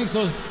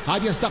acompañamientos.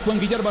 Allí está Juan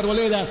Guillermo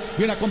Arboleda.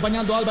 Viene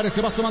acompañando a Álvarez.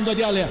 Se va sumando a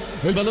Yale.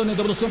 El balón en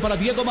devolución para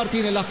Diego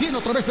Martínez. La tiene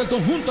otra vez el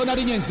conjunto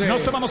nariñense.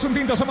 Nos tomamos un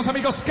tinto. Somos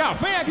amigos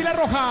Café Águila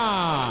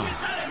Roja.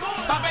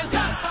 Pa'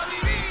 pensar, pa'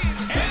 vivir,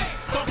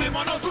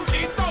 tomémonos un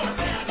tinto.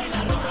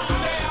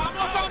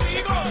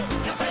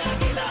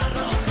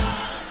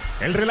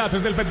 El relato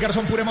es del Pet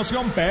Garzón, pura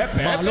emoción.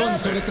 Pep. Balón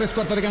sobre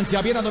 3/4 de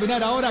cancha. Viene a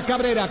dominar ahora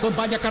Cabrera.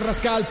 Acompaña a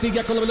Carrascal.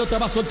 Sigue con la pelota.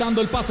 Va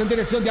soltando el pase en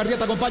dirección de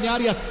Arrieta. Acompaña a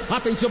Arias.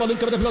 Atención, balón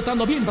que viene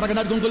flotando bien para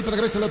ganar con un golpe de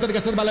cabeza. Lo tiene que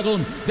hacer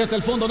Malagón. Desde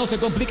el fondo no se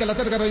complica. La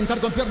tiene que reventar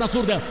con pierna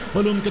zurda.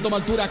 Balón que toma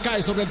altura.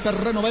 Cae sobre el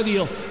terreno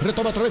medio.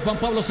 Retoma otra vez Juan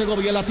Pablo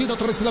Segovia. La tiene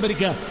otra vez el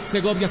América.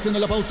 Segovia haciendo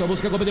la pausa.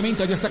 Busca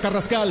acompañamiento. Ya está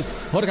Carrascal.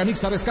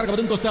 Organiza, descarga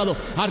por un costado.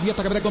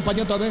 Arrieta que viene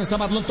acompañando. También está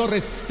Marlon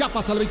Torres. Ya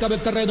pasa la mitad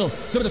del terreno.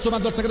 Sobre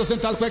sumando al zaguero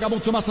central. Juega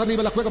mucho más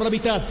arriba. La juega por la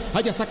mitad.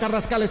 Allá está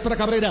Carrascal, espera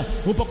Cabrera.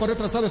 Un poco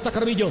retrasado está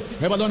Carvillo.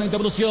 El balón en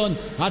devolución.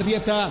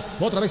 Arrieta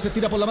otra vez se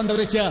tira por la banda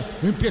derecha.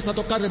 Empieza a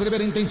tocar de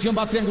primera intención.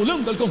 Va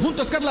triangulando el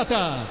conjunto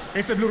escarlata.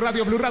 Este es Blue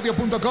Radio,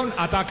 BlueRadio.com.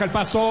 Ataca el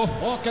Pasto.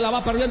 Oh, que la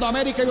va perdiendo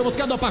América y va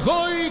buscando a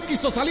Pajoy.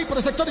 Quiso salir por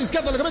el sector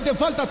izquierdo. Le cometen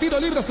falta. Tiro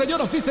libre,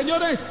 señoras y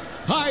señores.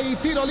 Hay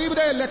tiro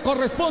libre. Le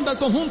corresponde al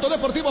conjunto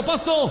deportivo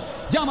Pasto.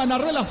 Llaman a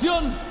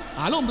relación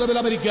al hombre del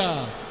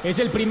América. Es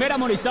el primer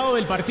amonestado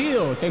del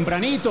partido,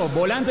 tempranito,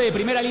 volante de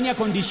primera línea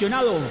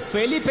condicionado.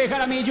 Felipe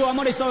Jaramillo,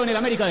 amonestado en el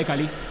América de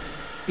Cali.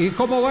 ¿Y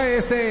cómo va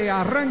este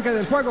arranque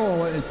del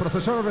juego el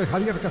profesor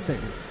Javier Castel?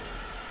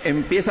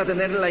 Empieza a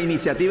tener la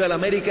iniciativa del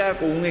América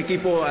con un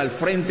equipo al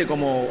frente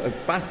como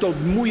Pasto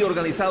muy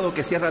organizado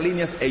que cierra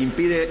líneas e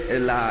impide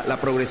la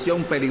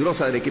progresión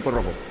peligrosa del equipo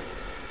rojo.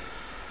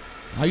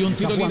 Hay un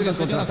tiro libre,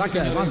 contraataque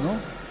además, ¿no?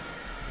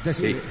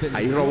 Sí,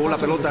 ahí robó la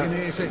pelota.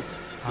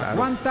 Claro.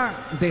 Aguanta,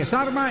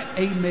 desarma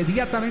e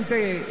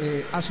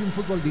inmediatamente hace un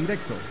fútbol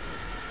directo.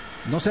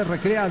 No se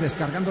recrea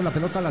descargando la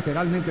pelota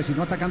lateralmente,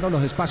 sino atacando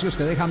los espacios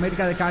que deja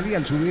América de Cali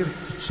al subir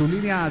su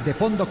línea de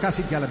fondo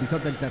casi que a la mitad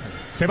del terreno.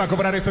 Se va a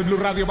cobrar este Blue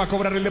Radio, va a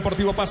cobrar el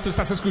Deportivo Pasto.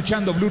 Estás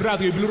escuchando Blue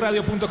Radio y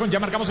BlueRadio.com. Ya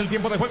marcamos el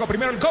tiempo de juego.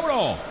 Primero el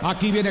cobro.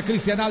 Aquí viene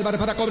Cristian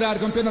Álvarez para cobrar.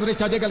 Con pierna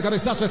derecha llega el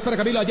cabezazo. Espera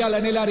Camilo Ayala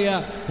en el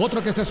área.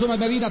 Otro que se suma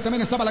en Medina.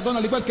 También está Malagón,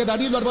 al igual que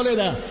Danilo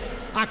Arboleda.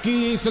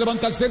 Aquí se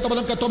levanta el centro,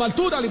 balón que toma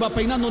altura, le va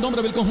peinando un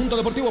hombre del conjunto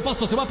deportivo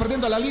Pasto, se va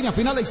perdiendo a la línea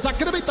final y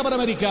sacrevita para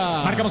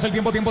América. Marcamos el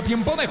tiempo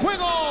de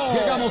juego.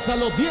 Llegamos a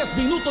los 10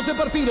 minutos de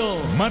partido.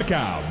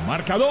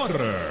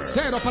 Marcador.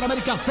 0 para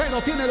América,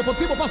 0 tiene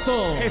Deportivo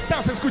Pasto.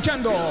 Estás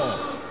escuchando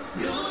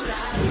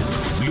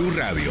Blue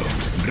Radio,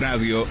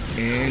 radio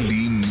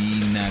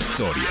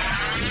eliminatoria.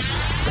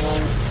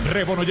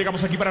 Rebo, no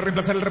llegamos aquí para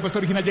reemplazar el repuesto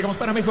original, llegamos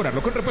para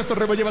mejorarlo. Con repuesto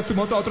Rebo llevas tu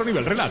moto a otro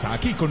nivel. Relata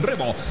aquí con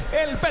Rebo,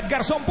 el Pet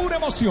Garzón, pura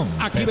emoción.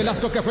 Aquí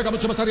Velasco que juega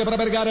mucho más arriba para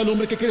Vergara, el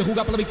hombre que quiere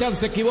jugar por la mitad,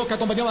 se equivoca,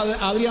 acompañaba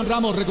a Adrián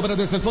Ramos, recupera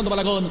desde el fondo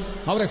Malagón.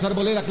 Ahora es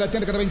Arboleda que la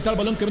tiene que reventar,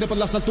 balón que viene por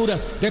las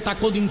alturas, de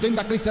tacón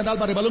intenta Cristian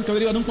Álvarez, balón que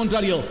deriva en un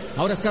contrario.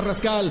 Ahora es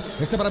Carrascal,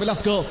 para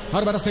Velasco,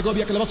 Álvaro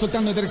Segovia que le va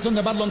soltando en dirección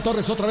de Marlon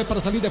Torres, otra vez para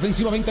salir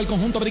defensivamente el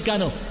conjunto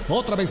americano,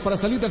 otra vez para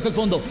salir desde el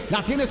fondo,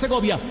 la tiene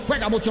Segovia,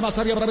 juega mucho más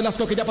arriba para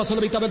Velasco que ya pasó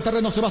la mitad del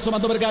terreno, se va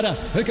sumando Vergara,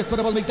 el que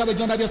esperaba la mitad de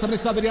John Arias, también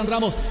está Adrián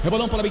Ramos, el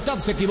balón por la mitad,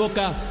 se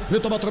equivoca,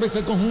 retoma otra vez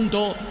el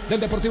conjunto del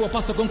Deportivo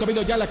Pasto con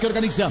Camilo Yala que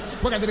organiza,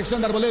 juega en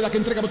dirección de Arboleda que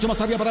entrega mucho más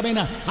arriba para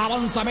Mena,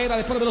 avanza Mena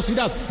después de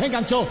velocidad,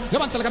 enganchó,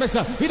 levanta la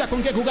cabeza, mira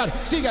con qué jugar,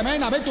 sigue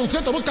Mena, mete un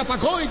centro, busca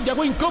Pacoy,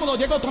 llegó incómodo,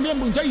 llegó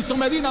también Jason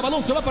Medina,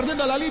 balón se va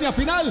perdiendo a la línea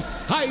final,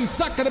 ahí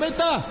saca de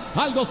meta,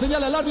 algo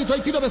señala el árbitro,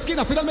 hay tiro de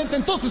esquina finalmente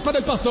entonces para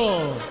el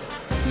Pasto.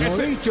 Lo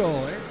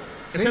dicho,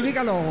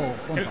 dígalo,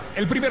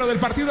 el primero del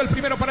partido, el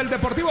primero para el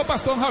Deportivo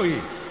Pasto, Javi.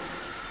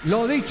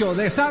 Lo dicho,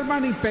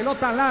 desarman y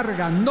pelota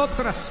larga, no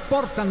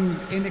transportan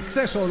en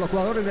exceso los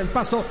jugadores del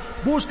Pasto,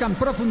 buscan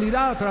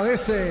profundidad a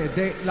través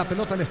de la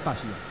pelota al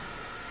espacio.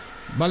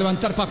 Va a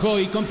levantar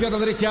Pacoy con pierna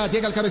derecha,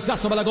 llega el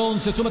cabezazo Balagón,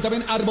 se suma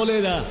también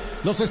Arboleda.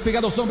 Los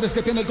espigados hombres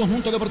que tiene el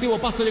conjunto deportivo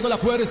Pasto, llegó la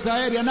fuerza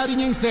aérea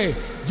nariñense.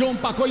 John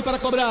Pacoy para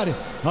cobrar,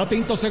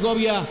 atento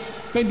Segovia.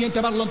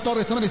 Pendiente Marlon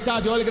Torres, también está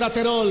Joel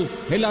Graterol,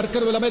 el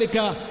arquero del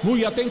América,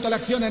 muy atento a la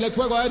acción en el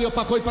juego aéreo.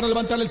 Pacoy para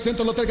levantar el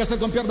centro, lo tiene que hacer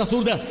con pierna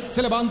zurda.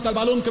 Se levanta el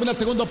balón que viene al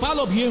segundo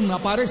palo, bien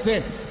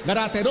aparece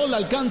Graterol,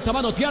 alcanza a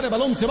manotear, el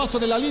balón se va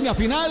sobre la línea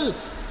final.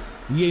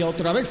 Y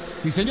otra vez,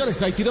 sí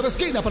señores, hay tiro de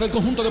esquina para el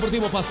conjunto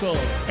Deportivo Pasto.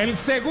 El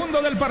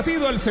segundo del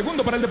partido, el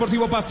segundo para el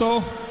Deportivo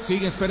Pasto.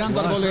 Sigue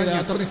esperando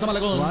Arboleda, Tornista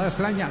Malagón. Jugada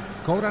extraña,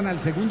 cobran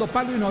al segundo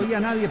palo y no había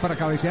nadie para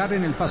cabecear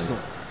en el Pasto.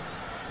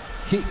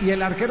 Y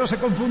el arquero se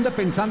confunde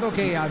pensando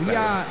que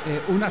había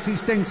una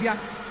asistencia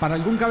para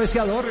algún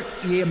cabeceador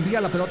y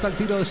envía la pelota al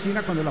tiro de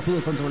esquina cuando la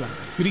pudo controlar.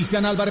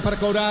 Cristian Álvarez para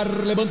cobrar,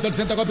 levanta el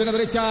centro con pierna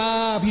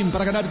derecha, bien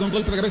para ganar con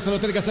golpe de cabeza, lo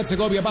tiene que hacer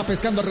Segovia, va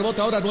pescando el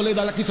rebote, ahora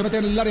Arboleda la quiso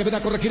meter en el área, viene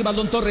a corregir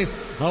Marlon Torres,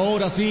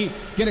 ahora sí,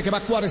 tiene que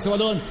evacuar ese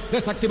balón,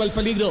 desactiva el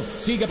peligro,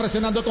 sigue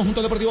presionando el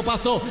conjunto Deportivo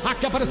Pasto,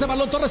 aquí aparece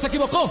Marlon Torres, se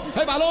equivocó,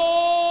 el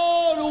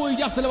balón, uy,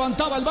 ya se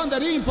levantaba el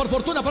banderín, por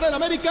fortuna para el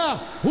América,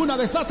 una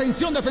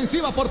desatención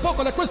defensiva, por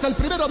poco le cuesta el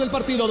primero del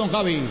partido, don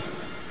Javi.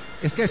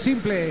 Es que es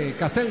simple,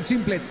 Castel,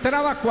 simple,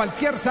 traba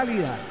cualquier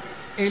salida.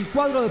 El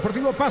cuadro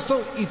Deportivo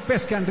Pasto y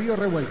pesca en río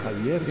revuelto.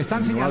 Javier,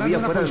 están señalando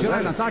una posición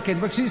adelantada que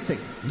no existe.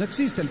 No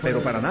existe el poder.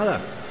 Pero para nada.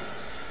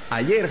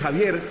 Ayer,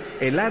 Javier,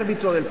 el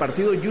árbitro del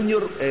partido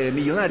Junior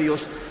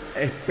Millonarios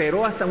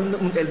esperó hasta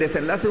el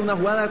desenlace de una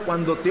jugada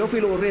cuando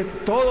Teófilo Borré,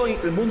 todo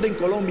el mundo en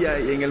Colombia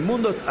y en el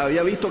mundo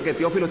había visto que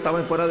Teófilo estaba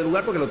en fuera de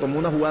lugar porque lo tomó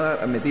una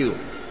jugada metido.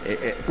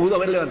 Pudo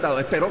haber levantado,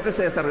 esperó que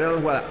se desarrollara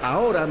la jugada.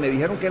 Ahora me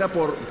dijeron que era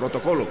por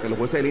protocolo, que los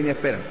jueces de línea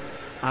esperan.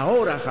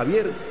 Ahora,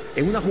 Javier,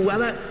 es una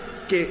jugada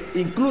que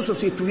incluso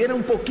si estuviera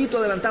un poquito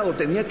adelantado,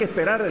 tenía que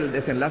esperar el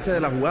desenlace de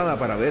la jugada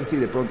para ver si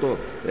de pronto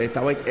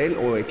estaba él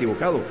o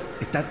equivocado.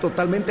 Está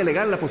totalmente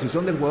legal la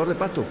posición del jugador de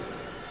Pasto.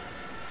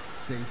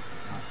 Sí.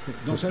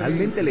 No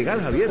totalmente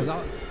legal, Javier.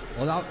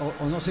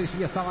 O no sé si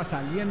ya estaba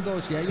saliendo,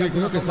 si hay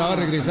creo que estaba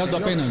regresando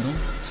apenas, ¿no?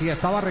 Si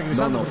estaba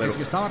regresando, no, pero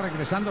si estaba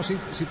regresando sí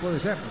puede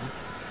ser,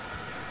 ¿no?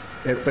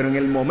 Pero en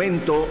el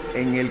momento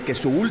en el que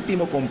su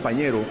último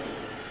compañero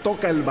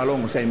toca el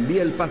balón, o sea,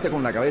 envía el pase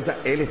con la cabeza,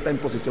 él está en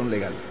posición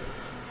legal.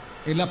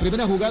 En la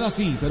primera jugada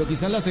sí, pero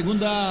quizás en la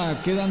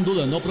segunda quedan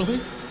dudas, ¿no, profe?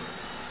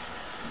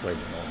 Bueno,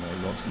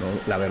 no,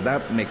 la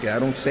verdad me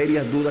quedaron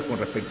serias dudas con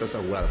respecto a esa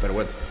jugada, pero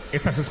bueno.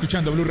 Estás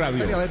escuchando Blue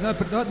Radio. Pero, a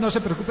ver, no se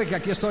preocupe que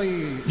aquí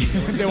estoy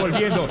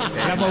devolviendo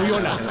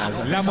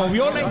la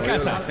moviola en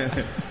casa.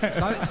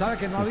 Sabe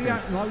que no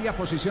había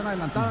posición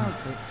adelantada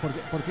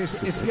porque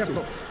es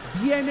cierto.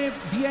 Viene,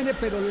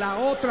 pero la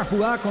otra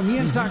jugada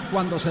comienza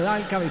cuando se da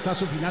el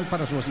cabezazo final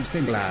para su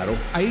asistente. Claro.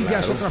 Ahí ya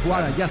es otra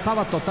jugada, ya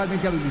estaba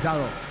totalmente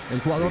habilitado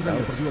el jugador del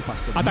Deportivo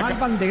Pasto. Ataca. Mal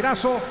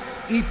banderazo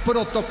y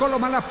protocolo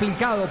mal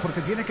aplicado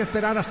porque tiene que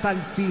esperar hasta el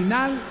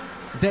final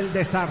del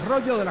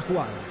desarrollo de la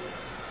jugada.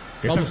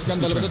 Va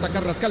buscando la pelota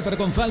Carrascal, pero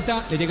con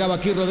falta. Le llegaba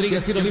aquí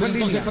Rodríguez, tiro libre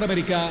entonces para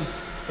América.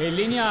 En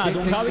línea,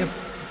 don Javi,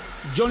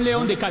 John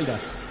León de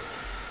Caldas.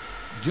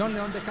 John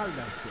León de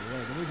Caldas,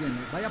 muy bien.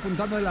 Vaya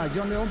apuntándole a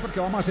John León porque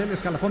vamos a hacer el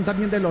escalafón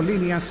también de los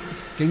líneas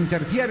que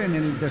interfieren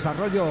en el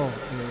desarrollo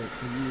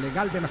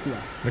legal de la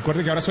jugada.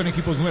 Recuerde que ahora son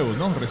equipos nuevos,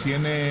 ¿no?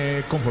 Recién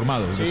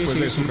conformados después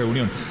de su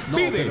reunión. No,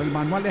 pero el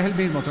manual es el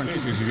mismo,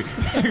 tranquilo. Sí.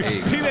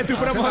 Pide tu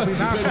promo.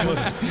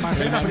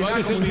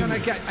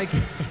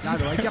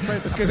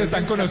 Es que se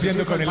están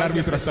conociendo con el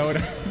árbitro hasta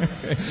ahora.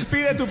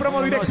 Pide tu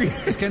promo directo.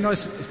 Es que no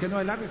es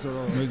el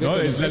árbitro. No,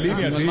 es la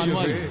línea,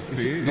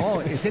 sí.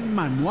 No, es el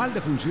manual de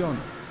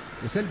función.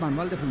 Es el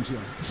manual de función.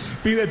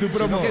 Pide tu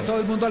promo. Sino que todo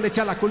el mundo le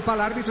echa la culpa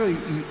al árbitro y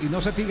no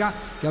se fija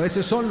que a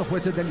veces son los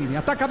jueces de línea.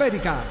 Ataca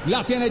América.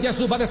 La tiene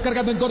Jesús, va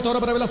descargando en corto ahora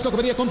para Velasco que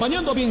venía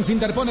acompañando. Bien, se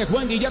interpone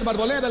Juan Guillermo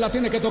Arboleda, la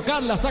tiene que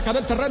tocar, la saca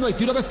del terreno y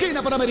tiro de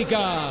esquina para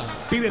América.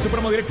 Pide tu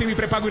promo DirecTV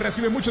prepago y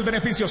recibe muchos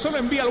beneficios. Solo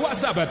envía al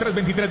WhatsApp a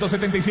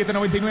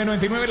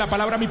 323-277-9999 la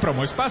palabra mi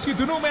promo, espacio y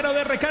tu número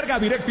de recarga.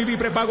 DirecTV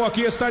prepago,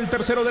 aquí está el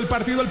tercero del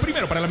partido, el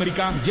primero para el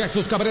América.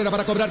 Jesús Cabrera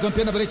para cobrar con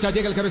pierna derecha,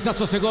 llega el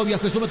cabezazo Segovia,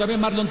 se sube también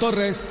Marlon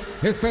Torres.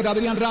 Espera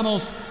Adrián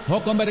Ramos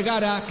o con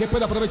Vergara que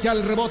puede aprovechar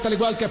el rebote al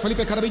igual que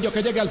Felipe Carabillo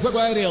que llega al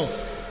juego aéreo.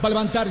 Va a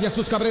levantar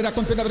Jesús Cabrera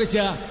con pierna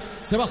derecha.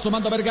 Se va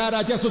sumando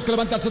Vergara. Jesús que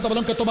levanta el centro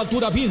balón que toma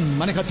altura. Bien,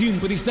 maneja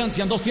tiempo y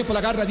distancia. En dos tiempos la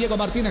agarra Diego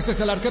Martínez. Es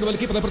el arquero del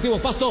equipo deportivo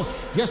Pasto.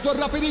 Y esto es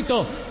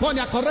rapidito. Pone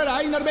a correr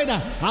a Einer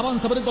Mena.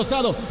 Avanza por el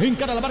costado.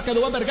 Encara la marca de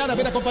Luan Vergara.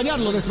 Viene a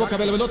acompañarlo. Desboca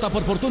de la pelota.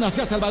 Por fortuna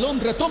se hace el balón.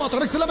 Retoma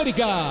otra vez el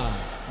América.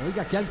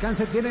 Oiga, ¿qué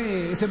alcance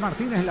tiene ese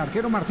Martínez, el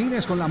arquero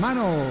Martínez con la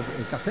mano,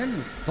 Castel?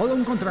 Todo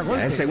un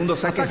contragolpe. El segundo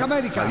saque. Ataca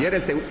América. Javier,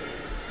 el segundo.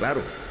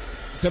 Claro.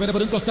 Se viene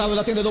por un costado,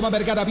 la tiene Duván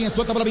Vergara, bien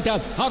suelta por la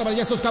mitad. Ahora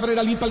Jesús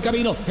Cabrera limpia el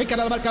camino.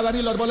 Encara la marca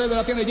Danilo Arboleda,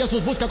 la tiene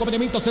Jesús, busca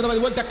acompañamiento, se da de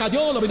vuelta,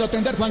 cayó, lo vino a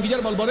atender Juan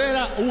Guillermo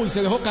Arboleda.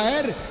 Se dejó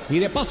caer y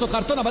de paso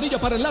cartón amarillo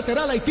para el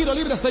lateral. Hay tiro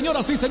libre,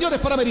 señoras y señores,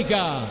 para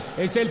América.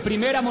 Es el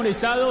primer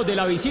amonestado de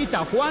la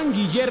visita, Juan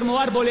Guillermo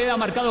Arboleda,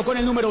 marcado con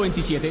el número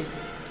 27.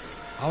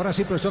 Ahora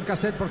sí, profesor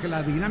Castel, porque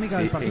la dinámica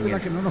del partido es la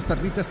que no nos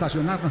permite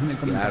estacionarnos en el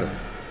comentario.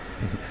 Claro.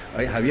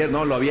 Oye, Javier,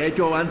 no, lo había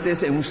hecho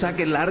antes en un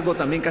saque largo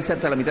también casi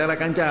hasta la mitad de la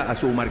cancha a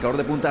su marcador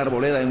de punta de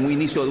Arboleda en un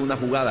inicio de una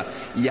jugada.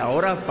 Y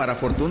ahora, para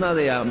fortuna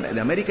de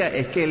América,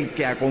 es que el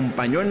que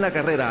acompañó en la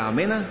carrera a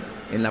Mena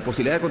en la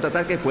posibilidad de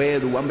contraataque fue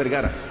Duván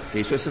Vergara, que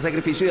hizo ese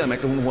sacrificio y además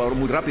que es un jugador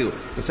muy rápido.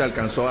 Entonces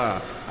alcanzó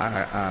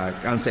a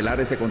cancelar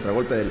ese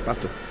contragolpe del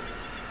Pasto.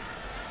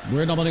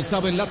 Bueno,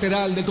 amonestado el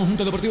lateral del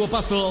conjunto deportivo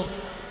Pasto.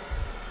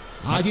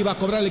 Allí va a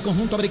cobrar el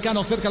conjunto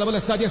americano. Cerca la bola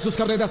está Jesús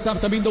Cabrera. Está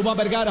también Duván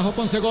Vergara.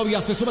 Jocón Segovia.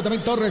 Se sube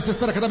también Torres.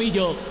 Espera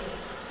Jaramillo.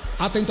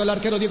 Atento el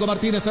arquero Diego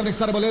Martínez. También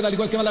está Arboleda, al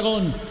igual que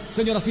Malagón.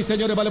 Señoras y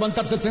señores, va a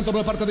levantarse el centro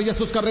por parte de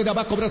Jesús Cabrera.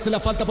 Va a cobrarse la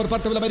falta por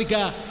parte de la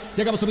América.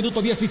 Llegamos al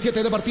minuto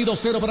 17 de partido.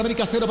 0 para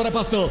América, 0 para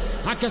Pasto.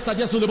 Aquí está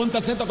Jesús. Levanta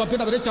el centro con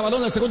pierna derecha.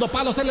 Balón al segundo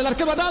palo. Sale el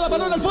arquero a nada.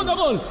 Balón al fondo.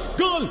 Gol.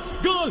 Gol.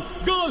 Gol.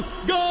 Gol.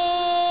 Gol.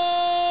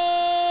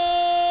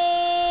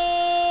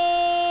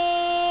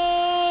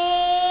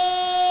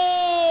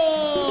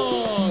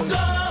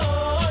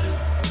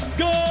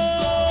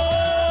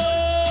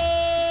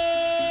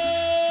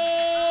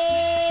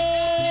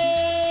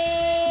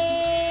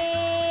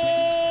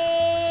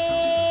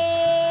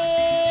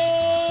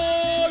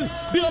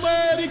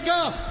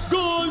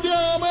 ¡Gol de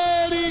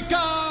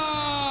América!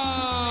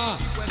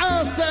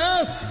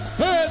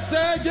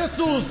 Ese es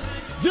Jesús.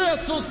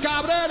 Jesús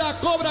Cabrera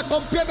cobra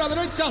con pierna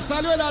derecha.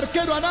 Salió el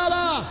arquero a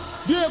nada.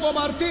 Diego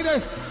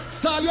Martínez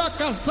salió a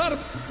cazar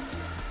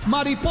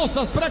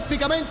mariposas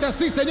prácticamente,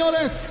 sí,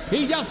 señores.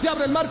 Y ya se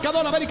abre el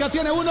marcador. América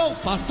tiene 1.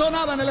 Pasto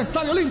nada en el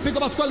Estadio Olímpico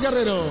Pascual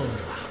Guerrero.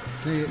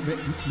 Sí,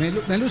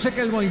 me luce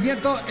que el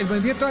movimiento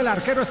del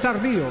arquero está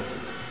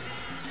tardío.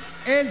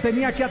 Él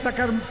tenía que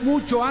atacar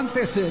mucho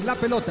antes la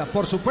pelota.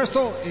 Por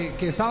supuesto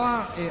que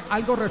estaba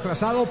algo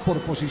retrasado por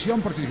posición,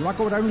 porque si va a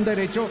cobrar un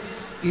derecho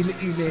y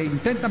le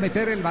intenta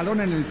meter el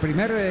balón en el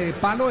primer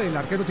palo, el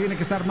arquero tiene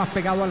que estar más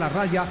pegado a la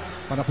raya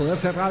para poder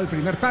cerrar el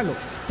primer palo.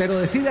 Pero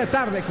decide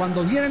tarde,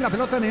 cuando viene la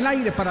pelota en el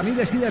aire, para mí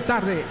decide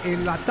tarde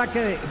el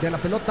ataque de la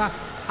pelota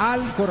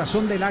al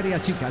corazón del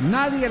área chica.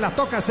 Nadie la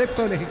toca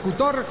excepto el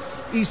ejecutor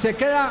y se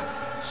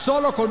queda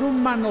solo con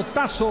un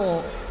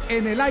manotazo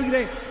en el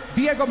aire.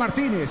 Diego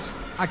Martínez,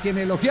 a quien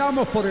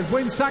elogiamos por el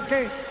buen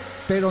saque,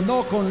 pero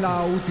no con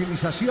la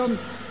utilización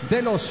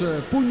de los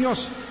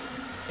puños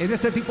en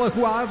este tipo de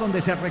jugadas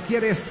donde se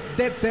requiere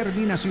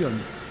determinación.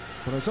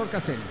 Profesor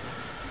Castel.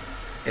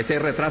 Ese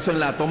retraso en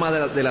la toma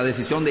de la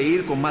decisión de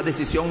ir con más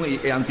decisión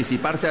y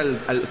anticiparse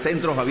al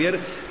centro, Javier,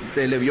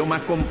 se le vio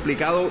más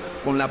complicado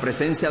con la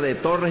presencia de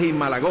Torres y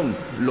Malagón,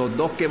 los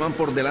dos que van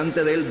por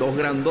delante de él, dos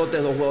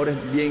grandotes, dos jugadores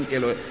bien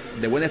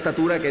de buena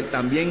estatura que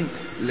también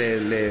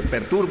le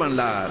perturban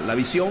la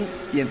visión,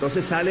 y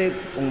entonces sale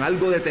con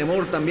algo de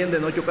temor también de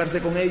no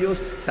chocarse con ellos,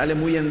 sale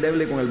muy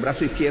endeble con el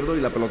brazo izquierdo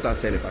y la pelota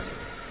se le pasa.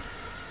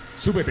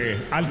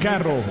 Súbete al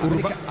carro.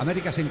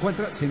 América se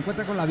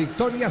encuentra con la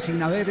victoria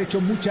sin haber hecho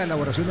mucha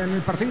elaboración en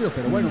el partido,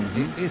 pero bueno,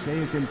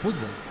 ese es el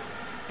fútbol.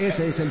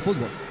 Ese es el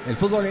fútbol. El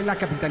fútbol es la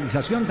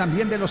capitalización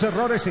también de los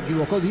errores. Se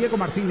equivocó Diego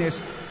Martínez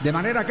de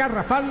manera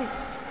garrafal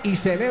y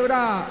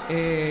celebra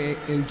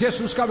el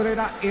Jesús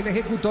Cabrera, el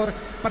ejecutor,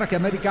 para que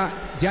América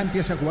ya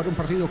empiece a jugar un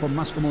partido con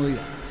más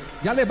comodidad.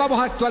 Ya les vamos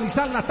a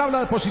actualizar la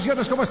tabla de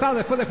posiciones. ¿Cómo está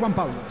después de Juan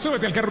Pablo?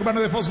 Súbete al carro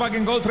urbano de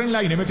Volkswagen Gol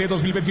Trendline MT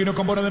 2021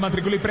 con bono de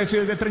matrícula y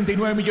precio desde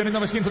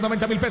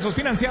 39.990.000 pesos.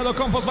 Financiado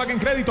con Volkswagen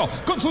Crédito.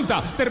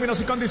 Consulta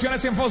términos y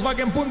condiciones en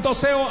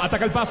Volkswagen.co.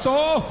 Ataca el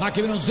Pasto. Aquí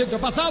viene un centro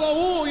pasado.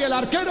 Uy, el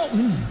arquero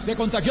se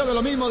contagió de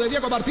lo mismo de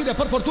Diego Martínez.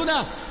 Por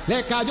fortuna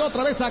le cayó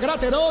otra vez a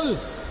Graterol.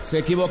 Se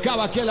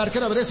equivocaba aquí el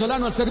arquero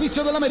venezolano al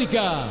servicio del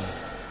América.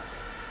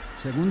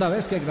 Segunda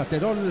vez que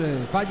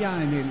Graterol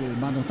falla en el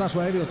manotazo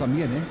aéreo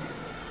también,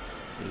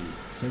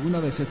 Segunda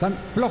vez. Están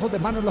flojos de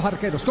manos los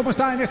arqueros. ¿Cómo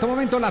está en este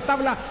momento la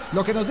tabla?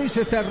 Lo que nos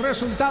dice este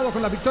resultado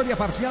con la victoria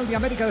parcial de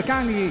América de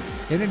Cali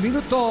en el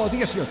minuto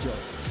 18.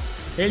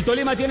 El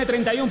Tolima tiene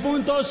 31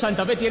 puntos,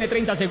 Santa Fe tiene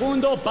 30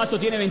 segundos, Pasto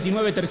tiene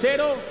 29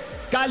 tercero,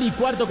 Cali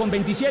cuarto con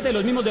 27,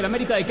 los mismos del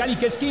América de Cali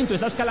que es quinto,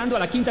 está escalando a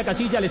la quinta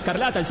casilla el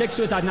Escarlata, el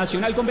sexto es a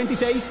Nacional con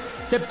 26,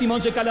 séptimo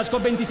Once Caldas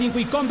con 25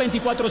 y con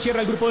 24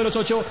 cierra el grupo de los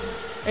 8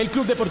 el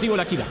Club Deportivo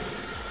La Equidad.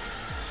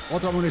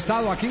 Otro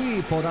amonestado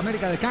aquí por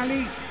América de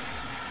Cali.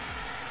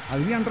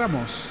 Adrián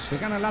Ramos se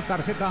gana la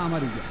tarjeta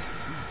amarilla.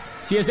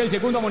 Sí, es el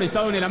segundo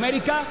amonestado en el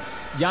América.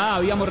 Ya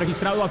habíamos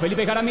registrado a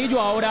Felipe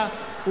Jaramillo, ahora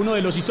uno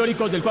de los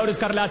históricos del cuadro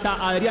Escarlata,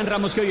 Adrián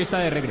Ramos, que hoy está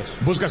de regreso.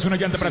 Buscas una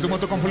llanta para tu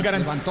moto con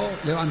Fulgaran.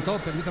 Levantó,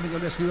 permítame, yo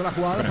le escribo la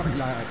jugada para que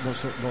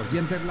los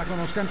oyentes la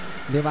conozcan.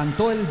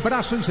 Levantó el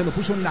brazo y se lo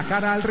puso en la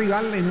cara al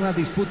rival en una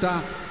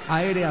disputa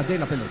aérea de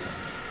la pelota.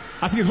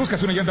 Así es,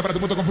 buscas una llanta para tu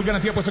moto con full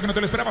garantía, puesto que no te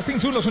lo esperabas.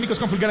 Tinsun, los únicos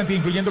con full garantía,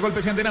 incluyendo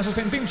golpes y antenazos.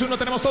 En Tinsun lo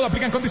tenemos todo,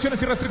 aplican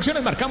condiciones y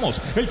restricciones. Marcamos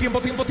el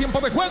tiempo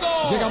de juego.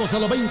 Llegamos a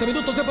los 20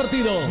 minutos de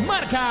partido.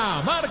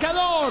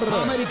 Marcador.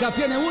 América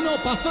tiene 1,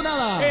 Pasto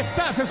nada.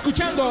 Estás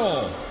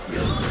escuchando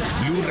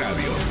Blue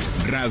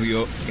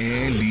Radio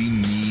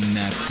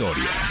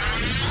eliminatoria.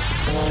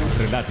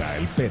 Relata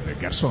el Pepe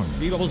Garzón.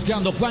 Iba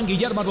buscando Juan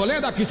Guillermo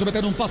Arboleda, quiso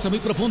meter un pase muy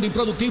profundo,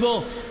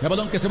 improductivo. El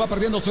balón que se va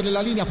perdiendo sobre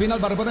la línea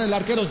final va a reponer el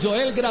arquero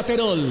Joel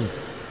Graterol.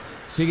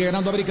 Sigue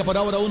ganando América por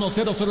ahora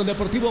 1-0 sobre el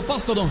Deportivo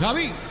Pasto, don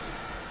Javi.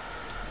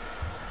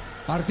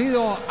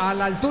 Partido a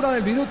la altura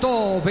del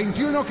minuto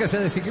 21 que se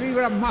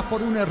desequilibra más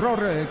por un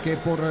error que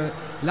por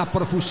la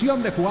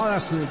profusión de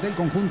jugadas del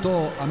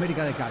conjunto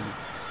América de Cali.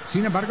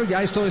 Sin embargo,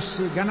 ya esto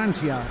es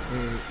ganancia,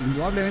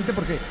 indudablemente,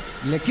 porque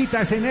le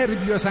quita ese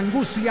nervio, esa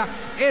angustia,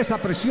 esa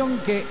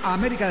presión que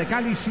América de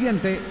Cali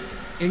siente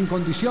en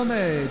condición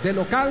de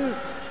local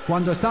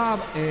cuando está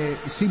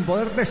sin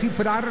poder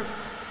descifrar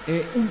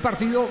un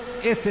partido.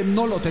 Este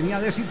no lo tenía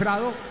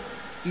descifrado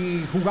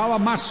y jugaba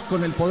más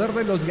con el poder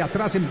de los de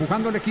atrás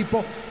empujando al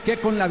equipo que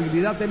con la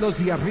habilidad de los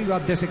de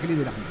arriba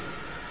desequilibrando.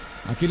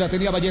 Aquí la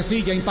tenía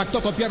Vallecilla,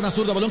 impactó con pierna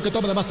zurda, balón que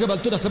toma demasiada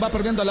altura, se va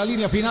perdiendo a la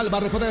línea final, va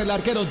a reponer el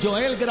arquero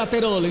Joel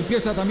Graterol,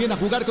 empieza también a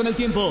jugar con el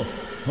tiempo.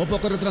 Un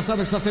poco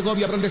retrasado está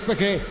Segovia, abre el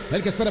despeje,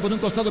 el que espera por un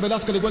costado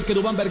Velasco, al igual que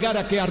Dubán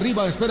Vergara, que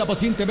arriba espera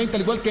pacientemente,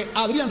 al igual que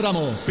Adrián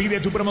Ramos.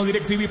 Pide tu promo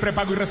DirecTV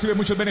prepago y recibe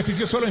muchos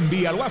beneficios, solo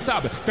envía al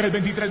WhatsApp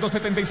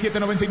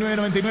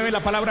 323-277-9999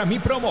 la palabra mi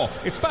promo,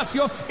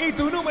 espacio y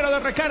tu número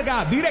de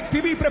recarga,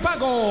 DirecTV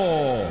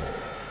prepago.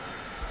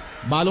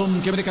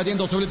 Balón que viene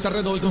cayendo sobre el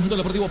terreno del conjunto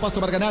deportivo Pasto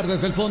para ganar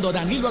desde el fondo.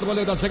 Danilo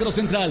Arboleda, el zaguero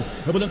central.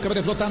 El balón que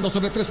viene flotando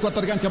sobre 3/4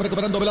 de cancha,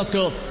 recuperando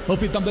Velasco.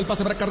 Optando el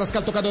pase para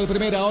Carrascal, tocado de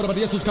primera. Ahora para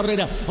Jesús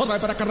Cabrera. Otra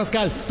vez para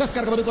Carrascal.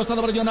 Descarga por un costado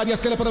para John Arias,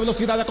 que le pone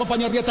velocidad.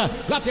 Acompaña a Arrieta.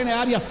 La tiene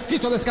Arias.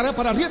 Quiso descargar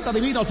para Arrieta.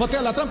 Divino.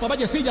 Olfatea la trampa.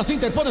 Vallecilla se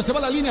interpone. Se va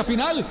a la línea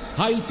final.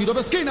 Hay tiro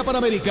de esquina para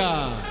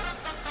América.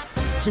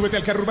 Súbete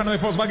al carro urbano de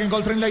Volkswagen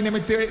Gol Trendline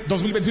MT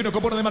 2021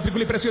 con bono de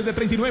matrícula y precios de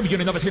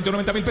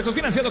 39.990.000 pesos.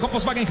 Financiado con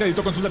Volkswagen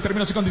Crédito. Consulta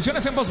términos y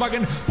condiciones en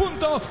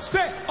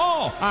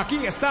Volkswagen.co.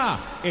 Aquí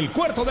está el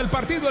cuarto del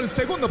partido, el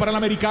segundo para el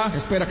América.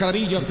 Espera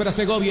Carabillo, espera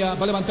Segovia.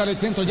 Va a levantar el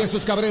centro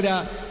Jesús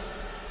Cabrera.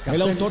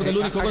 El autor del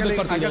único gol del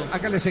partido.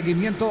 Hágale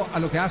seguimiento a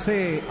lo que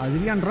hace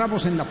Adrián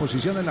Ramos en la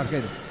posición del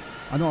arquero.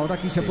 No, ahora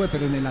aquí se fue,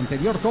 pero en el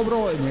anterior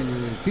cobro, en el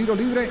tiro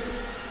libre,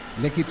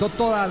 le quitó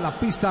toda la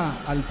pista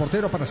al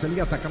portero para salir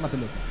a atacar la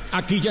pelota.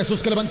 Aquí Jesús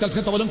que levanta el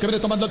centro, balón que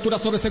viene tomando altura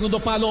sobre el segundo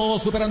palo,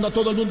 superando a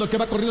todo el mundo, el que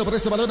va corriendo por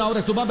ese balón.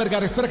 Ahora es Dubán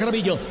Vergara, espera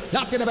Carabillo,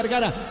 la tiene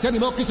Vergara, se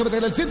animó, quiso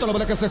meter el centro, la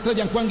bola que se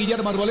estrella en Juan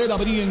Guillermo Arboleda,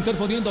 venía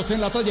interponiéndose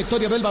en la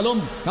trayectoria del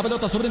balón. La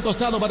pelota sobre un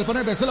costado para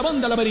reponer desde la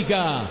banda la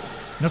América.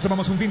 Nos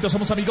tomamos un tinto,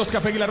 somos amigos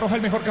Café Águila Roja,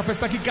 el mejor café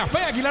está aquí, Café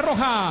Águila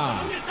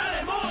Roja.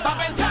 Pa'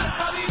 pensar,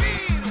 pa'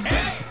 vivir,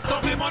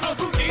 tomémonos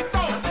un tinto.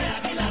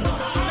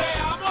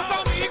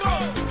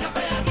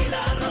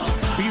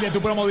 Pide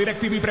tu promo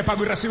DirecTV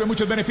prepago y recibe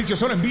muchos beneficios.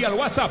 Solo envía al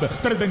WhatsApp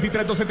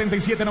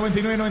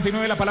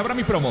 323-277-9999 la palabra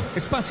mi promo,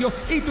 espacio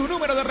y tu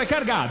número de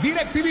recarga.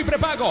 DirecTV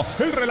prepago.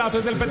 El relato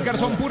es del Pet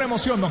Garzón, pura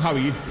emoción, don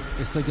Javi.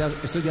 Esto ya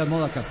es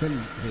moda, Castel.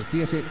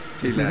 Fíjese,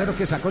 el primero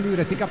que sacó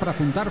libretica para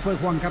apuntar fue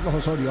Juan Carlos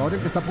Osorio. Ahora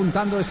el que está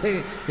apuntando es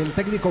el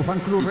técnico Juan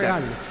Cruz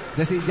Real.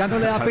 Es decir, ya no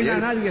le da pena a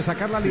nadie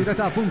sacar la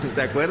libreta de apunte.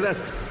 ¿Te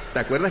acuerdas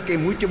que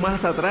mucho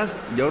más atrás,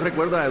 yo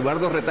recuerdo a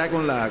Eduardo Retá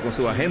con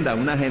su agenda,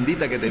 una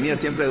agendita que tenía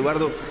siempre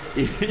Eduardo,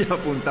 y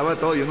apuntaba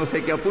todo, yo no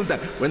sé qué apunta.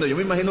 Bueno, yo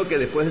me imagino que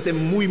después de ese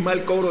muy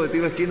mal cobro de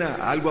tiro de esquina,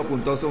 algo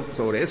apuntó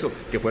sobre eso,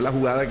 que fue la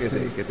jugada que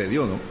se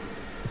dio, ¿no?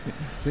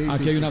 Sí,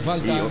 aquí hay una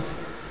falta.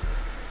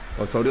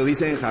 Osorio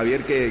dice,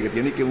 Javier, que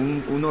tiene que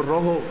uno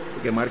rojo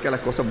que marca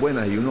las cosas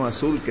buenas y uno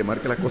azul que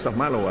marca las cosas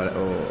malas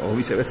o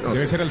viceversa.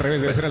 Debe ser al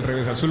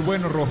revés, azul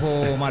bueno,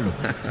 rojo malo.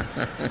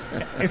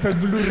 Esta es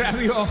Blue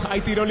Radio,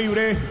 hay tiro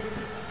libre.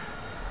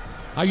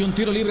 Hay un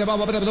tiro libre,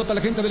 vamos a ver la pelota,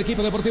 la gente del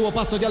equipo deportivo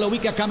Pasto ya lo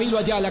ubica Camilo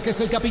Ayala, que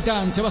es el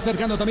capitán, se va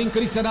acercando también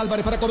Cristian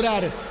Álvarez para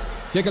cobrar.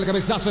 Llega el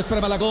cabezazo,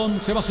 espera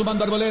Malagón, se va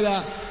sumando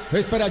Arboleda,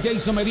 espera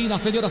Jason Medina,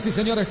 señoras y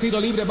señores, tiro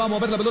libre, vamos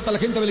a ver la pelota, la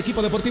gente del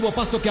equipo deportivo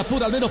Pasto que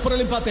apura al menos por el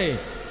empate.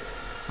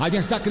 Allá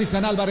está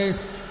Cristian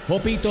Álvarez,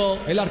 Popito,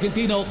 el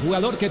argentino,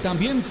 jugador que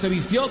también se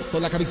vistió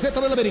con la camiseta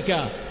del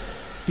América.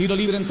 Tiro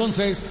libre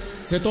entonces,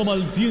 se toma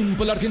el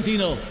tiempo el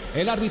argentino,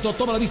 el árbitro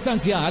toma la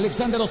distancia,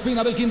 Alexander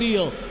Ospina del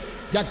Quindío.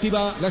 Ya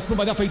activa la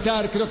espuma de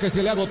afeitar, creo que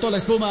se le agotó la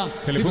espuma.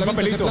 Se le fue un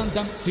papelito.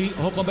 Sí,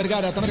 ojo con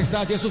Vergara, también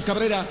está Jesús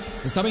Cabrera,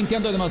 está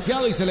venteando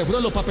demasiado y se le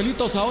fueron los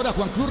papelitos ahora a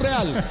Juan Cruz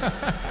Real.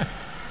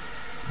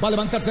 Va a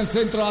levantarse el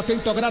centro,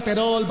 atento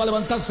Graterol, va a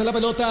levantarse la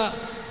pelota.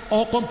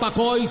 O con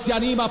Pacoy, se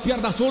anima,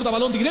 pierna zurda,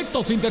 balón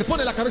directo, se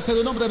interpone la cabeza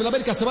de un hombre de la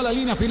América, se va a la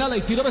línea final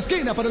y tiro de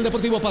esquina para el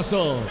Deportivo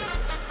Pasto.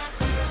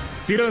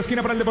 Tiro de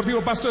esquina para el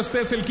Deportivo Pasto,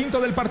 este es el quinto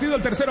del partido,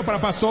 el tercero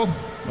para Pasto.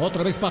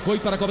 Otra vez Pacoy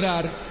para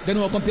cobrar, de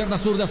nuevo con pierna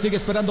zurda, sigue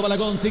esperando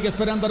Balagón, sigue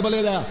esperando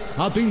Arboleda,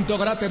 atento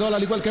Graterol,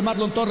 al igual que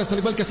Marlon Torres, al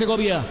igual que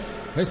Segovia,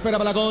 espera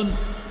Balagón,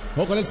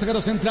 o con el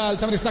zaguero central,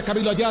 también está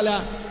Camilo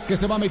Ayala, que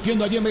se va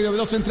metiendo allí en medio de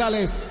dos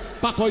centrales.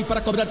 Pacoy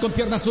para cobrar con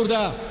pierna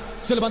zurda.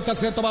 Se levanta el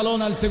centro,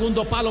 balón al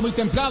segundo palo, muy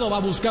templado. Va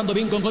buscando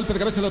bien con golpe de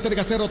cabeza, lo tiene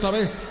que hacer otra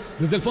vez.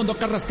 Desde el fondo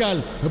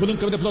Carrascal. El balón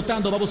que viene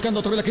flotando, va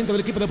buscando otra vez la gente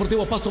del equipo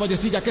deportivo Pasto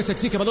Vallecilla, que se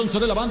exige balón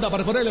sobre la banda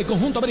para poner el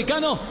conjunto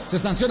americano. Se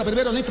sanciona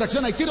primero la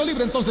infracción, hay tiro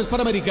libre entonces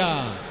para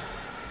América.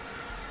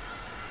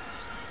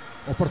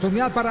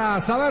 Oportunidad para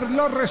saber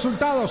los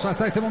resultados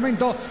hasta este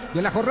momento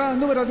de la jornada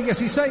número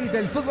 16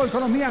 del fútbol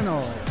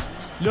colombiano.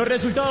 Los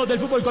resultados del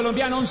fútbol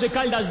colombiano: Once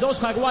Caldas 2,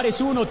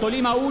 Jaguares 1,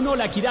 Tolima 1,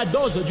 La Equidad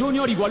 2,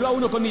 Junior igualó a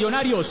 1 con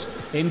Millonarios,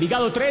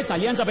 Envigado 3,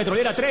 Alianza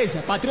Petrolera 3,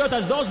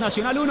 Patriotas 2,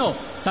 Nacional 1,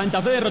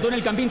 Santa Fe derrotó en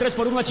el Campín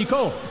 3-1 a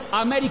Chicó,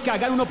 América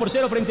gana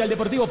 1-0 frente al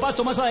Deportivo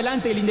Pasto, más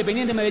adelante el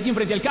Independiente Medellín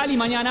frente al Cali,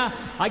 mañana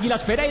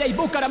Águilas Pereira y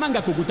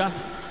Bucaramanga Cúcuta.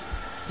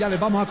 Ya les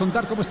vamos a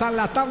contar cómo está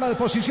la tabla de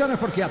posiciones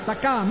porque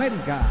ataca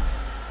América.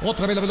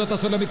 Otra vez la pelota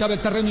sobre la mitad del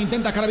terreno,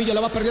 intenta Carabillo,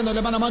 la va perdiendo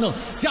de mano a mano,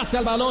 se hace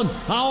al balón,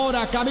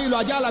 ahora Camilo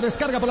Ayala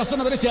descarga por la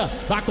zona derecha,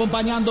 va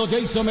acompañando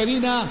Jason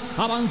Medina,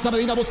 avanza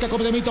Medina, busca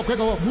complemento,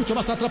 juego mucho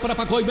más atrás para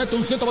Pacoy, mete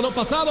un centro, balón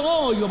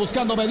pasado, iba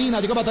buscando Medina,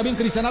 llegaba también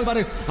Cristian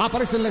Álvarez,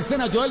 aparece en la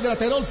escena Joel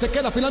Graterol, se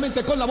queda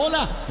finalmente con la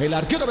bola, el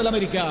arquero del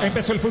América.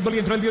 Empezó el fútbol y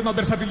entró el 10 más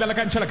versátil de la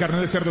cancha, la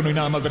carne de cerdo, no hay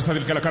nada más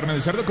versátil que la carne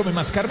de cerdo, come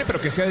más carne, pero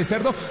que sea de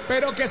cerdo,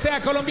 pero que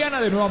sea colombiana,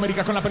 de nuevo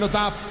América con la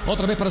pelota.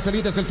 Otra vez para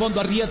salir desde el fondo,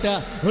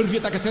 Arrieta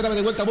que se da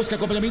de vuelta, busca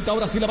complemento,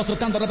 ahora sí la va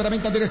soltando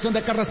rápidamente en dirección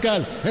de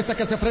Carrascal. Esta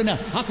que se frena,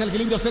 hace el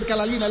equilibrio cerca a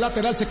la línea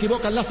lateral, se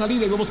equivoca en la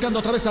salida y va buscando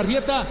otra vez a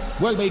Arrieta.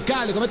 Vuelve y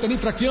cae, le cometen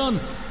infracción.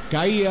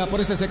 Caía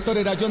por ese sector,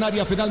 era John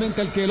Arias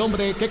finalmente el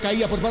hombre que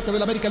caía por parte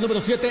del América número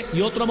 7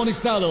 y otro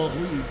amonestado.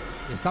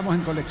 Estamos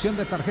en colección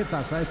de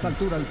tarjetas a esta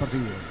altura del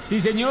partido.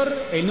 Sí, señor,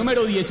 el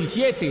número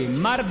 17,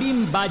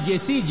 Marvin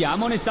Vallecilla,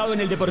 amonestado en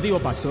el Deportivo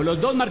Pasto. Los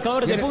dos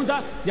marcadores de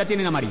punta ya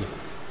tienen amarilla.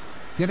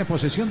 Tiene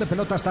posesión de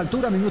pelota a esta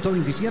altura, minuto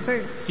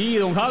 27. Sí,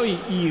 don Javi,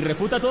 y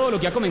refuta todo lo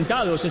que ha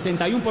comentado.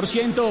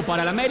 61%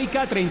 para el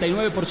América,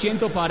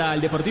 39% para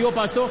el Deportivo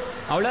Pasto.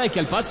 Habla de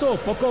que al Pasto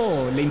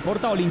poco le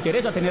importa o le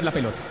interesa tener la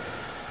pelota.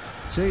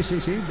 Sí,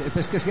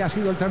 es que sí ha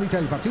sido el trámite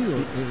del partido,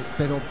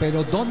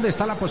 pero ¿dónde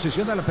está la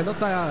posesión de la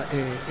pelota?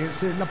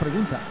 Esa es la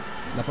pregunta.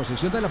 La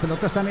posesión de la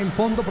pelota está en el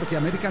fondo porque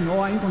América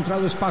no ha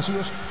encontrado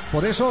espacios,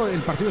 por eso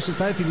el partido se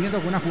está definiendo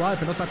con una jugada de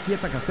pelota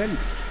quieta, Castel,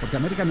 porque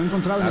América no ha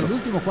encontrado en el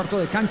último cuarto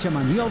de cancha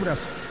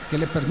maniobras que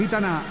le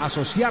permitan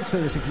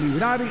asociarse,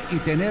 desequilibrar y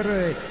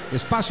tener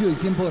espacio y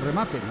tiempo de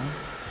remate,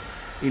 ¿no?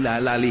 Y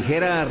la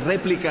ligera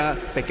réplica,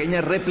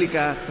 pequeña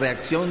réplica,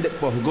 reacción de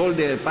postgol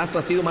de Pasto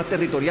ha sido más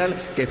territorial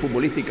que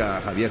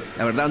futbolística, Javier.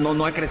 La verdad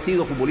no ha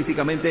crecido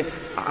futbolísticamente,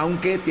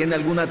 aunque tiene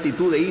alguna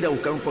actitud de ir a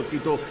buscar un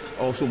poquito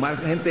o sumar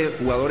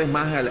jugadores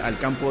más al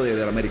campo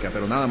de América,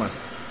 pero nada más.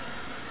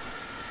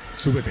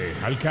 Súbete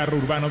al carro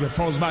urbano de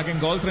Volkswagen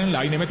Gol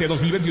Trendline MT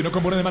 2021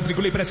 con bono de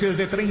matrícula y precio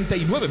desde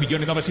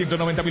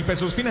 39.990.000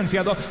 pesos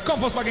financiado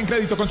con Volkswagen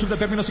Crédito. Consulta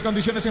términos y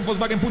condiciones en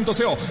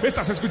Volkswagen.co.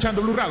 Estás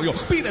escuchando Blue Radio.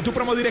 Pide tu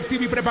promo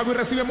DirecTV prepago y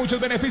recibe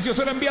muchos beneficios.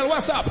 Solo envía al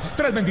WhatsApp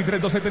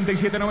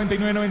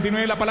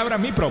 323-277-9999 la palabra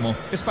mi promo,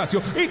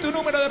 espacio y tu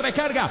número de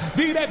recarga.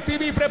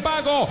 DirecTV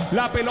prepago.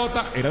 La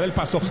pelota era del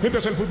Pasto.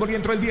 Empezó el fútbol y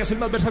entró el 10, el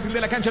más versátil de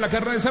la cancha, la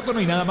carne del cerdo. No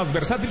hay nada más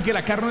versátil que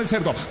la carne del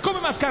cerdo.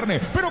 Come más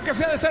carne, pero que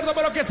sea de cerdo,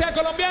 pero que sea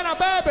colombiana.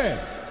 Pepe.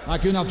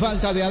 Aquí una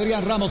falta de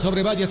Adrián Ramos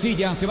sobre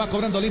Vallecilla. Se va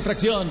cobrando la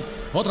infracción.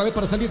 Otra vez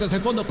para salir desde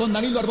el fondo con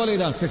Danilo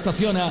Arboleda. Se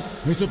estaciona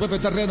en su propio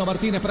terreno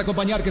Martínez para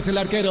acompañar, que es el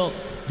arquero.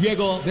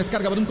 Diego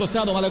descarga por un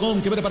costado.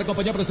 Malagón que viene para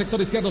acompañar por el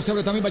sector izquierdo. Se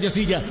abre también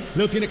Vallecilla.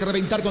 Lo tiene que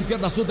reventar con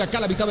pierna zurda. Acá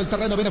a la mitad del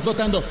terreno viene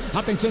flotando.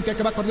 Atención que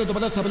va corriendo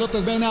para esta pelota.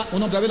 Es Vena.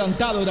 Un hombre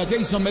adelantado. Era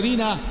Jason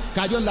Medina.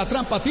 Cayó en la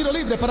trampa. Tiro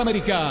libre para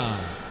América.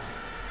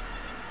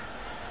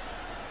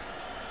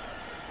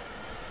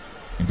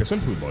 Empezó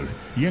el fútbol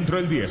y entró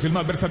el 10, el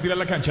más versátil a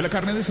la cancha, la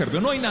carne de cerdo.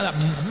 No hay nada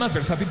más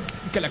versátil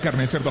que la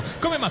carne de cerdo.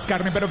 Come más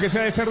carne, pero que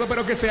sea de cerdo,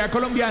 pero que sea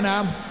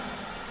colombiana.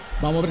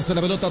 Vamos a verse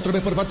la pelota otra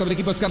vez por parte del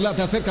equipo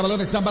Escarlata. Acerca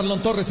balón, está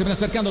Marlon Torres. Se viene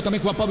acercando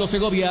también Juan Pablo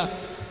Segovia.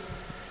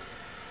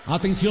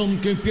 Atención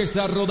que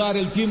empieza a rodar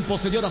el tiempo,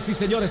 señoras y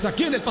señores,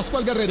 aquí en el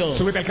Pascual Guerrero.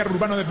 Súbete al carro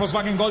urbano de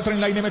Volkswagen Gol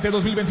Trendline MT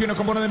 2021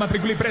 con bono de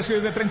matrícula y precio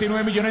desde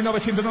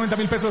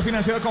 39.990.000 pesos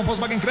financiado con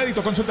Volkswagen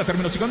Crédito. Consulta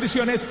términos y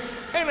condiciones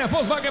en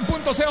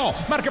Volkswagen.co.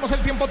 Marquemos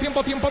el tiempo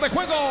de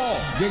juego.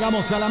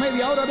 Llegamos a la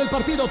media hora del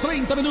partido,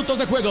 30 minutos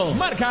de juego.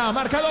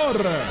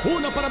 Marcador.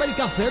 1 para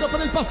América, 0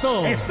 para el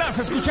Pasto. Estás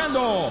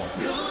escuchando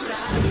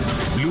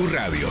Blue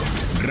Radio,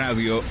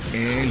 radio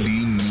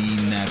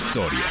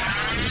eliminatoria.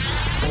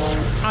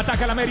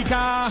 Ataca la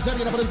América. Se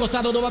viene por el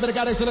costado, no va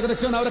Vergara. Hizo la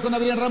conexión ahora con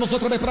Adrián Ramos.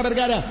 Otra vez para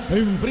Vergara.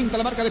 Enfrenta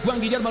la marca de Juan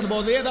Guillermo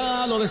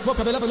Arboleda. Lo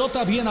despoja de la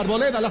pelota. Bien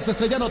Arboleda. Las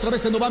estrellana otra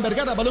vez en Dubán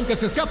Vergara. Balón que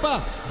se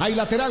escapa. Hay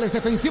laterales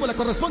defensivos. Le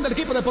corresponde al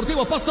equipo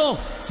deportivo Pasto.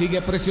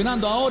 Sigue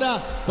presionando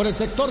ahora por el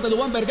sector de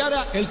Dubán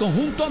Vergara. El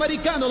conjunto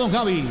americano, don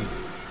Javi.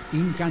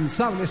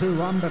 Incansable ese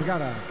Dubán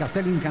Vergara,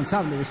 Castel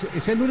incansable.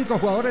 Es el único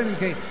jugador en el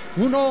que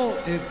uno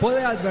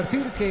puede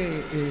advertir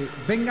que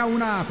venga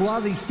una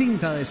jugada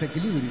distinta de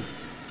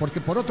desequilibrio. Porque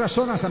por otras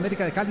zonas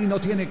América de Cali no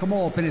tiene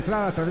cómo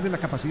penetrar a través de la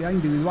capacidad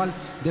individual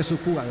de sus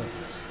jugadores.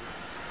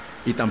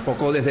 Y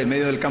tampoco desde el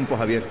medio del campo,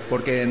 Javier,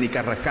 porque ni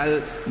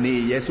Carrascal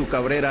ni Jesús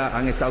Cabrera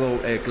han estado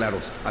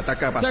claros.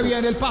 Ataca Pasto. Se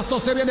viene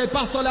el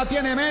Pasto, la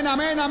tiene Mena.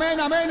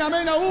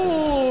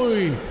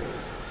 ¡Uy!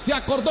 Se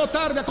acordó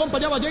tarde,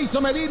 acompañaba a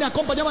Jason Medina,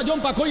 acompañaba a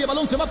John Pacoy, el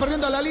balón se va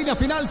perdiendo en la línea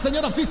final,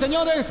 señoras y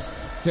señores.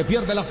 Se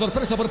pierde la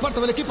sorpresa por parte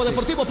del equipo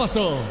Deportivo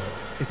Pasto.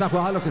 Esta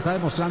jugada lo que está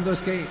demostrando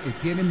es que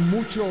tiene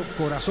mucho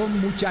corazón,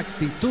 mucha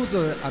actitud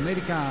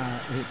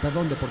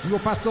Deportivo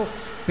Pasto,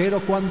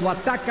 pero cuando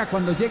ataca,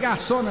 cuando llega a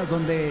zonas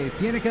donde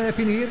tiene que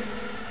definir,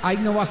 ahí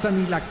no basta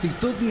ni la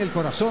actitud ni el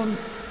corazón,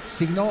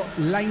 sino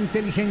la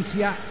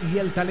inteligencia y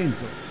el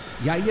talento.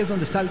 Y ahí es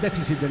donde está el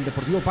déficit del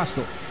Deportivo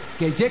Pasto,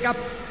 que llega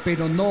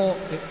pero no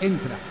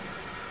entra,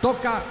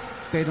 toca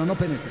pero no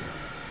penetra.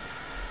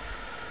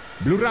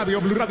 Blu Radio,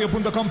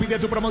 BluRadio.com, pide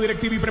tu promo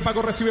DirecTV y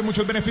prepago, recibe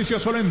muchos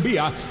beneficios, solo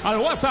envía al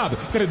WhatsApp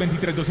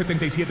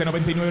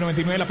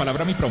 323-277-9999 la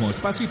palabra mi promo,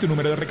 espacio y tu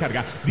número de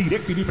recarga.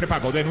 DirecTV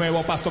prepago, de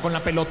nuevo Pasto con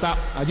la pelota.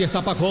 Allí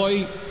está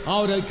Pacoy,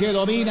 ahora el que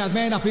domina es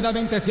Mena,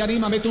 finalmente se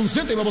anima, mete un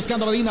centro y va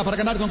buscando a Medina para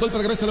ganar con golpe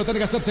de cabeza, lo tiene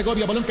que hacer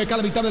Segovia, balón que cae a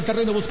la mitad del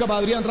terreno, buscaba a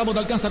Adrián Ramos, no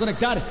alcanza a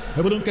conectar,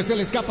 el balón que se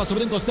le escapa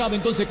sobre un costado, en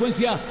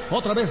consecuencia,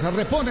 otra vez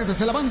repone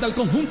desde la banda el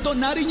conjunto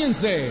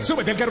nariñense.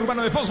 Súbete al carro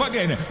urbano de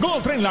Volkswagen,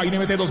 Gol Trend Line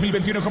MT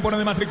 2021, compone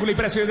de matrícula y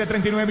precio es de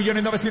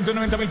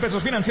 39.990.000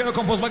 pesos, financiado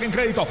con Volkswagen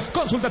Crédito.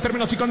 Consulta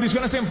términos y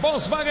condiciones en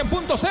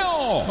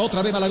Volkswagen.co.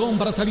 Otra vez Malagón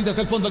para salir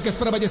desde el fondo, el que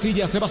espera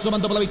Vallecilla, se va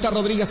sumando por la mitad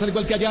Rodríguez, al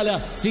igual que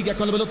Ayala, sigue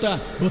con la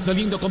pelota, va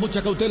saliendo con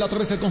mucha cautela, otra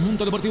vez el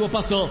conjunto Deportivo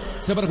Pasto,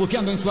 se va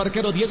refugiando en su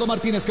arquero Diego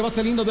Martínez, que va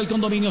saliendo del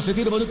condominio, se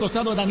tira por un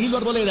costado Danilo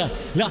Arboleda,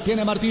 la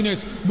tiene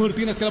Martínez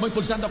que la va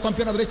impulsando con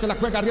pierna derecha, la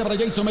juega arriba para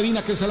Jason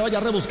Medina, que se la vaya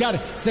a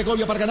rebuscar,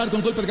 Segovia para ganar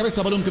con golpe de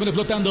cabeza, balón que viene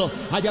flotando,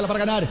 Ayala para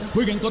ganar,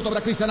 juega en corto para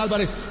Cristian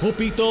Álvarez,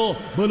 Opito,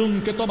 balón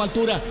que toma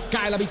altura,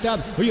 cae a la mitad,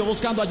 iba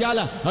buscando a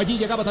Ayala, allí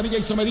llegaba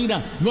también Jason Medina,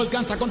 no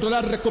alcanza a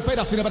controlar,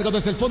 recupera, sin embargo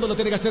desde el fondo lo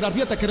tiene que hacer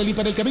Arrieta, que le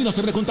limpia el camino, se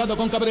viene juntando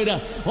con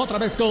Cabrera, otra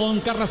vez con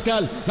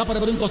Carrascal, la pone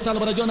por un costado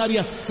para John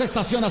Arias, se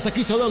estaciona, se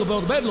quiso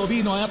volverlo,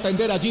 vino a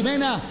atender a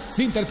Jimena,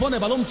 se interpone,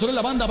 balón sobre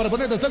la banda para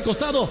poner desde el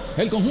costado,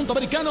 el conjunto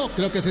americano,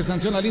 creo que se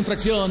sanciona la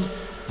infracción,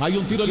 hay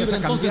un tiro libre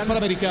entonces para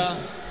América.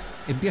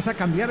 Empieza a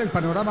cambiar el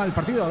panorama del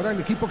partido. Ahora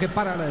el equipo que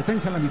para la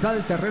defensa en la mitad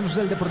del terreno es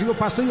el Deportivo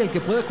Pasto, y el que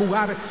puede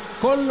jugar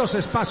con los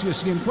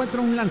espacios y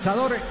encuentra un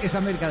lanzador es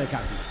América de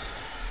Cali.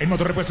 En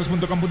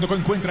motorrepuestos.com.co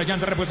encuentra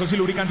llantas, repuestos y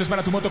lubricantes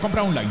para tu moto.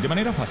 Compra online de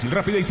manera fácil,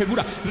 rápida y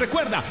segura.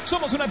 Recuerda,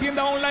 somos una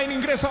tienda online.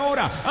 Ingresa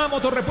ahora a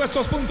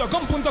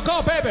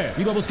motorrepuestos.com.co, Pepe.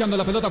 Iba buscando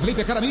la pelota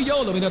Felipe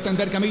Caramillo, lo vino a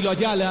atender Camilo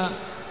Ayala.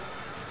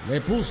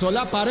 Le puso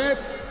la pared.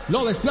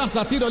 Lo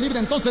desplaza, tiro libre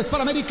entonces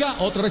para América.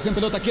 Otra vez en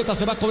pelota quieta,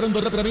 se va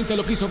cobrando rápidamente,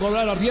 lo quiso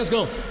cobrar a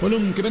riesgo.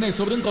 Balón que viene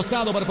sobre un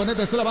costado para poner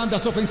desde la banda.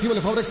 Su ofensivo le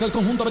favorece al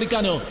conjunto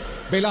americano.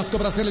 Velasco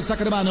para hacer el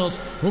saque de manos.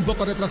 Un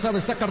poco retrasado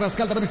está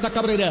Carrascal, también está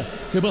Cabrera.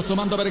 Se va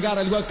sumando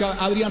Vergara, al igual que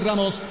Adrián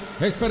Ramos.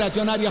 Espera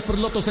John Arias por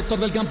el otro sector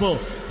del campo.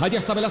 Allá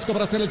está Velasco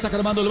para hacer el saque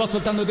de manos. Lo va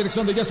soltando en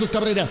dirección de Jesús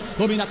Cabrera.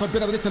 Domina con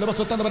pierna derecha, lo va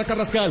soltando para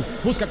Carrascal.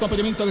 Busca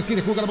acompañamiento,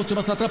 decide jugar mucho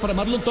más atrás para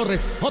Marlon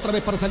Torres. Otra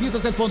vez para salir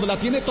desde el fondo, la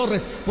tiene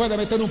Torres. Puede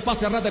meter un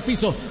pase a ras de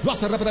piso. Lo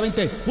hace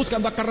rápidamente,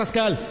 buscando a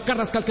Carrascal.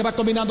 Carrascal que va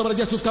combinando para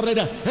Jesús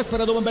Cabrera.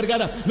 Espera Dubán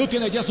Vergara. No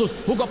tiene Jesús.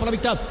 Jugó por la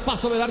mitad.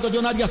 Paso de largo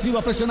John Arias.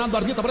 Iba presionando a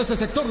Arrieta por ese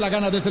sector. La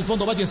gana desde el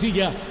fondo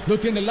Vallecilla. Lo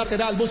tiene el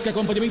lateral. Busca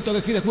acompañamiento.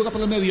 Decide jugar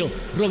por el medio.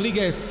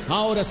 Rodríguez.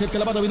 Ahora es el que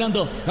la va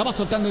dominando. La va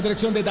soltando en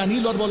dirección de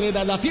Danilo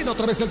Arboleda. La tiene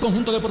otra vez el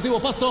conjunto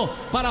Deportivo Pasto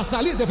para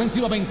salir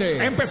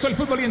defensivamente. Empezó el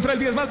fútbol y entró el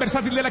 10 más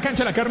versátil de la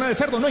cancha. La carne de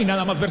cerdo. No hay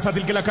nada más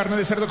versátil que la carne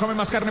de cerdo. Come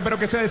más carne, pero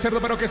que sea de cerdo,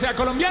 pero que sea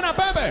colombiana,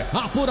 Pepe.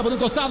 Apura por un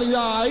costado y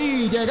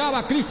ahí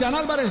llegaba Cristian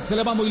Álvarez. Se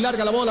le va muy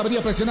larga la bola,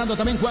 venía presionando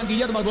también Juan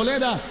Guillermo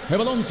Arboleda. El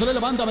balón sobre la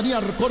banda, venía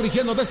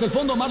corrigiendo desde el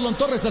fondo Marlon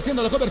Torres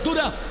haciendo la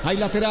cobertura. Hay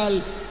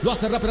lateral, lo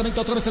hace rápidamente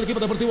otra vez el equipo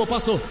Deportivo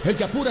Pasto. El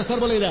que apura es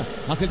Arboleda,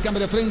 hace el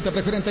cambio de frente,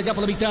 preferente ya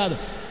por la mitad.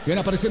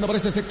 Viene apareciendo por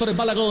ese sector en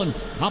Malagón.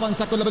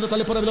 Avanza con la pelota,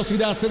 le pone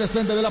velocidad, se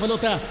desprende de la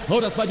pelota.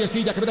 Ahora es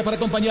Vallecilla que viene para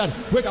acompañar.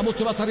 Juega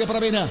mucho más arriba para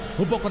Vena.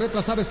 Un poco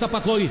retrasado está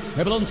Pacoy.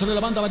 El balón sobre la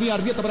banda, venía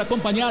Arrieta para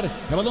acompañar.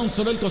 El balón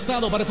sobre el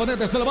costado para poner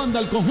desde la banda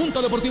el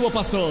conjunto Deportivo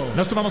Pasto.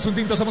 Nos tomamos un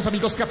tinto, somos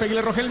amigos Café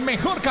Aguilar Roja, el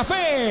mejor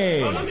café.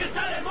 Colombia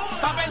está de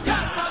moda. Pa'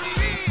 pensar, pa'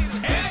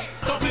 vivir. Hey,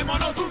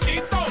 tomémonos un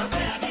tinto.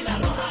 Café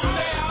Aguilar Roja.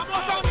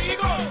 Seamos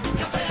amigos.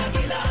 Café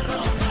Aguilar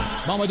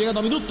Roja. Vamos llegando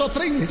a minuto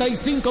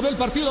 35 del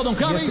partido, don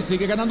Javi.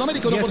 Sigue ganando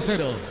América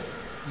 1-0.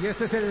 Y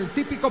este es el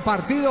típico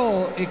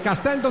partido,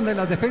 Castel, donde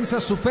las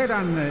defensas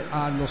superan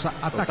a los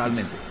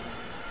ataques.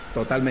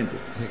 Totalmente.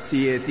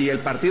 Sí. Si el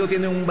partido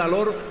tiene un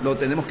valor, lo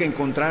tenemos que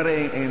encontrar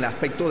en el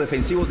aspecto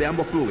defensivo de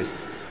ambos clubes.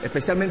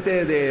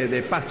 Especialmente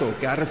de Pasto,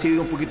 que ha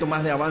recibido un poquito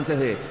más de avances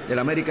del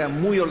América,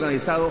 muy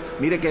organizado.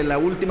 Mire que la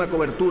última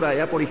cobertura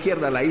allá por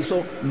izquierda la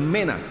hizo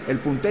Mena. El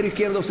puntero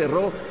izquierdo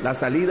cerró la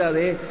salida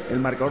del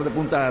marcador de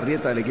punta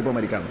Arrieta del equipo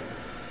americano.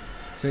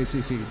 Sí.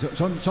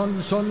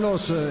 Son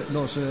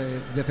los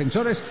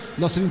defensores,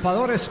 los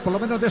triunfadores, por lo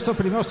menos de estos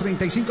primeros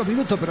 35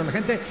 minutos, pero la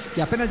gente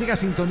que apenas llega a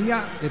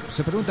sintonía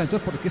se pregunta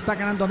entonces por qué está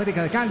ganando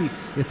América de Cali.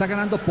 Está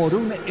ganando por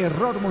un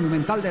error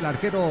monumental del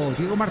arquero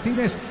Diego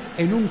Martínez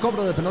en un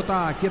cobro de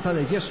pelota quieta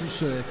de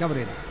Jesús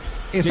Cabrera.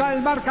 Está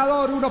el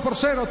marcador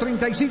 1-0,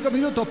 35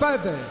 minutos,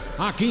 Pepe.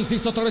 Aquí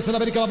insisto otra vez, el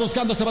América va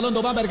buscando ese balón de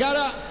Iván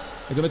Vergara.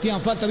 Le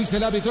cometían falta, dice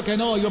el árbitro que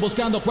no. Iba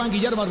buscando Juan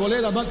Guillermo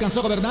Arboleda, no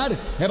alcanzó a gobernar.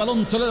 El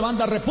balón solo de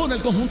banda, repone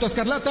el conjunto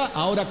escarlata.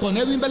 Ahora con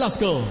Edwin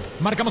Velasco.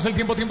 Marcamos el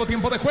tiempo de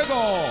juego.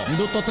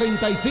 Minuto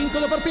 35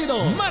 de partido.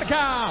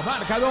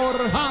 Marcador.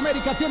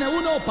 América tiene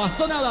 1,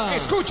 Pasto nada.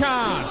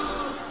 Escuchas.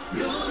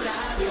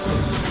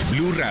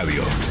 Blue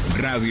Radio.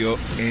 Radio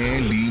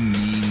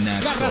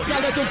eliminatoria.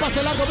 Carrascal mete un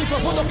pase largo, muy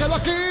profundo, quedó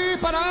aquí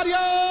para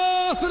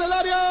Arias en el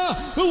área.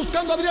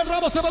 Buscando a Adrián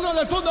Ramos, el balón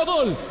en el fondo,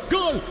 gol.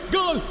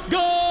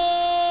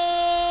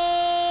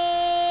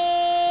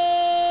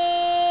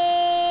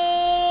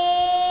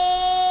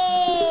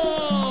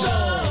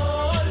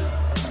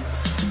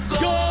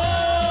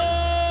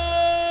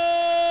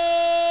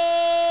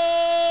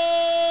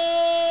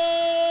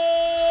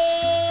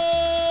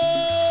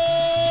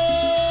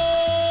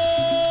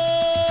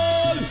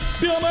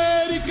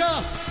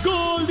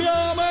 ¡Gol de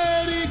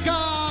América!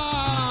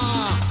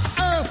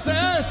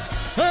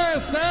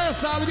 Ese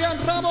es Adrián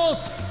Ramos.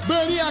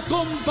 Venía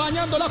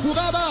acompañando la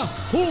jugada.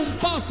 Un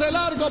pase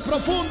largo,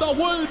 profundo.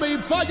 Vuelve y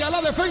falla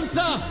la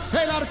defensa.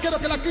 El arquero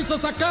que la quiso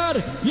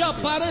sacar. Y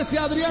aparece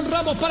Adrián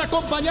Ramos para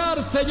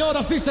acompañar.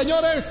 Señoras y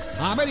señores,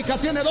 América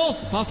tiene 2,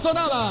 Pasto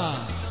nada.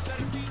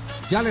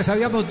 Ya les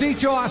habíamos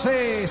dicho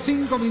hace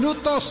 5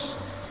 minutos,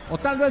 o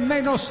tal vez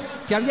menos,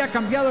 que había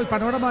cambiado el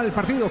panorama del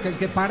partido, que el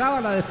que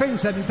paraba la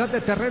defensa en mitad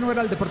de terreno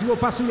era el Deportivo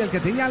Pasto y el que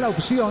tenía la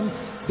opción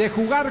de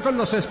jugar con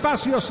los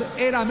espacios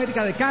era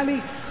América de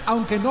Cali,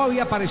 aunque no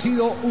había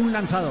aparecido un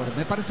lanzador.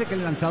 Me parece que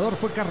el lanzador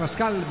fue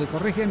Carrascal, me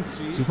corrigen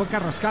si fue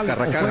Carrascal o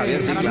fue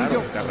Javier, sí,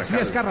 claro, sí,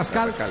 es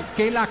Carrascal,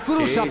 que la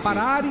cruza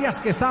para Arias,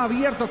 que está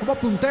abierto como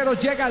puntero,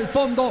 llega al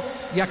fondo.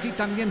 Y aquí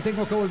también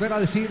tengo que volver a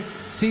decir,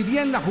 si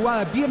bien la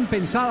jugada es bien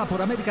pensada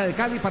por América de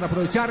Cali para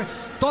aprovechar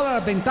todas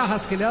las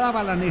ventajas que le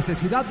daba la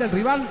necesidad del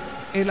rival,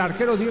 el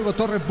arquero Diego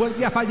Torres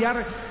vuelve a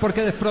fallar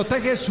porque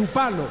desprotege su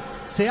palo,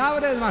 se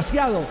abre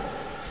demasiado,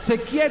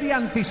 se quiere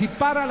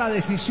anticipar a la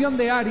decisión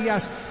de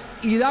Arias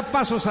y da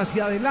pasos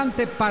hacia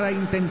adelante para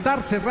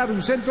intentar cerrar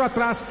un centro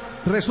atrás.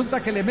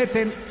 Resulta que le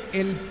meten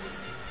el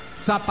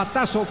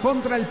zapatazo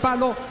contra el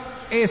palo,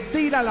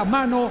 estira la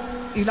mano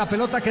y la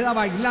pelota queda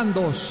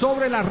bailando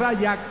sobre la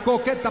raya,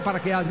 coqueta para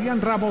que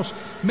Adrián Ramos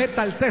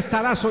meta el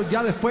testarazo.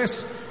 Ya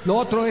después lo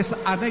otro es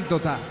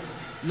anécdota.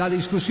 La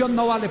discusión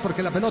no vale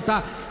porque la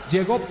pelota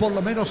llegó por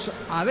lo menos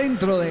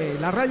adentro de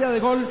la raya de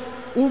gol,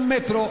 1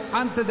 metro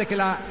antes de que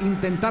la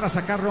intentara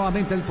sacar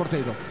nuevamente el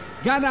portero.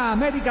 Gana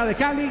América de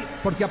Cali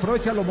porque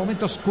aprovecha los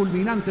momentos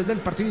culminantes del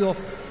partido,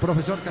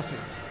 profesor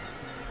Castellano.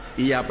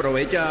 Y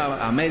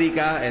aprovecha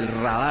América el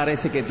radar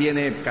ese que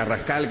tiene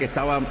Carrascal, que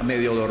estaba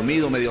medio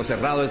dormido, medio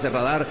cerrado ese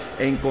radar.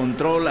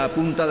 Encontró la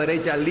punta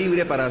derecha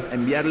libre para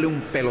enviarle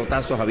un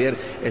pelotazo a Javier.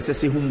 Ese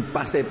sí es un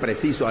pase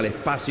preciso al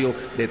espacio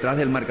detrás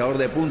del marcador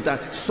de punta,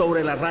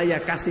 sobre la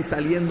raya, casi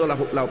saliendo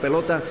la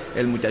pelota.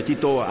 El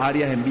muchachito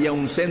Arias envía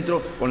un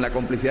centro con la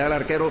complicidad del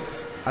arquero.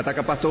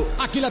 Ataca Pasto.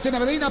 Aquí la tiene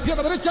Medina,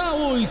 pierna derecha.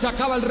 Uy, se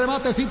acaba el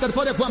remate, se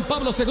interpone Juan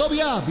Pablo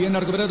Segovia. Viene a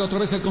recuperar otra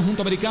vez el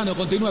conjunto americano.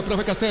 Continúa el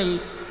profe Castel.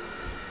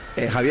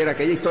 Javier,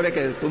 aquella historia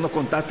que tú nos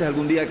contaste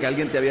algún día que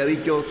alguien te había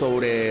dicho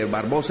sobre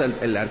Barbosa,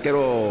 el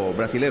arquero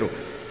brasilero,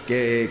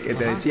 que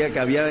te decía que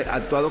había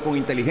actuado con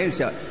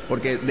inteligencia,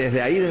 porque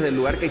desde ahí, desde el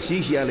lugar que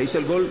Chichia le hizo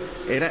el gol,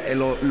 era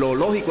lo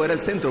lógico era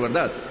el centro,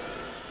 ¿verdad?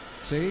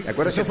 Sí. ¿Te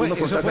acuerdas que tú nos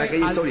contaste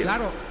aquella historia?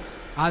 Claro.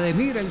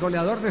 Ademir, el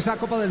goleador de esa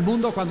Copa del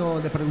Mundo, cuando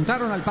le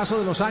preguntaron al paso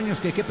de los años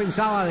que qué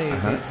pensaba de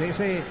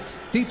ese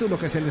título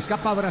que se le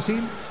escapa a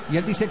Brasil, y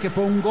él dice que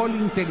fue un gol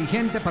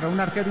inteligente para un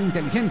arquero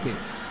inteligente,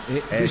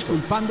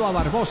 disculpando a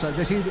Barbosa, es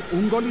decir,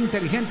 un gol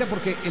inteligente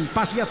porque el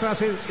pase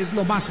atrás es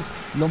lo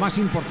más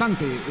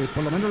importante,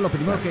 por lo menos lo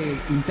primero que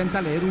intenta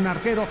leer un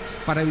arquero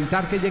para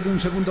evitar que llegue un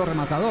segundo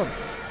rematador.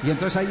 Y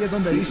entonces ahí es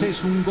donde dice,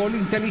 es un gol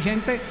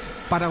inteligente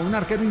para un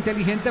arquero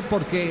inteligente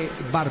porque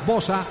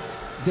Barbosa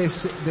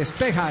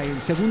despeja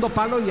el segundo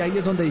palo y ahí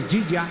es donde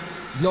Gilla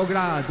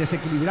logra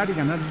desequilibrar y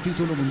ganar el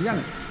título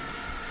mundial.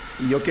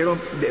 Y yo quiero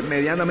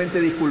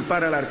medianamente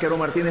disculpar al arquero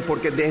Martínez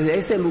porque desde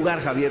ese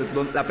lugar, Javier,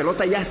 donde la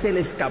pelota ya se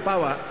le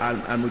escapaba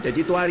al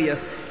muchachito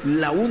Arias,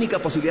 la única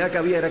posibilidad que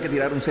había era que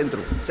tirar un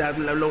centro. O sea,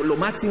 lo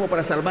máximo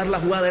para salvar la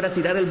jugada era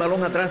tirar el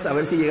balón atrás a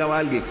ver si llegaba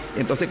alguien.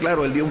 Entonces,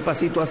 claro, él dio un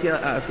pasito hacia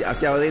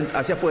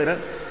afuera.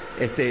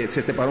 Se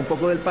separó un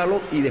poco del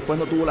palo y después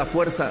no tuvo la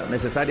fuerza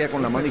necesaria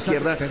con la mano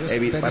izquierda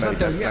para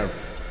evitar.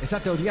 Esa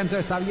teoría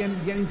entonces está bien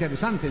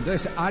interesante.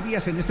 Entonces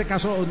Arias en este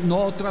caso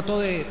no trató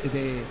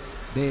de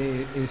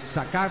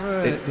sacar,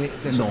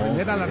 de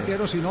sorprender al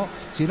arquero, sino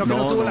que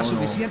no tuvo la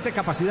suficiente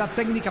capacidad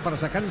técnica para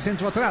sacar el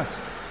centro atrás.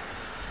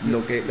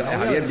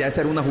 Javier, ya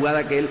esa era una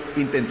jugada que él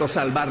intentó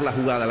salvar la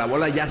jugada. La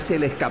bola ya se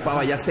le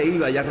escapaba, ya se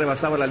iba, ya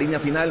rebasaba la línea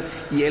final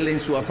y él en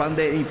su afán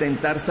de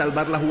intentar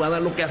salvar la jugada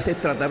lo que hace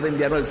es tratar de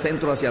enviarlo al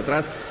centro hacia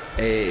atrás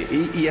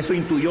y eso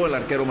intuyó el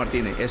arquero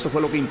Martínez. Eso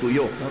fue lo que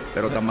intuyó.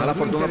 Pero tan mala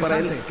fortuna para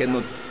él que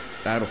no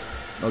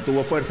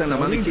tuvo fuerza en la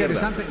mano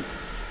izquierda.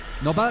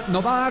 Nos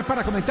va a dar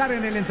para comentar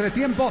en el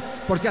entretiempo,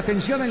 porque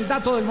atención, el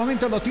dato del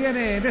momento lo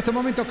tiene en este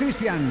momento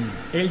Cristian.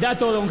 El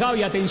dato, don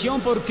Javi,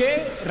 atención,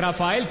 porque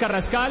Rafael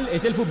Carrascal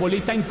es el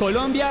futbolista en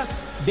Colombia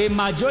de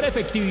mayor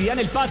efectividad en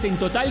el pase, en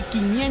total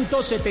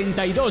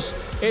 572.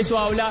 Eso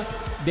habla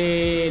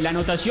de la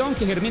anotación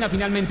que germina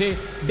finalmente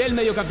del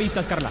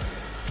mediocampista Escarlata.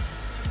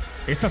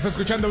 Estás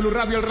escuchando Blue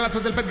Radio, el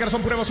relato del Pet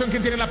Garzón, pura emoción.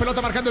 ¿Quién tiene la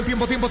pelota marcando el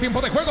tiempo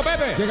de juego,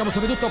 Pepe? Llegamos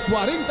al minuto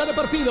 40 de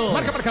partido.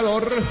 Marca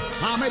marcador.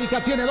 América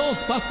tiene 2,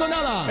 Pasto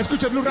nada.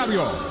 Escucha Blue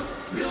Radio.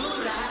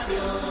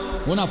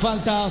 Una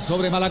falta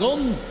sobre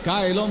Malagón.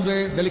 Cae el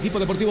hombre del equipo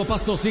deportivo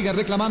Pasto. Sigue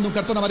reclamando un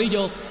cartón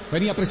amarillo.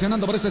 Venía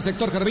presionando por ese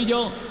sector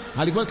Carvillo.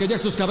 Al igual que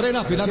Jesús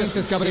Cabrera. Finalmente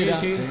es Cabrera.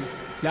 Sí.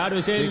 Claro,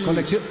 es el...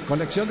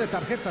 Colección de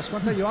tarjetas.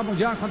 ¿Cuántas llevamos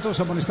ya? ¿Cuántos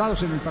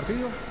amonestados en el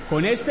partido?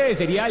 Con este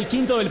sería el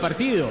quinto del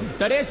partido.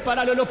 3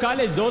 para los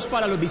locales, 2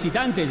 para los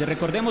visitantes.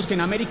 Recordemos que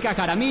en América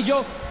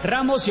Jaramillo,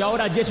 Ramos y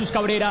ahora Jesús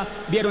Cabrera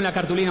vieron la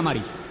cartulina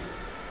amarilla.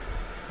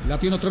 La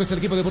tiene otra vez el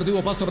equipo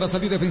deportivo Pasto para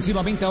salir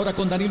defensivamente ahora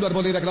con Danilo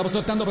Arboleda, que la va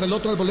soltando para el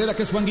otro Arboleda,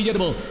 que es Juan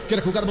Guillermo.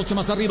 Quiere jugar mucho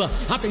más arriba.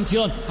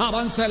 Atención,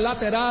 avanza el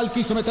lateral,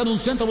 quiso meter un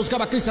centro,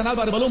 buscaba a Cristian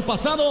Álvarez, balón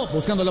pasado,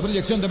 buscando la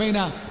proyección de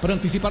Mena para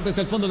anticipar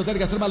desde el fondo de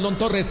Tergas Maldón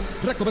Torres.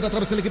 Recupera otra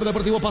vez el equipo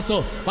deportivo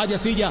Pasto.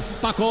 Vallecilla,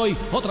 Pacoy,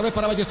 otra vez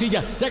para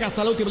Vallecilla. Llega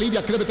hasta la última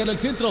línea, quiere meterle el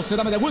centro,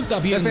 será media vuelta.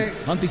 Bien,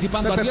 Pepe,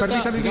 anticipando Pepe, Arrieta.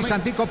 permítame un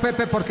instantico,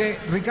 Pepe, porque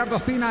Ricardo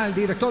Espina, el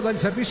director del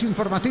servicio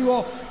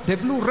informativo de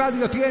Blue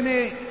Radio,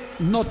 tiene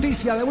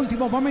noticia de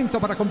último momento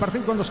para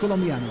compartir con los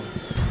colombianos.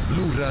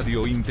 Blue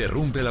Radio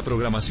interrumpe la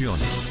programación.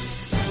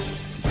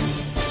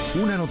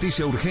 Una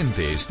noticia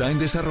urgente está en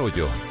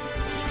desarrollo.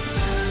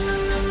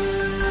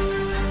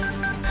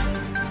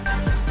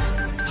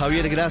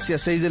 Javier,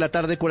 gracias. 6 de la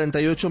tarde,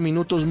 48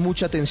 minutos.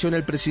 Mucha atención.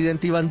 El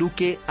presidente Iván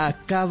Duque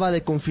acaba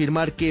de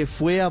confirmar que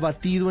fue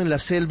abatido en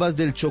las selvas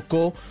del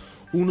Chocó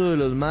uno de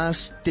los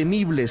más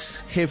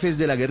temibles jefes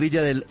de la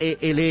guerrilla del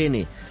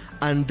ELN,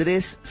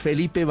 Andrés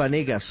Felipe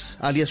Vanegas,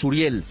 alias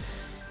Uriel,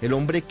 el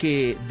hombre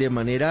que de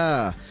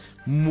manera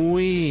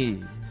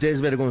muy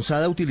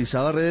desvergonzada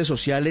utilizaba redes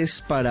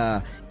sociales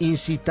para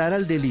incitar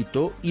al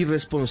delito y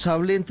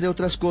responsable, entre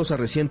otras cosas,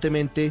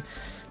 recientemente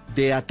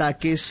de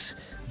ataques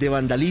de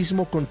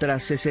vandalismo contra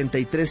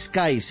 63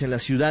 CAIs en la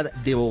ciudad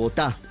de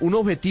Bogotá. Un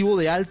objetivo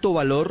de alto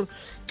valor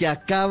que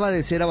acaba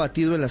de ser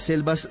abatido en las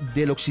selvas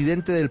del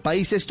occidente del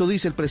país. Esto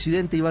dice el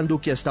presidente Iván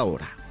Duque hasta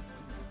ahora.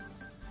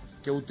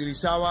 Que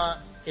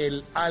utilizaba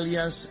el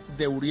alias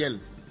de Uriel.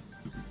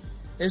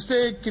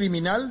 Este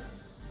criminal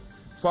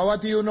fue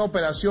abatido en una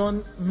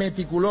operación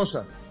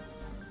meticulosa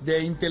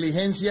de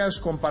inteligencias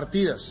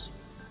compartidas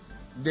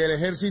del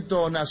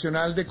Ejército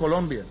Nacional de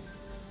Colombia,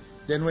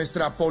 de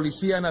nuestra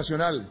Policía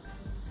Nacional,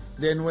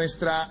 de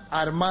nuestra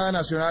Armada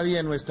Nacional y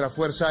de nuestra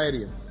Fuerza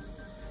Aérea.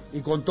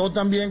 Y contó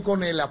también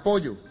con el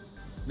apoyo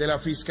de la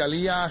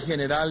Fiscalía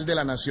General de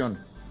la Nación.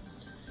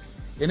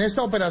 En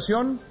esta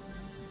operación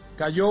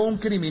cayó un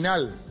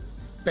criminal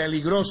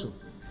peligroso,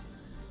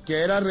 que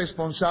era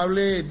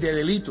responsable de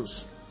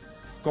delitos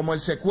como el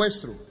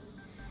secuestro,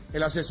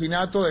 el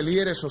asesinato de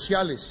líderes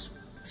sociales.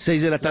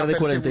 6 de la tarde,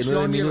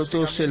 49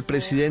 minutos. El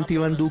presidente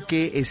Iván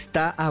Duque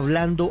está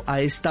hablando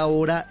a esta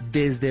hora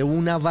desde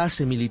una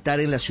base militar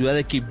en la ciudad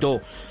de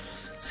Quibdó.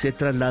 Se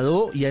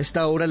trasladó y a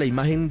esta hora la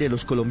imagen de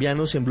los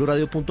colombianos en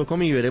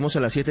bluradio.com y veremos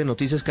a las 7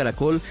 Noticias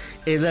Caracol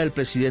es la del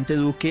presidente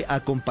Duque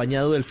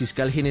acompañado del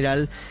fiscal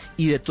general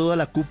y de toda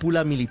la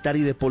cúpula militar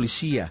y de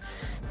policía,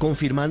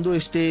 confirmando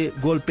este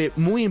golpe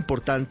muy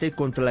importante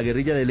contra la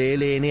guerrilla del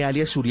ELN,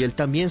 alias Uriel.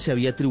 También se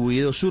había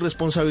atribuido su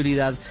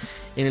responsabilidad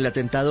en el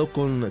atentado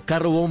con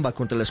carro bomba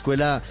contra la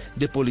Escuela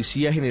de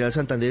Policía General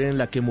Santander, en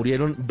la que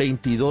murieron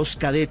 22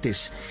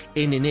 cadetes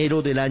en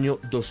enero del año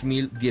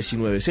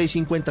 2019.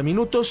 6:50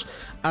 minutos.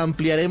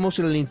 Ampliaremos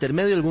en el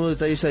intermedio algunos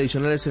detalles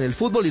adicionales en el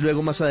fútbol y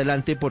luego más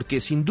adelante, porque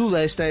sin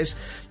duda esta es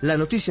la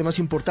noticia más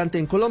importante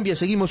en Colombia.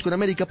 Seguimos con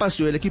América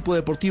Pasto, el equipo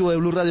deportivo de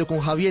Blue Radio con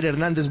Javier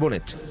Hernández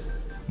Bonet.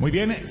 Muy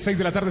bien, 6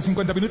 de la tarde,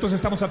 50 minutos.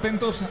 Estamos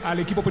atentos al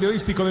equipo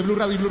periodístico de Blue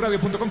Radio y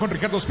BluRadio.com con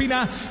Ricardo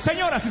Espina.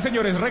 Señoras y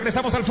señores,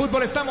 regresamos al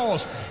fútbol.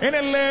 Estamos en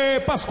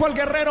el Pascual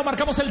Guerrero.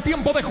 Marcamos el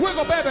tiempo de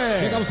juego,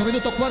 Pepe. Llegamos al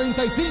minuto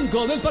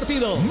 45 del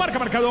partido. Marca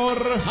marcador.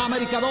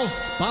 América 2,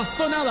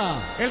 Pasto nada.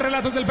 El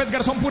relato es del Pet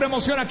Garzón, pura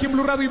emoción aquí en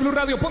Blue Radio y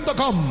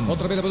BluRadio.com.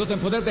 Otra vez la pelota en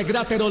poder de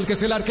Graterol, que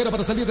es el arquero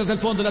para salir desde el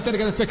fondo. La tiene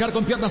que despejar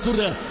con pierna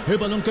zurda. El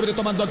balón que viene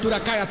tomando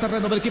altura cae a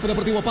terreno del equipo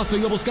deportivo Pasto.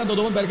 Iba buscando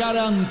Dubán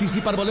Vergara.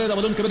 Anticipa Arboleda.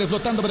 Balón que viene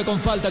flotando, pero con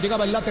falta.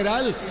 Llegaba el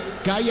lateral.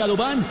 Caía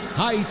Dubán.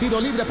 Hay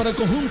tiro libre para el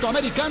conjunto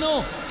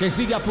americano, que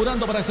sigue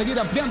apurando para seguir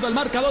ampliando el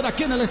marcador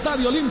aquí en el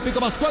Estadio Olímpico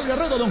Pascual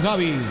Guerrero, don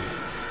Javi.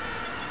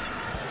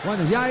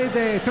 Bueno, ya es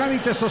de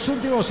trámite estos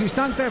últimos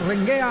instantes.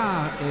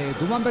 Renguea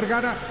Dubán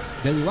Vergara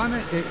de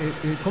Duván,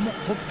 ¿cómo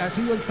ha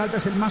sido tal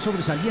vez el más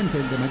sobresaliente,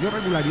 el de mayor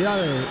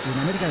regularidad en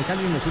América de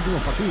Cali en los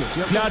últimos partidos,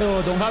 ¿cierto?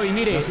 Claro, don Javi,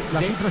 mire.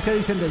 Las cifras que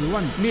dicen de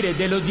Duván. Mire,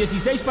 de los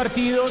 16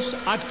 partidos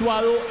ha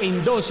actuado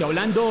en 12,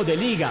 hablando de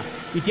liga,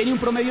 y tiene un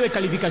promedio de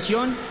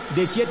calificación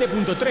de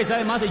 7.3.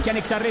 Además, hay que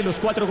anexarle los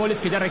 4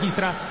 goles que ya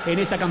registra en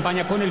esta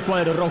campaña con el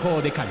cuadro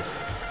rojo de Cali.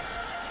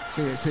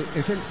 Sí,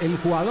 es el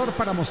jugador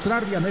para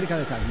mostrar de América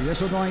de Cali, de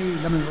eso no hay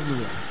la menor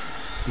duda.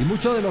 Y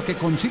mucho de lo que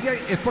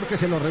consigue es porque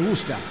se lo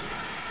rebusca.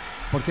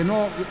 Porque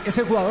no,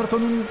 ese jugador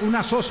con un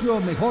asocio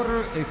mejor,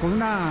 con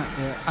un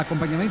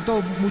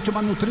acompañamiento mucho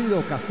más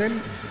nutrido, Castel,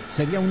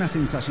 sería una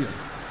sensación.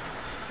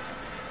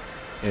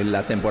 En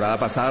la temporada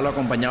pasada lo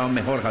acompañaban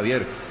mejor,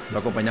 Javier. Lo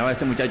acompañaba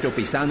ese muchacho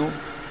Pisano.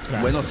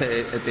 Claro. Bueno,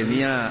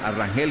 tenía a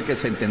Rangel, que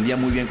se entendía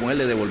muy bien con él,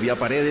 le devolvía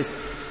Paredes.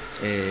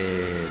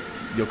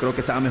 Yo creo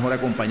que estaba mejor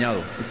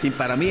acompañado. Sí,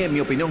 para mí, en mi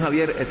opinión,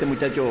 Javier, este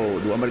muchacho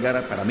Duván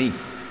Vergara, para mí,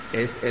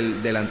 es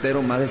el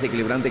delantero más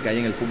desequilibrante que hay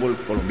en el fútbol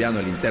colombiano,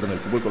 el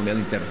fútbol colombiano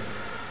interno.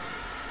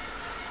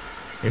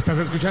 Estás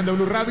escuchando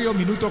Blue Radio,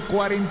 minuto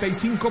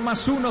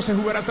 45+1, se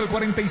jugará hasta el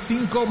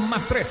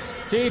 45+3.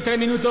 Sí, 3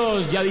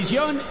 minutos de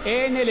adición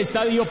en el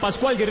estadio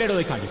Pascual Guerrero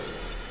de Cali.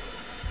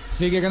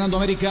 Sigue ganando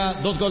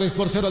América,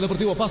 2-0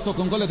 Deportivo Pasto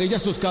con goles de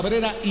Jesús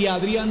Cabrera y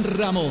Adrián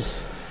Ramos.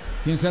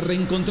 Quien se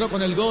reencontró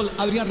con el gol,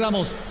 Adrián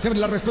Ramos. Se ve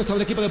la respuesta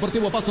del equipo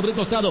Deportivo Pasto por el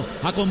costado.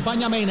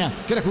 Acompaña a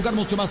Mena. Quiere jugar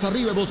mucho más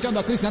arriba buscando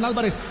a Cristian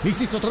Álvarez.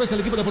 Insisto otra vez el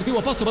equipo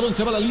Deportivo Pasto. Balón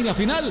se va a la línea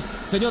final.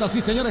 Señoras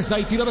y señores,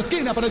 hay tiro de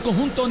esquina para el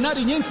conjunto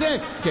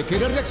nariñense que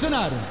quiere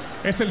reaccionar.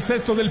 Es el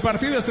sexto del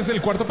partido. Este es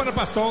el cuarto para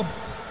Pasto.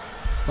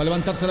 Va a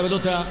levantarse la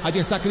pelota. Allí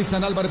está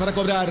Cristian Álvarez para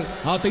cobrar.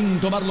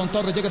 Atento Marlon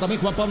Torres. Llega también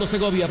Juan Pablo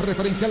Segovia.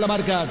 Referencial la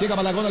marca. Llega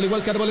Malagón al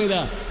igual que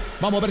Arboleda.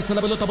 Vamos a verse la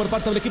pelota por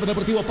parte del equipo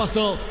Deportivo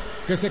Pasto,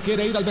 que se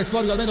quiere ir al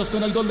vestuario al menos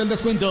con el gol del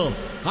descuento.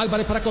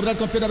 Álvarez para cobrar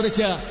con pierna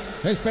derecha.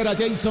 Espera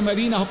Jason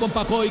Medina o con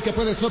Pacoy, que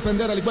puede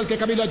sorprender al igual que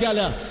Camilo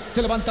Ayala.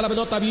 Se levanta la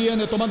pelota,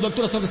 viene tomando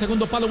altura sobre el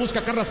segundo palo,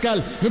 busca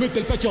Carrascal, le mete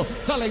el pecho,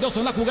 sale airoso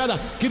en la jugada.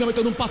 Quiere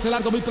meter un pase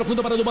largo muy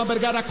profundo para Duván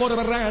Vergara. Corre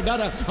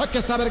Vergara, aquí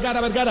está Vergara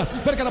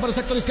para el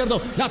sector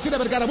izquierdo. La tiene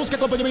Vergara, busca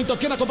acompañamiento.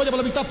 ¿Quién acompaña por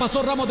la mitad?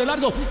 Pasó Ramos de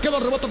largo, quedó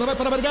rebote otra vez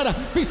para Vergara.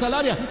 Pisa el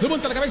área,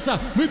 levanta la cabeza,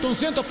 mete un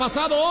ciento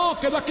pasado. Oh,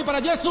 quedó aquí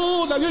para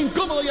Jesús, le dio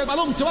incómodo y el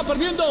balón se va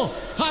perdiendo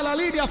a la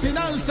línea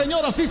final,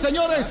 señoras y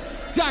señores.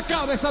 Se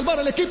acaba de salvar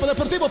el equipo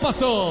Deportivo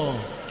Pasto.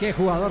 Qué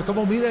jugador,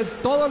 cómo mide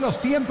todos los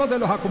tiempos de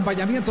los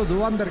acompañamientos de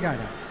Duván Vergara.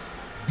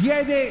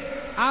 Viene,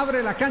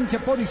 abre la cancha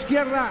por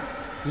izquierda,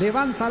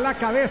 levanta la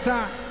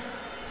cabeza,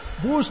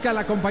 busca el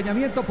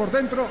acompañamiento por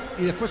dentro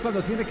y después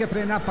cuando tiene que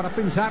frenar para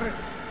pensar,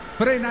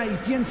 frena y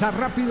piensa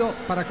rápido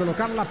para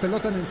colocar la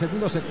pelota en el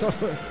segundo sector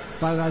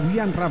para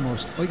Adrián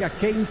Ramos. Oiga,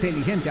 qué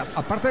inteligente.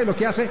 Aparte de lo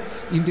que hace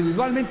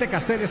individualmente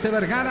Castel, este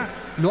Vergara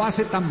lo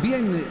hace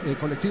también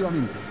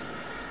colectivamente.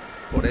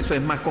 Por eso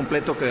es más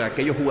completo que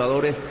aquellos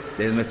jugadores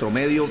de nuestro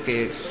medio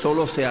que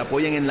solo se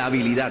apoyan en la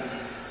habilidad.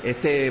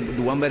 Este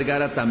Duván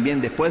Vergara también,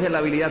 después de la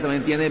habilidad,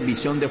 también tiene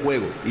visión de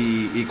juego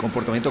y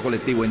comportamiento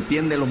colectivo.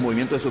 Entiende los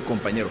movimientos de sus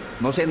compañeros.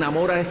 No se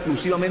enamora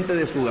exclusivamente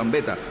de su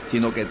gambeta,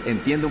 sino que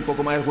entiende un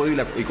poco más el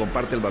juego y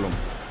comparte el balón.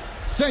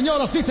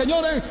 Señoras y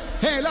señores,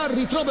 el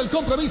árbitro del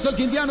compromiso, el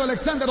quindiano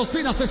Alexander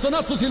Ospina, hace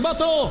sonar su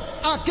silbato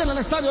aquí en el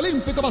Estadio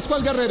Olímpico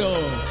Pascual Guerrero.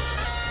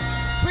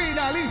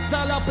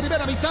 Finalista la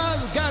primera mitad,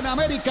 gana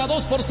América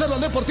 2-0 al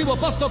Deportivo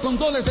Pasto con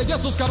goles de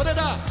Jesús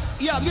Cabrera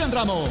y Adrián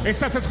Ramos.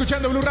 Estás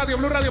escuchando Blue Radio,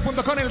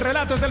 BlueRadio.com, el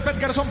relato es del Pet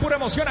Garzón, pura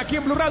emoción aquí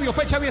en Blue Radio,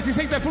 fecha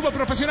 16 del fútbol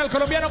profesional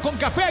colombiano con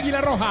Café Águila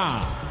Roja.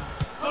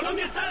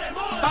 Colombia está de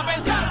moda, pa'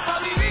 pensar, pa'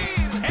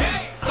 vivir,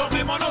 hey,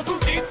 tomémonos un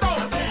tinto.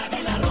 Café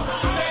Águila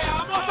Roja.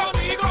 Seamos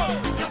amigos.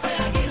 Café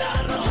Águila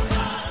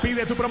Roja.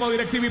 Pide tu promo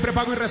DirecTV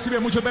prepago y recibe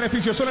muchos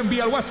beneficios. Solo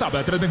envía al WhatsApp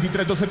a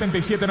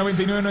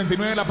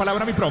 323-277-9999 la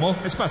palabra mi promo,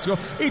 espacio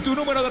y tu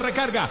número de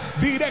recarga.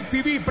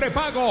 DirecTV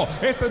prepago.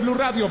 Este es Blue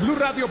Radio,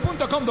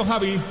 BlueRadio.com, don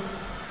Javi.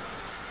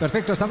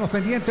 Perfecto, estamos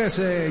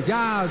pendientes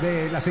ya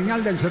de la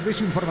señal del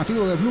servicio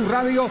informativo de Blue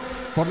Radio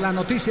por la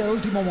noticia de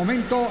último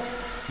momento.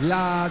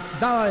 La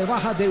dada de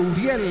baja de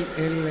Uriel,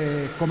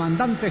 el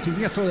comandante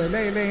siniestro del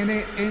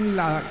ELN en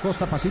la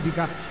costa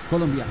pacífica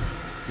colombiana,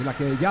 de la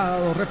que ya ha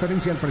dado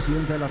referencia el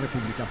presidente de la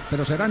República.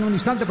 Pero será en un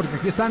instante porque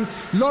aquí están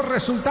los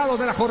resultados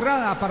de la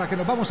jornada para que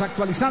nos vamos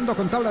actualizando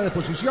con tabla de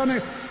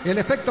posiciones, el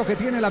efecto que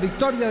tiene la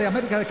victoria de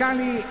América de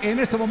Cali en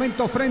este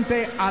momento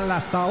frente al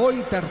hasta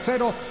hoy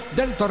tercero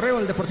del torneo,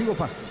 el Deportivo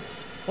Pasto.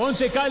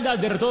 11 Caldas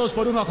derrotados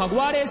por 1 a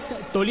Jaguares,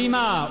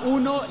 Tolima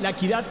 1, La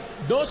Equidad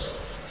 2,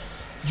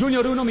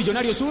 Junior 1,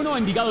 Millonarios 1,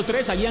 Envigado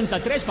 3,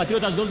 Alianza 3,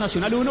 Patriotas 2,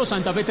 Nacional 1,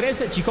 Santa Fe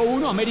 3, Chico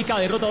 1, América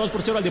derrota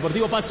 2-0 al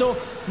Deportivo Pasto.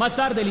 Más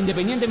tarde el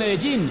Independiente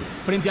Medellín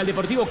frente al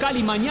Deportivo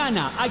Cali.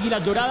 Mañana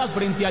Águilas Doradas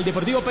frente al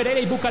Deportivo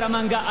Pereira y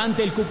Bucaramanga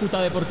ante el Cúcuta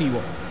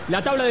Deportivo.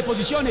 La tabla de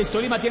posiciones,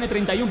 Tolima tiene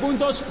 31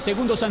 puntos,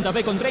 segundo Santa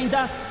Fe con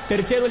 30,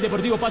 tercero el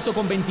Deportivo Pasto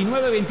con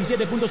 29,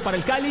 27 puntos para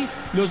el Cali,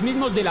 los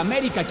mismos del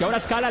América que ahora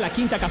escala la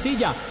quinta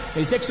casilla.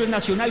 El sexto es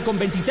Nacional con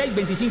 26,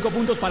 25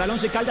 puntos para el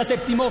Once Caldas,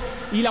 séptimo,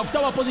 y la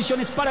octava posición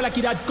es para la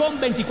Equidad con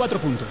 24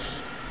 puntos.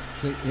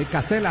 Sí,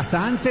 Castel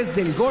hasta antes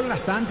del gol,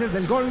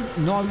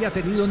 no había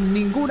tenido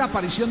ninguna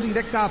aparición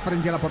directa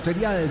frente a la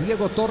portería de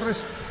Diego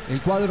Torres,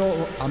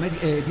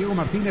 Diego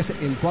Martínez,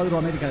 el cuadro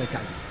América de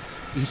Cali.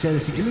 Y se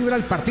desequilibra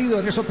el partido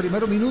en esos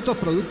primeros minutos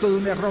producto de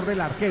un error del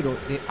arquero.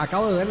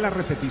 Acabo de ver la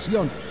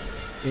repetición.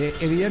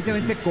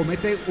 Evidentemente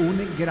comete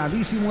un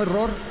gravísimo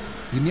error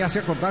y me hace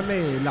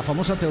acordarle la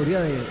famosa teoría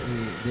de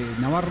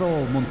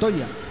Navarro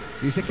Montoya.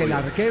 Dice que el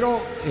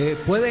arquero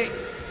puede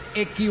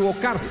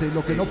equivocarse,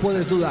 lo que no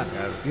puedes dudar.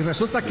 Y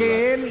resulta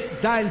que él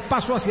da el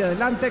paso hacia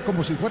adelante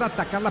como si fuera a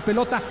atacar la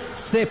pelota,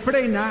 se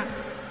frena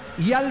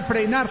y al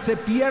frenarse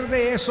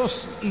pierde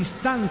esos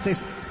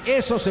instantes,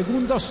 esos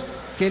segundos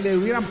que le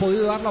hubieran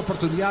podido dar la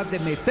oportunidad de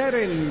meter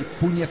el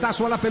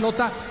puñetazo a la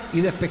pelota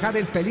y despejar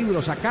el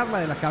peligro, sacarla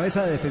de la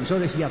cabeza de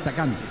defensores y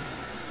atacantes.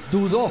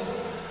 Dudó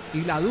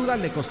y la duda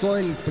le costó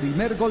el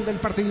primer gol del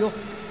partido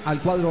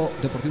al cuadro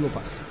Deportivo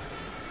Pasto.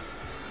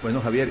 Bueno,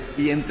 Javier,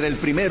 y entre el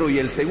primero y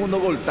el segundo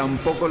gol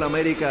tampoco la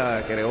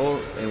América creó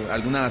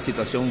alguna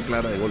situación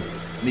clara de gol,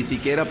 ni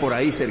siquiera por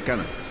ahí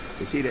cercana.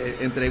 Es decir,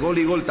 entre gol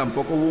y gol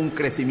tampoco hubo un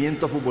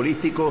crecimiento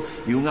futbolístico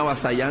y un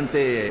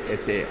avasallante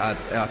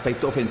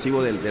aspecto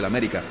ofensivo del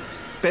América.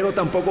 Pero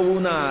tampoco hubo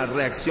una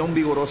reacción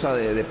vigorosa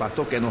de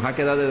Pasto, que nos ha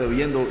quedado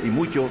debiendo, y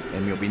mucho,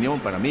 en mi opinión,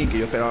 para mí, que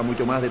yo esperaba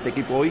mucho más de este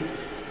equipo hoy,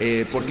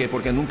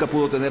 porque nunca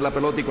pudo tener la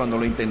pelota y cuando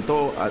lo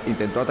intentó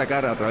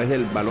atacar a través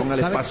del balón al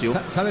espacio.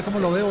 ¿Sabe cómo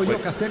lo veo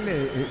yo,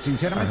 Castel?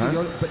 Sinceramente,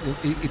 yo,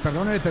 y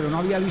perdóneme, pero no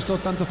había visto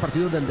tantos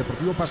partidos del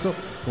Deportivo Pasto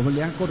como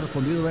le han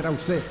correspondido ver a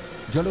usted.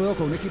 Yo lo veo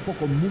con un equipo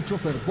con mucho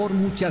fervor,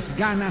 muchas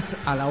ganas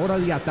a la hora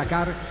de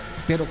atacar,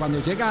 pero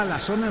cuando llega a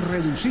las zonas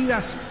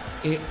reducidas,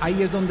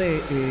 ahí es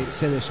donde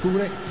se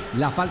descubre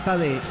la falta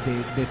de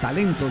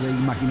talento, de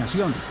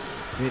imaginación.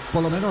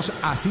 Por lo menos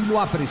así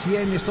lo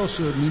aprecié en estos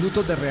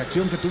minutos de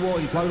reacción que tuvo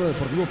el cuadro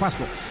Deportivo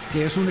Pasto,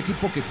 que es un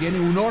equipo que tiene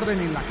un orden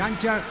en la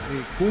cancha,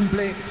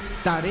 cumple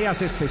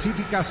tareas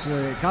específicas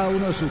cada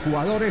uno de sus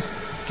jugadores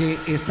que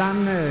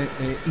están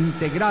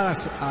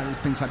integradas al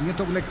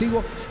pensamiento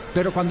colectivo,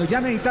 pero cuando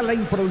ya necesita la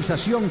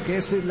improvisación, que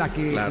es la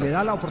que le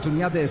da la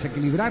oportunidad de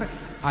desequilibrar,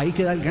 ahí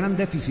queda el gran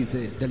déficit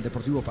del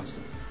Deportivo Pasto.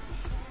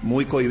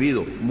 Muy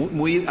cohibido,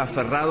 muy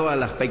aferrado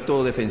al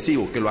aspecto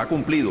defensivo, que lo ha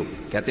cumplido,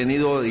 que ha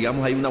tenido,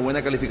 digamos, hay una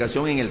buena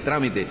calificación en el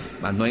trámite,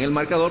 más no en el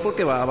marcador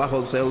porque va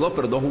abajo 0-2,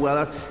 pero dos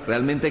jugadas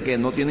realmente que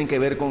no tienen que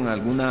ver con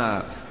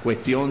alguna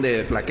cuestión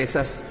de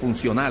flaquezas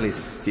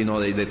funcionales, sino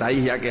de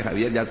detalles ya que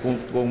Javier, ya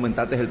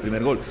comentaste el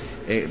primer gol,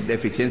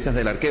 deficiencias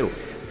del arquero.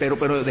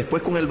 Pero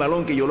después con el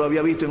balón, que yo lo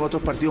había visto en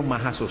otros partidos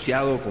más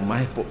asociado, con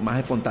más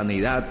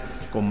espontaneidad,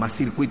 con más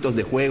circuitos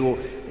de juego.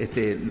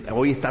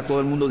 Hoy está todo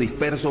el mundo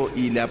disperso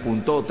y le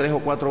apuntó 3 o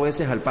 4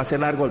 veces al pase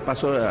largo, al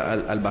paso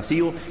al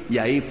vacío, y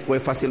ahí fue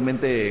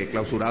fácilmente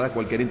clausurada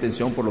cualquier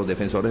intención por los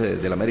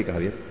defensores del América,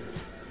 Javier.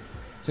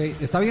 Sí,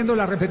 ¿está viendo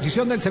la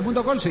repetición del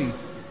segundo gol? Sí.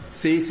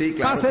 Sí,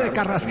 claro. Pase de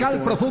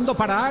Carrascal profundo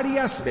para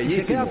Arias, y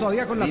se queda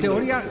todavía con la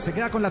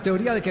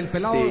teoría, de que el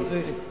pelado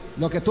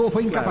lo que tuvo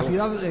fue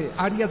incapacidad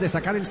Arias de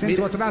sacar el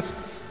centro atrás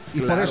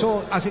y por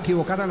eso hace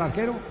equivocar al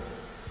arquero.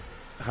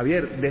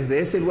 Javier, desde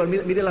ese lugar,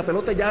 mire la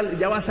pelota ya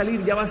va a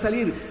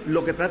salir,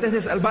 lo que trata es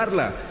de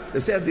salvarla.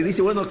 O sea,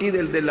 dice, bueno, aquí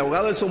del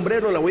ahogado del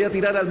sombrero la voy a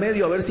tirar al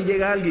medio a ver si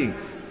llega alguien.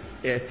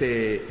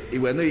 Y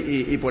bueno,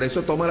 y por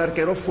eso toma el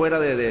arquero fuera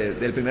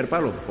del primer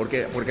palo,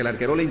 porque el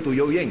arquero le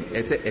intuyó bien.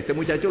 Este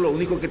muchacho lo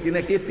único que tiene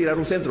aquí es tirar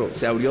un centro,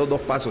 se abrió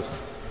 2 pasos.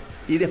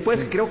 Y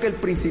después creo que el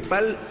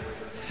principal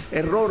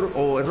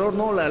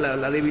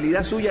la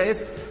debilidad suya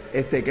es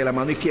que la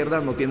mano izquierda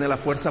no tiene la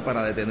fuerza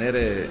para detener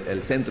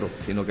el centro,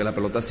 sino que la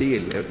pelota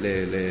sigue,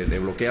 le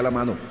bloquea la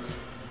mano.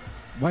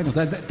 Bueno,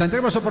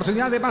 tendremos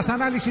oportunidad de más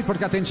análisis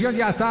porque, atención,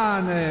 ya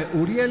están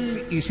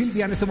Uriel y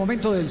Silvia en este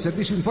momento del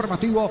servicio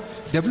informativo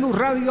de Blue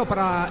Radio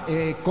para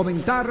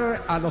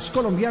comentar a los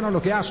colombianos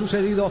lo que ha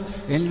sucedido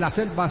en las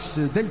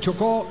selvas del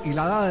Chocó y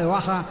la dada de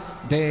baja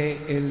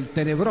del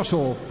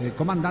tenebroso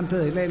comandante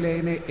del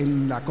ELN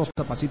en la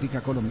costa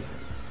pacífica colombiana.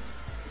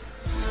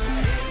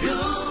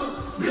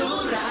 Blue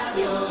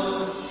Radio.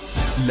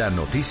 La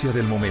noticia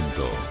del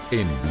momento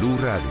en Blue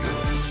Radio.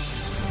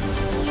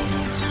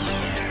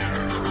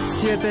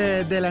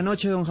 7 de la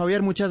noche, don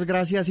Javier, muchas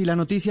gracias. Y la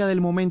noticia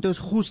del momento es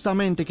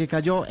justamente que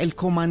cayó el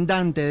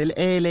comandante del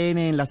ELN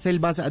en las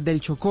selvas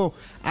del Chocó,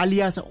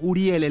 alias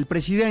Uriel. El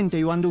presidente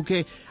Iván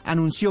Duque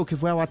anunció que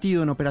fue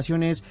abatido en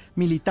operaciones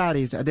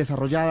militares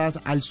desarrolladas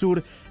al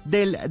sur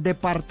del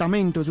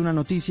departamento. Es una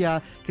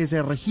noticia que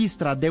se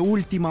registra de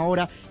última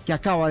hora que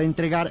acaba de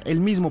entregar el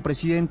mismo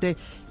presidente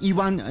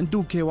Iván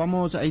Duque.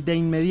 Vamos de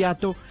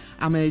inmediato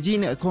a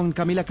Medellín con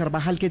Camila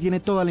Carvajal, que tiene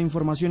toda la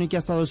información y que ha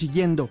estado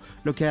siguiendo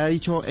lo que ha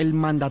dicho el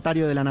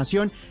mandatario de la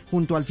nación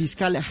junto al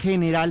fiscal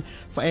general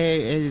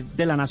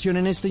de la nación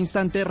en este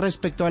instante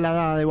respecto a la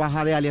dada de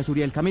baja de alias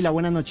Uriel. Camila,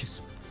 buenas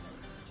noches.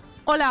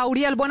 Hola,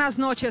 Uriel, buenas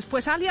noches.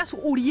 Pues alias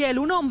Uriel,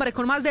 un hombre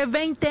con más de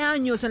 20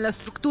 años en la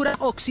estructura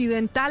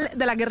occidental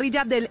de la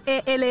guerrilla del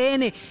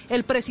ELN.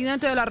 El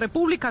presidente de la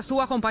República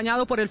estuvo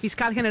acompañado por el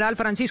fiscal general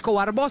Francisco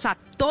Barbosa.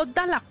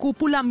 Toda la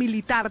cúpula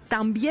militar,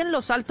 también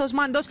los altos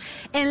mandos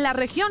en la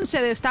región.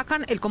 Se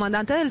destacan el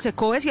comandante del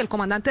SECOES y el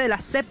comandante de la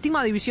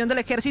 7ª División del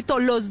Ejército,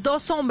 los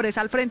dos hombres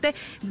al frente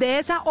de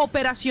esa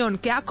operación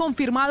que ha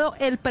confirmado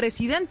el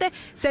presidente.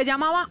 Se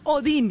llamaba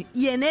Odín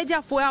y en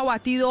ella fue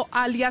abatido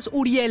alias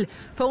Uriel.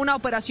 Fue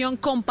una operación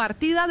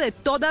compartida de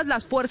todas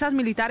las fuerzas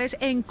militares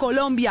en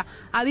Colombia.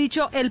 Ha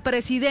dicho el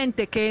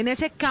presidente que en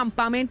ese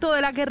campamento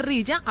de la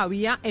guerrilla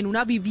había en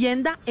una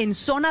vivienda en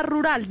zona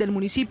rural del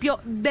municipio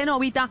de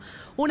Novita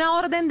una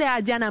orden de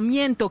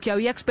allanamiento que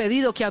había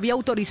expedido, que había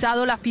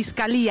autorizado la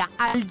fiscalía.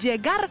 Al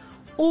llegar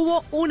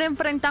hubo un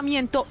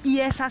enfrentamiento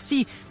y es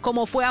así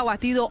como fue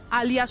abatido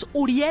alias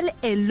Uriel,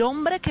 el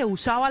hombre que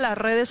usaba las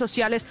redes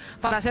sociales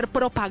para hacer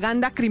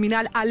propaganda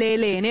criminal al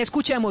ELN.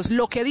 Escuchemos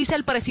lo que dice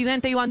el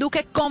presidente Iván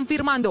Duque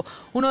confirmando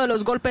uno de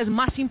los golpes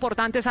más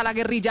importantes a la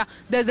guerrilla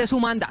desde su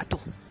mandato.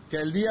 Que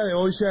el día de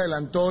hoy se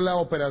adelantó la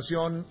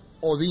operación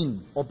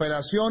Odín,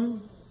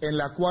 operación en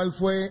la cual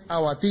fue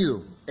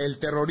abatido el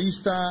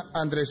terrorista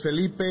Andrés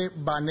Felipe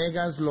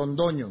Vanegas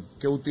Londoño,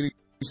 que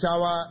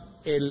utilizaba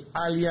el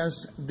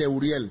alias de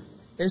Uriel.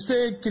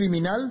 Este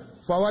criminal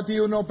fue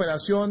abatido en una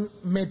operación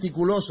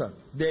meticulosa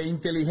de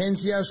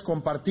inteligencias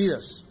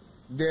compartidas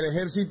del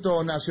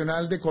Ejército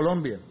Nacional de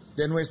Colombia,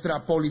 de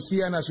nuestra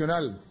Policía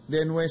Nacional,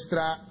 de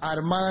nuestra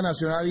Armada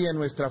Nacional y de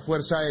nuestra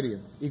Fuerza Aérea.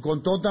 Y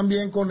contó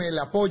también con el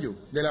apoyo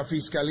de la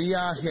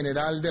Fiscalía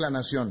General de la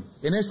Nación.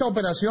 En esta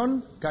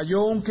operación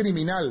cayó un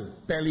criminal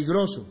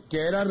peligroso que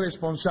era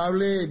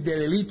responsable de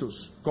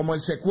delitos como el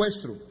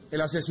secuestro, el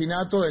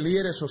asesinato de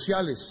líderes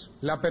sociales,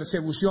 la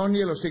persecución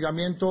y el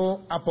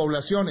hostigamiento a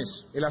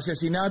poblaciones, el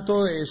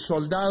asesinato de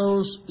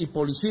soldados y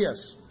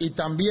policías, y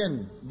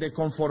también de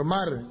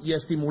conformar y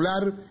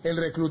estimular el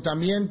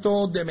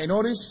reclutamiento de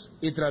menores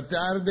y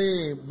tratar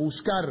de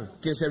buscar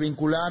que se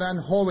vincularan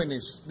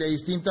jóvenes de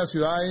distintas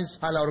ciudades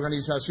a la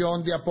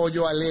organización de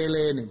apoyo al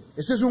ELN.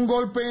 Este es un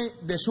golpe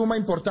de suma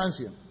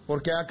importancia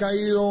porque ha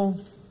caído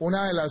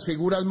una de las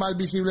figuras más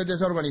visibles de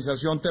esa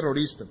organización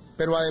terrorista,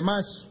 pero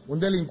además un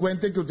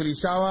delincuente que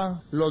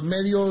utilizaba los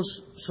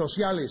medios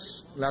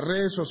sociales, las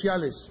redes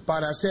sociales,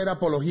 para hacer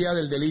apología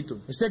del delito.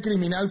 Este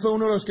criminal fue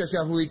uno de los que se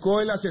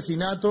adjudicó el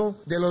asesinato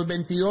de los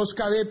 22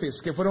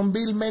 cadetes que fueron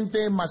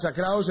vilmente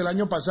masacrados el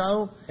año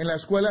pasado en la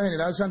Escuela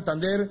General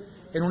Santander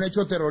en un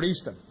hecho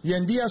terrorista. Y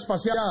en días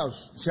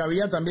pasados se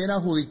había también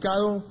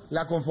adjudicado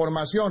la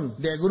conformación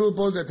de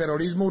grupos de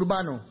terrorismo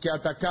urbano que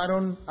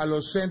atacaron a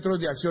los centros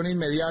de acción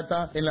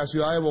inmediata en la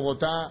ciudad de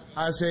Bogotá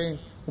hace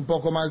un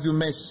poco más de un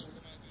mes.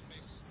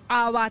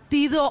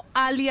 Abatido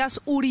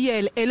alias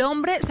Uriel, el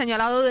hombre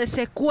señalado de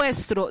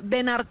secuestro,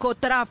 de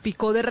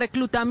narcotráfico, de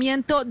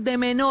reclutamiento de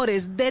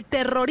menores, de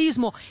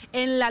terrorismo,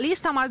 en la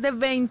lista más de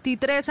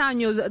 23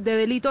 años de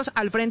delitos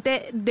al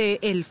frente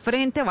del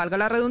frente, valga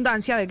la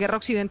redundancia, de guerra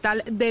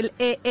occidental del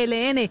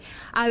ELN.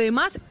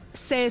 Además,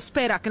 se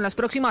espera que en las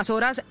próximas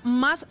horas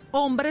más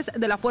hombres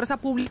de la fuerza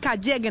pública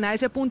lleguen a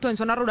ese punto en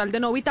zona rural de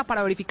Novita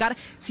para verificar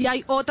si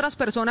hay otras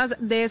personas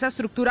de esa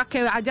estructura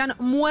que hayan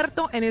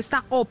muerto en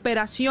esta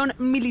operación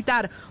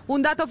militar.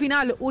 Un dato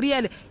final,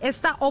 Uriel,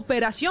 esta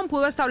operación,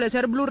 pudo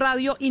establecer Blue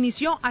Radio,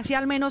 inició hace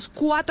al menos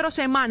 4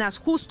 semanas,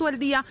 justo el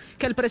día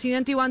que el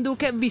presidente Iván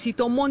Duque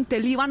visitó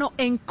Montelíbano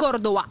en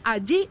Córdoba.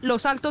 Allí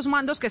los altos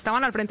mandos que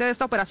estaban al frente de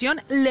esta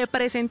operación le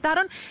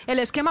presentaron el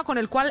esquema con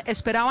el cual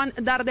esperaban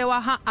dar de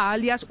baja a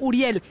alias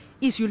Uriel,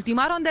 y se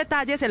ultimaron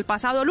detalles el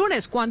pasado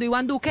lunes cuando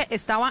Iván Duque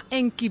estaba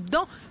en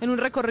Quibdó en un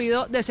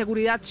recorrido de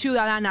seguridad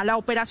ciudadana. La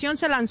operación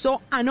se lanzó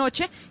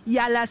anoche y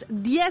a las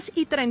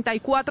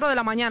 10:34 de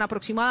la mañana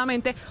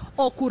aproximadamente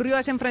ocurrió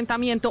ese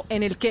enfrentamiento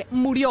en el que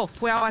murió,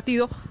 fue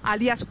abatido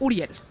alias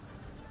Uriel.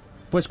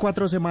 Pues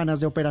 4 semanas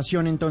de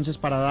operación entonces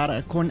para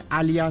dar con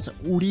alias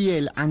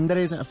Uriel,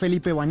 Andrés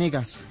Felipe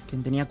Vanegas,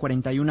 quien tenía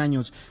 41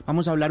 años.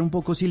 Vamos a hablar un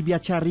poco,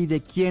 Silvia Charri, de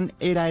quién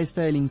era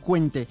este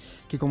delincuente,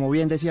 que como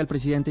bien decía el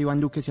presidente Iván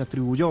Duque, se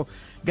atribuyó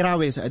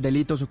graves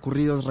delitos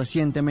ocurridos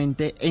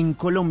recientemente en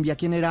Colombia.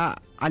 ¿Quién era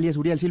alias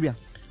Uriel, Silvia?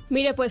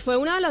 Mire, pues fue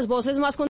una de las voces más